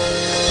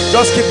hands.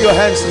 Just keep your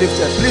hands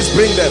lifted. Please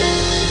bring them.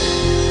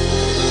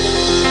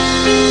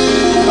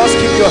 Just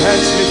keep your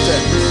hands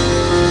lifted.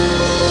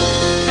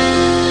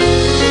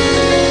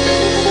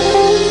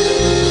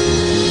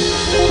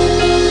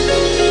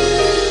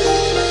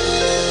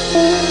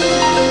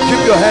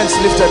 Keep your hands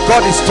lifted.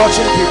 God is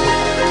touching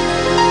people.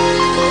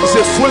 It's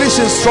a foolish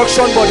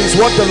instruction, but it's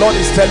what the Lord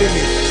is telling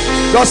me.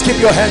 Just keep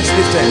your hands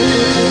lifted.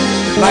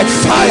 Like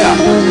fire.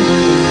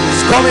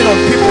 It's coming on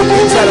people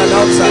inside and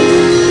outside.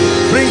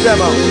 Bring them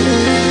out.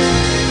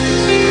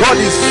 God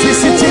is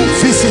visiting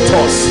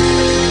visitors.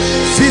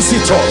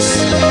 Visitors.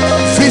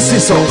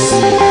 Visitors.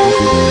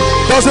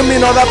 Doesn't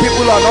mean other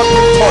people are not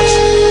being touched,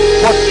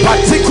 but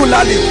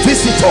particularly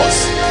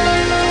visitors.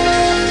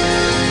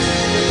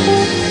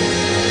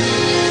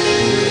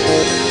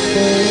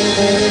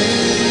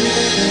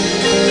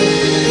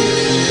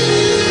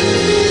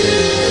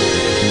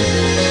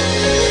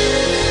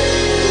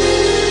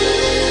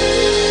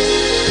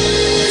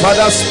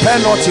 Father, spare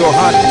not your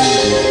hand.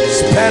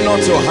 Spare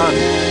not your hand.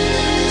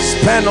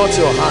 Spare not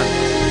your hand.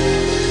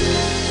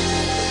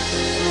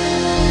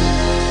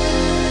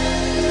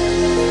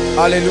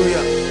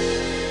 Hallelujah.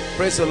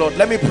 Praise the Lord.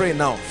 Let me pray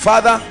now.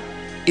 Father,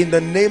 in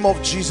the name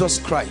of Jesus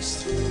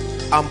Christ,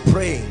 I'm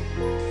praying.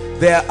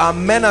 There are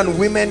men and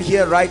women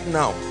here right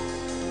now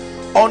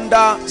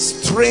under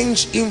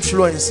strange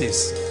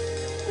influences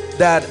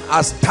that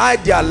has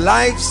tied their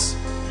lives,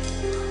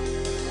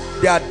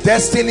 their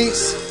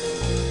destinies,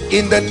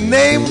 in the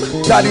name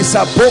that is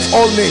above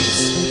all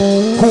names.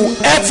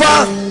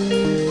 Whoever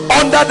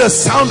under the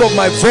sound of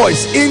my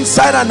voice,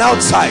 inside and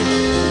outside,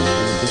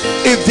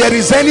 if there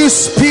is any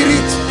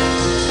spirit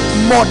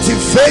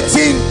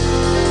motivating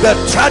the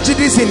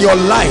tragedies in your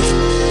life,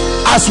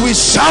 as we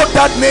shout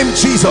that name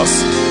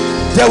Jesus,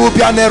 there will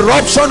be an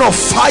eruption of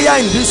fire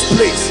in this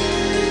place,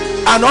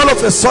 and all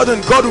of a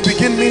sudden God will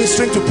begin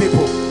ministering to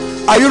people.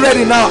 Are you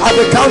ready now? At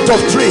the count of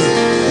 3.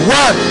 1,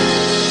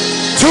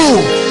 2,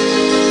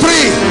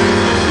 3.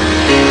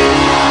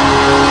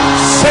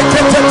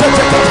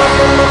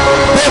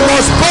 They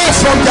must go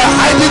from their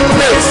hiding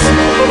place.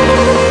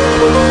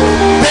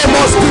 They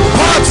must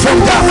depart from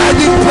their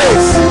hiding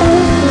place.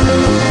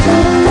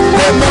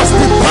 They must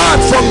depart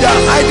from their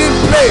hiding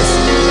place.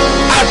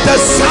 At the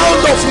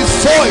sound of his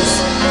voice,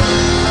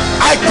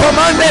 I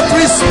command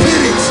every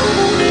spirit,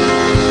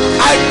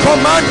 I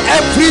command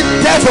every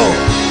devil,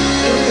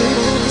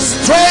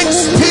 strange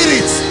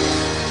spirits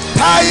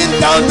tying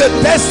down the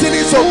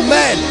destinies of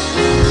men,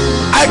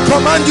 I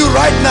command you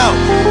right now.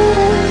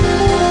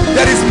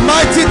 There is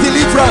mighty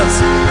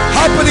deliverance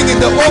happening in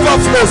the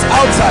overflows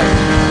outside.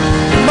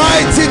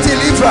 Mighty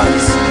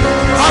deliverance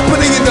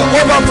happening in the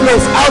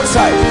overflows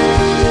outside.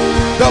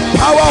 The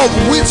power of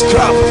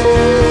witchcraft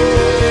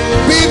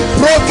being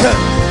broken,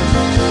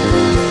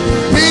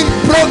 being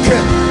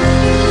broken,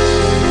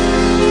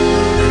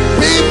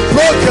 being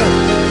broken.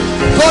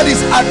 God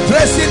is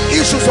addressing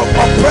issues of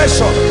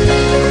oppression.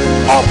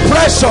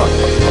 Oppression.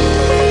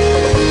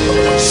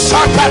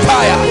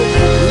 Shakataya.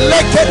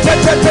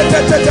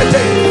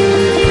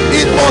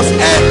 It must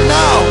end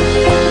now.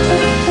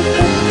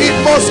 It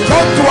must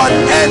come to an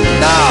end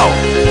now.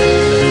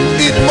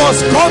 It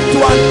must come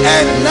to an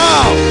end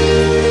now.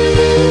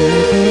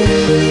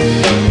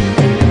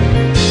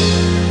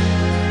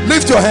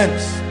 Lift your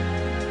hands.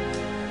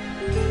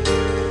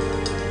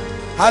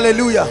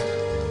 Hallelujah.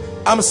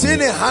 I'm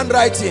seeing a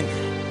handwriting,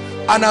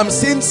 and I'm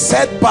seeing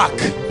setback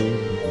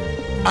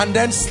and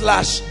then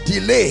slash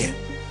delay.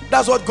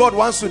 That's what God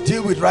wants to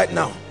deal with right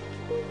now.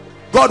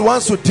 God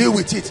wants to deal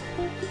with it.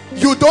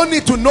 You don't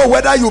need to know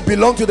whether you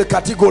belong to the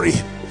category.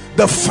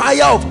 The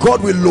fire of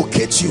God will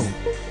locate you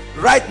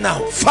right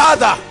now.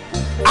 Father,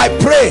 I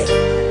pray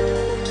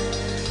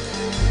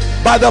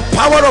by the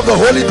power of the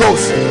Holy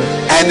Ghost,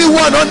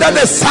 anyone under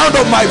the sound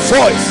of my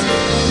voice,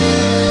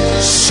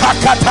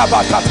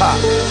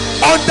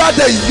 under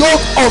the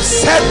yoke of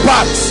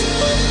setbacks,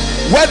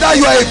 whether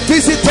you are a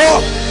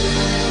visitor,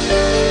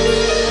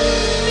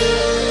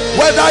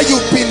 whether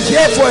you've been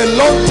here for a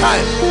long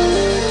time,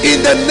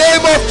 in the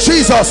name of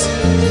Jesus,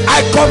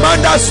 I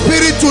command that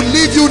spirit to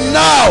leave you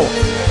now.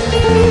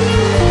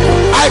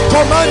 I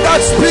command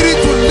that spirit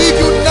to leave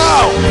you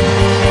now.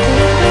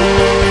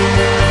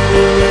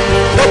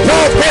 The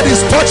power of God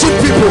is touching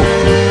people.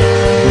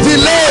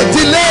 Delay,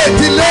 delay,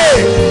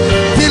 delay,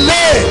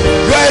 delay.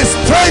 You are a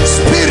strange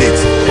spirit.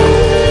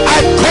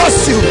 I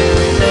curse you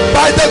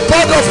by the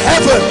God of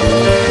heaven.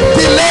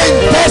 Delay in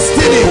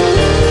destiny,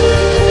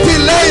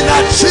 delay in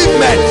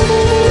achievement.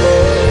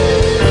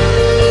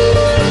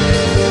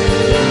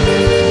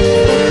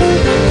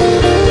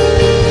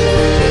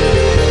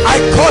 I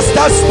curse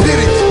that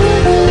spirit.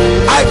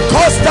 I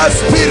curse that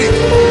spirit.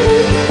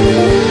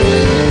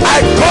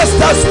 I curse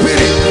that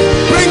spirit.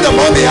 Bring the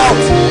mommy out.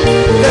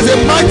 There's a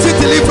mighty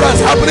deliverance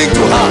happening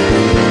to her.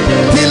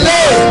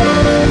 Delay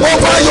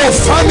over your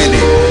family.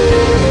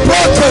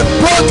 Broken,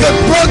 broken,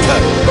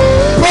 broken,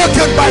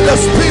 broken by the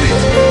spirit.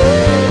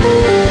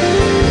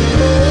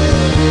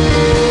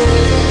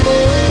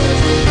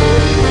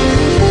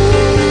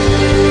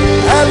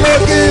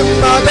 Elohim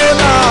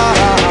Madonna.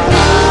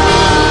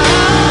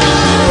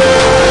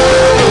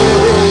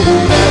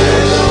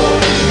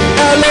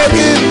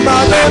 Elohim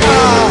Madonna.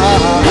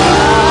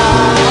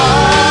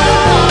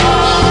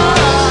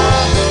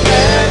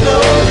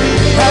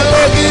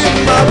 Elohim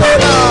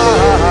Madonna.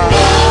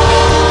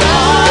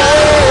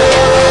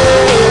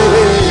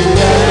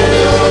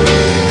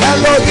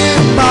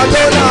 Elohim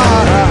Madonna.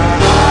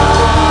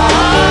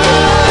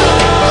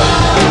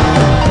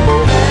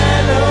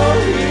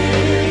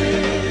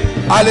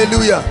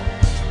 Hallelujah.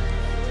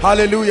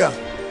 Hallelujah.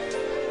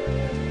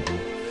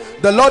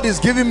 The Lord is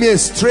giving me a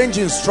strange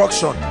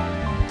instruction.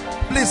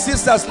 Please,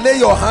 sisters, lay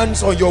your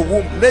hands on your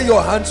womb. Lay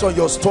your hands on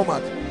your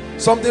stomach.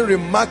 Something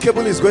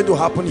remarkable is going to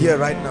happen here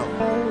right now.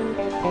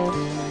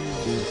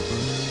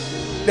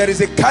 There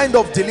is a kind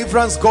of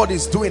deliverance God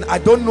is doing. I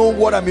don't know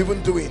what I'm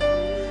even doing.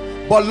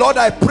 But Lord,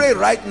 I pray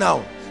right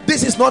now.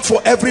 This is not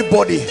for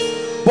everybody.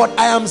 But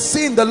I am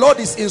seeing the Lord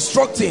is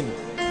instructing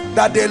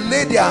that they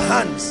lay their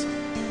hands.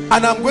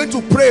 And I'm going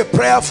to pray a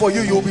prayer for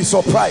you. You'll be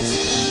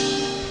surprised.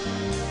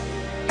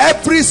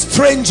 Every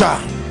stranger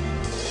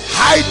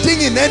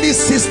hiding in any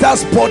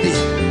sister's body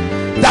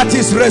that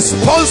is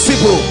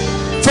responsible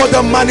for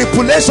the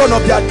manipulation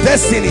of their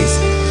destinies,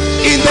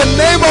 in the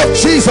name of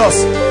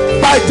Jesus,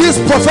 by this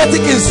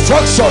prophetic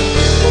instruction,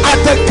 at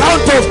the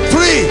count of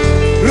 3,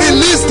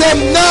 release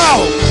them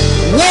now.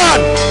 1,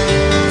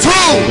 2,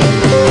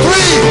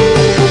 3.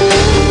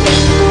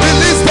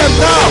 Release them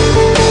now.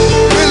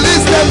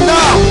 Release them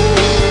now.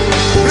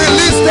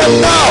 Release them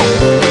now.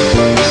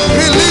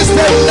 Release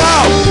them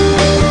now.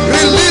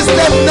 Release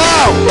them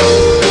now.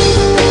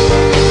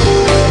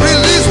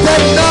 Release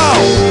them now.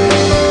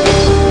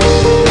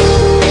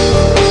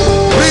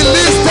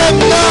 Release them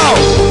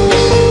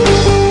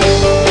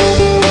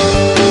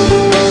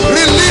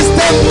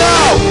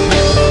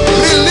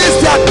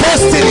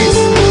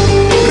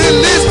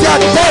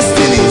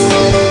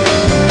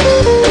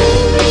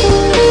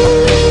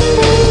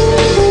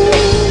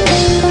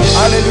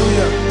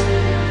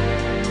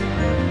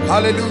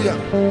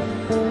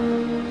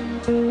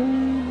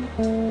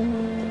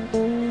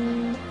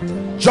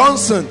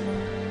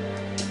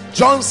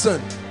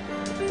Johnson.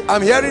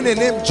 I'm hearing a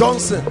name,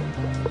 Johnson.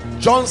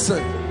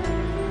 Johnson.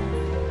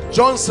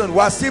 Johnson.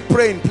 We're still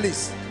praying,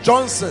 please.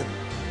 Johnson.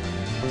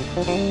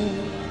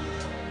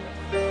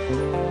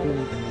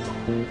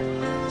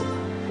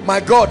 My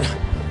God,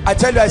 I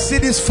tell you, I see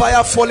this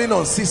fire falling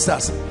on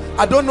sisters.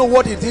 I don't know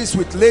what it is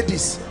with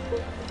ladies.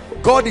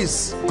 God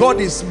is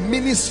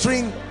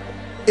ministering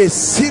a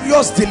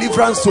serious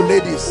deliverance to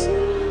ladies.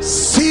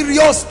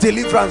 Serious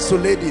deliverance to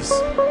ladies.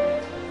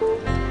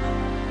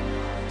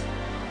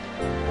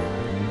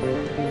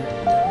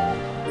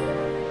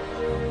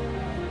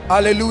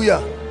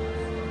 Hallelujah.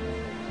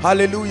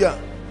 Hallelujah.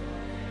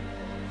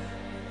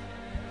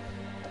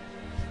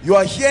 You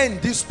are here in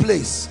this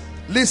place.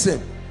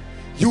 Listen,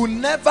 you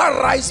never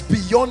rise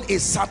beyond a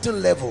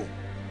certain level.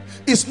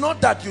 It's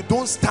not that you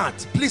don't start.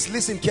 Please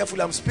listen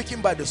carefully. I'm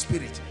speaking by the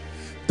Spirit.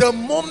 The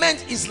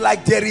moment is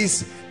like there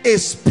is a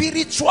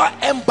spiritual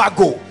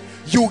embargo.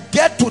 You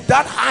get to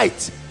that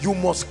height, you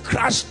must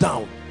crash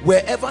down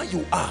wherever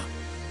you are.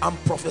 I'm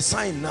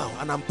prophesying now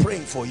and I'm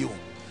praying for you.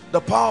 The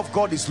power of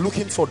God is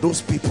looking for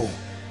those people.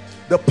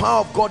 The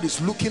power of God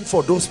is looking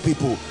for those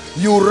people.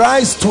 You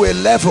rise to a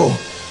level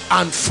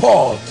and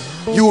fall.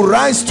 You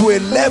rise to a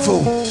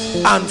level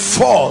and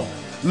fall.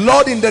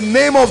 Lord, in the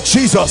name of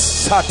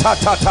Jesus,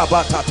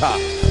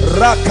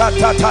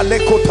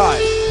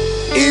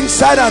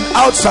 inside and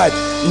outside,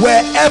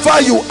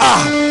 wherever you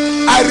are,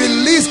 I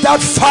release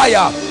that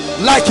fire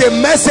like a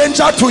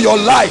messenger to your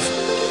life.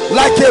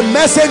 Like a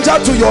messenger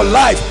to your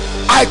life.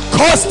 I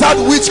curse that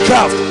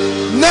witchcraft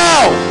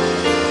now.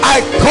 I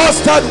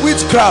curse that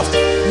witchcraft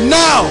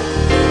now.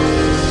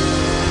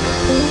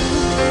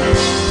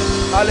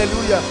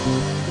 Hallelujah.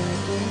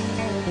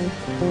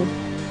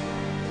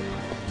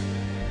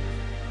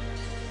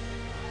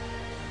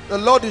 The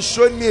Lord is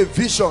showing me a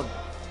vision.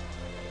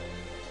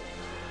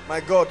 My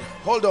God,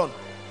 hold on.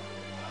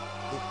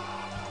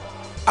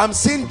 I'm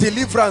seeing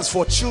deliverance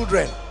for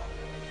children,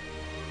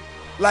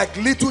 like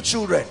little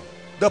children.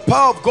 The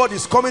power of God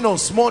is coming on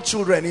small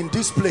children in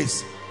this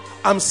place.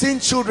 I'm seeing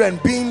children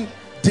being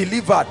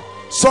delivered.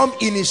 Some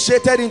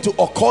initiated into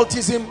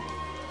occultism,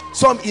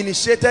 some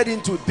initiated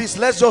into this.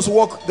 Let's just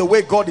walk the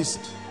way God is.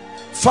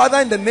 Father,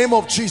 in the name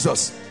of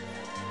Jesus,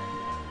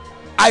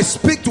 I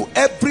speak to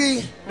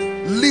every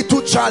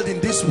little child in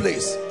this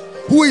place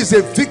who is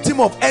a victim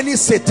of any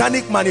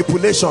satanic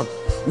manipulation.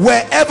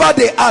 Wherever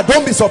they are,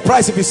 don't be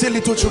surprised if you see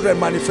little children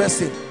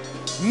manifesting.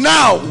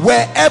 Now,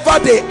 wherever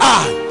they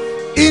are,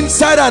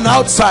 inside and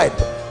outside,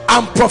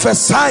 I'm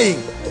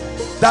prophesying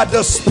that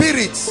the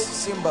spirits,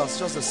 symbols,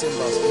 just the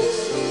symbols,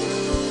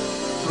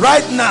 please.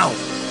 Right now,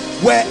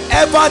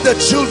 wherever the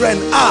children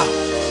are,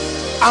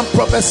 I'm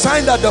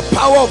prophesying that the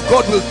power of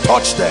God will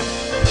touch them.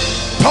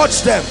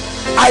 Touch them.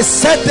 I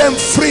set them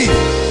free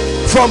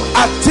from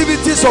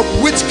activities of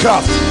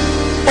witchcraft,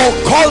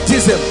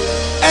 occultism,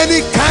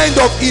 any kind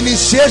of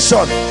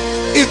initiation.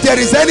 If there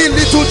is any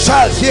little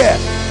child here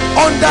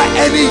under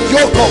any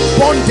yoke of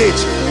bondage,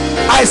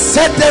 I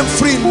set them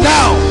free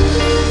now.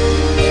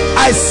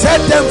 I set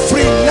them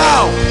free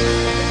now.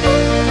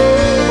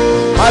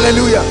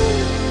 Hallelujah.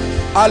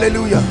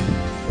 Hallelujah.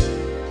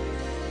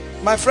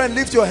 My friend,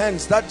 lift your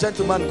hands. That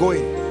gentleman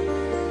going.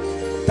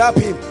 Tap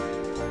him.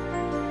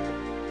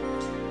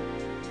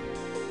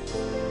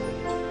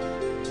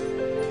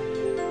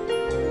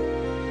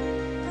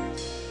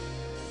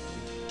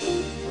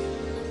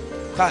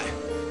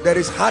 There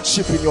is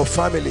hardship in your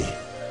family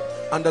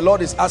and the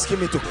Lord is asking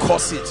me to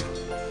curse it.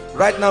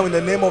 Right now, in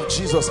the name of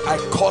Jesus, I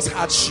curse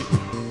hardship.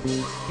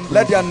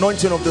 Let the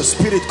anointing of the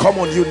Spirit come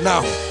on you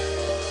now.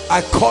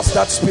 I curse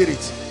that spirit.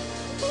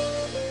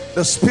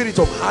 The spirit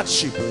of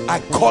hardship, I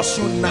curse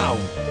you now.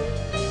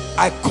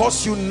 I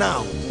curse you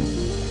now.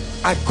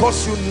 I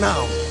curse you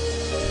now.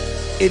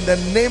 In the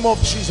name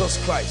of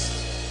Jesus Christ.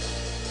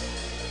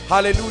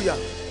 Hallelujah.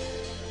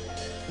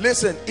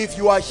 Listen, if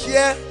you are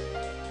here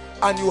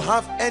and you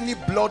have any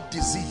blood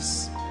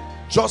disease,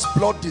 just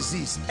blood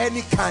disease,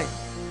 any kind,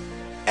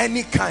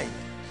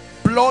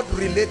 blood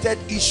related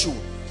issue,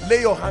 lay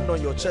your hand on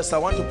your chest. I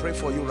want to pray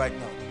for you right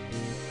now.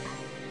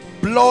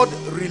 Blood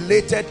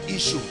related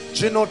issue,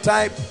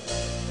 genotype,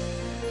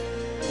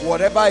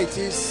 whatever it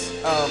is,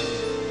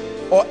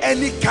 or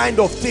any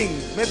kind of thing,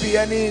 maybe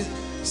any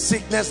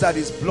sickness that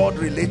is blood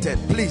related,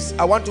 please,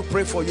 I want to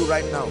pray for you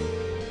right now.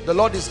 The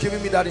Lord is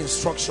giving me that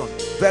instruction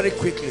very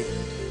quickly.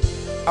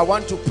 I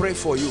want to pray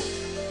for you.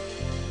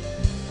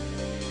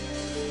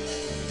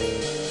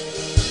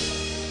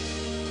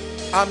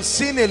 I'm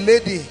seeing a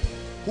lady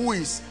who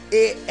is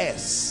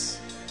AS.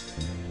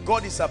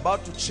 God is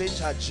about to change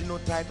her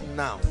genotype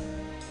now.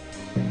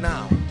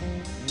 Now.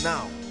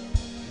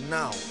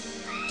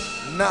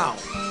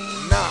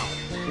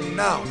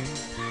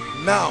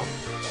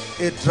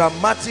 A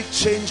dramatic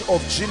change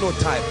of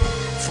genotype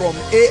from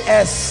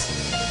AS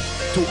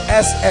to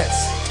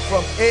SS,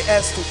 from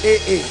AS to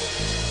AA.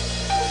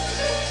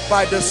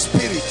 By the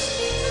Spirit,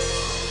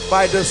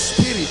 by the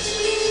Spirit,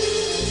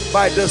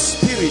 by the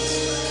Spirit.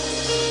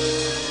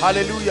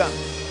 Hallelujah.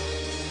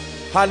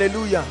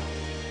 Hallelujah.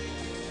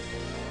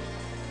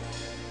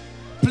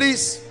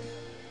 Please,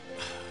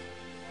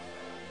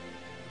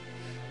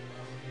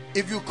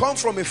 If you come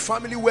from a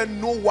family where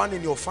no one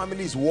in your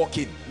family is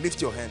working,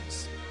 lift your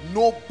hands.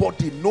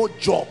 Nobody, no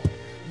job,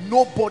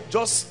 nobody.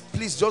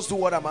 Please just do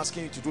what I'm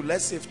asking you to do.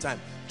 Let's save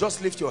time.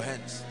 Just lift your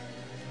hands.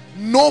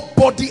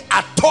 Nobody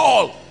at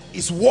all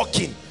is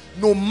working.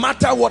 No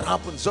matter what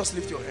happens, just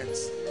lift your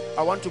hands.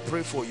 I want to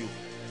pray for you.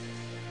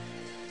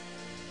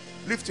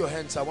 Lift your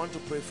hands. I want to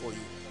pray for you.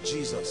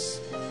 Jesus.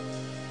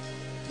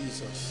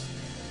 Jesus.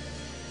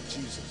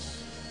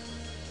 Jesus.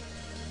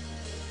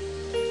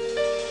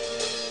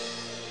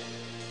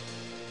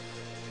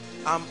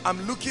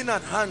 I'm looking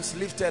at hands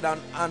lifted,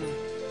 and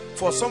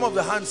for some of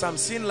the hands I'm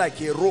seeing like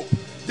a rope.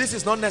 This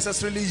is not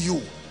necessarily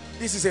you.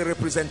 This is a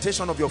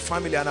representation of your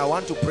family, and I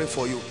want to pray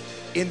for you.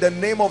 In the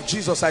name of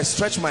Jesus, I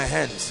stretch my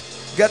hands.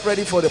 Get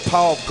ready for the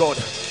power of God.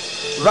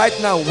 Right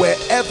now,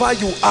 wherever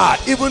you are,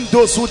 even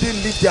those who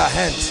didn't lift their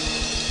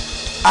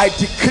hands, I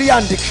decree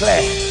and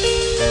declare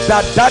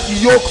that that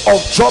yoke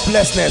of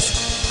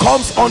joblessness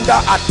comes under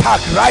attack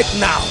right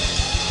now.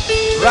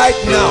 Right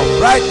now,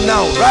 right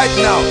now, right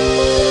now,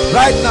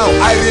 right now.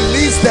 I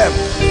release them.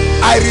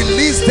 I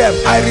release them.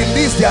 I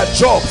release their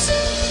jobs.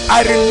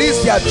 I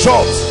release their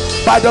jobs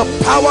by the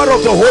power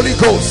of the Holy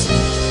Ghost.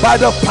 By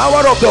the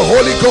power of the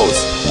Holy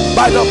Ghost.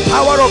 By the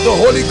power of the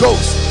Holy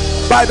Ghost.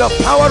 By the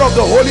power of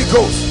the Holy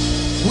Ghost.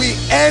 We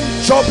end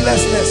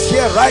joblessness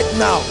here right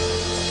now.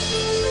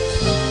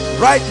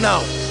 Right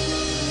now.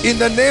 In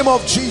the name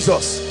of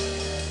Jesus.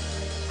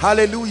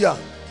 Hallelujah.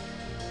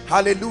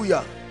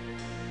 Hallelujah.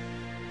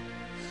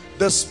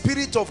 The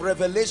spirit of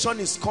revelation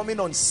is coming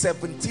on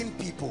 17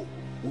 people.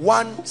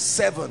 1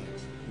 7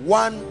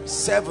 1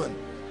 7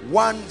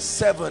 1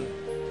 7.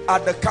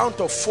 At the count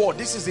of 4,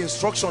 this is the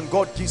instruction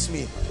God gives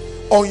me.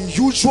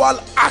 Unusual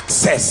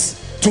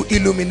access to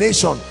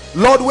illumination.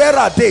 Lord, where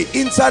are they?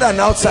 Inside and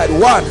outside.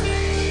 1 2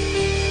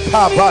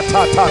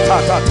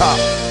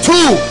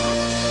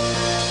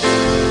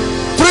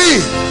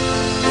 3.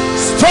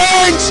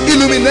 Strange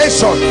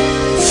illumination.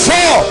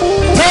 4.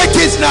 Take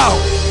it now.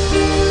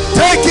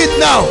 Take it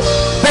now.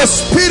 The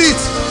spirit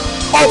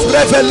of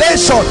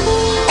revelation,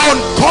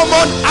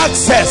 uncommon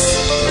access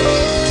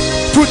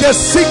to the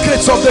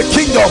secrets of the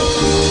kingdom.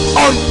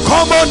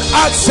 Uncommon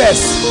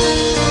access.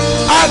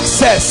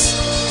 Access.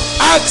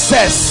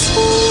 Access.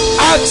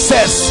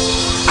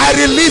 Access. I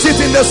release it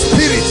in the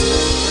spirit.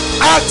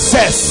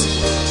 Access.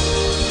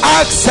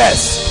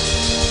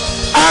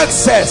 Access.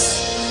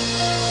 Access.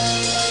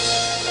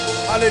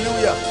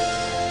 Hallelujah.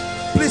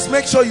 Please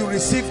make sure you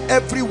receive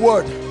every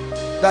word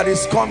that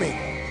is coming.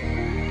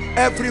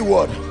 Every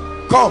word.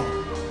 Come.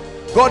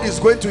 God is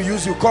going to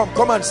use you.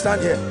 Come and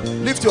stand here.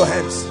 Lift your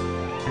hands.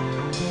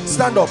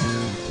 Stand up.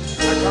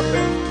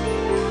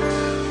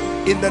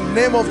 In the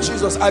name of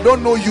Jesus. I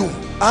don't know you,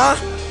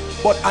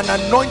 but an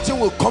anointing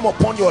will come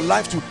upon your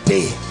life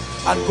today,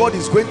 and God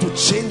is going to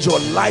change your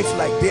life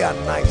like day and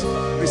night.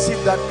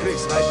 Receive that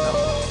grace right now.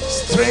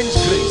 Strange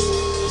grace.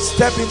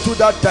 Step into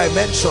that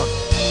dimension.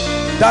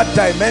 That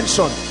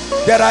dimension.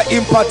 There are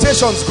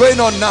impartations going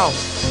on now.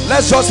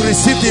 Let's just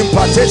receive the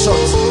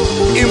impartations.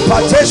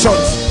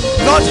 Impartations.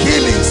 Not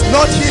healings,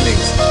 not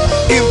healings.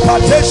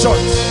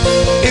 Impartations.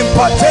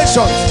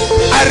 Impartations.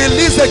 I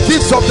release the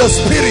gifts of the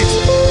Spirit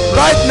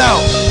right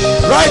now.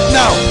 Right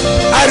now.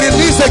 I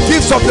release the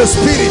gifts of the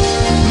Spirit.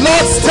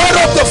 Lord, stir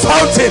up the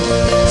fountain.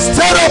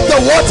 Stir up the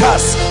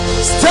waters.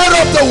 Stir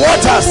up the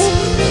waters.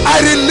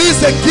 I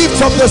release the gifts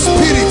of the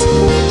Spirit.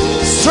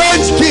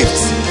 Strange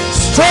gifts.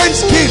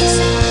 Strange gifts.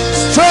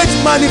 Strange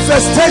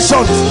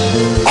manifestations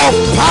of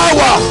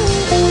power.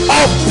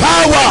 Of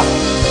power.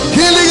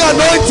 Healing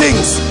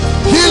anointings.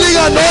 Healing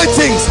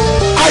anointings.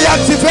 I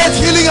activate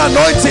healing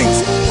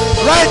anointings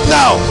right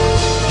now.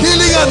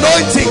 Healing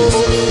anointings.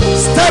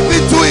 Step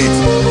into it.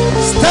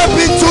 Step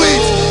into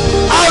it.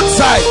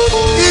 Outside,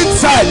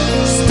 inside,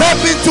 step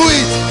into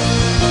it.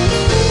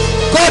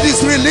 God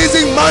is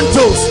releasing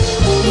mantles.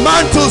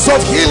 Mantles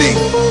of healing.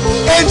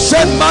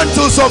 Ancient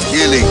mantles of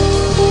healing.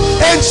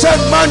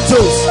 Ancient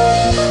mantles.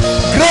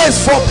 Grace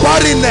for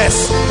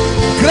barrenness.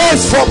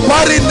 Grace for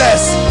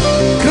barrenness.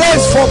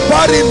 Grace for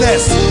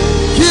barrenness.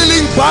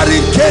 Healing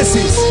barren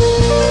cases.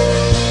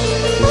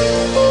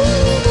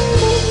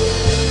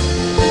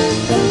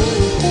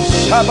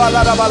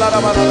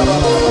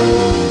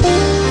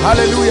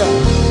 Hallelujah.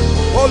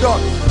 Hold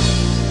on.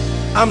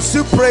 I'm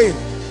still praying.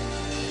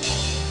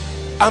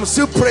 I'm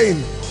still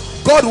praying.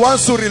 God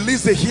wants to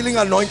release the healing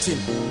anointing.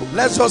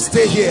 Let's just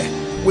stay here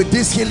with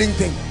this healing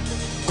thing.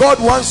 God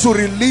wants to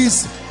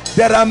release.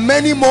 There are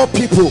many more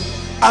people.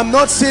 I'm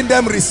not seeing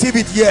them receive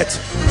it yet.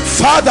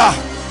 Father,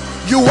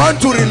 you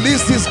want to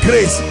release this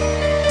grace.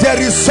 There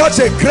is such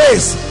a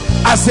grace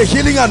as the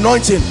healing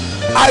anointing.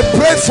 I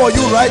pray for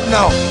you right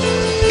now.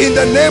 In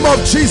the name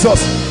of Jesus,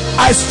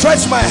 I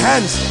stretch my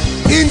hands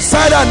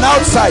inside and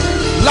outside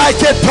like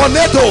a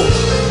tornado.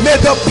 May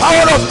the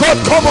power of God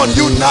come on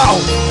you now.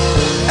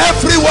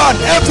 Everyone,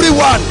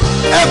 everyone,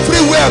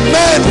 everywhere,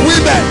 men,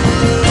 women,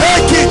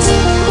 take it.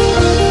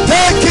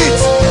 Take it.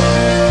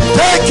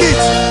 Take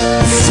it.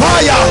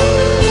 Fire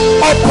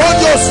upon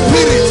your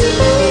spirit.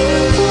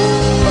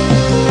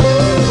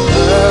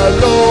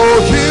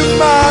 Elohim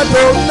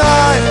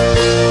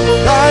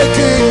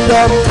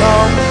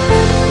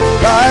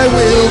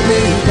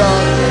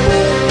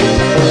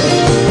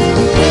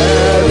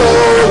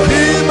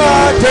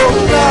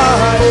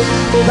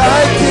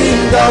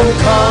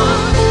come.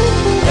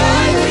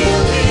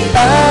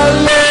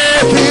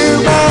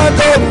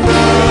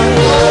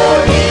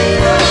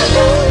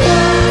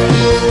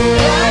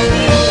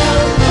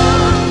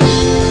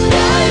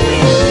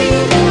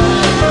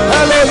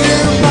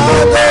 Elohim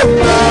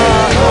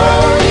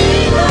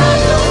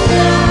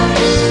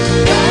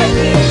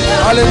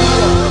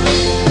Hallelujah.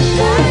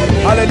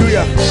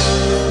 Hallelujah.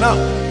 Now,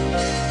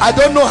 I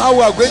don't know how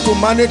we are going to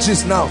manage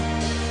this now.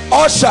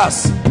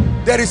 Ushers,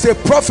 there is a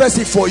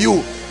prophecy for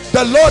you.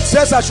 The Lord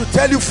says I should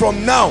tell you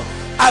from now,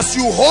 as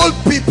you hold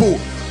people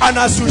and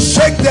as you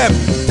shake them,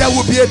 there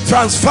will be a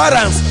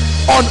transference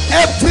on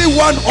every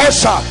one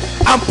usher.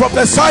 I'm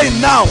prophesying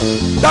now.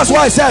 That's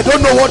why I say I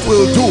don't know what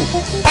we'll do.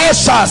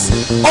 Ushers,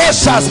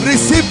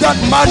 receive that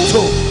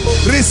mantle.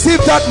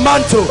 Receive that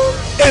mantle.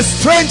 A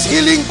strange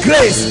healing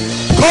grace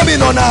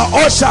coming on our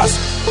ushers.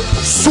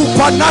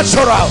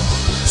 Supernatural.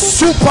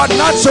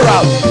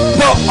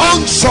 The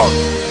unction.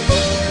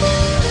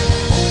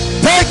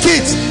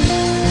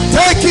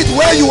 Take it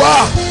where you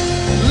are.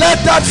 Let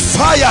that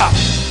fire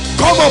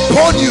come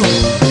upon you,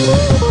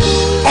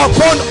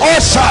 upon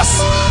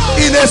ushers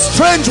in a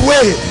strange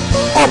way,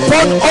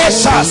 upon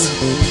ushers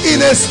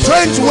in a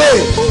strange way.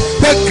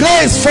 The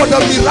grace for the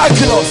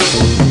miraculous.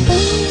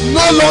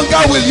 No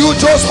longer will you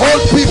just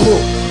hold people,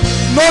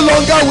 no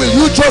longer will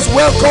you just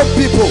welcome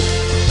people.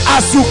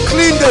 As you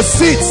clean the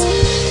seats,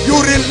 you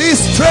release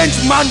strange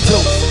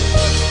mantles.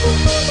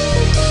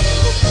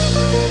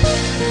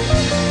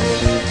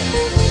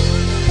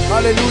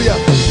 Hallelujah.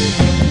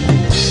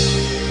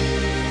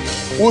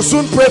 We'll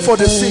soon pray for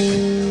the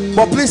sick,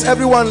 but please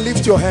everyone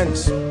lift your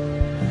hands.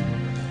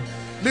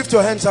 Lift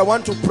your hands. I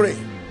want to pray.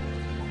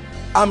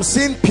 I'm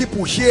seeing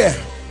people here,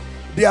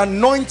 the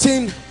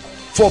anointing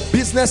for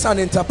business and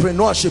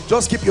entrepreneurship.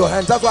 Just keep your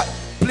hands. That's why,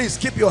 please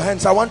keep your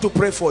hands. I want to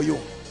pray for you.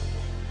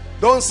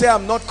 Don't say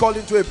I'm not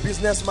calling to a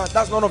businessman.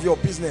 That's none of your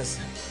business.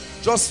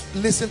 Just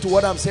listen to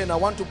what I'm saying. I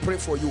want to pray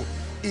for you.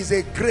 It's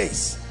a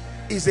grace.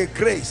 It's a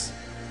grace.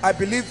 I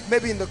believe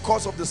maybe in the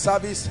course of the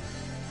service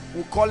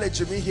we'll call a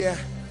Jimmy here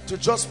to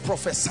just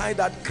prophesy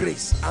that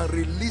grace and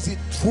release it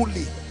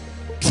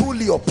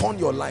truly upon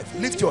your life.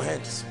 Lift your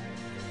hands.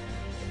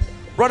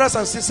 Brothers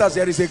and sisters,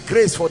 there is a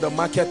grace for the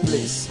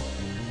marketplace.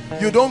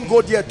 You don't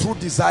go there through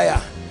desire.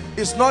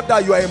 It's not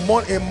that you are a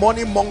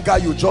money monger,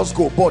 you just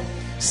go, but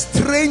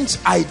strange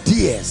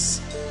ideas,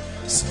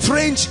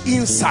 strange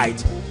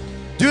insight.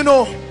 Do you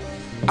know,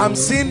 I'm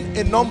seeing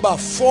a number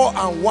 4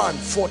 and 1,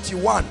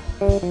 41.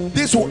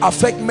 This will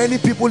affect many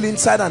people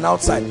inside and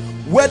outside.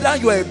 Whether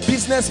you're a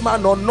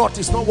businessman or not,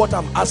 it's not what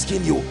I'm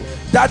asking you.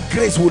 That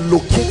grace will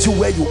locate you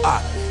where you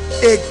are.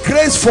 A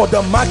grace for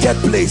the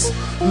marketplace.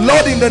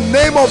 Lord, in the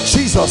name of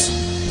Jesus,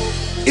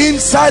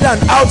 inside and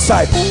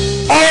outside,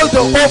 all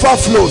the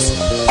overflows,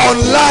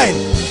 online,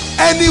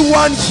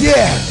 anyone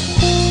here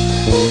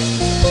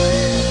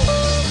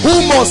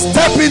who must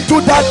step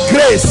into that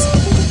grace,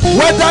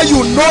 whether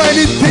you know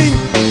anything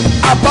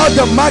about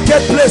the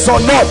marketplace or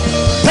not,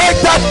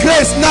 take that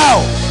grace now.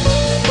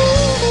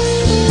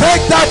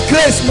 Take that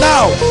grace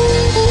now.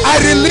 I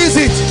release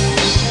it.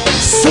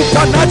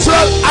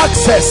 Supernatural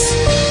access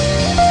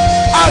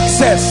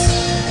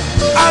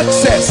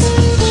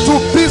to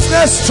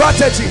business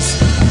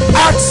strategies,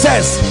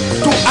 access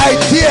to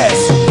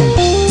ideas.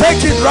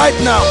 Take it right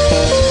now.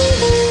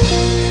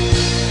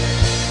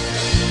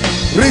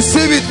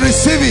 Receive it.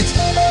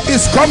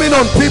 It's coming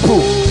on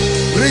people.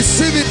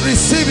 Receive it.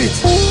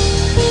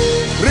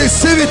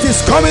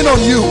 It's coming on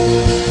you.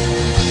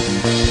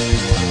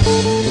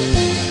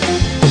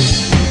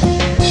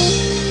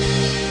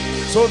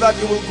 So that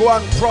you will go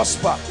and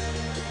prosper.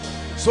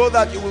 So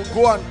that you will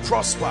go and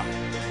prosper.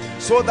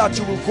 So that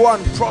you will go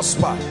and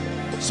prosper.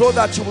 So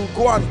that you will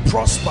go and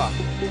prosper.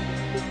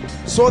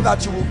 So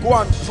that you will go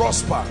and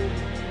prosper.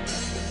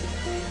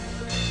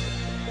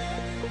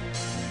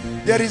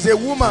 There is a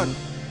woman,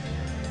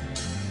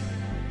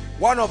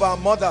 one of our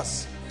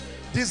mothers.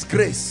 This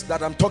grace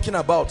that I'm talking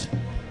about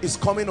is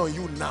coming on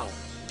you now.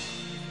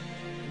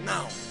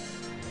 Now.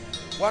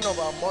 One of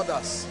our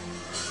mothers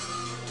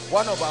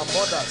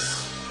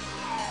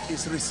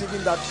is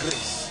receiving that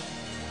grace.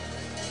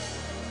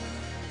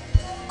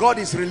 God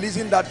is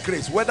releasing that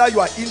grace. Whether you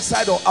are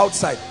inside or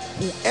outside,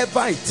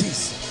 whoever it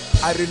is,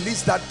 I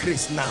release that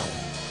grace now.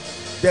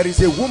 There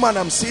is a woman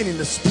I'm seeing in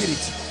the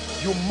spirit.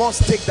 You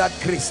must take that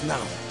grace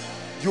now.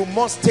 You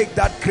must take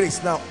that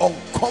grace now.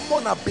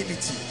 Uncommon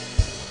ability,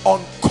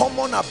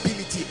 uncommon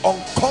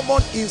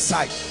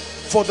insight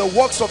for the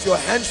works of your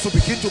hands to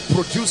begin to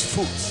produce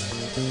fruits.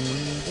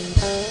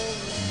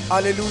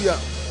 Hallelujah.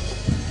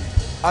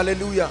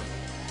 Hallelujah.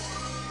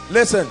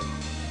 Listen,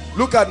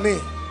 look at me.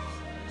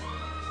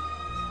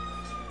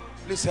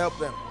 Please help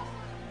them.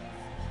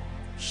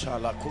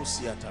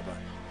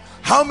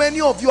 How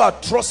many of you are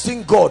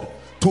trusting God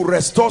to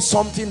restore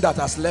something that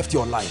has left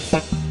your life?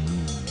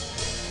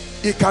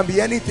 It can be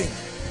anything.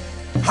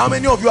 How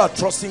many of you are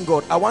trusting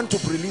God? I want to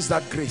release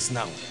that grace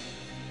now,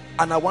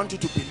 and I want you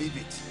to believe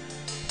it.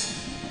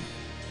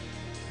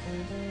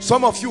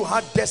 Some of you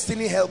had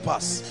destiny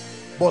helpers,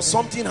 but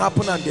something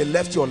happened and they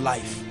left your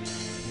life.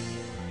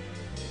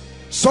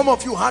 Some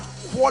of you had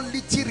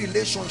quality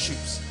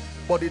relationships,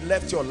 but it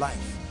left your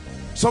life.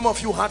 Some of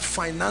you had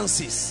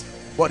finances,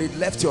 but it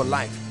left your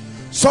life.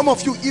 Some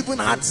of you even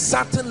had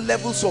certain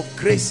levels of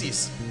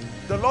graces.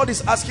 The Lord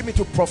is asking me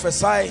to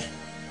prophesy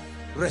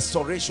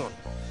restoration.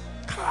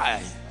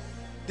 Kai,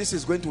 this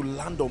is going to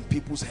land on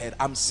people's head.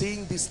 I'm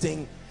seeing this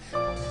thing.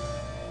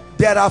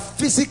 There are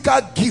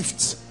physical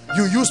gifts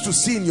you used to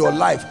see in your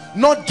life,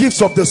 not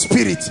gifts of the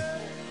spirit,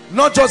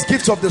 not just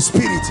gifts of the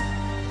spirit,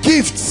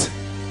 gifts,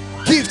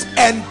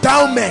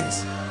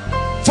 endowments.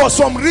 For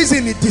some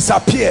reason it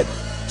disappeared.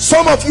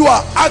 Some of you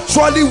are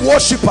actually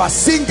worshipers,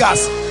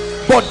 singers,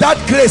 but that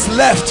grace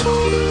left.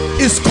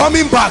 Is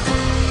coming back.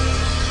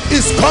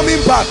 Is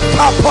coming back.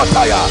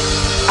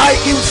 I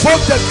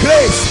invoke the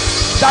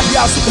grace that he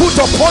has put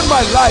upon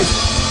my life.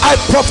 I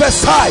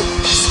prophesy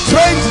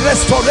strange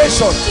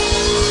restoration.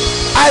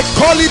 I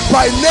call it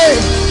by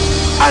name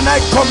and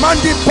I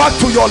command it back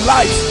to your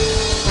life.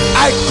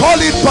 I call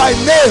it by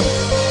name.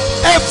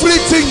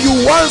 Everything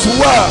you once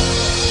were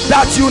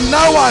that you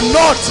now are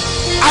not,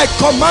 I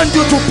command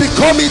you to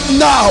become it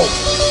now.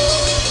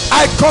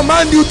 I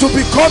command you to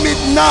become it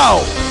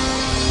now.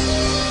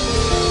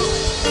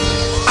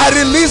 I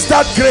release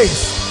that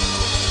grace.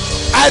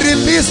 I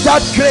release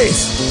that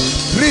grace.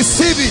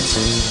 Receive it.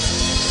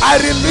 I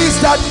release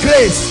that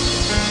grace.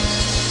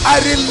 I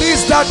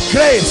release that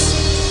grace.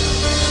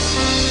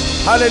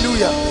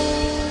 Hallelujah.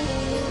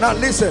 Now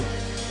listen.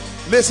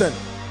 Listen.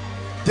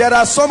 There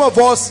are some of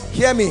us,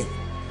 hear me.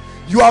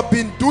 You have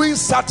been doing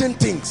certain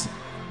things,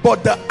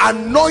 but the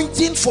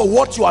anointing for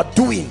what you are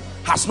doing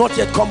has not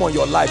yet come on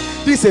your life.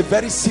 This is a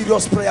very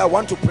serious prayer. I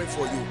want to pray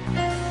for you.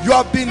 You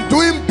have been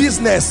doing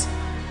business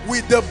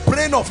with the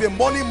brain of a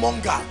money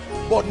monger,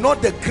 but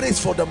not the grace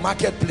for the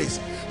marketplace.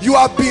 You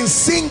have been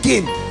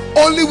singing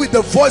only with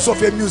the voice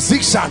of a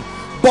musician,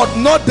 but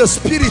not the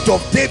spirit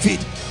of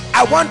David.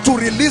 I want to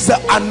release the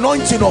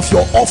anointing of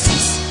your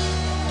office,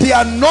 the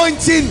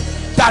anointing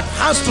that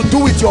has to do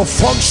with your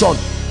function.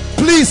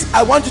 Please,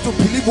 I want you to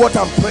believe what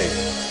I'm praying.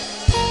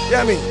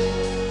 Hear me.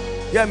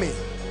 Hear me.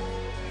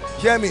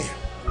 Hear me.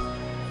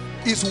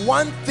 It's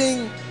one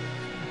thing.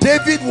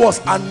 David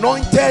was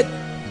anointed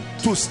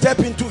to step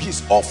into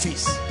his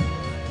office.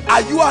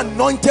 Are you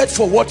anointed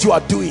for what you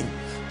are doing?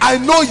 I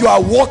know you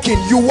are working,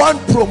 you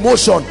want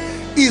promotion.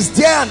 Is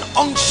there an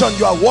unction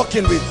you are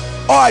working with,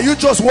 or are you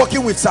just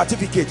working with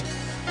certificate?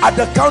 At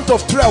the count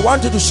of 3, I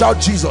want you to shout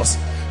Jesus.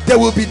 There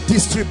will be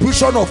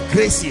distribution of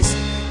graces.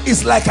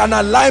 It's like an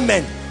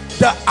alignment.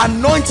 The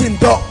anointing,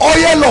 the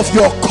oil of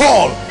your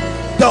call,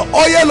 the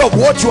oil of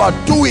what you are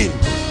doing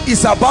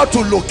is about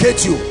to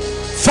locate you.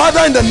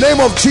 Father, in the name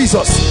of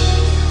Jesus,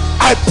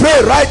 I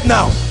pray right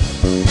now,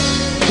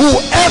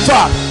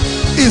 whoever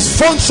is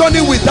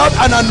functioning without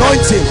an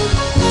anointing,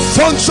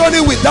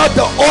 functioning without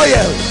the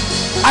oil,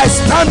 I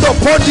stand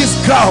upon this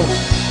ground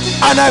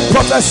and I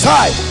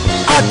prophesy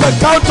at the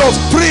count of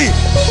 3,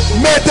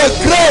 may the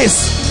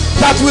grace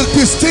that will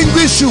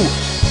distinguish you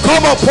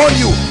come upon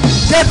you.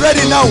 Get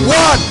ready now. 1,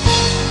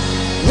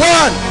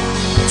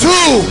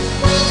 2,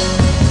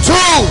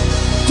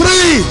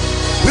 3.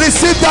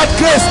 Receive that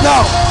grace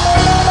now.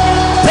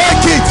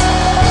 Take it.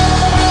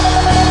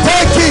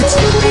 Take it.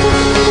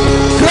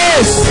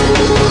 Grace.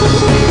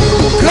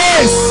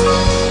 Grace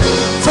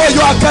for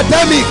your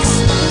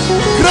academics.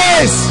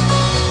 Grace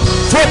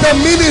for the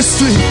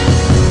ministry.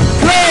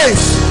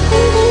 Grace.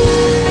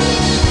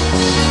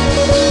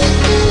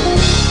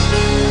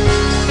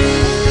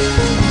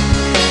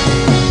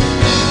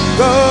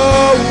 The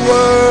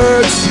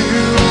words you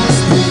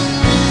speak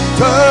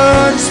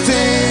turns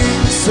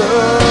things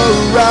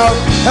around.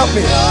 Help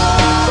me.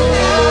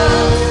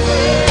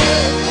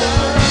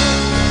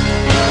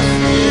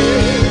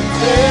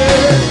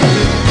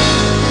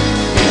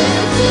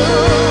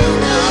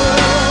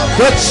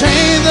 The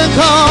chains and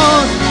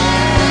cords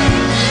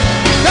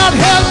that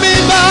held me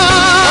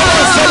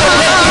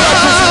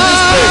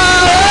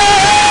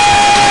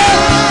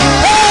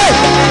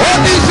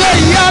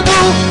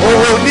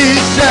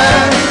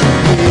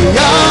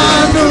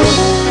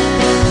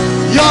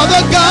You're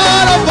the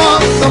God of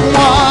awesome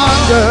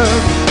wonder.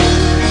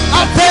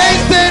 I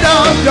tasted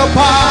of your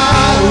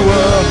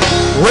power.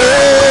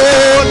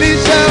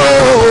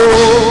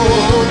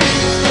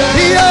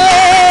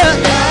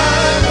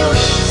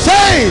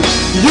 Say,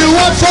 you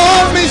have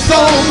shown me so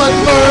much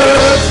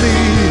mercy,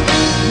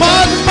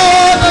 much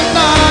more than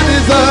I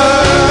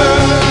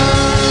deserve.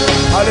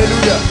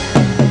 Hallelujah.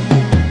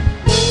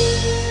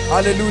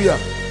 Hallelujah.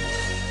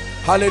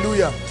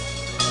 Hallelujah.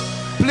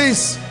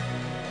 Please,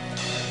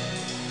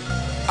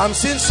 I'm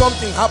seeing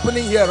something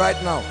happening here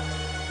right now.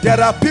 There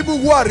are people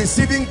who are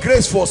receiving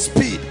grace for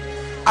speed,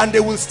 and they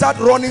will start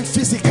running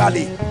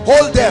physically.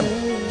 Hold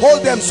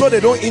them so they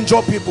don't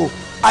injure people.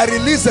 I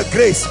release the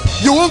grace.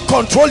 You won't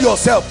control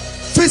yourself.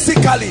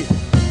 Physically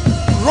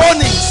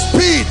running,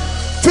 speed,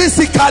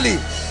 physically,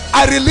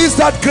 I release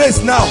that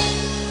grace now.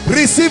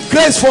 Receive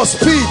grace for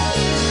speed.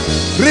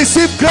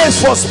 Receive grace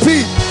for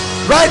speed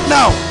right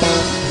now.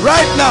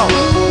 Right now,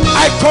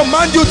 I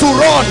command you to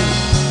run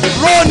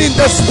in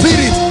the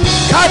spirit.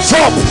 Catch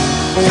up,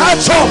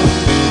 Catch up.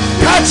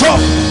 Catch up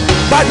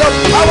by the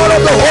power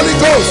of the Holy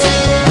Ghost.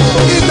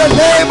 In the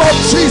name of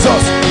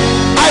Jesus,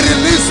 I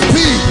release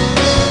speed.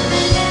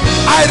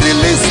 I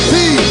release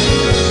speed.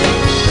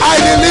 I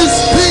release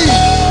speed.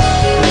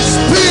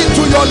 Speed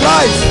to your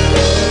life.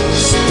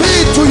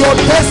 Speed to your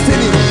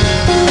destiny.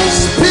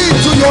 Speed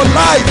to your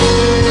life.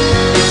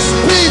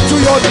 Speed to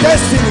your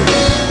destiny.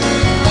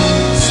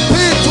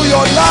 Speed to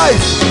your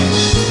life.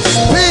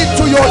 Speed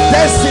to your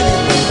destiny.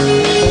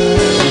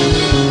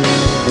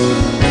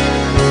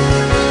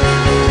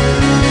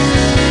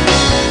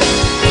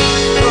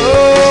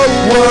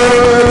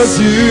 Words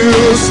you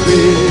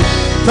speak,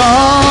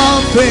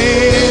 turn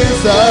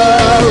things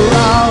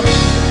around.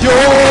 Your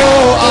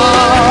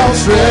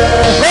arms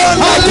run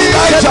like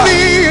Elijah.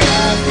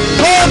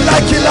 Run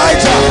like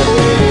Elijah.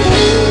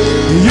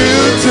 You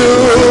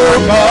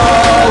took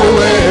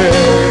away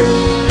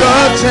the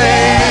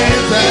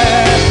chains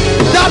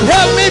that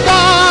held me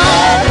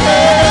back.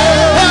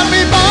 Held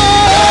me back.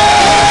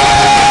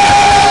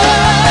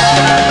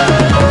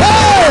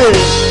 Hey,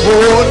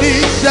 holy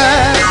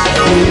shine.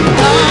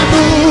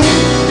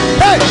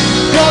 Hey,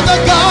 you're the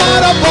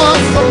God of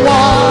awesome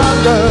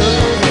wonder.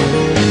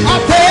 I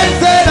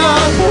tasted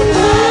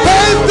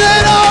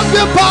of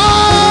your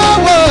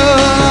power.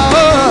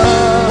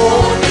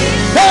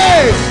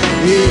 Hey,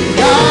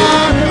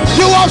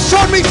 you have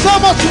shown me so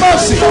much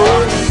mercy,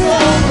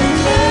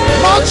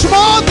 much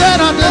more than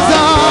I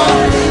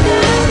desire.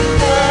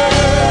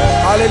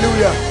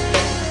 Hallelujah.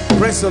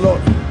 Praise the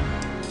Lord.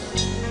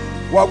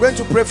 We are going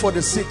to pray for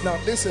the sick now.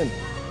 Listen,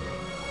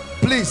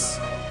 please.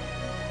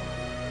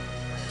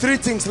 3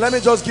 things. Let me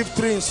just give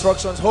 3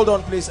 instructions. Hold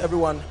on, please,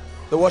 everyone.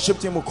 The worship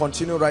team will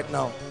continue right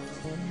now.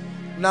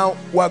 Now,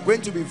 we are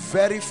going to be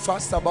very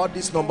fast about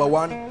this. Number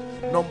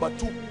 1. Number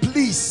 2,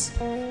 please,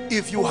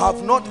 if you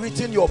have not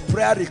written your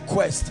prayer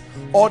request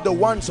or the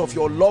ones of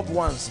your loved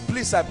ones,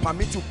 please, I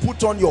permit you,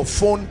 put on your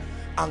phone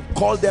and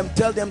call them.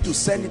 Tell them to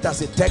send it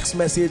as a text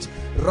message.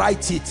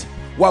 Write it.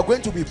 We are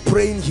going to be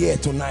praying here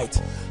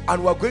tonight,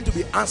 and we are going to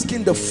be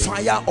asking the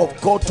fire of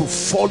God to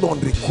fall on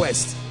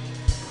request.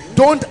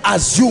 Don't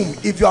assume.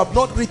 If you have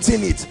not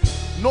written it,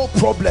 no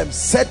problem.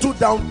 Settle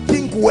down,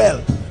 think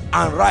well,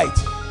 and write.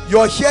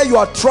 You're here, you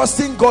are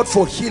trusting God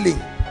for healing.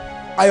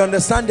 I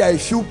understand there are a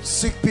few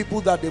sick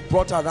people that they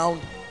brought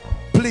around.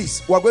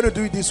 Please, we're going to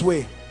do it this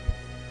way.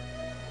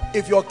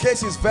 If your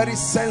case is very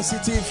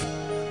sensitive,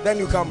 then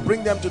you can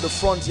bring them to the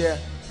front here.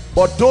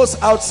 But those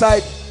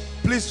outside,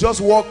 please just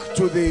walk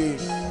to the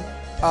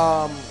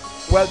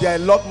well, there are a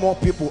lot more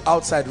people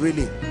outside,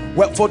 really.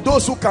 Well, for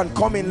those who can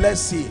come in,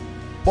 let's see.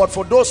 But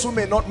for those who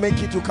may not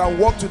make it, you can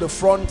walk to the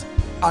front.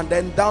 And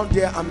then down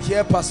there, I'm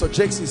here, Pastor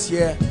Jakes is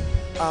here.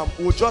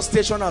 We'll just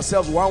station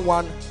ourselves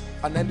 1-1,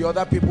 and then the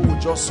other people will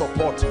just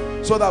support,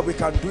 so that we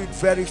can do it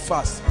very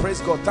fast.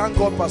 Praise God. Thank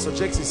God Pastor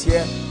Jakes is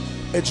here.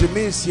 Ejimi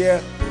is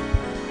here.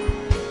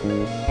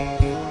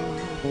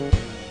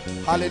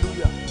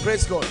 Hallelujah.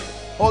 Praise God.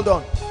 Hold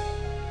on.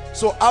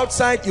 So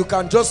outside, you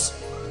can just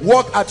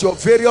walk at your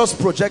various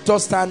projector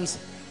stands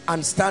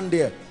and stand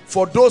there.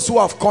 For those who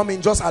have come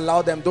in, just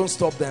allow them. Don't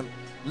stop them.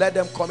 Let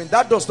them come in.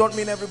 That does not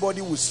mean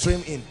everybody will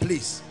stream in.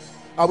 Please.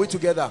 Are we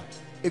together?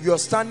 If you're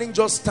standing,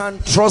 just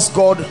stand. Trust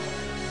God.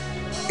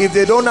 If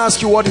they don't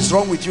ask you what is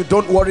wrong with you,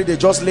 don't worry. They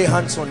just lay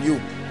hands on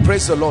you.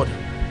 Praise the Lord.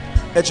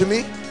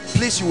 Ejimi,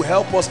 please, you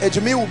help us.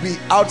 Ejimi will be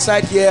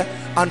outside here,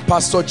 and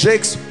Pastor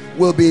Jakes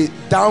will be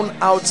down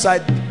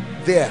outside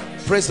there.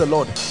 Praise the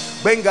Lord.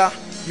 Benga,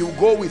 you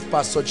go with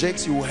Pastor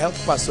Jakes. You will help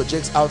Pastor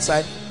Jakes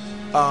outside.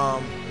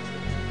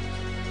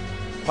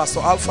 Pastor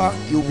Alpha,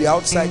 you'll be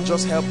outside.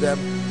 Just help them.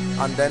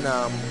 And then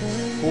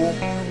who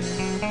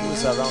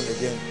is around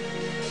again?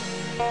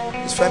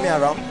 Is Femi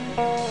around?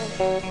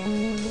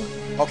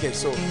 Okay,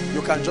 so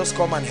you can just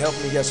come and help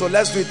me here. So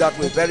let's do it that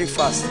way, very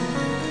fast.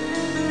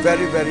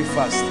 Very, very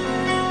fast.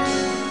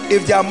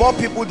 If there are more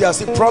people, there are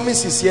still.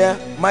 Promise is here.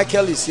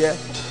 Michael is here.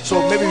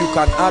 So maybe you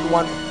can add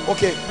one.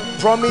 Okay,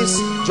 Promise,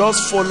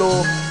 just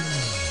follow.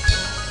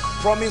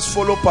 Promise,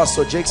 follow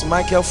Pastor Jakes.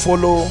 Michael,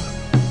 follow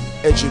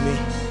Ejimi.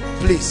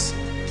 Please.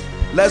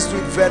 Let's do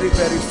it very,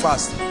 very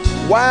fast.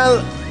 While,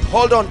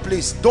 hold on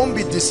please. Don't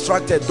be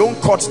distracted. Don't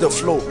cut the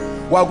flow.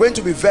 We are going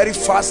to be very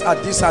fast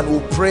at this, and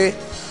we'll pray,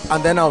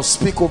 and then I'll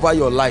speak over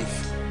your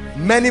life.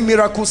 Many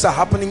miracles are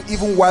happening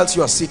even whilst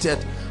you are seated.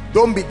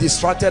 Don't be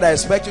distracted. I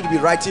expect you to be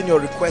writing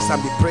your request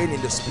and be praying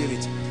in the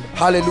spirit.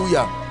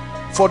 Hallelujah.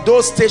 For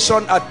those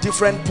stationed at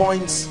different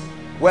points,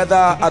 whether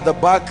at the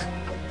back,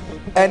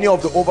 any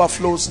of the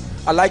overflows,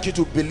 I'd like you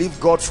to believe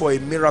God for a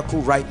miracle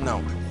right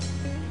now.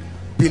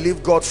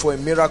 Believe God for a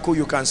miracle.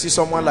 You can see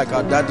someone like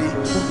our daddy.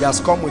 He has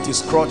come with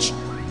his crutch,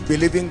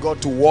 believing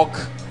God to walk.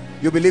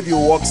 You believe you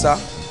walk, sir?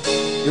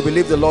 You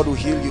believe the Lord will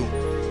heal you.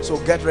 So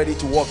get ready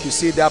to walk. You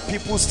see, there are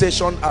people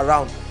stationed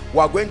around. We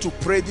are going to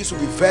pray. This will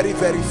be very,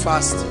 very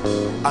fast,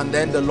 and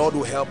then the Lord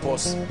will help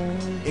us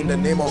in the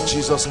name of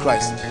Jesus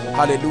Christ.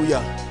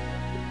 Hallelujah.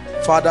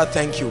 Father,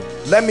 thank you.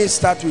 Let me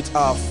start with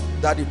our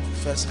daddy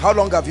first. How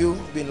long have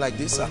you been like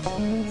this, sir?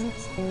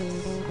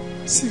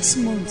 6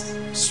 months.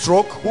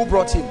 Stroke? Who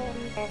brought him?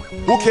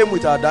 Who came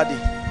with our daddy?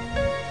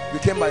 You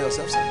came by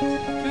yourself, sir? I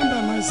came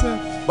by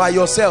myself. By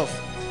yourself?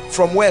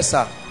 From where,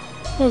 sir?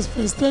 Was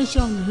for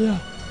station here.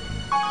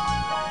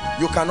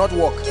 You cannot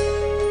walk.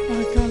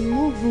 I can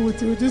move with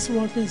this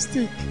walking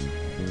stick.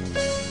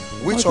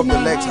 Which of the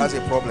legs has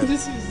a problem?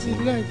 This is the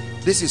leg.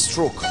 This is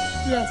stroke.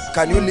 Yes.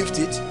 Can you lift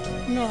it?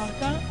 No, I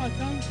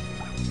can't.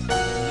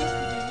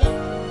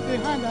 The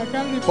hand, I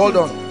can't lift Hold it.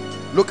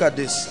 on. Look at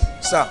this.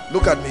 Sir,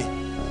 look at me.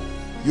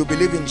 You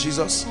believe in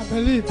Jesus? I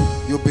believe.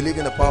 You believe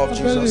in the power of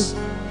Jesus?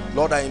 Believe.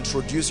 Lord, I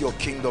introduce your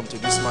kingdom to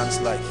this man's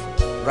life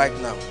right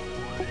now.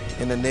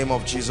 In the name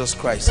of Jesus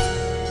Christ.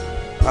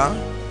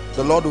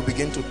 The Lord will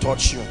begin to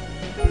touch you.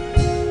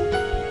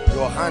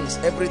 Your hands,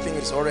 everything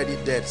is already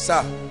dead.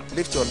 Sir,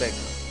 lift your leg.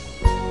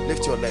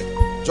 Lift your leg.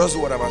 Just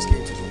do what I'm asking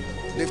you to do.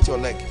 Lift your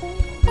leg.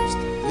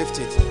 Lift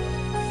it.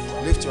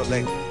 Lift your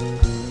leg.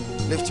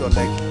 Lift your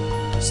leg.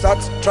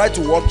 Try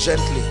to walk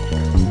gently.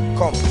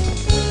 Come.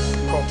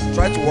 Come.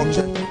 Try to walk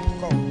gently.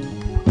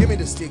 Come. Give me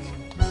the stick.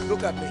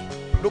 Look at me.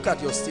 Look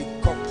at your stick.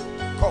 Come.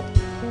 Come.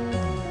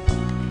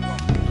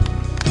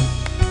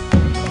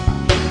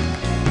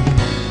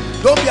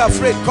 Don't be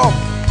afraid. Come.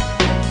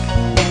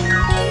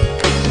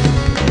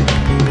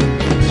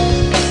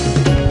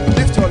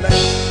 Lift your leg.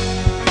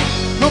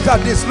 Look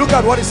at this. Look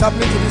at what is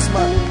happening to this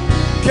man.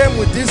 Came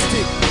with this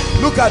stick.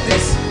 Look at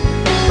this.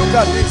 Look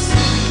at this.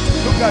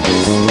 Look at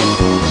this.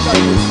 Look at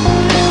this.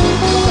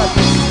 Look at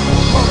this.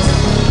 Come.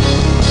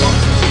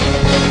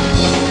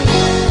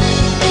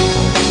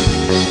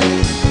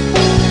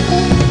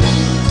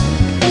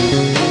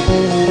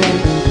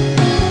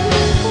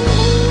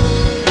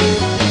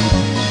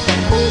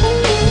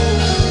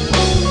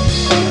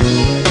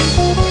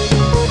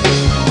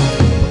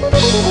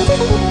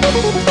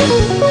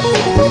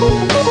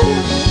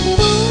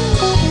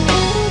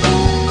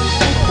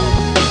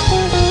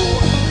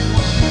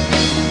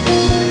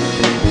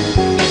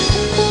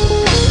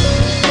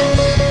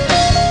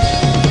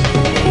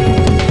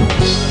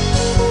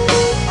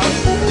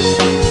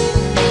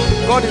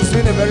 God is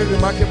doing a very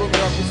remarkable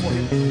miracle for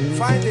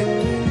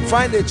him.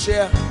 Find a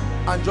chair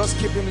and just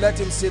keep him, let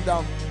him sit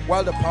down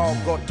while the power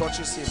of God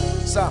touches him.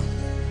 Sir,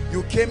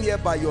 you came here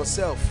by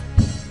yourself,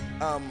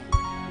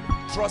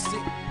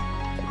 trusting.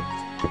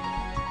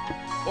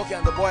 Okay,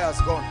 and the boy has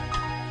gone.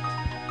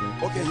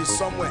 Okay, he's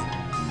somewhere.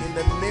 In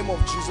the name of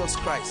Jesus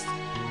Christ,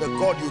 the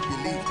God you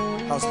believed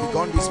has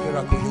begun this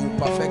miracle. He will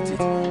perfect it.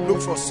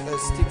 Look for a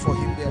stick for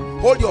him there.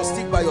 Hold your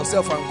stick by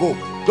yourself and go.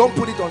 Don't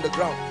put it on the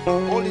ground.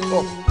 Hold it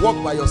up.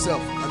 Walk by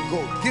yourself and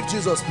go. Give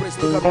Jesus praise.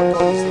 Look at what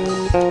God is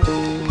doing.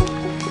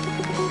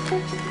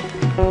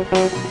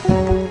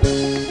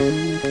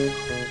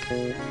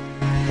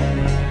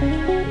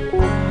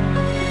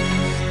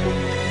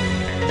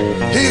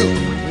 Healed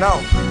now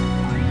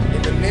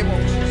in the name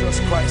of Jesus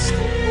Christ.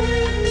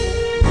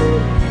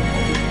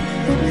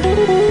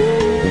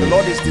 The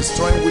Lord is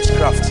destroying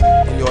witchcraft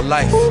in your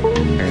life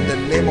in the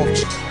name of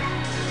Jesus.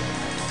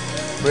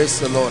 Praise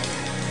the Lord.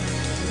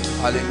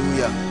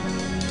 Hallelujah.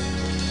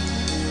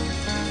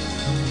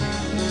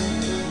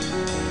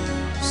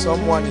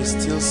 Someone is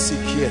still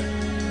sick here.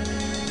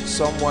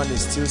 Someone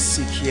is still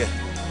sick here.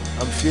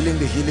 I'm feeling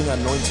the healing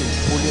anointing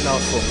pulling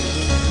out from me.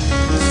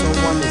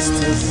 Someone is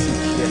still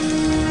sick here.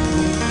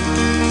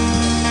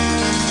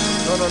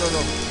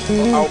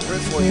 No. I'll pray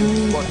for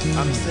you, but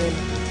I'm saying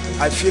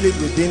I feel it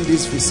within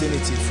this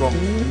vicinity from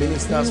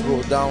Ministers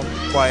Road down,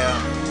 choir.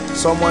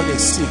 Someone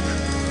is sick.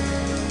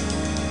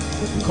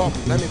 Come,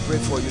 let me pray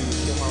for you. You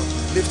came out.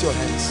 Lift your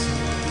hands.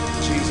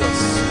 Jesus.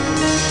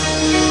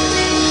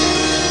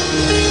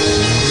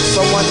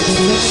 Someone is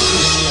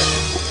sick here.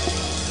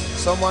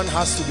 Someone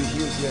has to be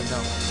healed here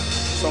now.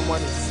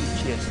 Someone is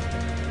sick here.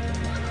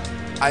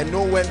 I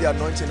know when the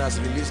anointing has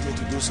released me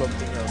to do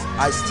something else,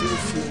 I still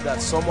feel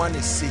that someone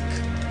is sick.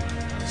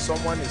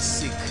 Someone is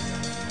sick.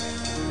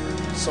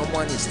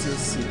 Someone is still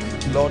sick.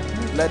 Lord,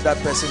 let that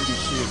person be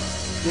healed.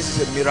 This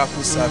is a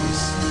miracle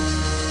service.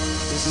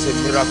 This is a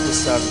miracle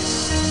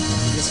service.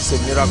 This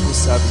is a miracle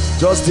service.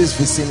 Just this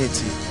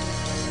vicinity,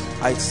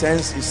 I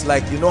sense it's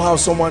like, you know how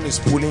someone is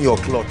pulling your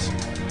cloth.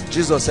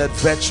 Jesus said,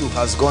 virtue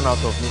has gone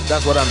out of me.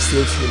 That's what I'm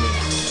still feeling.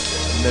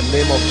 In the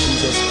name of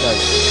Jesus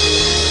Christ.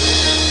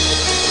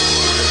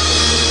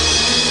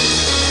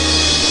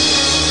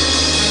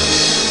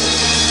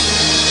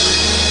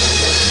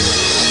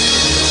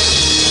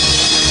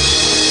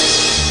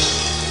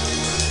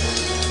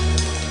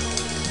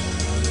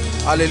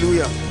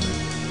 Hallelujah.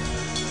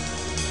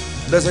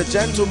 There's a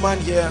gentleman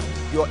here.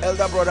 Your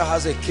elder brother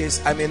has a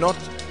case. I may not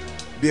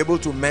be able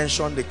to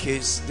mention the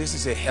case. This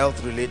is a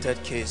health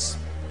related case,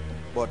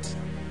 but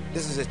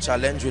this is a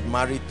challenge with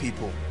married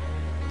people.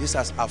 This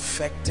has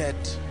affected,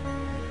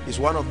 is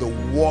one of the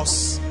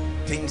worst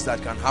things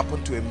that can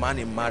happen to a man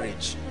in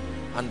marriage,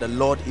 and the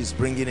Lord is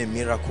bringing a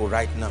miracle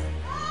right now.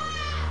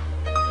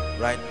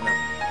 Right now,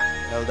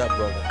 elder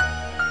brother,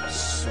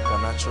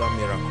 supernatural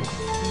miracle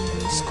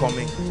is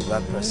coming to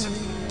that person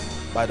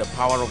by the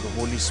power of the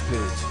Holy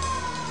Spirit.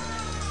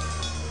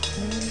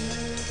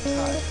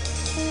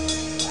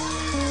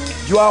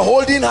 You are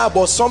holding her,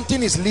 but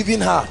something is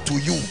leaving her to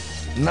you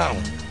now.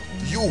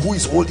 You who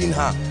is holding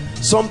her,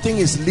 something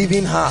is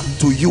leaving her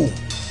to you.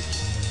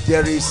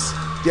 There is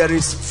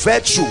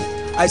virtue.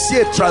 I see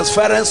a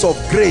transference of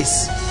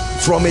grace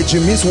from a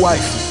Jimmy's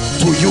wife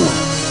to you.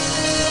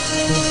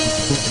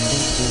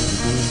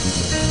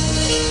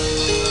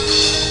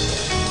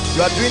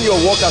 You are doing your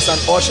work as an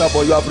usher,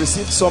 but you have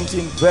received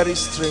something very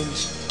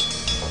strange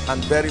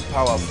and very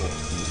powerful.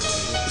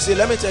 You see,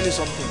 let me tell you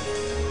something.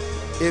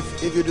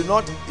 If you do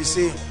not, you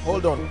see,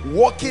 hold on.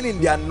 Walking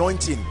in the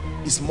anointing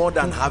is more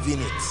than having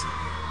it.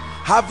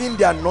 Having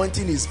the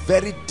anointing is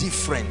very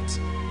different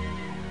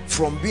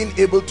from being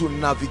able to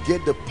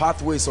navigate the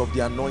pathways of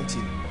the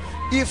anointing.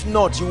 If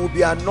not, you will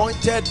be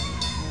anointed,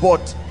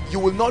 but you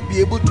will not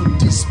be able to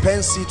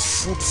dispense it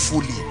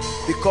fruitfully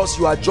because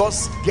you are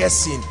just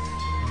guessing.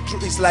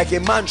 It's like a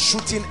man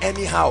shooting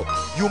anyhow.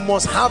 You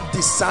must have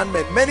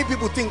discernment. Many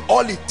people think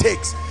all it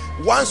takes,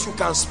 once you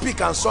can speak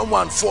and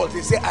someone falls,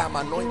 they say, I am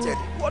anointed.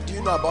 What do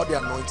you know about the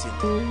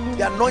anointing?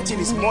 The anointing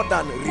is more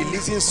than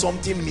releasing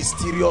something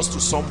mysterious to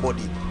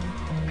somebody.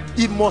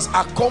 It must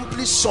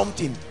accomplish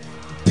something.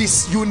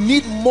 You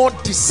need more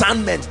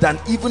discernment than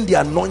even the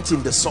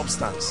anointing, the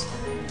substance.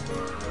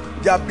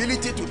 The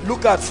ability to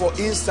look at, for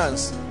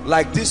instance,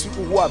 like these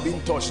people who are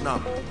being touched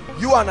now.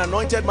 You are an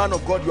anointed man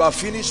of God, you are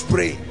finished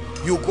praying,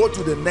 you go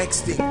to the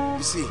next thing.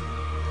 You see,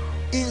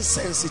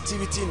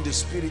 insensitivity in the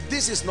spirit.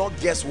 This is not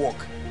guesswork.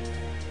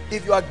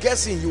 If you are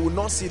guessing, you will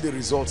not see the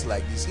results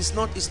like this. It's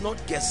not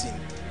guessing.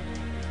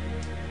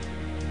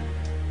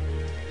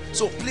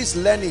 So please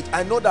learn it.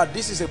 I know that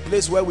this is a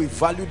place where we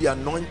value the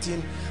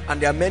anointing, and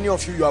there are many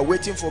of you are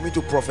waiting for me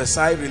to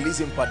prophesy,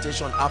 release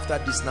impartation after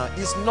this. Now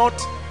it's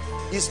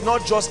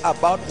not just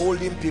about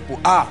holding people.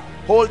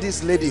 Hold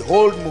this lady,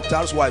 hold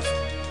Mukhtar's wife.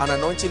 An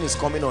anointing is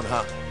coming on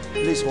her.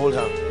 Please hold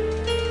her.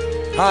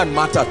 Her and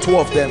Martha, two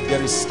of them.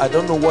 There is, I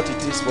don't know what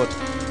it is, but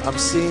I'm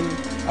seeing,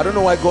 I don't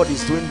know why God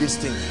is doing this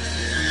thing.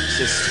 It's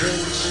a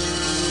strange.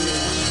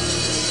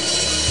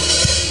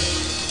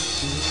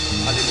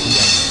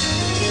 Hallelujah.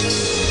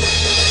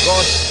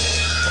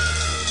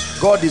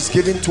 God is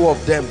giving two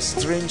of them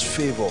strange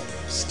favor.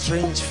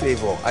 Strange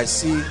favor. I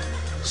see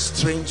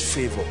strange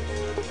favor.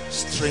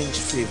 Strange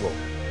favor.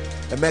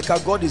 Emeka,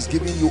 God is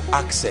giving you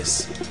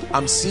access.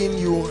 I'm seeing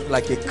you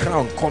like a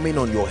crown coming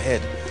on your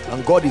head,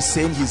 and God is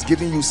saying he's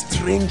giving you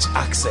strange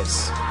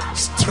access.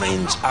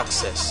 Strange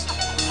access.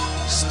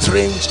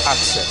 Strange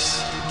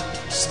access.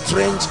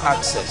 Strange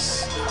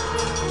access.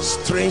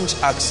 Strange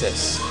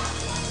access.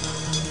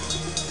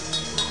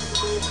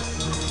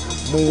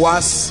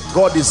 Muwas,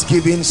 God is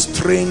giving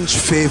strange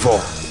favor.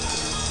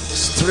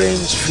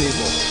 Strange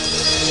favor.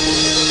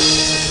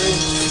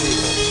 Strange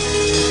favor.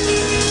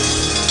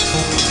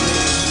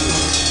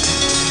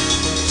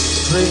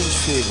 Strange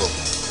favor.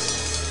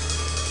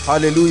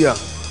 Hallelujah.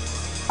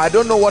 I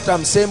don't know what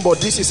I'm saying, but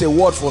this is a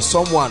word for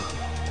someone.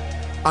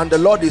 And the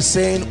Lord is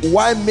saying,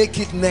 why make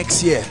it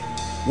next year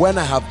when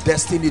I have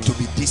destined it to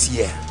be this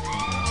year?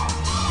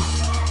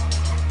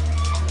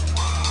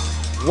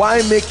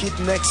 Why make it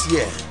next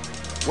year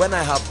when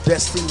I have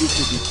destined it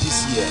to be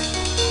this year?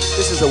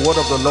 This is the word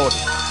of the Lord.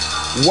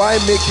 Why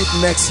make it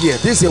next year?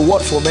 This is a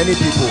word for many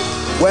people.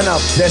 When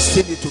I've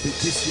destined it to be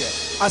this year.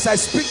 As I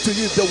speak to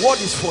you, the word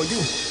is for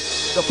you.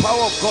 The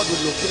power of God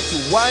will locate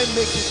you. Why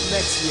make it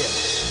next year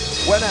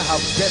when I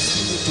have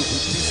destined it to be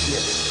this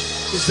year?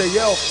 It's the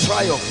year of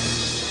triumph.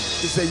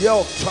 It's the year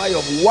of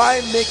triumph.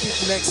 Why make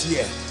it next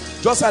year?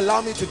 Just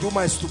allow me to do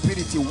my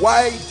stupidity.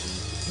 Why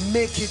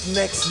make it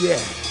next year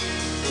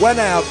when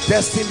I have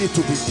destined it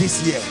to be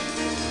this year?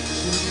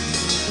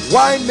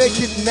 Why make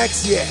it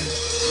next year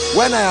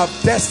when I have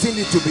destined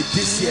it to be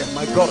this year?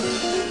 My God.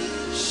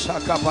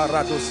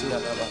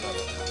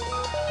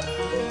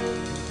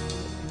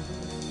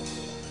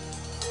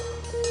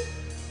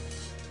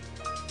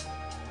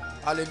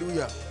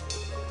 Hallelujah.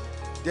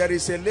 There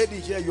is a lady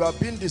here. You have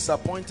been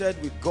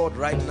disappointed with God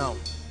right now.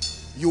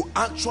 You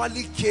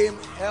actually came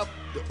help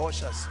the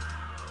ushers.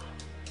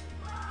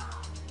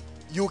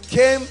 You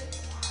came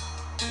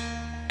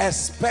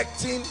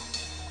expecting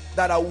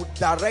that I would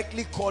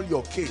directly call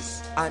your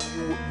case, and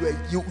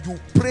you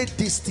prayed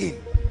this thing,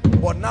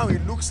 but now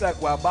it looks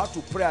like we're about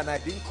to pray and I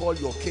didn't call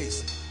your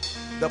case.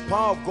 The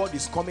power of God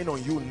is coming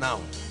on you now,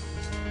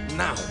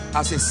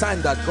 as a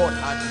sign that God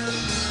had.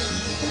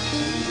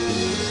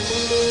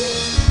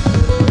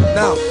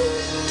 Now,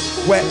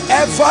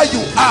 wherever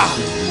you are,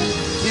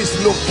 he's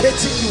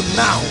locating you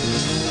now.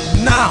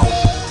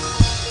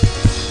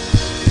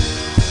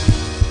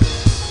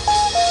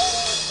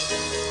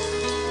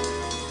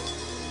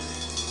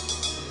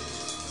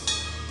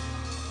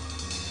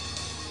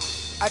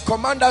 I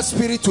command that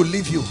spirit to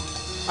leave you.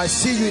 I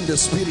see you in the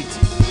spirit.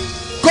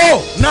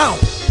 Go now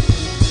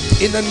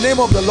in the name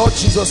of the Lord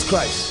Jesus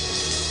Christ.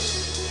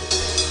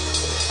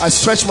 I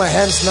stretch my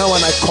hands now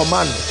and I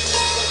command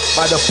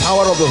by the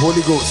power of the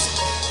Holy Ghost,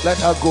 let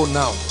her go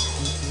now.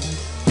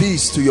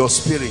 Peace to your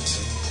spirit.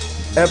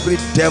 Every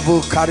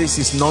devil carries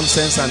his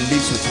nonsense and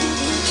lives with you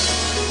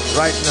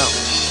right now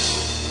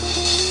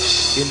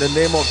in the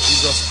name of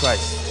Jesus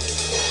Christ.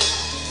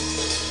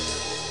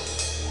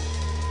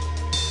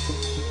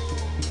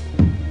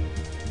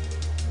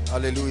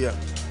 Hallelujah.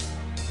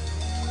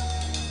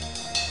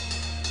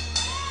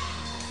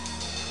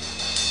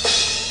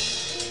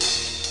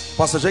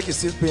 Pastor Jake is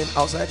still praying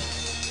outside.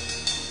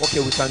 Okay,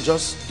 we can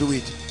just do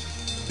it.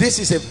 This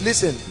is a,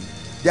 listen,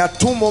 there are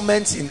two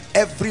moments in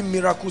every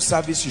miracle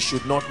service you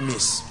should not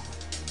miss.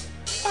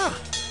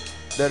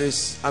 There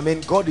is, I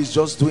mean, God is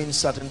just doing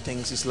certain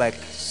things. It's like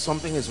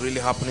something is really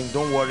happening.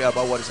 Don't worry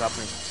about what is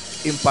happening.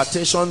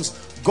 Impartations.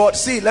 God,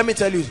 see, let me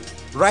tell you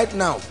right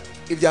now,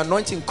 if the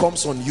anointing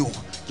comes on you,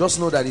 just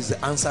know that it's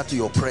the answer to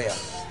your prayer.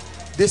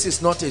 This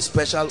is not a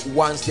special.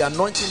 Once the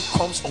anointing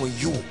comes on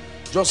you,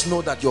 just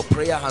know that your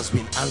prayer has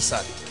been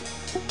answered.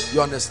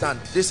 You understand?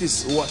 This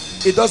is what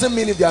it doesn't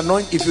mean. If the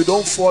anointing, if you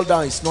don't fall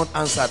down, it's not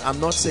answered. I'm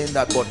not saying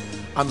that, but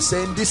I'm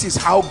saying this is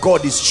how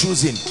God is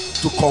choosing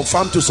to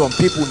confirm to some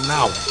people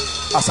now,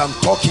 as I'm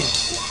talking,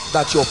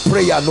 that your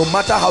prayer, no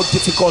matter how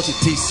difficult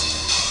it is,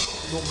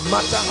 no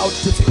matter how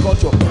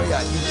difficult your prayer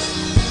is,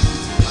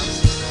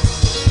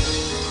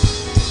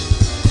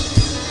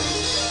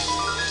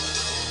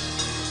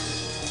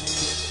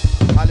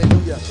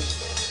 hallelujah,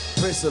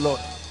 praise the Lord.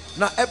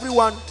 Now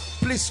everyone,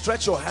 please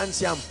stretch your hands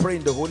here and pray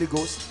in the Holy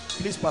Ghost.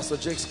 Please, Pastor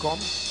Jakes, come.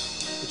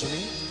 What you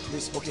mean?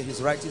 Please. Okay, he's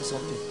writing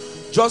something.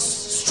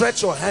 Just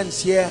stretch your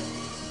hands here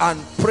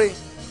and pray.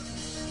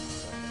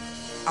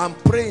 And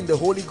pray in the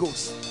Holy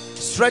Ghost.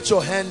 Stretch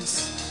your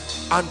hands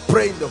and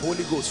pray in the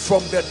Holy Ghost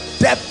from the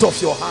depth of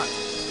your heart.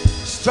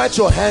 Stretch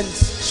your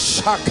hands.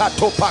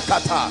 Shakato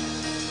pakata.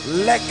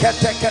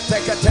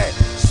 Leketeketekete.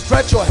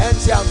 Stretch your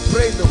hands here and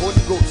pray in the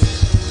Holy Ghost.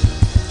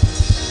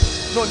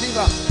 No, leave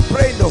her.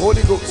 Pray in the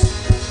Holy Ghost.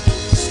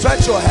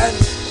 Stretch your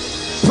hands.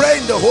 Pray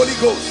in the Holy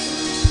Ghost.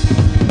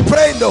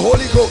 Pray in the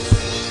Holy Ghost.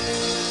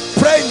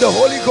 Pray in the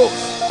Holy Ghost.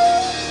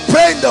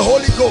 Pray in the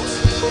Holy Ghost.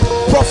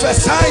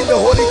 Prophesy in the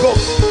Holy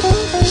Ghost.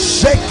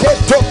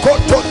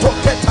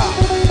 Sheketokotoketa.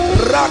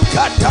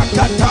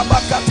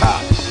 Rakatakatabakata.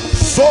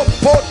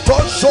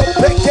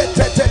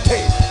 Sopotoshopeketete.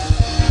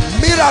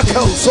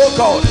 Miracles, oh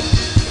God.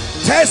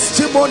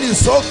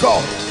 Testimonies, oh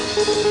God.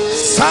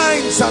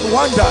 Signs and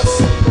wonders.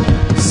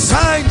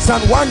 Signs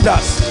and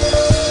wonders.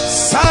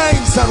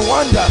 Signs and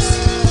wonders.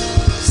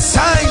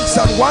 Signs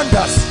and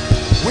wonders.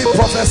 We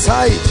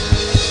prophesy it.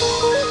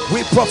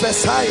 We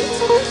prophesy it.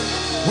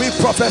 We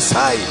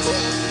prophesy it.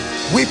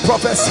 We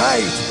prophesy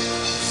it.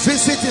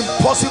 Visit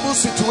impossible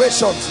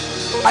situations.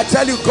 I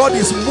tell you, God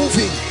is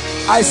moving.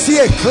 I see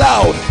a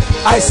cloud.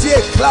 I see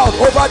a cloud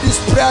over this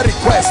prayer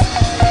request.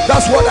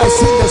 That's what I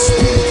see in the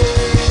spirit.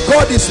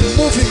 God is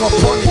moving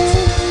upon it.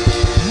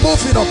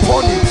 Moving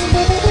upon it.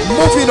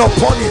 Moving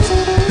upon it.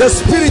 The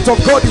Spirit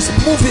of God is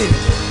moving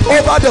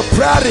over the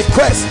prayer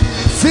request,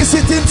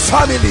 visiting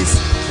families,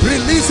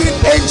 releasing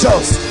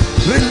angels,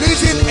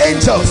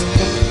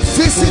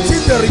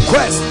 visiting the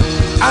request.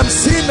 I'm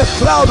seeing the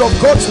cloud of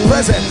God's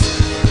presence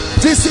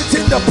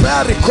visiting the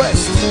prayer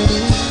request.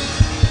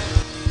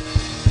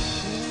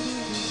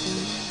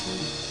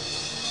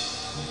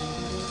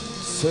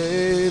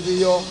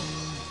 Savior,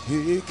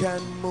 he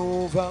can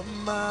move a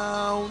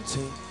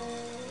mountain.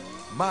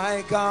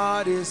 My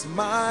God is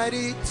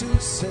mighty to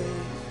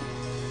save.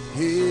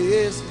 He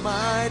is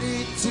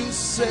mighty to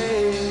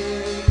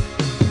save.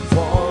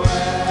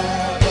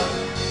 Forever,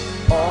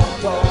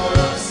 author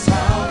of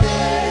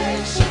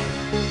salvation.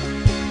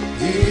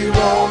 He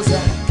rose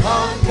and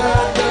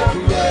conquered the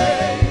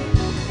grave.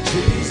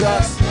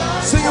 Jesus,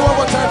 sing it one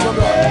more time for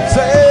God.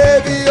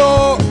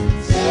 Savior,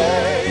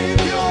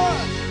 Savior,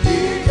 he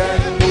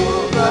can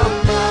move the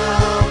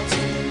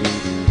mountain.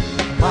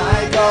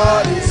 My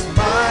God is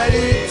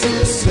mighty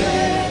to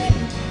save.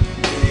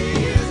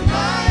 He is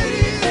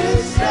mighty to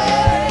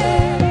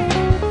save.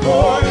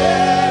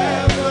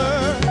 Forever,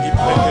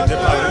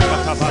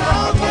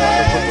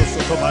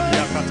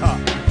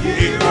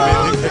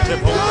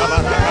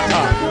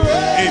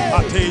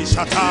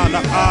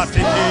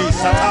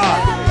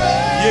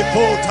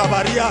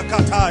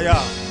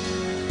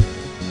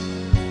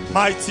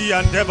 mighty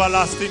and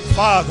everlasting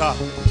Father,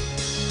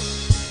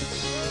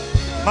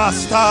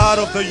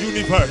 Master of the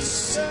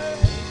universe,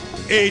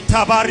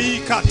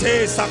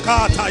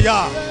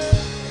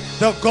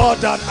 the God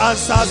that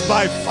answers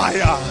by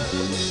fire.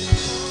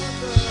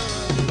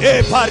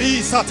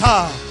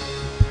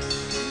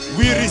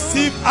 We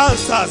receive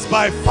answers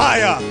by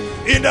fire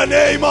in the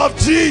name of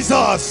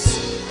Jesus.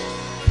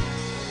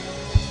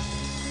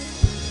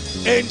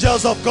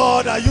 Angels of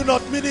God, are you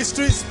not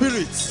ministering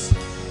spirits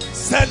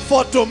sent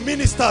forth to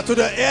minister to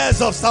the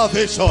heirs of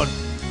salvation?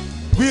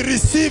 We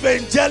receive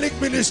angelic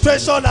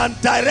ministration and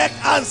direct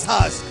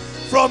answers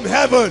from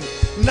heaven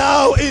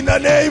now in the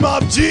name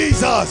of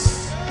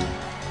Jesus.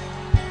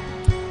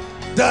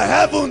 The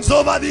heavens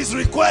over these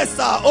requests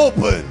are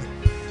open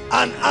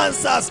and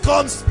answers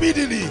come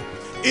speedily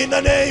in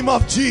the name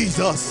of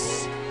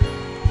Jesus.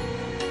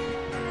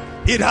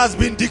 It has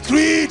been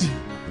decreed,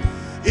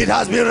 it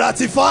has been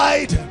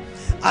ratified,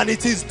 and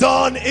it is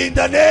done in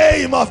the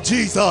name of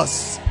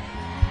Jesus.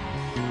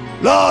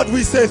 Lord,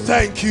 we say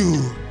thank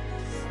you.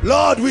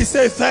 Lord, we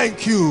say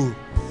thank you.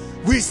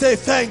 We say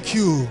thank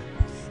you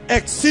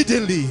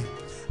exceedingly,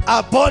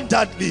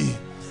 abundantly,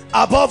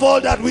 above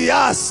all that we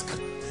ask,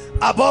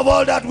 above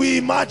all that we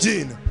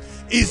imagine,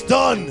 is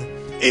done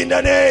in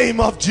the name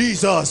of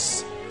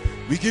Jesus.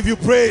 We give you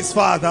praise,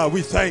 Father.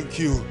 We thank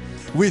you.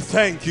 We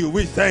thank you.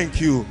 We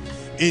thank you.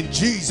 In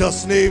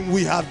Jesus' name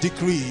we have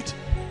decreed.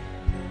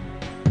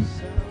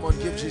 Come on,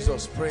 give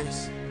Jesus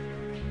praise.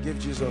 Give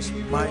Jesus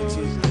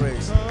mighty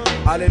praise.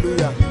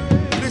 Hallelujah.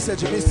 Please,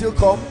 Jimmy, still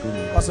come.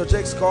 Pastor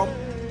Jakes, come.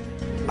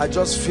 I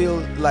just feel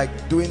like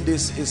doing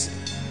this is,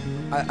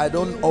 I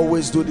don't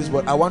always do this,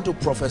 but I want to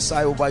prophesy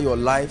over your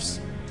lives.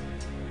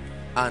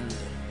 And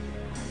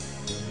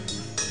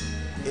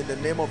in the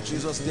name of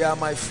Jesus, they are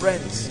my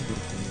friends,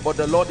 but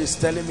the Lord is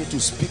telling me to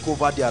speak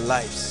over their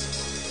lives.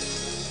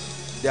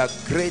 They are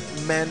great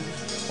men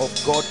of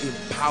God in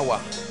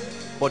power,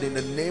 but in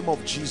the name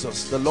of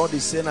Jesus, the Lord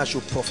is saying I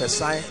should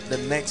prophesy the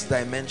next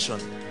dimension,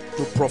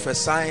 to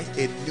prophesy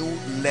a new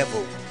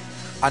level.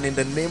 And in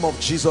the name of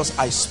Jesus,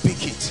 I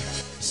speak it.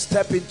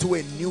 Step into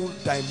a new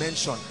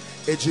dimension.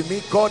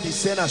 Ejimi, God is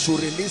saying I should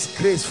release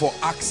grace for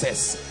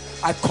access.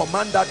 I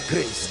command that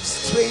grace,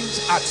 strange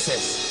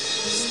access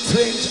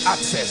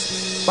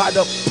by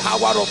the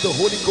power of the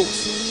Holy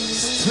Ghost.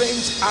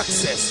 Strange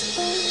access,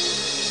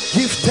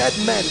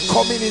 gifted men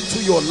coming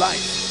into your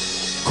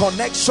life,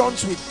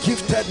 connections with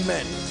gifted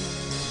men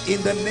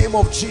in the name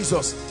of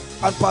Jesus.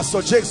 And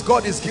Pastor Jakes,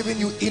 God is giving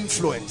you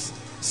influence,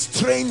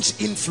 strange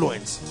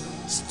influence,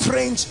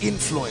 strange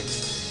influence,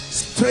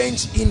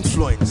 strange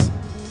influence,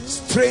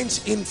 strange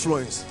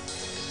influence.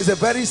 It's a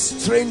very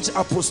strange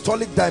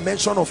apostolic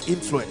dimension of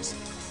influence.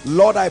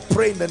 Lord, I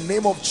pray in the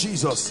name of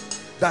Jesus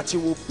that you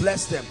will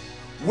bless them.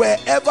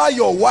 Wherever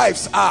your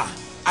wives are,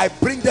 I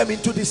bring them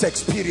into this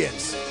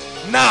experience.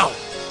 Now,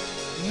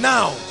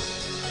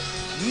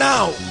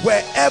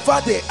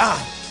 wherever they are,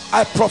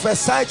 I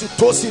prophesy to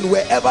Tosin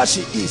wherever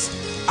she is,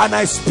 and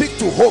I speak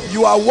to hope.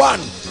 You are one.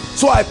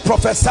 So I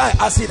prophesy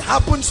as it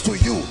happens to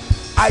you,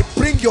 I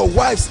bring your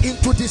wives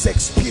into this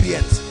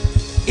experience.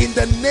 In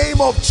the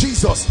name of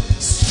Jesus,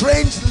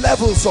 strange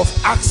levels of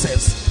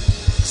access,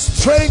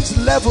 strange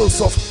levels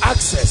of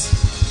access,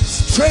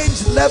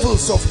 strange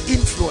levels of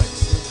influence.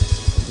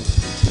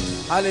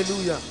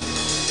 Hallelujah.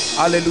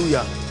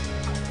 Hallelujah.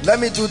 Let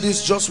me do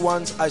this just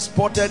once. I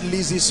spotted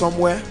Lizzie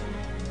somewhere,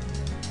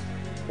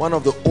 one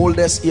of the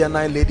oldest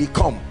E&I lady.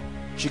 Come,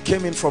 she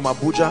came in from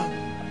Abuja,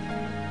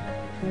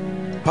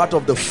 part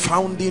of the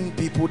founding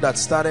people that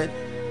started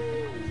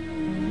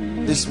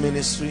this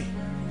ministry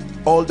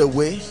all the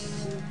way.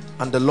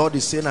 And the Lord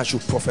is saying I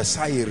should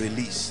prophesy a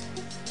release.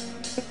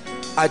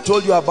 I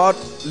told you about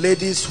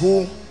ladies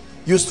who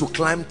used to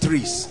climb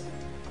trees.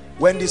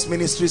 When this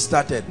ministry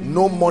started,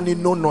 no money,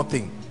 no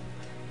nothing.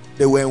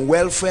 They were in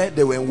welfare,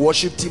 they were in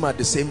worship team at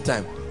the same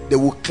time. They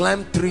would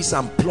climb trees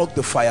and pluck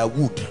the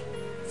firewood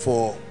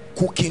for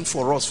cooking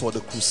for us for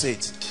the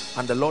crusades.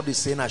 And the Lord is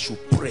saying I should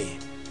pray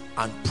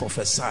and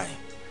prophesy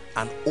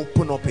and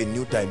open up a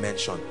new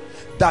dimension.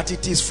 That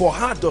it is for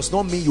her does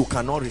not mean you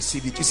cannot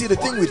receive it. You see, the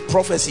thing with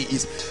prophecy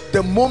is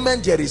the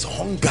moment there is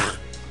hunger,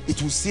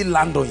 it will still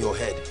land on your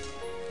head.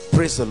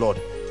 Praise the Lord.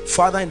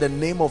 Father, in the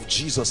name of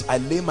Jesus, I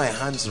lay my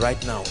hands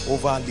right now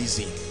over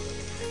Lizzie.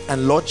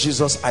 And Lord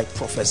Jesus, I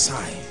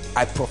prophesy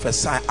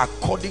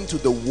according to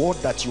the word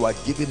that you are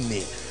giving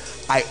me.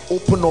 I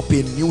open up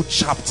a new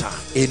chapter,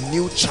 a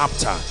new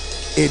chapter,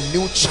 a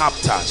new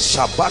chapter.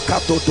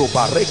 Shabakato do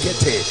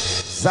barekete.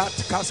 Zat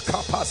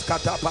kaskapas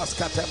katapas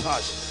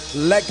katepash.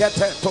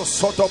 Legete to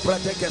soto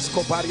pretekes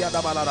koparia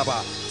da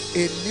balaraba.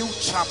 A new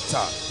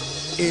chapter,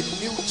 a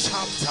new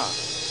chapter,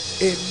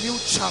 a new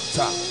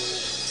chapter,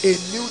 a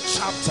new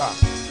chapter.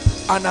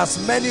 And as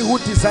many who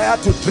desire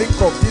to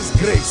drink of this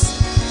grace,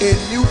 a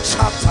new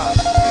chapter,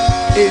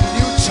 a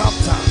new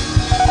chapter,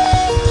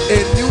 a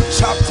new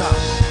chapter.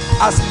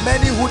 As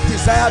many who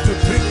desire to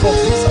drink of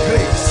this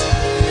grace,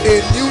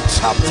 a new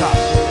chapter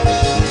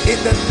in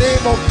the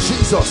name of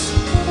Jesus.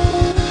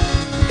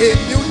 A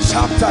new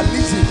chapter.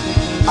 Listen,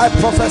 I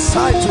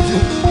prophesy to you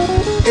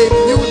a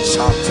new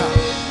chapter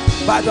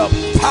by the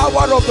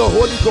power of the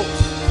Holy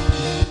Ghost.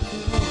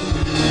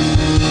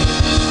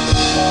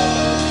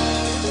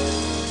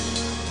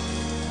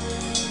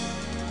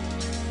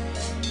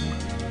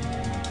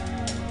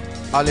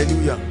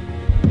 Hallelujah.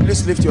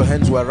 Please lift your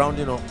hands. We're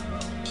rounding up.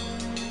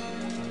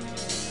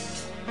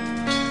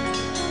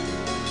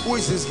 Who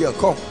is this girl?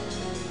 Come.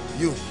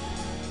 You.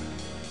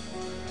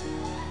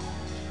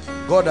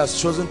 God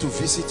has chosen to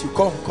visit you.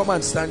 Come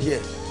and stand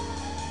here.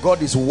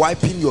 God is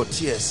wiping your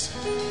tears.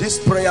 This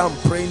prayer I'm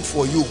praying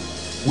for you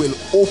will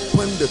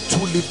open the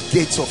tulip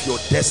gates of your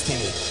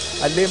destiny.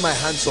 I lay my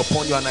hands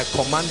upon you and I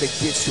command the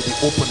gates to be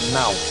opened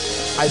now.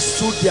 I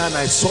stood there and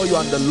I saw you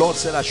and the Lord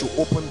said I should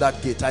open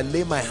that gate. I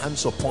lay my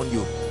hands upon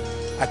you.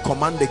 I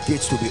command the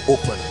gates to be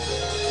open.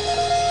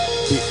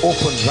 Be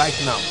open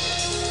right now.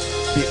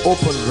 Be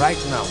open right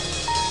now.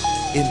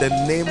 In the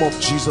name of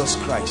Jesus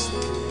Christ.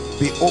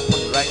 Be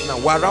open right now.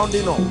 We're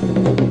rounding up.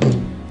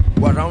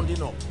 We're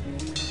rounding up.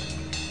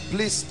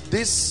 Please,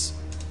 this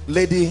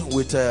lady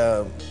with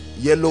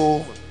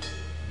yellow,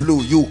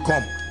 blue, you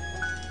come.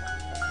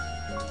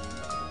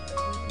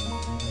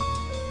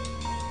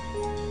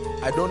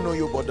 I don't know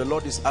you, but the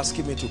Lord is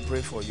asking me to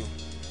pray for you.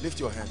 Lift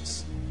your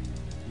hands.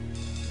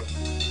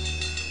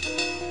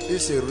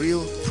 This is a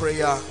real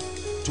prayer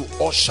to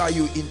usher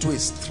you into a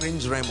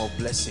strange realm of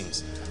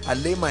blessings. I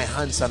lay my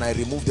hands and I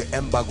remove the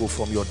embargo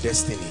from your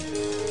destiny.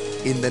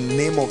 In the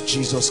name of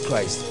Jesus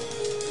Christ.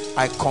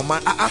 I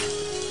command,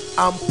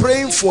 I'm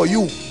praying for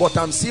you, but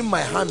I'm seeing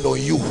my hand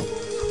on you.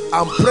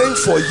 I'm praying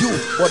for you,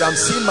 but I'm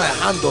seeing my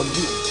hand on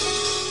you.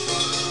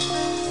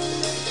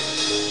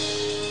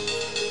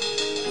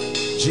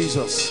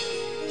 Jesus,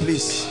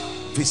 please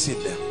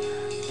visit them.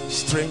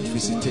 Strange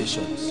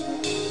visitations.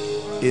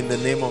 In the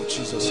name of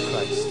Jesus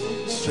Christ.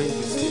 Strange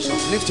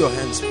visitations. Lift your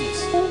hands,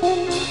 please.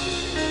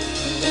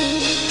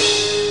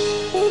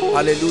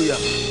 Hallelujah.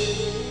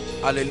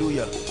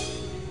 Hallelujah.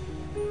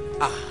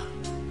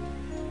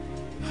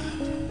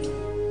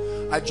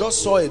 I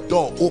just saw a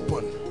door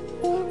open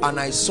and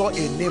I saw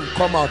a name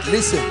come out.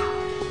 Listen,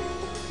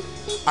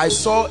 I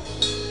saw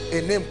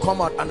a name come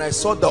out and I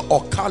saw the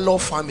Okalo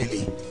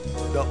family.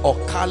 The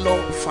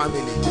Okalo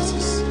family. This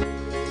is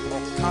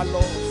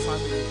Okalo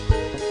family.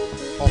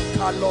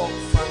 Okalo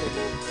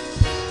family.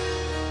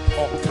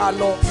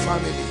 Okalo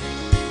family.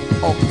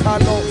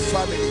 Okalo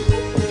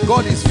family.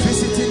 God is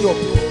visiting your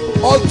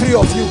people. All three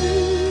of you,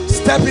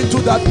 step into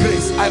that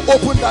grace. I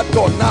open that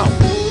door now.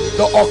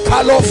 The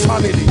Okalo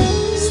family.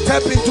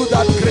 Step into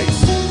that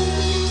grace.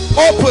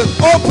 Open,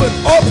 open,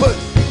 open,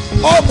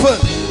 open,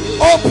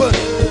 open.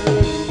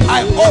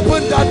 I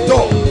open that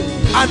door.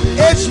 An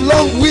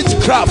age-long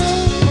witchcraft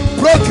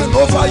broken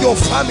over your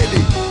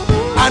family.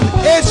 An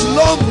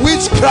age-long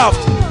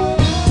witchcraft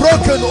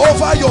broken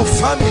over your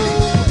family.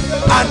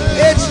 An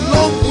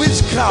age-long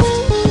witchcraft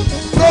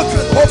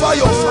broken over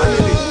your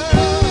family.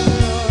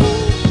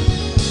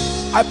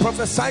 I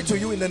prophesy to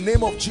you in the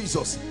name of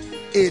Jesus,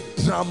 a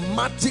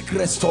dramatic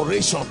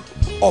restoration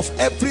of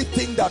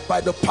everything that by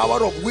the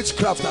power of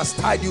witchcraft has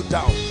tied you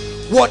down.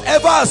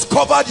 Whatever has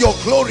covered your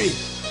glory,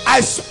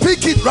 I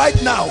speak it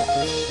right now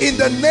in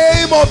the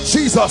name of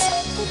Jesus.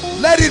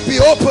 Let it be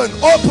open,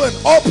 open,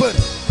 open.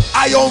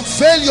 I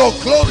unveil your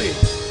glory.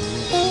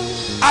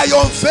 I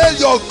unveil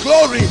your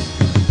glory.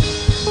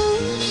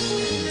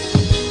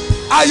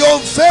 I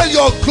unveil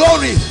your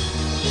glory.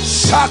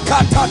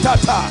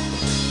 Shakatatata.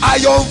 I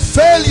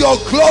unveil your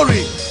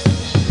glory.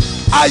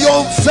 I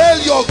unveil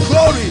your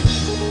glory.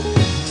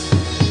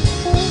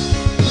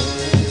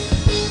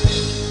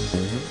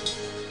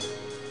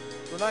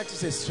 Tonight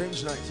is a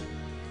strange night.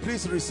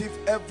 Please receive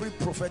every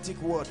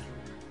prophetic word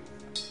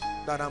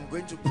that I'm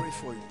going to pray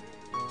for you.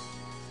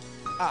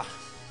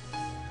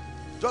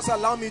 Just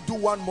allow me to do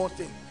one more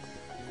thing.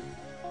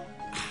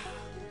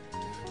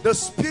 The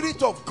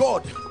Spirit of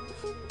God,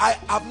 I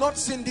have not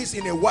seen this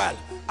in a while.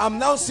 I'm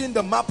now seeing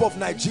the map of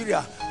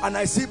Nigeria and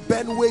I see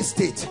Benue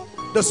State.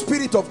 The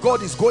Spirit of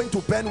God is going to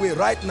Benue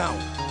right now.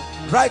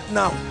 Right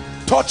now.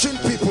 Touching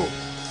people.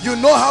 You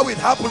know how it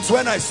happens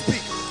when I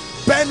speak.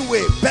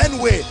 Benue,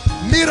 Benue,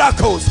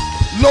 miracles.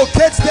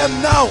 Locate them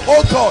now,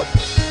 oh God.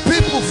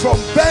 People from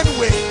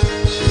Benue.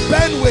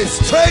 Benue,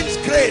 strange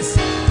grace.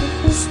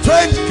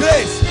 Strange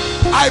grace.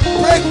 I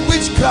break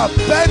witchcraft.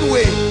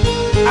 Benue.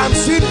 I'm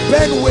seeing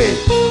Benue.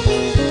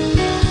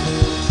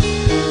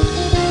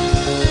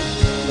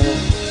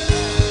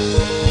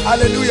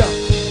 Hallelujah.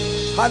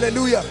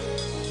 Hallelujah.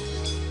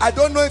 I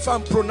don't know if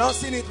I'm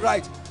pronouncing it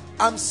right.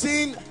 I'm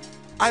seeing,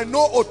 I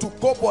know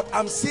Otuko, but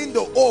I'm seeing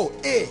the O,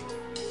 A.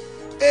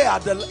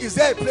 At the, is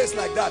there a place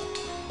like that?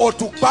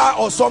 Otukpa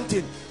or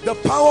something? The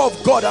power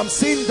of God, I'm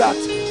seeing that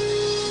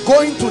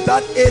going to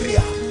that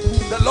area.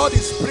 The Lord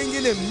is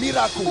bringing a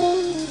miracle.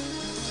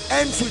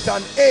 Ends with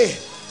an A.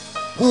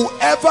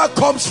 Whoever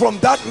comes from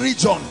that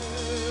region,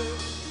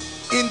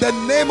 in the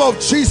name of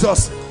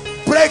Jesus,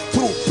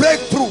 breakthrough,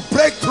 breakthrough,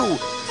 breakthrough.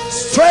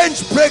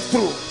 Strange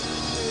breakthrough.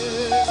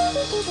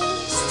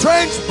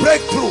 Strange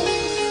breakthrough.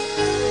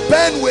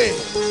 Benue,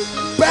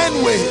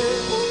 Benue,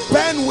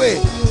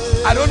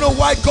 Benue. I don't know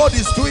why God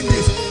is doing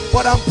this,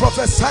 but I'm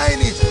prophesying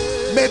it.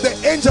 May the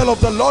angel of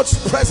the Lord's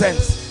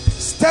presence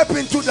step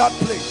into that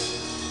place.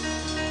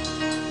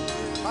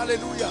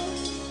 Hallelujah.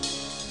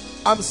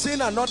 I'm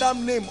seeing another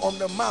name on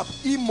the map.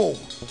 Imo,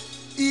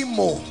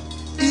 Imo,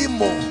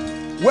 Imo.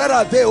 Where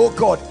are they, oh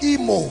God?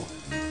 Imo,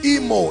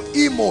 Imo,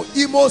 Imo,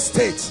 Imo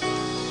State.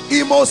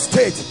 Imo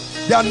State.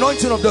 The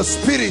anointing of the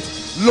Spirit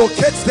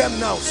locates them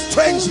now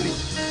strangely.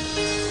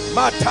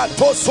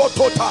 Matato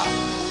Sotota.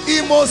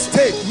 Imo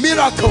State.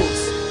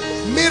 Miracles,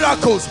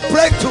 miracles,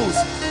 breakthroughs,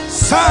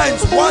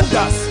 signs,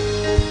 wonders,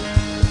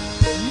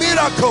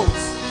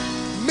 miracles,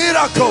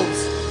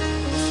 miracles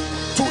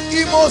to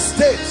Imo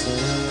State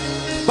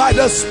by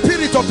the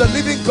Spirit of the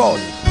living God.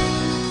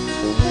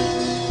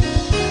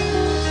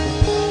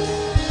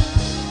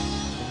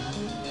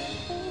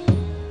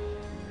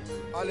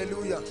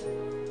 Hallelujah.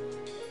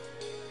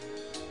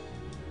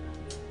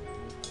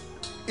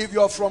 If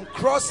you're from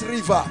Cross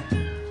River,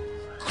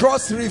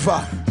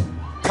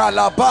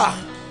 Calabar,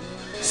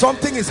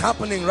 something is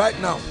happening right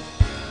now.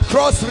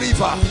 Cross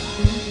River,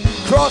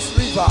 Cross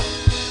River,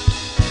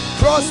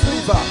 Cross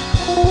River.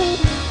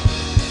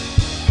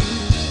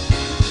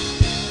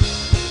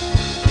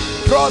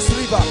 Cross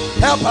River.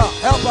 Help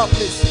her,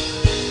 please.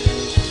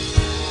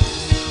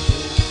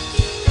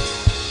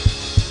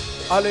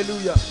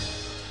 Hallelujah.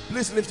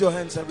 Please lift your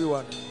hands,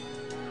 everyone.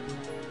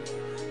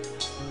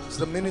 It's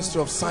the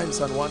ministry of signs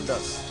and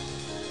wonders.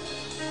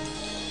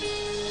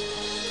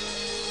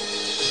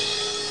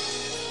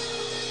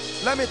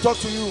 Let me talk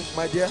to you,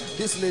 my dear.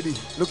 This lady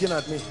looking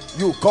at me.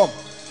 You, come.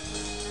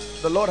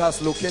 The Lord has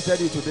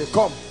located you today.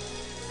 Come.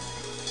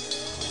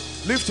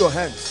 Lift your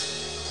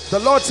hands. The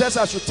Lord says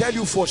I should tell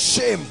you, for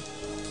shame,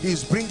 He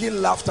is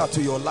bringing laughter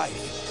to your life.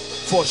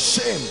 For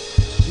shame,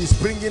 He's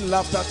bringing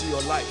laughter to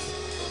your life.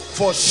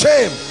 For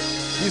shame,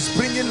 He's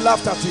bringing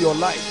laughter to your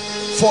life.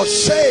 For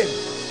shame,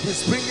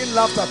 He's bringing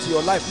laughter to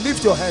your life.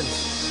 Lift your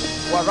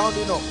hands. We're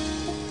rounding up.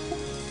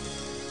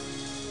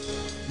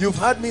 You've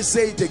heard me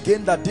say it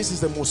again, that this is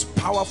the most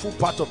powerful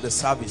part of the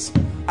service.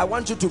 I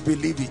want you to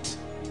believe it.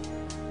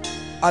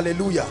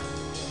 Hallelujah.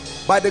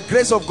 By the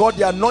grace of God,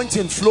 the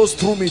anointing flows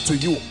through me to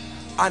you.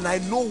 And I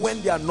know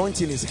when the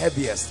anointing is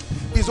heaviest.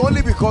 It's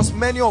only because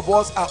many of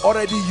us are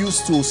already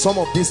used to some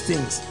of these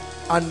things.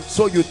 And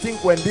so you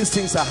think when these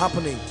things are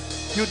happening,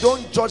 you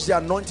don't judge the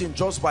anointing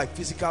just by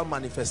physical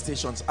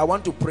manifestations. I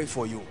want to pray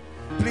for you.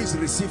 Please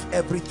receive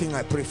everything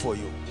I pray for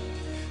you.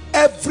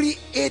 Every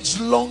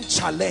age-long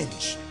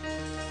challenge,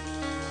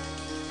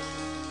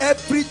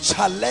 every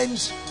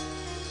challenge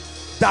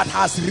that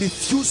has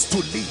refused to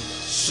leave,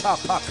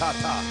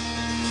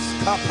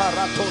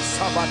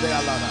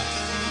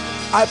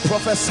 I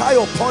prophesy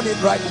upon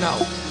it right now.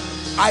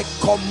 I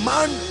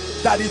command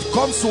that it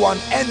comes to an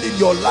end in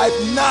your life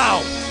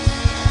now.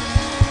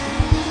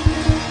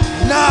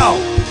 Now.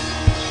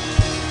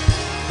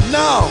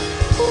 Now.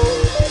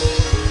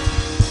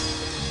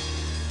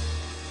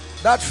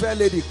 That fair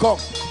lady, come.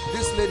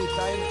 This lady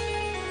dying,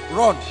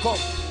 run, come.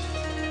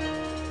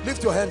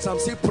 Lift your hands. I'm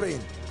still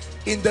praying.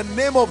 In the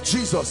name of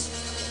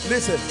Jesus,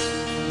 listen.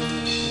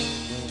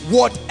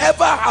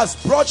 Whatever has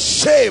brought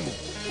shame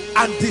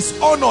and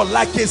dishonor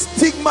like a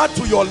stigma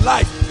to your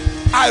life,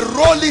 I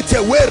roll it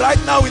away right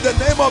now in the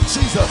name of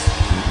Jesus.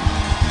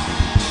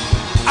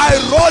 I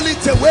roll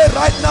it away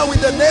right now in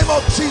the name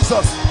of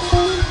Jesus.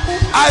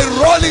 I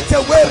roll it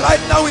away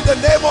right now in the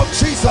name of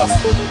Jesus.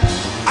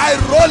 I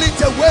roll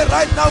it away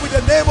right now in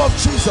the name of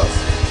Jesus.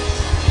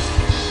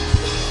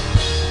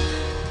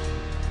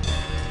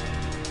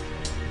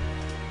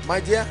 My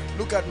dear,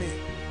 look at me.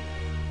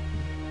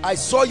 I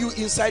saw you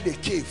inside a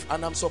cave,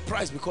 and I'm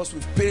surprised because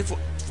we've prayed for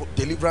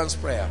deliverance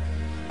prayer,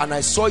 and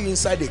I saw you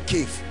inside a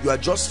cave. You are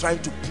just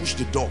trying to push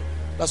the door.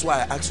 That's why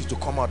I asked you to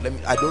come out.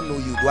 I don't know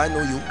you. Do I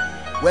know you?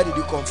 Where did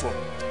you come from?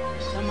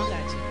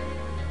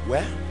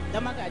 Where?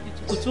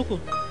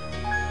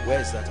 Where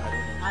is that? I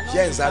don't know.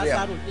 Here in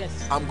Zaria.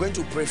 Yes. I'm going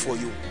to pray for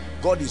you.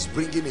 God is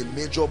bringing a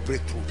major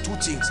breakthrough. Two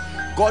things.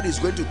 God is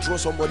going to throw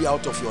somebody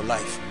out of your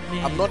life.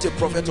 I'm not a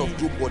prophet of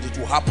doom, but it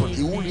will happen.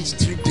 It will reach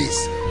 3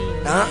 days.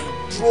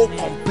 Throw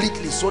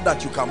completely so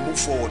that you can move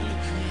forward.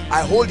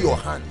 I hold your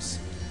hands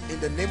in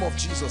the name of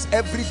Jesus.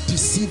 Every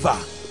deceiver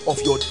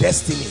of your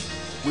destiny,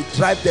 we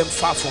drive them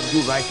far from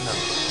you right now.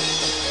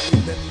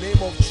 In the name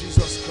of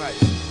Jesus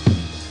Christ.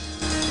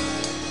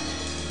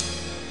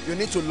 You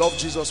need to love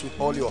Jesus with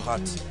all your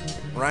heart,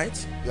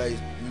 right? You are a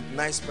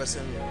nice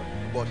person,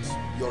 but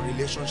your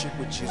relationship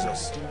with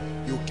Jesus,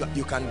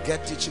 you can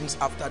get teachings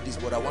after this,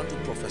 but I want to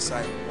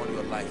prophesy on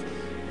your life.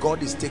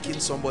 God is taking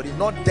somebody,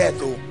 not dead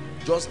though,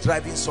 just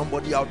driving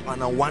somebody out,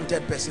 an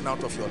unwanted person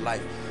out of your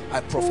life.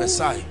 I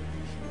prophesy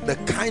the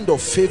kind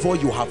of favor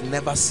you have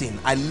never seen.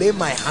 I lay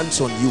my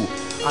hands on you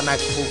and I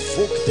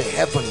provoke the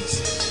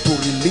heavens to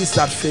release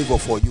that favor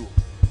for you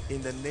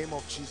in the name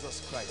of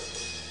Jesus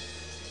Christ.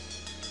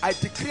 I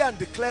decree and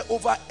declare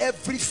over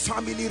every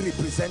family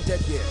represented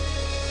here,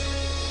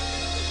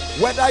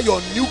 whether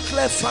your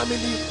nuclear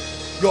family,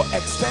 your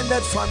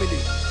extended family.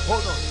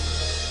 Hold on.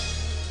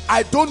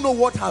 I don't know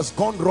what has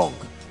gone wrong,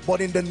 but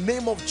in the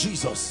name of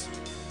Jesus,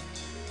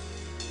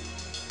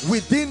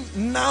 within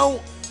now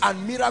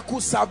and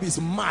miracle service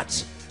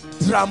March,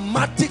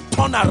 dramatic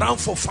turnaround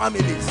for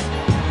families.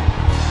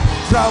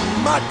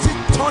 Dramatic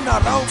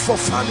turnaround for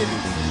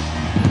families.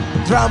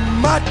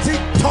 Dramatic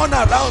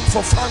turnaround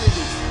for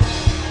families.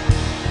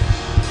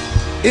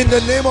 In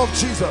the name of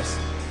Jesus.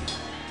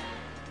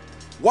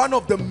 One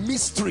of the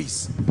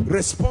mysteries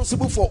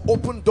responsible for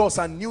open doors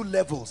and new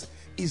levels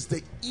is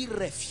the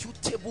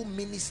irrefutable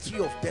ministry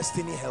of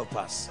destiny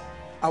helpers.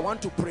 I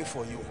want to pray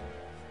for you.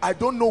 I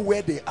don't know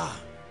where they are,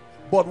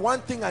 but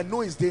one thing I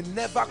know is they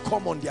never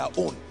come on their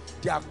own.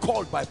 They are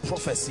called by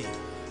prophecy.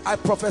 I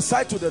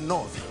prophesy to the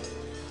north.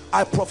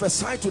 I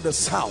prophesy to the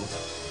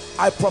south.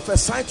 I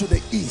prophesy to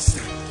the east.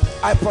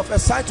 I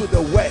prophesy to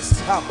the west.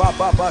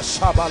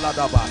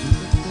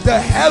 The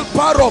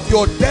helper of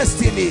your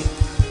destiny,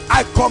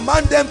 I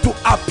command them to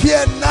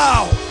appear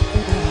now.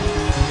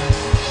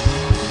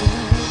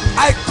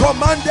 I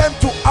command them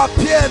to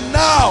appear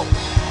now.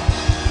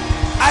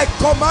 I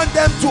command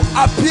them to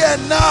appear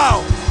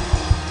now.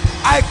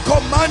 I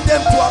command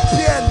them to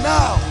appear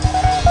now.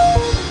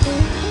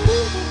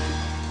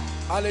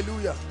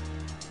 Hallelujah.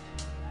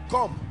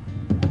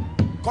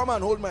 Come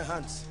and hold my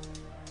hands.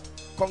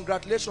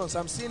 Congratulations,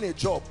 I'm seeing a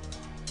job.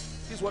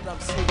 This is what I'm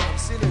seeing. I'm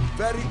seeing a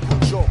very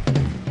good job.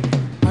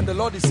 And the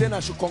Lord is saying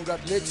I should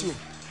congratulate you.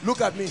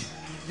 Look at me.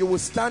 You will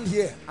stand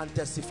here and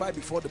testify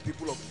before the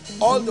people of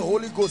all the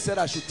Holy Ghost said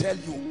I should tell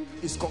you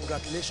is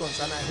congratulations,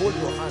 and I hold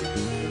your hand.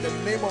 In the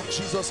name of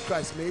Jesus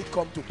Christ, may it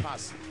come to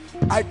pass.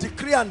 I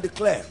decree and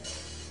declare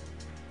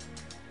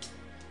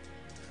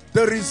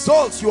the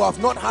results you have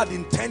not had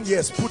in 10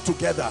 years put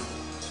together.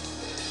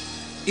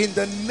 In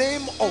the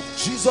name of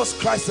Jesus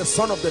Christ, the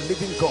Son of the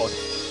living God,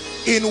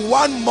 in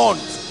 1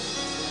 month,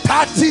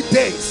 30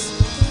 days,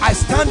 I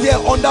stand here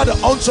under the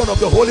unction of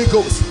the Holy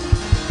Ghost.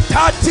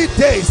 30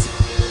 days,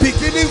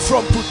 beginning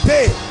from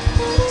today,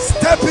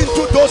 step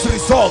into those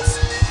results.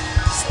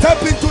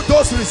 Step into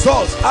those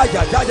results.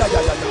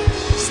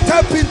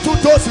 Step into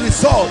those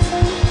results.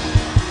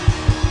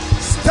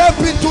 Step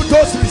into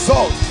those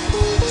results.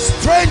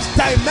 Strange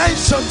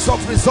dimensions of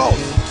results.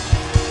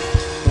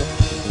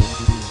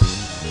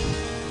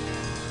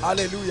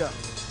 Hallelujah.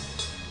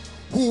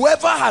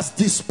 Whoever has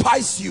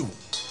despised you,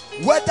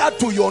 whether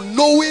to your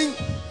knowing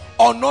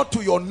or not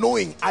to your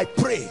knowing, I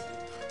pray,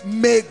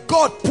 may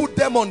God put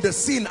them on the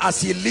scene as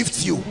he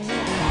lifts you.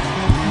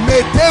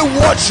 May they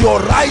watch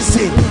your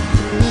rising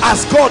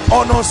as God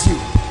honors you.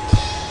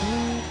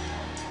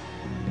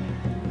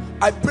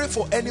 I pray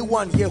for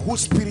anyone here whose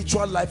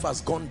spiritual life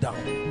has gone down.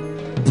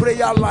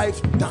 Prayer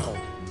life down.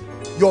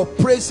 Your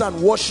praise and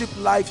worship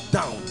life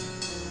down.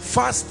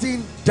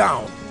 Fasting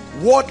down.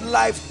 Word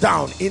life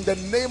down. In the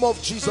name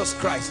of Jesus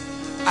Christ,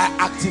 I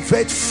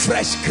activate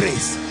fresh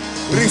grace.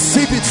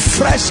 Receive it,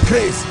 fresh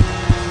grace,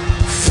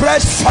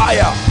 fresh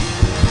fire.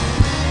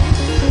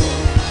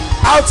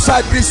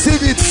 Outside,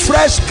 receive it,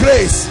 fresh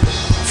grace,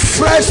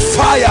 fresh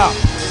fire,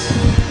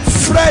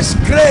 fresh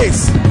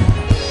grace.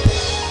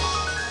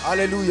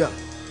 Hallelujah.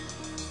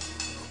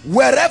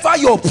 Wherever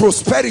your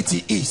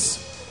prosperity is,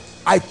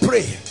 I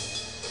pray,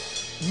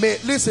 may,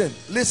 listen,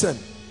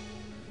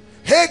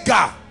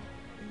 Hagar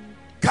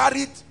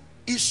carried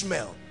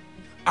Ishmael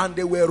and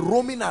they were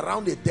roaming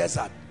around the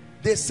desert.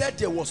 They said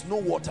there was no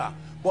water,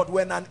 but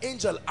when an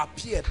angel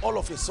appeared, all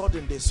of a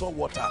sudden they saw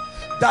water.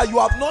 That you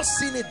have not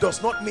seen it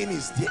does not mean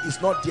it's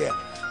not there.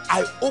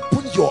 I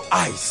open your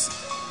eyes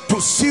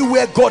to see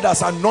where God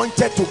has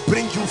anointed to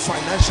bring you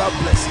financial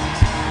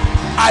blessings.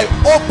 I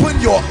open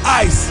your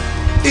eyes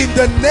in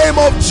the name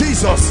of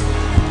Jesus.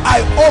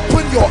 I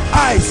open your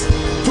eyes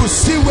to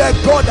see where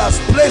God has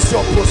placed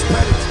your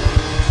prosperity.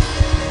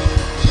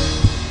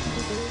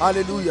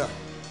 Hallelujah.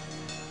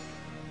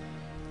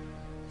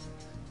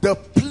 The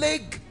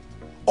plague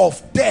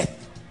of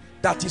death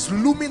that is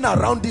looming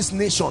around this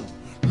nation,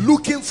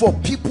 looking for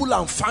people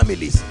and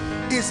families,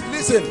 is,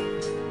 listen,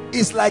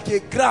 it's like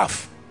a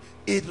graph.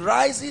 It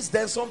rises,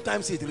 then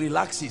sometimes it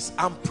relaxes.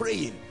 I'm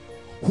praying,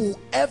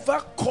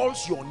 whoever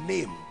calls your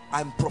name,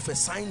 I'm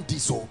prophesying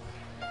this,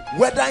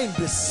 whether in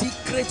the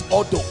secret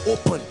or the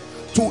open,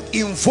 to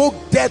invoke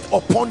death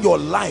upon your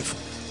life,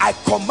 I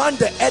command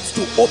the earth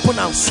to open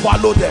and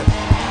swallow them.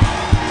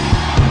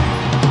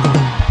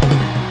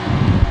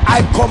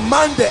 I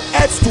command the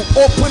earth to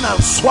open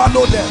and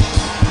swallow them.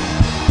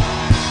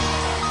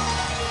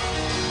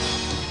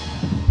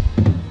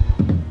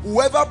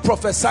 Whoever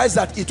prophesies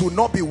that it will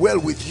not be well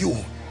with you,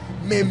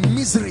 may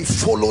misery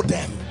follow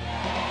them.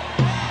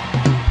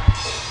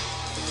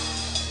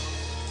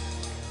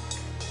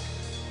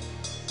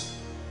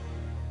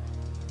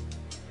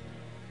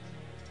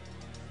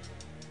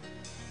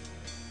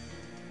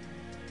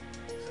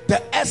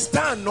 The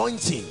Esther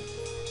anointing,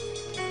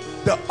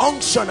 the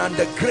unction and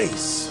the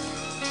grace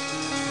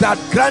that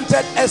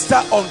granted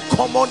Esther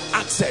uncommon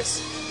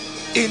access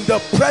in the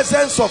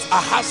presence of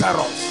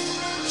Ahasuerus.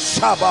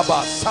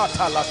 Shababa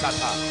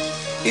Satalakata.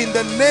 In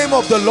the name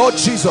of the Lord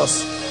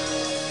Jesus,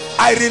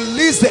 I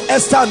release the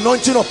Esther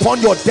anointing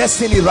upon your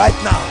destiny right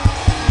now.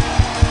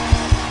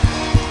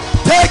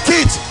 Take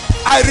it.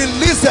 I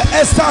release the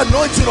Esther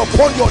anointing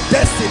upon your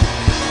destiny.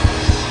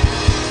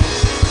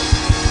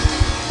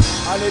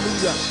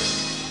 Hallelujah.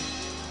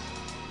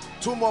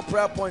 2 more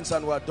prayer points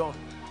and we're done.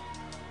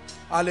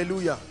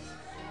 Hallelujah.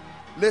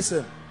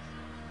 Listen.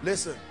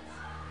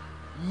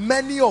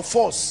 Many of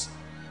us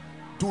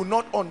do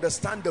not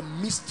understand the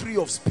mystery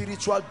of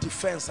spiritual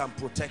defense and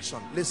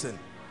protection. Listen,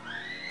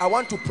 I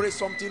want to pray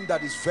something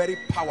that is very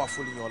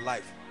powerful in your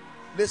life.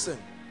 Listen,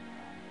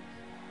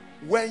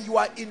 when you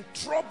are in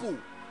trouble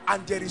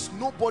and there is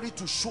nobody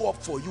to show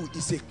up for you,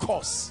 it's a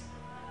curse.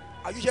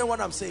 Are you hearing what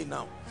I'm saying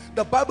now?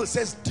 The Bible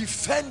says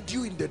defend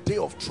you in the day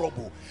of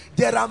trouble.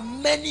 There are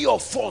many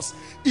of us,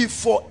 if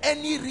for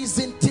any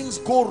reason things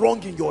go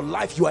wrong in your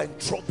life, you are in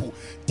trouble,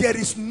 there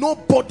is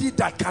nobody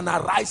that can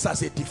arise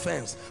as a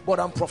defense. But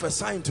I'm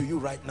prophesying to you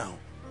right now,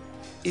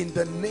 in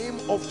the name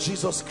of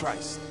Jesus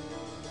Christ,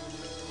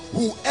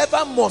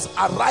 whoever must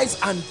arise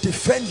and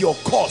defend your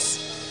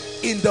cause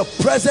in the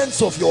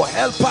presence of your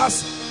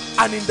helpers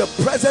and in the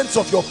presence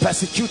of your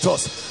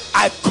persecutors,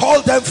 I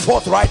call them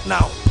forth right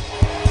now.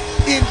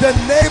 In the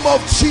name of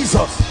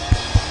Jesus,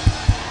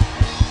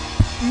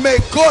 may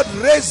God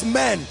raise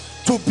men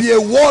to be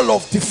a wall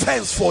of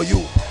defense for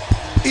you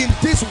in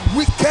this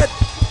wicked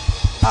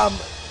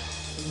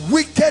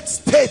wicked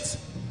state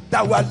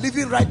that we are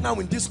living right now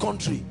in this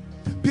country.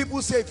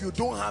 People say if you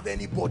don't have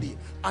anybody,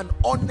 and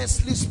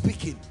honestly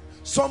speaking,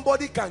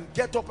 somebody can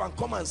get up and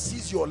come and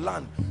seize your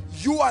land.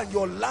 You and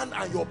your land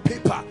and your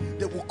paper,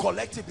 they will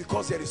collect it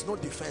because there is no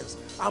defense.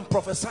 I'm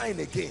prophesying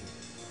again.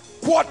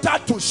 Quarter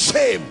to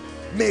shame,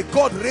 may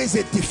God raise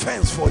a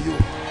defense for you.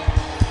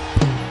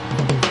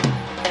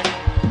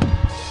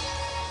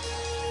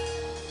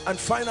 And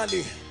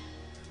finally,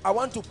 I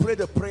want to pray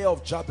the prayer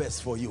of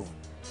Jabez for you.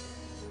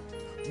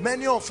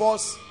 Many of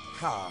us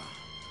have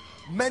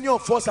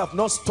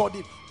not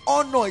studied.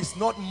 Honor is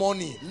not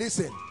money.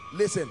 Listen.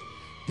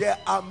 There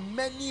are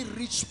many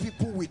rich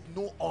people with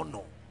no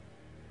honor.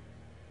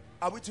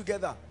 Are we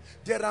together?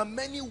 There are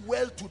many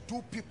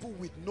well-to-do people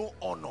with no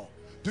honor.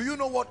 Do you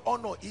know what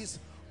honor is?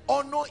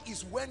 Honor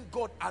is when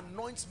God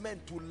anoints men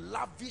to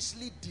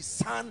lavishly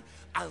discern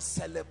and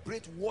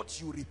celebrate what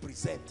you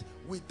represent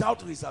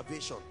without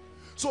reservation.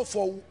 So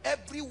for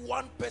every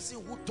one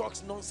person who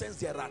talks nonsense,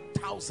 there are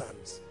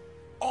thousands.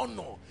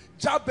 Honor.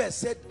 Jabez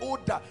said, oh,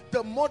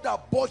 the mother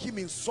bore him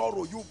in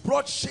sorrow. You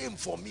brought shame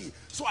for me,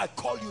 so I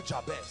call you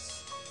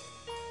Jabez.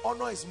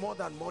 Honor is more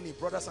than money,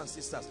 brothers and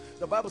sisters.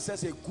 The Bible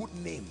says a good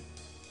name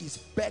is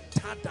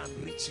better than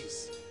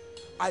riches.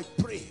 I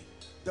pray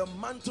the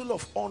mantle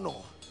of honor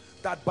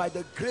that by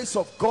the grace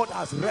of God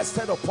has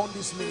rested upon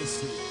this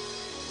ministry,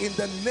 in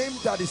the name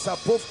that is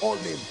above all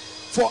names,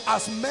 for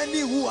as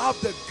many who have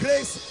the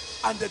grace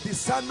and the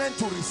discernment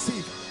to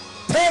receive,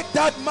 take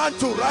that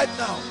mantle right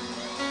now.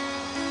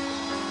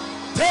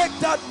 Take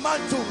that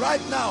mantle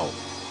right now.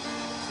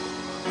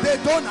 They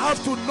don't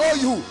have to know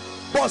you,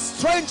 but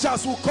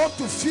strangers will come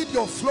to feed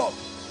your flock.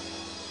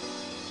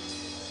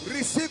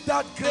 Receive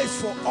that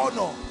grace for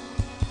honor.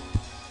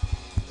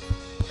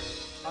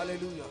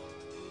 Hallelujah.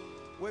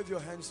 Wave your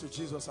hands to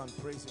Jesus and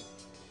praise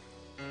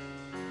him.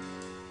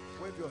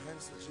 Wave your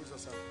hands to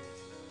Jesus and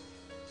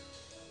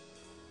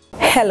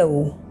praise him.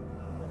 Hello.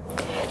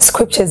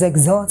 Scriptures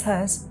exhort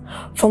us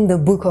from the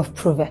book of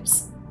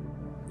Proverbs.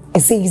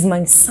 It says,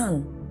 my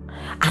son,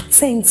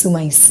 attend to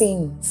my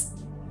sayings,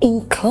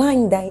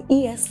 incline thy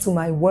ears to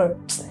my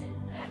words,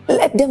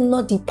 let them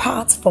not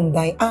depart from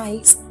thy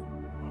eyes,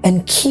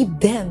 and keep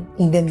them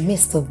in the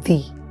midst of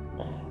thee.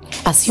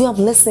 As you have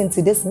listened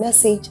to this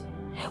message,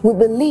 we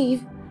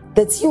believe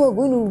that you are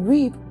going to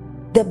reap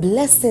the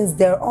blessings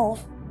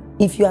thereof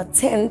if you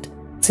attend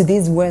to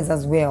these words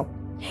as well.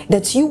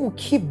 That you will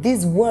keep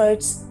these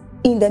words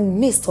in the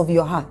midst of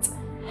your heart.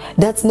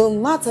 That no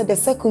matter the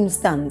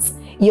circumstance,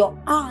 your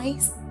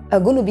eyes are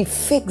going to be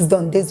fixed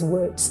on these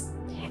words.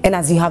 And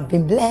as you have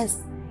been blessed,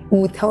 we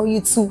will tell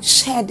you to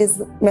share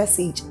this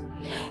message.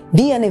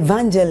 Be an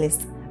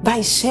evangelist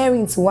by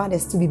sharing to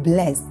others to be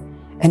blessed.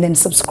 And then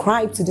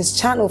subscribe to this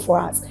channel for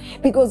us,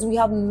 because we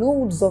have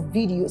loads of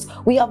videos,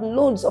 we have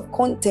loads of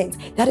content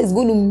that is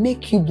going to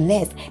make you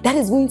blessed, that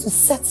is going to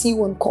set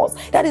you on course,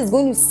 that is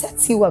going to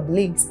set you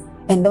ablaze.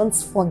 And don't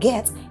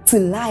forget to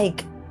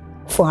like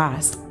for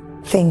us.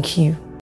 Thank you.